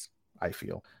existence, I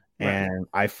feel. Right. And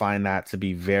I find that to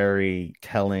be very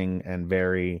telling and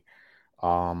very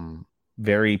what's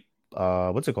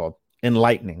it called,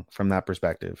 enlightening from that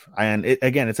perspective. And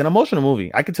it's an emotional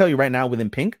movie. I can tell you right now, within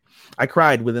Pink, I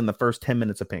cried within the first 10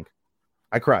 minutes of Pink.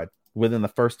 I cried within the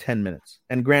first 10 minutes.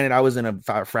 And granted, I was in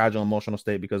a fragile emotional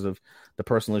state because of the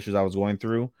personal issues I was going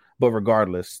through. But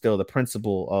regardless, still the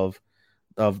principle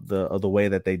of the way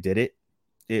that they did it,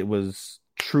 it was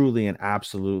truly and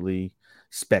absolutely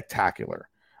spectacular.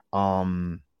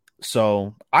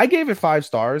 So I gave it 5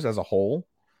 stars as a whole.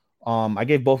 I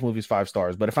gave both movies 5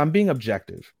 stars. But if I'm being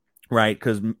objective, right,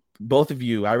 because both of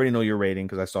you, I already know your rating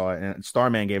because I saw it, and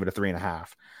Starman gave it a 3.5.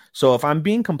 So if I'm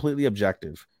being completely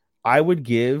objective, I would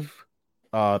give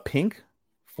Pink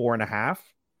 4.5,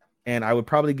 and I would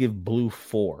probably give Blue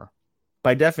 4.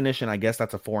 By definition, I guess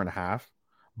that's a 4.5.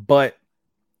 But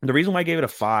the reason why I gave it a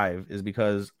 5 is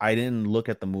because I didn't look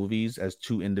at the movies as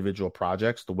two individual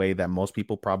projects the way that most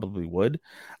people probably would.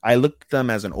 I looked at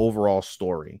them as an overall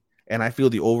story. And I feel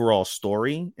the overall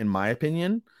story, in my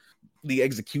opinion, the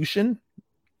execution,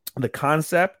 the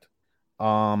concept,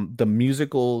 the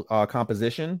musical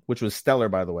composition, which was stellar,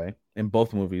 by the way, in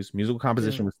both movies. Musical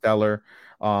composition was stellar.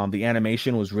 The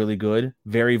animation was really good,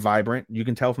 very vibrant. You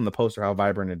can tell from the poster how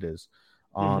vibrant it is.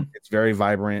 It's very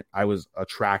vibrant. I was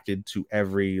attracted to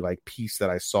every like piece that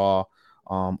I saw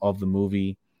of the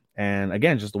movie. And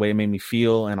again, just the way it made me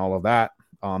feel and all of that.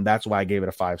 That's why I gave it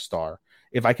a 5-star.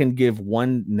 If I can give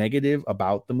one negative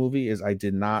about the movie, is I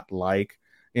didn't like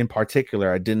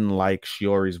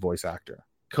Shiori's voice actor.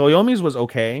 Koyomi's was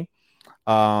okay.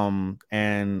 And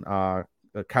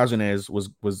Kazune's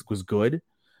was good.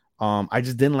 I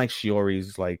just didn't like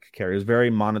Shiori's like character. It was very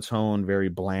monotone, very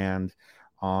bland.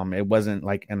 It wasn't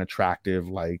like an attractive,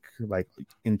 like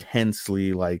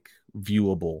intensely like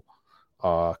viewable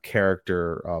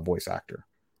character voice actor.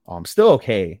 Still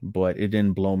okay, but it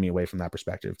didn't blow me away from that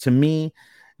perspective. To me,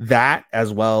 that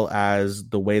as well as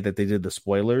the way that they did the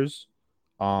spoilers,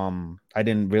 I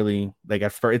didn't really like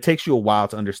at first. It takes you a while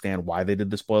to understand why they did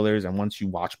the spoilers, and once you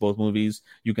watch both movies,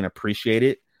 you can appreciate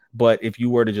it. But if you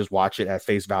were to just watch it at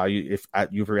face value,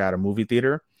 you were at a movie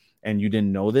theater and you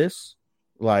didn't know this,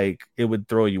 like it would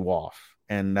throw you off.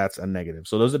 And that's a negative.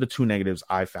 So those are the two negatives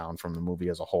I found from the movie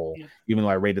as a whole. Yeah. Even though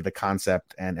I rated the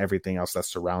concept and everything else that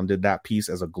surrounded that piece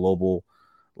as a global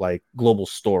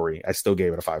story, I still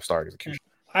gave it a 5-star execution.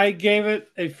 I gave it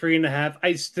a 3.5.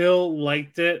 I still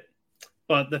liked it,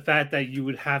 but the fact that you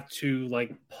would have to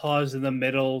like pause in the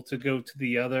middle to go to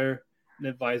the other, and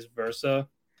then vice versa.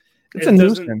 It's a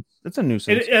nuisance. It's a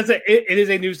nuisance. It is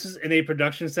a nuisance in a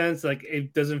production sense. Like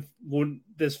wouldn't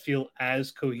this feel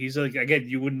as cohesive? Like again,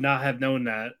 you would not have known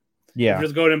that. Yeah. You're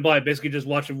just going in blind, basically just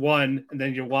watching one and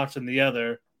then you're watching the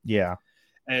other. Yeah.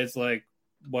 And it's like,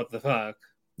 what the fuck?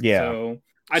 Yeah.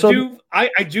 So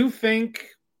I do think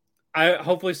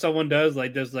hopefully someone does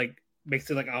makes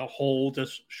it like a whole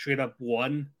just straight up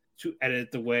one to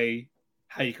edit the way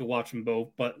how you could watch them both,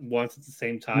 but once at the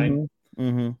same time.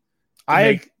 Mm-hmm.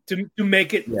 to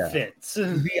make it fit.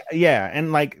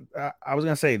 And like I was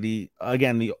gonna say, the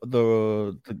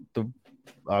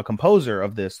composer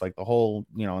of this, like the whole,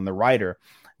 and the writer,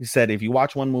 he said if you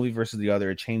watch one movie versus the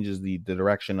other, it changes the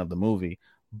direction of the movie.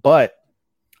 But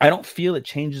I don't feel it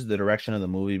changes the direction of the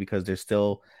movie because there's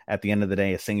still, at the end of the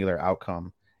day, a singular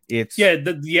outcome. It's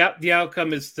the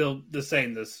outcome is still the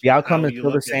same. The outcome is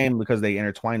still the same because they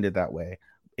intertwined it that way.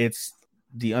 It's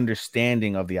the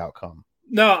understanding of the outcome.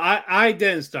 No, I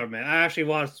didn't start, man. I actually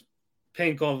watched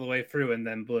Pink all the way through and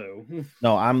then Blue.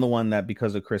 No, I'm the one that,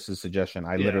 because of Chris's suggestion,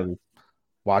 I literally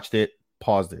watched it,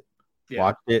 paused it,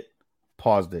 watched it,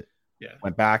 paused it,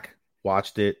 went back,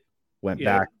 watched it, went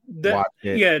back, watched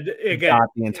it, got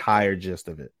the entire gist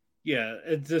of it. Yeah,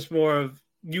 it's just more of,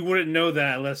 you wouldn't know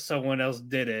that unless someone else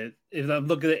did it.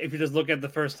 If you just look at the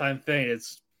first time thing,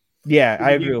 it's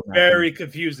I agree with very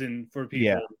confusing for people.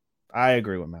 Yeah, I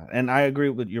agree with Matt, and I agree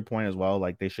with your point as well.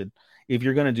 Like, they should, if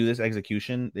you're gonna do this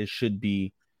execution, it should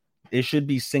be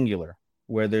singular,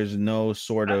 where there's no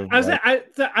sort of. I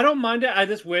don't mind it. I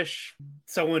just wish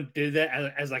someone did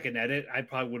that as like an edit. I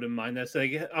probably wouldn't mind that. So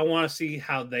like, I want to see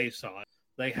how they saw it,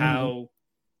 like how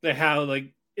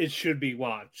like it should be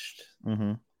watched,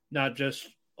 not just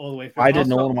all the way through. I did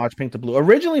no one watch Pink to Blue.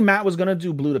 Originally, Matt was gonna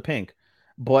do Blue to Pink,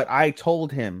 but I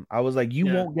told him, I was like, you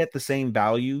won't get the same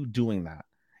value doing that.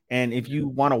 And if you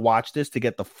want to watch this to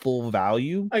get the full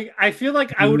value, I feel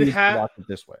like I would have watched it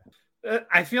this way.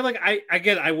 I feel like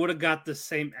I would have got the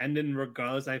same ending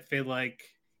regardless. I feel like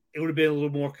it would have been a little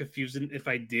more confusing if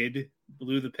I did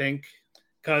Blue to Pink,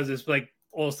 because it's like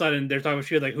all of a sudden they're talking about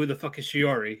Shiori, like, who the fuck is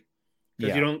Shiori?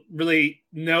 Because you don't really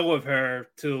know of her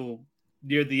till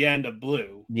near the end of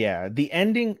Blue. Yeah, the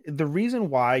ending. The reason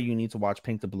why you need to watch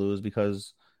Pink to Blue is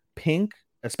because Pink,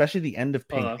 especially the end of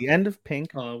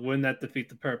Pink, wouldn't that defeat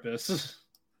the purpose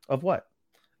of what?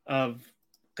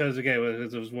 Because again,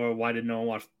 it was more, why did no one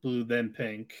watch Blue then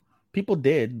Pink? People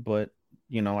did, but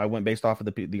I went based off of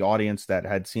the audience that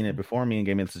had seen it before me and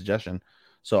gave me the suggestion.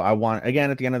 So I want, again,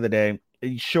 at the end of the day,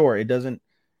 sure, it doesn't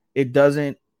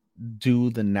do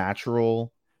the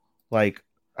natural, like,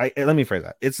 let me phrase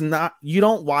that. It's not, you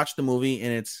don't watch the movie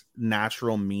in its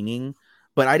natural meaning,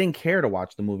 but I didn't care to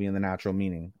watch the movie in the natural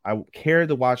meaning. I cared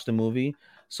to watch the movie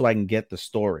so I can get the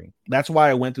story. That's why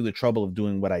I went through the trouble of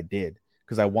doing what I did,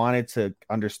 because I wanted to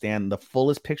understand the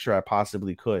fullest picture I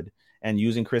possibly could. And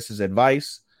using Chris's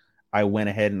advice, I went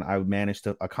ahead and I managed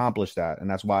to accomplish that. And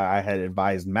that's why I had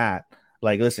advised Matt,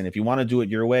 like, listen, if you want to do it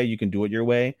your way, you can do it your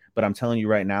way. But I'm telling you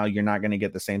right now, you're not going to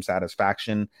get the same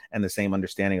satisfaction and the same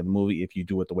understanding of the movie if you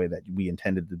do it the way that we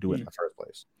intended to do it in the first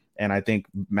place. And I think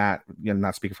Matt,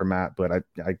 not speaking for Matt, but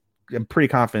I am pretty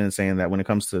confident in saying that when it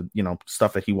comes to,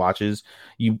 stuff that he watches,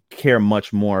 you care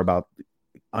much more about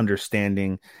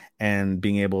understanding and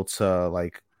being able to,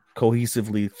 like,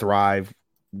 cohesively thrive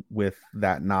with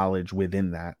that knowledge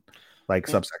within that, like,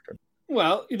 subsector.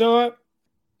 Well, you know what?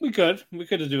 We could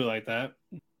just do it like that.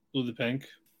 Blue to Pink.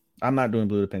 I'm not doing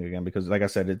Blue to Pink again because, like I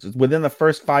said, it's within the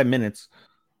first 5 minutes,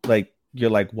 like, you're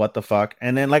like, what the fuck?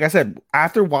 And then, like I said,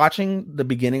 after watching the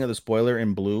beginning of the spoiler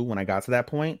in Blue, when I got to that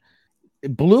point,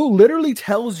 Blue literally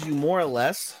tells you more or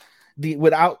less,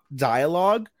 without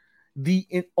dialogue,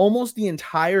 almost the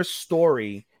entire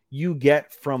story you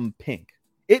get from Pink.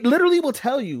 It literally will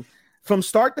tell you from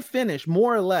start to finish,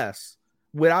 more or less,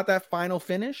 without that final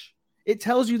finish. It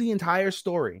tells you the entire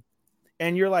story,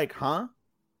 and you're like, huh?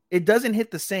 It doesn't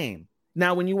hit the same.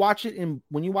 Now, when you watch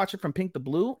it from Pink to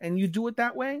Blue, and you do it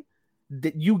that way,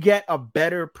 that you get a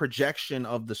better projection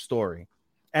of the story,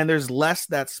 and there's less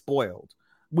that's spoiled.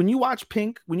 When you watch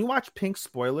Pink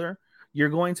spoiler, you're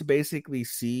going to basically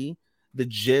see the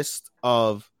gist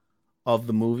of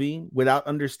the movie without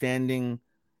understanding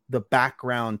the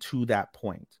background to that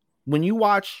point. When you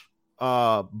watch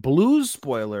Blue's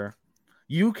spoiler,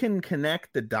 you can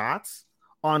connect the dots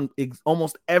on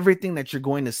almost everything that you're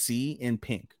going to see in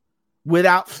Pink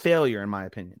without failure, in my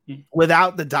opinion,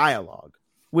 without the dialogue,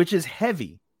 which is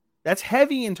heavy. That's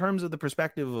heavy in terms of the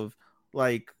perspective of,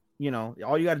 like,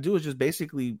 all you got to do is just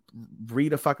basically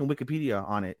read a fucking Wikipedia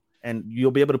on it, and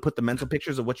you'll be able to put the mental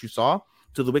pictures of what you saw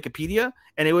to the Wikipedia,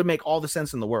 and it would make all the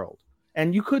sense in the world.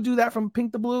 And you could do that from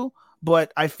Pink to Blue,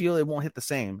 but I feel it won't hit the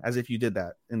same as if you did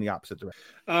that in the opposite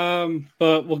direction.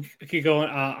 But we'll keep going.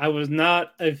 I was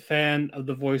not a fan of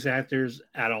the voice actors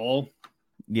at all.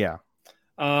 Yeah.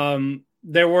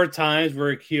 There were times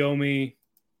where Kiyomi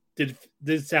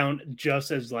did sound just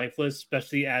as lifeless,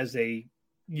 especially as a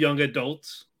young adult.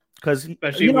 Because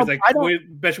especially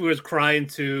he was crying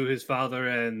to his father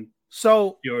and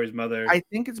Yori's mother. I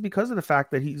think it's because of the fact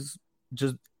that he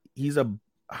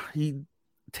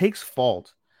takes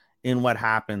fault in what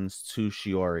happens to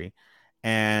Shiori,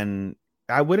 and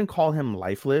I wouldn't call him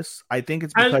lifeless. I think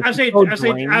it's because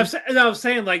I was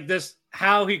saying like this,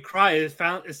 how he cried.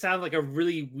 It sounded like a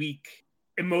really weak,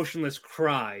 emotionless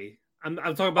cry. I'm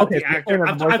talking about the actor.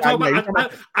 I'm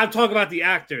talking about the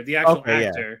actor, the actual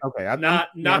actor. Yeah. Okay,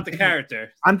 not the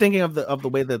character. I'm thinking of the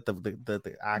way that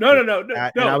the actor.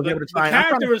 No. I was able to try. The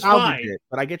character is fine,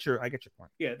 but I get your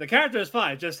point. Yeah, the character is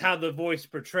fine. Just how the voice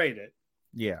portrayed it.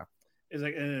 Yeah, is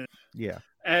like yeah.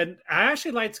 And I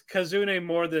actually liked Kazune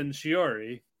more than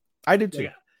Shiori. I did too.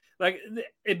 Like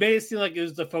it made it seem like it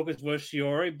was the focus was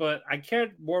Shiori, but I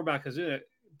cared more about Kazune.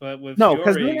 But with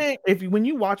Kazune, when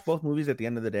you watch both movies at the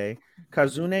end of the day,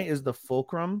 Kazune is the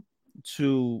fulcrum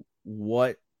to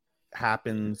what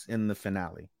happens in the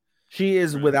finale. She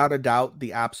is without a doubt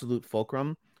the absolute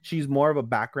fulcrum. She's more of a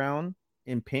background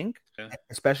in Pink,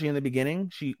 especially in the beginning.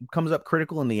 She comes up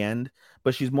critical in the end,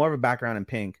 but she's more of a background in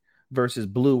Pink versus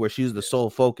Blue, where she's the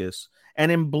sole focus.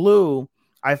 And in Blue,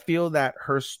 I feel that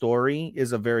her story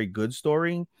is a very good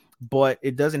story, but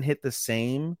it doesn't hit the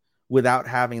same without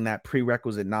having that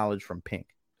prerequisite knowledge from Pink.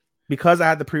 Because I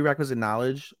had the prerequisite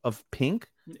knowledge of Pink,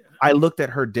 I looked at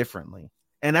her differently.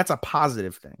 And that's a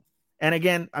positive thing. And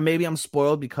again, maybe I'm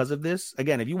spoiled because of this.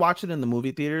 Again, if you watch it in the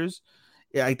movie theaters,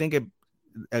 I think it,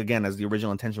 again, as the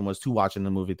original intention was to watch in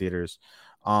the movie theaters,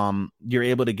 you're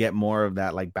able to get more of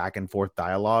that like back and forth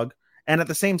dialogue. And at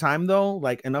the same time, though,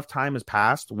 like enough time has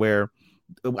passed where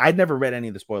I'd never read any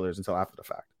of the spoilers until after the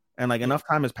fact. And like enough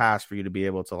time has passed for you to be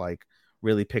able to like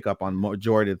really pick up on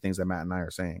majority of the things that Matt and I are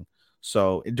saying.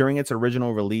 So during its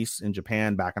original release in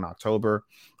Japan back in October,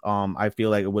 I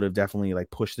feel like it would have definitely like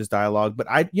pushed this dialogue. But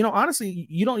honestly,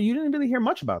 you didn't really hear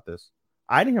much about this.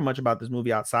 I didn't hear much about this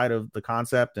movie outside of the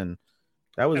concept, and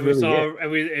that was we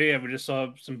just saw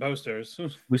some posters.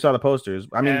 We saw the posters.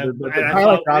 I mean,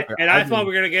 I thought we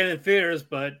were gonna get it in theaters,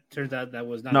 but turns out that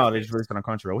was not. No, they just released it on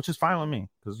Crunchyroll, which is fine with me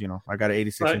because I got an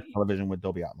 86-inch television with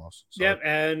Dolby Atmos. So. Yep,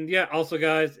 and also,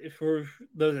 guys, for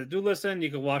those that do listen,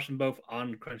 you can watch them both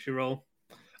on Crunchyroll.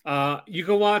 You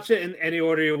can watch it in any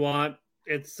order you want.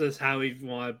 It's just how you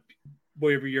want,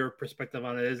 whatever your perspective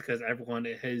on it is, because everyone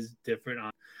is different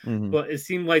on. Mm-hmm. But it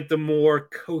seemed like the more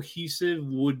cohesive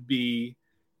would be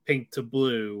Pink to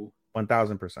Blue.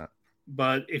 1000%.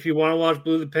 But if you want to watch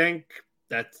Blue to Pink,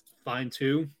 that's fine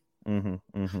too. Mm-hmm,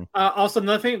 mm-hmm. Also,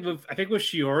 another thing, I think with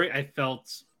Shiori, I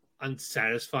felt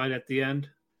unsatisfied at the end.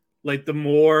 Like the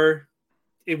more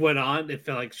it went on, it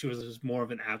felt like she was just more of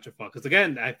an afterthought. Because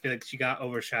again, I feel like she got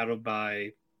overshadowed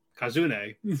by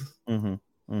Kazune. Mm-hmm,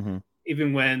 mm-hmm.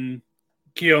 Even when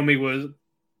Kiyomi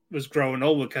was growing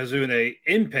old with Kazune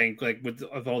in Pink, like with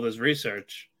all this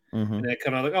research. Mm-hmm. And then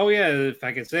come out like, oh yeah, if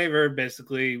I could save her,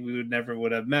 basically we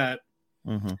would have met.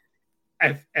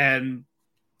 Mm-hmm. And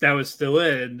that was still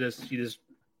it. And you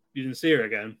didn't see her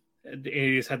again. And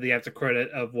you just had the after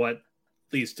credit of what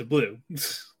leads to Blue.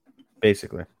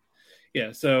 Basically.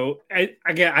 Yeah. So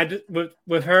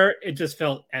with her, it just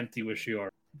felt empty with Shiori.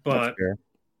 But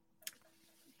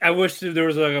I wish there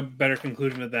was like a better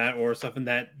conclusion to that, or something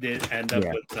that did end up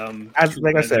with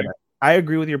I said, I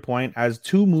agree with your point. As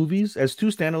two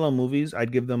standalone movies,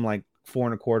 I'd give them like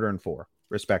 4.25 and 4,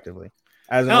 respectively.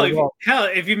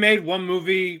 If you made one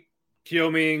movie,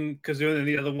 Kiyomi and Kazune, and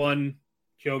the other one,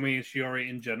 Kiyomi and Shiori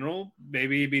in general,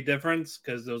 maybe it'd be different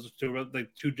because those are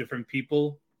two different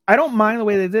people. I don't mind the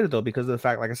way they did it though, because of the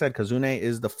fact, like I said, Kazune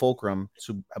is the fulcrum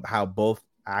to how both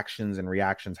actions and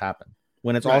reactions happen.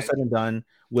 When it's all said and done,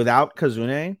 without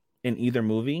Kazune in either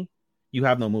movie, you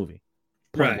have no movie.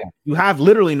 Right. You have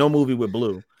literally no movie with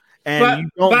Blue. And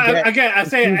I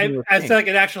say like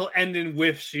an actual ending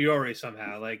with Shiori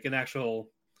somehow, like an actual,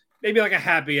 maybe like a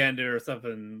happy ending or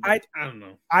something. I don't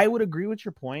know. I would agree with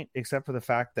your point, except for the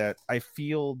fact that I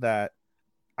feel that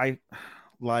I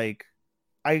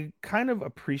kind of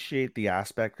appreciate the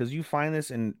aspect, because you find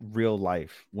this in real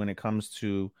life when it comes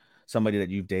to somebody that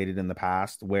you've dated in the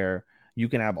past, where you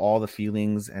can have all the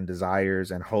feelings and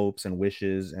desires and hopes and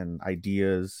wishes and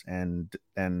ideas and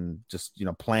just,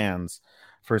 plans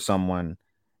for someone,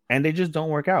 and they just don't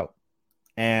work out.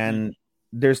 And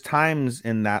there's times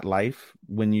in that life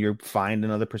when you find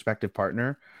another prospective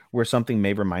partner where something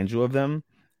may remind you of them.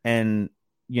 And,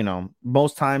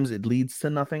 most times it leads to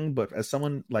nothing. But as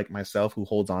someone like myself who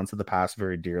holds on to the past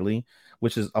very dearly,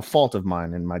 which is a fault of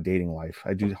mine in my dating life,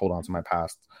 I do hold on to my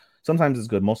past. Sometimes it's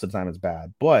good. Most of the time it's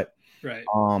bad. But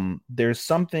there's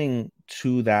something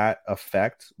to that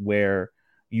effect where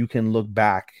you can look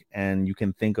back and you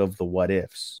can think of the what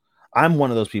ifs. I'm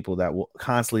one of those people that will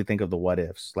constantly think of the what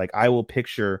ifs. Like I will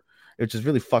picture, which is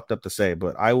really fucked up to say,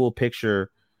 but I will picture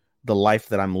the life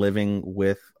that I'm living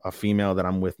with a female that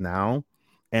I'm with now.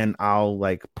 and I'll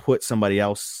like put somebody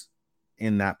else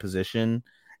in that position,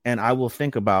 and I will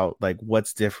think about like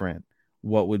what's different,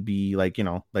 what would be like, you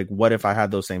know, like what if I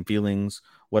had those same feelings,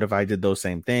 what if I did those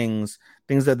same things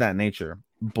of that nature.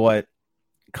 But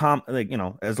like, you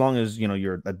know, as long as, you know,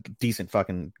 you're a decent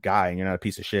fucking guy and you're not a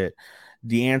piece of shit,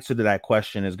 the answer to that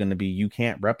question is going to be you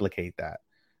can't replicate that,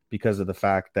 because of the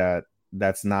fact that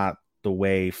that's not the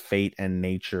way fate and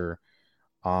nature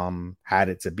had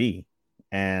it to be.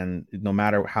 And no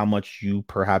matter how much you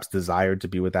perhaps desired to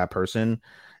be with that person,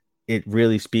 it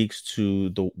really speaks to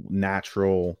the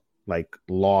natural like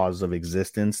laws of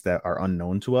existence that are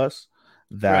unknown to us,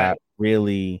 that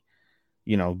really,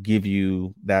 you know, give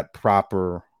you that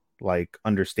proper like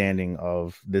understanding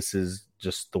of this is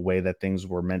just the way that things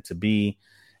were meant to be.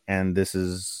 And this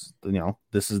is, you know,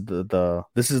 this is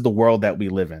this is the world that we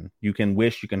live in. You can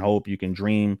wish, you can hope, you can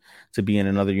dream to be in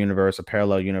another universe, a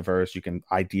parallel universe. You can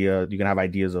have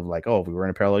ideas of like, oh, if we were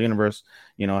in a parallel universe,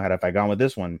 you know, had if I gone with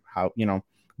this one, how, you know,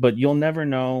 but you'll never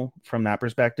know from that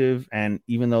perspective. And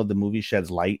even though the movie sheds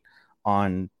light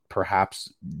on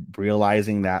perhaps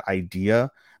realizing that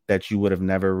idea that you would have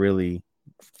never really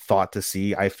thought to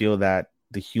see, I feel that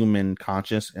the human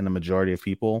conscious and the majority of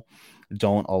people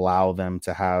don't allow them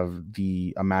to have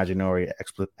the imaginary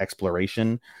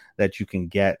exploration that you can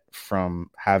get from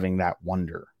having that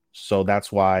wonder. So that's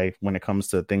why when it comes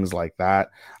to things like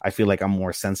that, I feel like I'm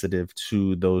more sensitive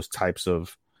to those types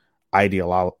of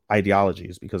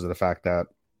ideologies, because of the fact that,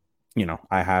 you know,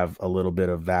 I have a little bit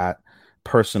of that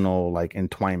personal like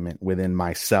entwinement within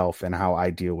myself and how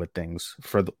I deal with things,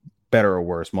 for the better or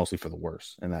worse, mostly for the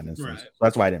worse in that instance. Right. So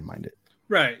that's why I didn't mind it.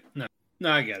 Right. No,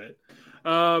 I get it.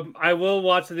 I will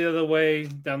watch it the other way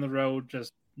down the road,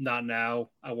 just not now.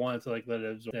 I wanted to like let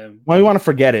it absorb him. Well, you want to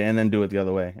forget it and then do it the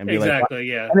other way and be exactly, like,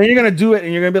 yeah. And then you're gonna do it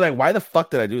and you're gonna be like, why the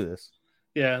fuck did I do this?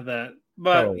 Yeah, that.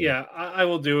 But yeah, I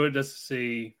will do it just to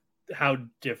see how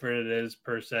different it is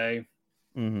per se.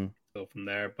 Mm-hmm. Go from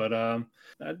there. But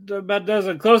that about does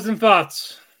it. Closing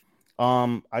thoughts.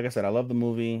 Like I said, I love the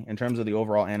movie. In terms of the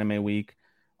overall anime week,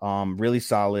 really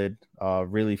solid,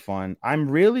 really fun. I'm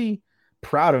really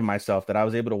proud of myself that I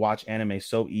was able to watch anime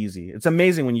so easy. It's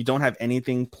amazing when you don't have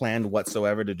anything planned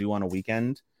whatsoever to do on a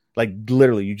weekend. Like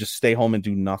literally, you just stay home and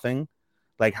do nothing.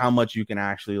 Like how much you can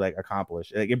actually like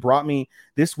accomplish. Like, it brought me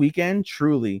this weekend.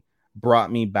 Truly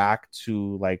brought me back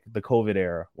to like the COVID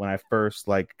era when I first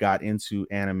like got into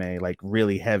anime like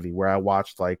really heavy, where I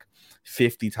watched like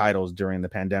 50 titles during the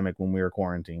pandemic when we were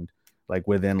quarantined, like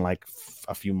within like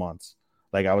a few months.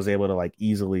 Like I was able to like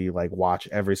easily like watch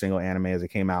every single anime as it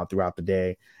came out throughout the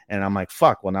day. And I'm like,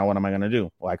 fuck, well, now what am I going to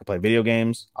do? Well, I could play video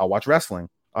games. I'll watch wrestling.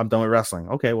 I'm done with wrestling.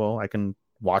 Okay, well, I can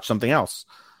watch something else.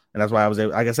 And that's why I was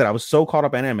able, like I said, I was so caught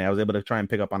up in anime, I was able to try and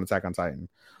pick up on Attack on Titan.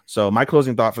 So my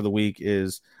closing thought for the week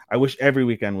is I wish every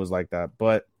weekend was like that,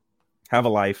 but have a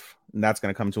life. And that's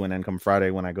going to come to an end come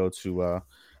Friday when I go to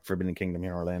Forbidden Kingdom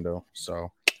here in Orlando.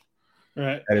 So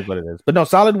right, that is what it is. But no,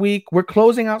 solid week. We're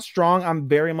closing out strong. I'm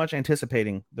very much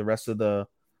anticipating the rest of the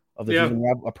season. We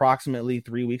have approximately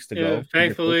 3 weeks to go.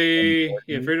 Thankfully,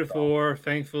 3 to 4.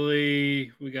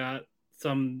 Thankfully, we got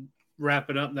some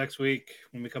wrapping up next week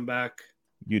when we come back.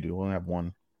 You do. We'll have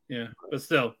one. Yeah, but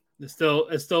still,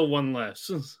 it's still one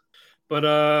less. But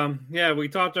yeah, we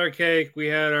talked our cake. We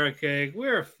had our cake.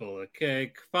 We're full of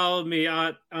cake. Follow me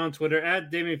on Twitter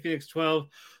at DamianPhoenix12.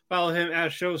 Follow him at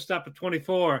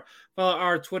Showstopper24. Follow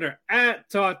our Twitter at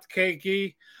Talk to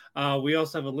Kēki. We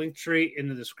also have a link tree in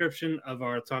the description of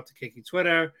our Talk to Kēki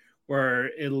Twitter,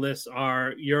 where it lists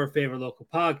your favorite local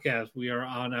podcast. We are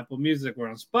on Apple Music. We're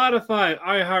on Spotify,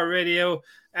 iHeartRadio,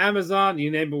 Amazon. You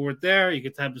name it, we're there. You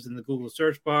can type us in the Google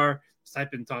search bar. Just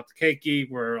type in Talk to Kēki.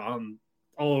 We're on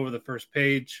all over the first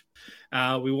page.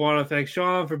 We want to thank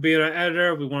Sean for being our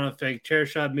editor. We want to thank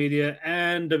Chairshot Media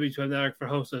and W2M Network for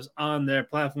hosting us on their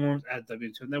platforms at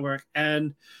W2M Network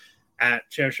and at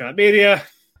Chairshot Media.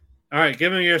 All right,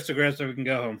 give me your Instagram so we can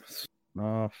go home.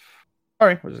 All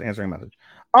right, we're just answering a message.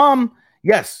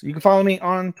 Yes, you can follow me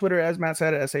on Twitter, as Matt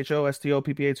said, at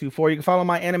SHOSTOPPA24. You can follow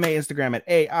my anime Instagram at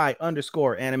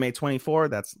AI_anime24.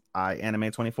 That's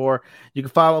anime24. You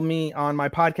can follow me on my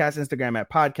podcast Instagram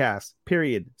at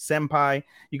podcast.senpai.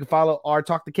 You can follow our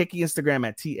Talk to Kēki Instagram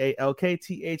at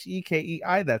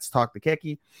TALKTHEKEI. That's Talk to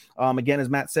Kēki. Again, as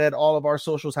Matt said, all of our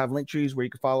socials have link trees where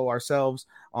you can follow ourselves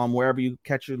wherever you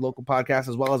catch your local podcast,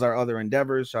 as well as our other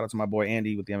endeavors. Shout out to my boy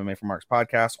Andy with the MMA for Marks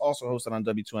podcast, also hosted on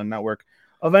W2M Network.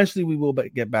 Eventually, we will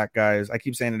get back, guys. I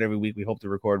keep saying it every week. We hope to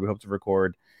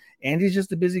record. Andy's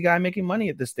just a busy guy making money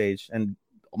at this stage, and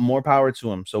more power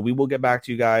to him. So we will get back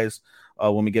to you guys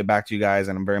when we get back to you guys,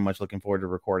 and I'm very much looking forward to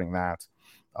recording that.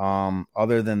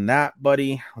 Other than that,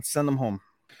 buddy, let's send them home.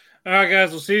 All right, guys.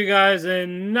 We'll see you guys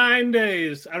in 9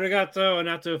 days. Arigato,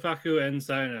 anato faku, and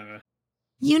sayonara.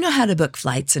 You know how to book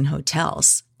flights and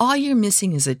hotels. All you're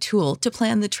missing is a tool to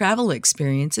plan the travel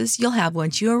experiences you'll have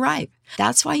once you arrive.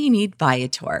 That's why you need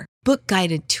Viator. Book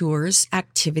guided tours,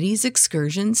 activities,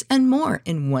 excursions, and more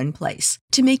in one place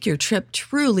to make your trip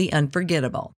truly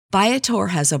unforgettable. Viator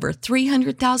has over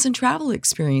 300,000 travel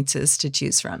experiences to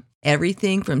choose from.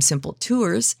 Everything from simple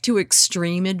tours to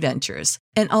extreme adventures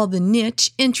and all the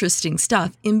niche, interesting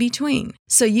stuff in between.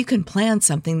 So you can plan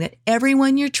something that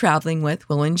everyone you're traveling with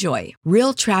will enjoy.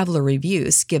 Real traveler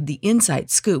reviews give the inside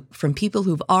scoop from people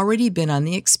who've already been on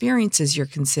the experiences you're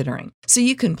considering. So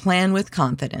you can plan with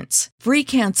confidence. Free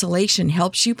cancellation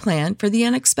helps you plan for the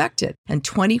unexpected. And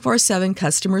 24/7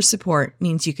 customer support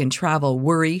means you can travel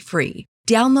worry-free.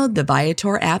 Download the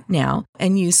Viator app now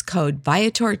and use code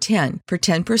Viator10 for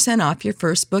 10% off your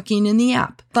first booking in the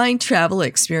app. Find travel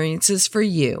experiences for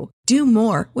you. Do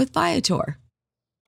more with Viator.